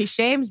 shame. He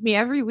shames me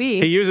every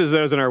week. He uses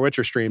those in our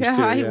Witcher streams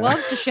too. He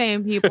loves to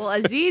shame people.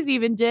 Aziz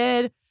even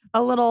did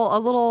a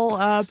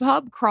little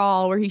pub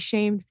crawl where he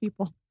shamed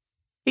people.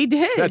 He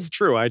did. That's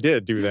true. I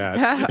did do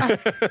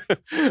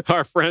that.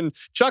 Our friend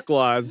Chuck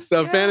Laws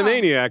of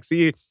Phantomaniacs.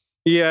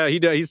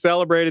 He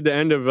celebrated the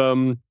end of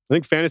I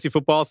think fantasy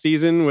football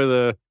season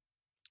with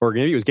or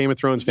maybe it was Game of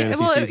Thrones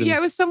fantasy season. Yeah, it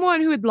was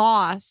someone who had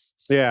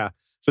lost. Yeah.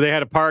 So they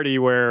had a party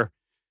where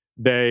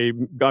they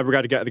got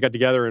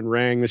together and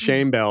rang the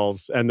shame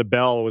bells, and the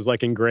bell was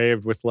like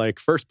engraved with like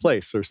first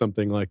place or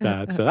something like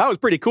that. So that was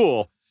pretty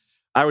cool.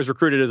 I was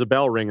recruited as a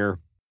bell ringer.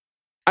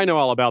 I know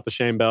all about the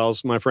shame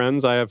bells, my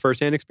friends. I have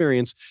firsthand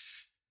experience.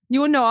 You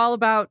would know all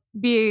about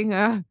being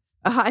a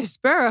High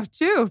Sparrow,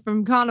 too,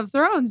 from Con of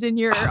Thrones in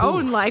your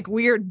own, like,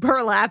 weird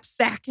burlap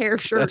sack hair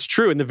shirt. That's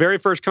true. In the very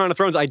first Con of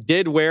Thrones, I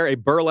did wear a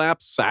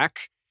burlap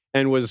sack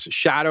and was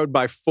shadowed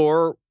by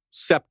 4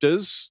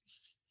 septas.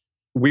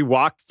 We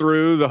walked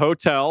through the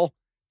hotel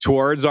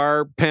towards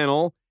our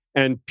panel,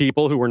 and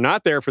people who were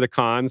not there for the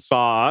con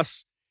saw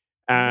us.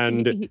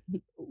 And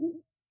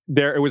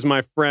it was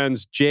my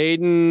friends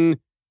Jaden,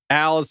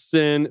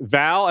 Allison,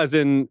 Val, as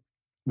in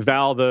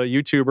Val, the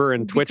YouTuber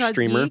and Twitch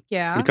streamer.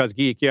 Because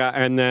Geek,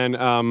 and then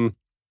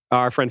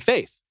our friend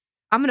Faith.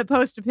 I'm going to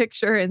post a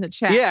picture in the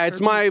chat. Yeah, it's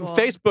my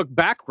Facebook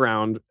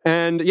background.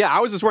 And yeah,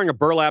 I was just wearing a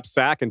burlap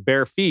sack and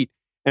bare feet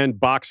and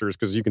boxers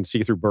because you can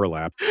see through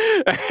burlap.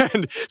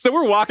 And so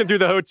we're walking through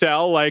the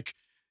hotel like,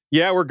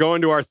 yeah, we're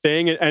going to our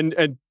thing.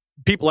 And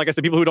people, like I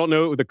said, people who don't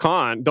know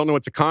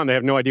what's a con, they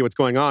have no idea what's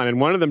going on. And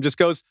one of them just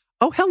goes,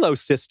 "Oh, hello,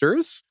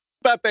 sisters."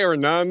 Thought they were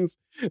nuns.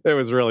 It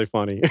was really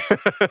funny.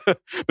 But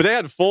they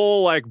had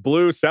full like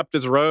blue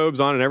septas robes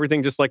on and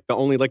everything, just like the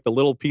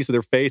little piece of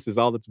their face is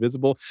all that's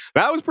visible.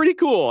 That was pretty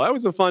cool. That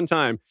was a fun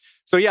time.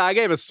 So yeah, I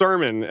gave a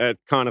sermon at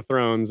Con of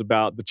Thrones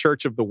about the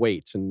Church of the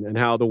Weight and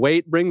how the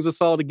weight brings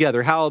us all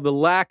together, how the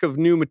lack of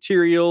new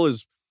material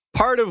is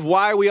part of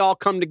why we all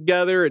come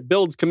together. It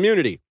builds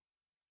community.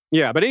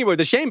 Yeah, but anyway,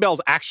 the shame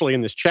bells actually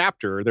in this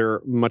chapter, they're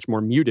much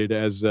more muted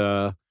as,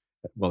 well,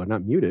 they're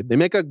not muted. They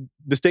make a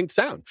distinct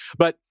sound.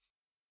 But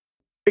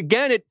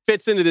again, it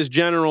fits into this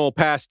general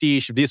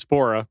pastiche of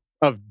diaspora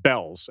of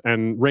bells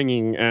and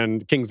ringing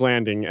and King's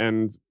Landing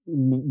and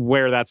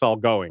where that's all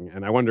going.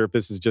 And I wonder if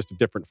this is just a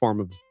different form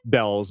of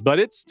bells, but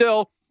it's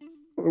still,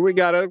 we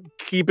got to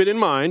keep it in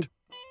mind.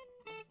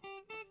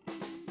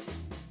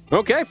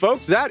 Okay,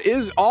 folks, that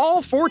is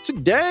all for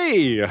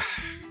today.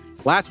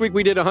 Last week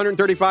we did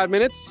 135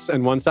 minutes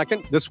and 1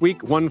 second. This week,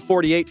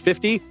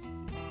 148.50.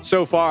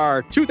 So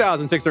far,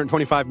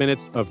 2,625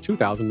 minutes of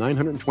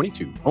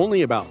 2,922.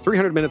 Only about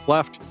 300 minutes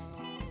left.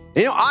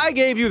 You know, I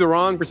gave you the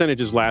wrong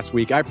percentages last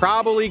week. I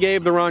probably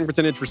gave the wrong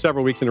percentage for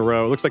several weeks in a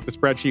row. It looks like the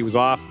spreadsheet was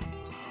off.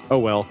 Oh,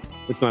 well,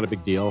 it's not a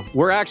big deal.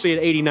 We're actually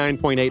at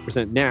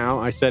 89.8% now.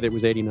 I said it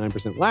was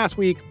 89% last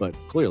week, but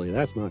clearly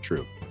that's not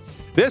true.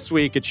 This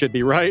week, it should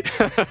be right.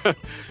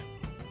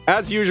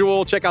 As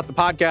usual, check out the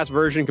podcast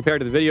version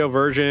compared to the video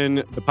version.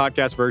 The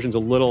podcast version's a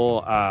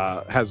little,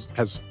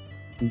 has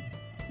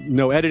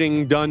no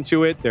editing done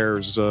to it.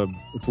 It's a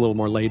little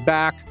more laid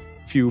back.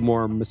 A few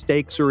more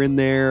mistakes are in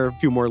there. A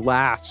few more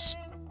laughs.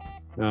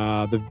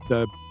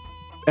 The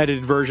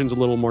edited version's a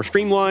little more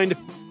streamlined, a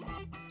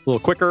little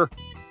quicker.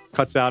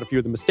 Cuts out a few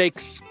of the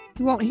mistakes.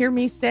 You won't hear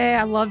me say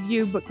I love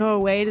you, but go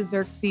away to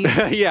Xerxes.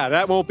 Yeah,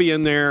 that won't be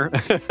in there.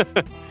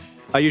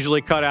 I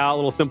usually cut out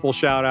little simple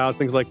shout outs,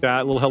 things like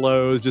that, little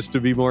hellos just to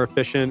be more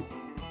efficient.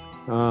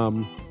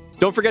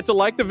 Don't forget to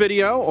like the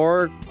video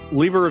or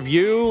leave a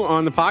review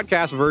on the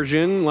podcast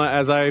version.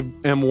 As I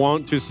am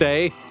wont to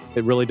say,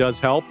 it really does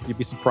help. You'd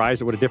be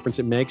surprised at what a difference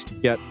it makes to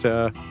get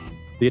the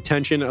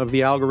attention of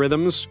the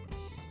algorithms.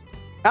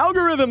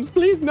 Algorithms,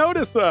 please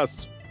notice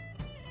us.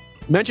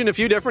 Mentioned a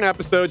few different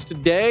episodes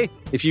today.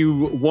 If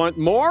you want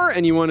more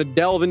and you want to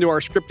delve into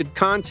our scripted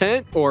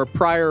content or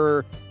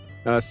prior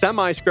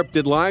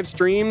semi-scripted live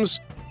streams,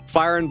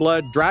 Fire and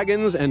Blood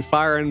Dragons and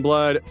Fire and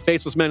Blood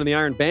Faceless Men in the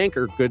Iron Bank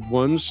are good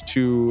ones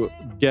to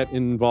get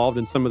involved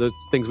in some of the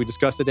things we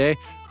discussed today.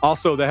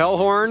 Also, the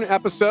Hellhorn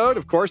episode,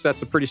 of course,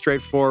 that's a pretty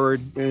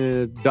straightforward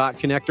dot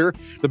connector.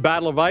 The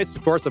Battle of Ice,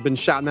 of course, I've been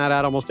shouting that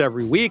out almost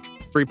every week.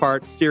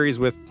 3-part series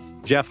with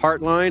Jeff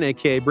Hartline,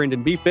 a.k.a.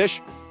 Brendan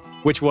Beefish,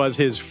 which was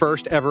his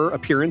first ever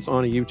appearance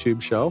on a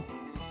YouTube show.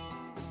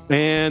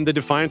 And The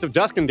Defiance of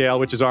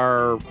Duskendale, which is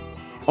our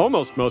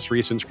almost most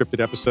recent scripted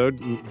episode.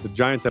 The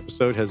Giants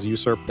episode has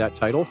usurped that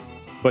title.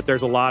 But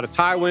there's a lot of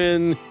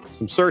Tywin,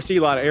 some Cersei, a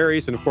lot of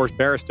Aerys, and of course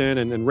Barristan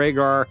and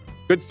Rhaegar.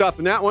 Good stuff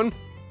in that one.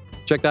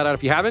 Check that out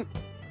if you haven't.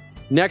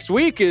 Next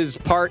week is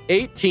part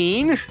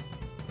 18.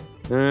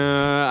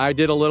 I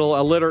did a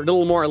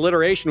little more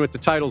alliteration with the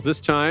titles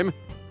this time.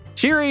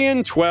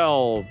 Tyrion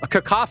 12, a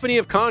cacophony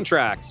of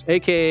contracts,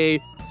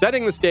 aka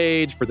setting the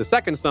stage for the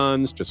Second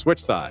Sons to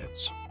switch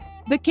sides.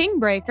 The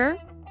Kingbreaker,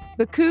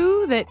 the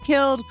coup that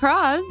killed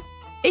Kraz,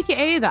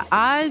 aka the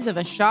eyes of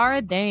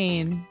Ashara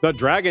Dane. The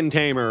Dragon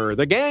Tamer,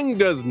 the gang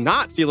does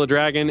not steal a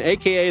dragon,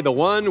 aka the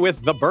one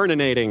with the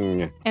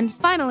burninating. And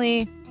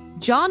finally,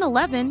 John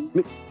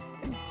 11.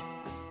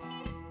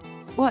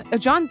 What?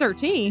 John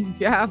 13.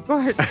 Yeah, of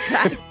course.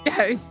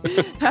 Okay.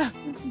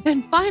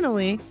 And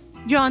finally,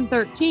 John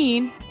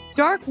 13,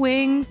 Dark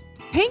Wings,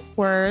 Pink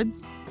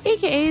Words,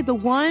 aka the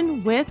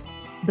one with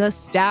the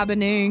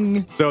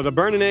stabbening. So the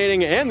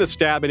burninating and the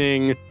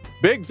stabbening,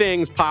 big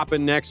things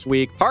popping next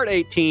week. Part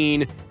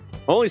 18,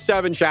 only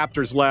 7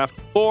 chapters left.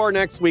 4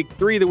 next week,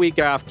 3 the week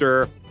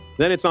after.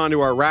 Then it's on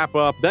to our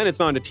wrap-up. Then it's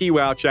on to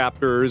TWOW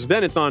chapters.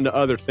 Then it's on to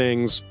other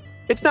things.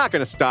 It's not going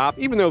to stop.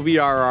 Even though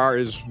VRR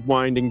is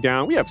winding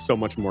down, we have so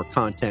much more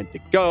content to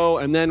go.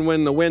 And then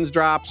when the Winds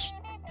drops,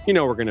 you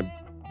know we're going to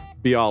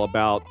be all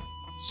about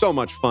so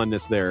much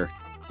funness there.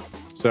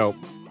 So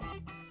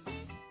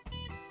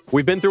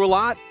we've been through a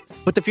lot,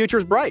 but the future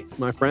is bright,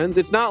 my friends.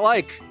 It's not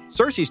like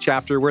Cersei's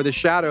chapter where the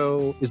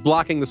shadow is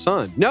blocking the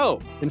sun.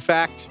 No, in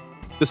fact,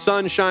 the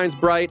sun shines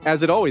bright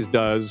as it always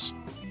does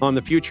on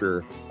the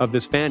future of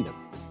this fandom.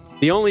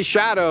 The only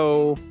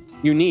shadow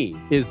you need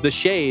is the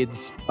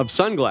shades of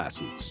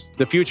sunglasses.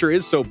 The future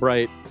is so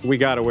bright, we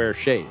gotta wear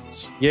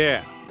shades.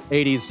 Yeah,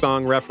 80s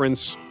song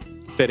reference,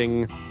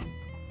 fitting.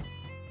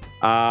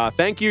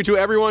 Thank you to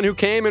everyone who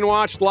came and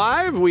watched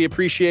live. We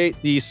appreciate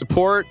the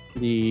support,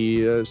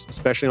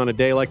 especially on a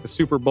day like the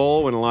Super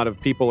Bowl when a lot of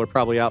people are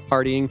probably out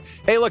partying.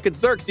 Hey, look, it's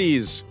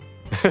Xerxes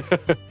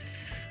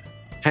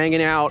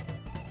hanging out.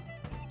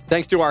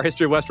 Thanks to our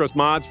History of Westeros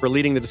mods for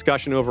leading the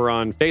discussion over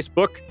on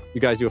Facebook.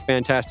 You guys do a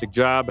fantastic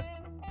job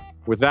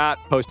with that,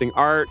 posting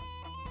art,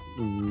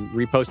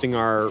 reposting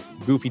our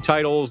goofy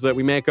titles that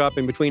we make up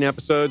in between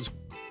episodes.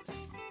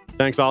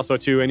 Thanks also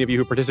to any of you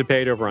who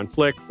participate over on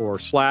Flick or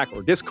Slack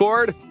or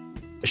Discord.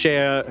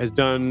 Ashea has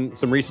done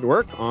some recent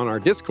work on our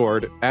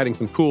Discord, adding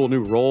some cool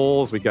new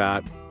roles. We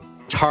got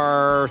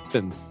Tarth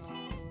and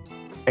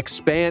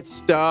Expanse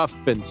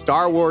stuff and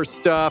Star Wars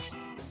stuff.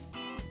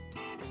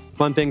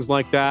 Fun things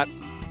like that.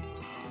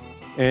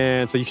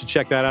 And so you should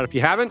check that out if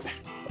you haven't.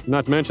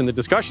 Not to mention the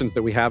discussions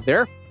that we have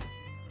there.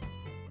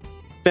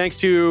 Thanks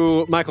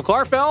to Michael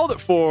Klarfeld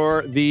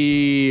for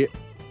the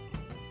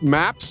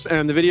maps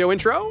and the video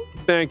intro.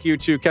 Thank you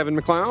to Kevin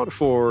MacLeod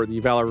for the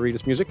Valar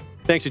Reedus music.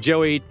 Thanks to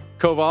Joey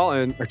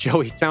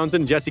Townsend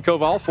and Jesse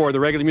Koval for the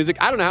regular music.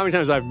 I don't know how many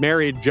times I've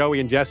married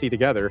Joey and Jesse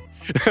together,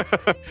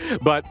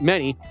 but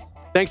many.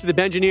 Thanks to the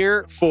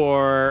Bengineer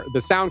for the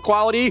sound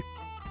quality.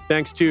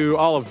 Thanks to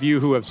all of you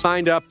who have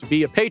signed up to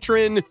be a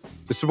patron,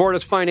 to support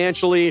us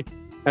financially.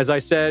 As I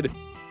said,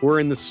 we're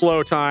in the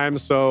slow time,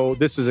 so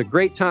this is a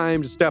great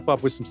time to step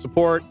up with some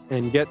support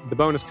and get the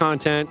bonus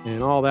content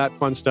and all that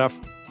fun stuff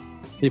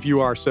if you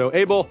are so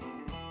able.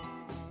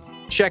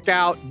 Check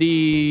out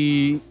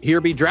the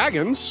Here Be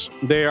Dragons.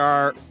 They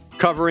are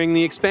covering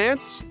The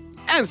Expanse,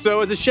 and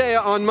so is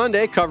Ashea on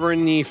Monday,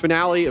 covering the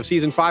finale of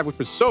Season 5, which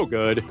was so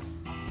good.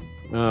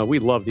 We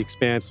love The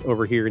Expanse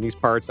over here in these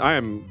parts. I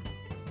am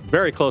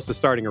very close to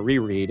starting a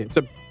reread. It's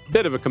a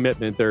bit of a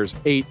commitment. There's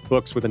 8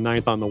 books with a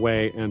 9th on the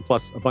way, and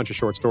plus a bunch of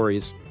short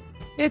stories.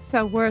 It's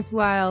a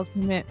worthwhile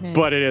commitment.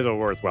 But it is a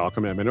worthwhile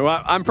commitment.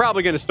 Well, I'm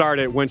probably going to start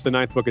it once the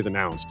 9th book is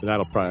announced.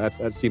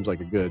 That seems like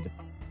a good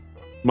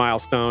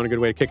milestone, a good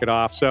way to kick it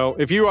off. So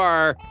if you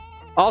are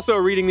also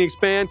reading The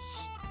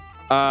Expanse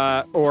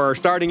or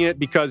starting it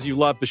because you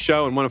love the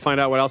show and want to find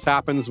out what else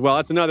happens, well,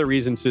 that's another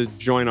reason to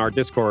join our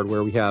Discord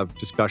where we have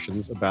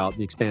discussions about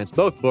The Expanse,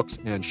 both books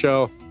and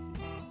show.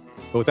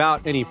 But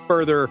without any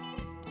further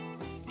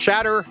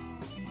chatter,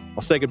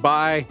 I'll say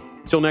goodbye.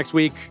 Till next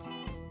week,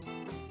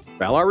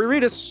 Valar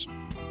Reedus.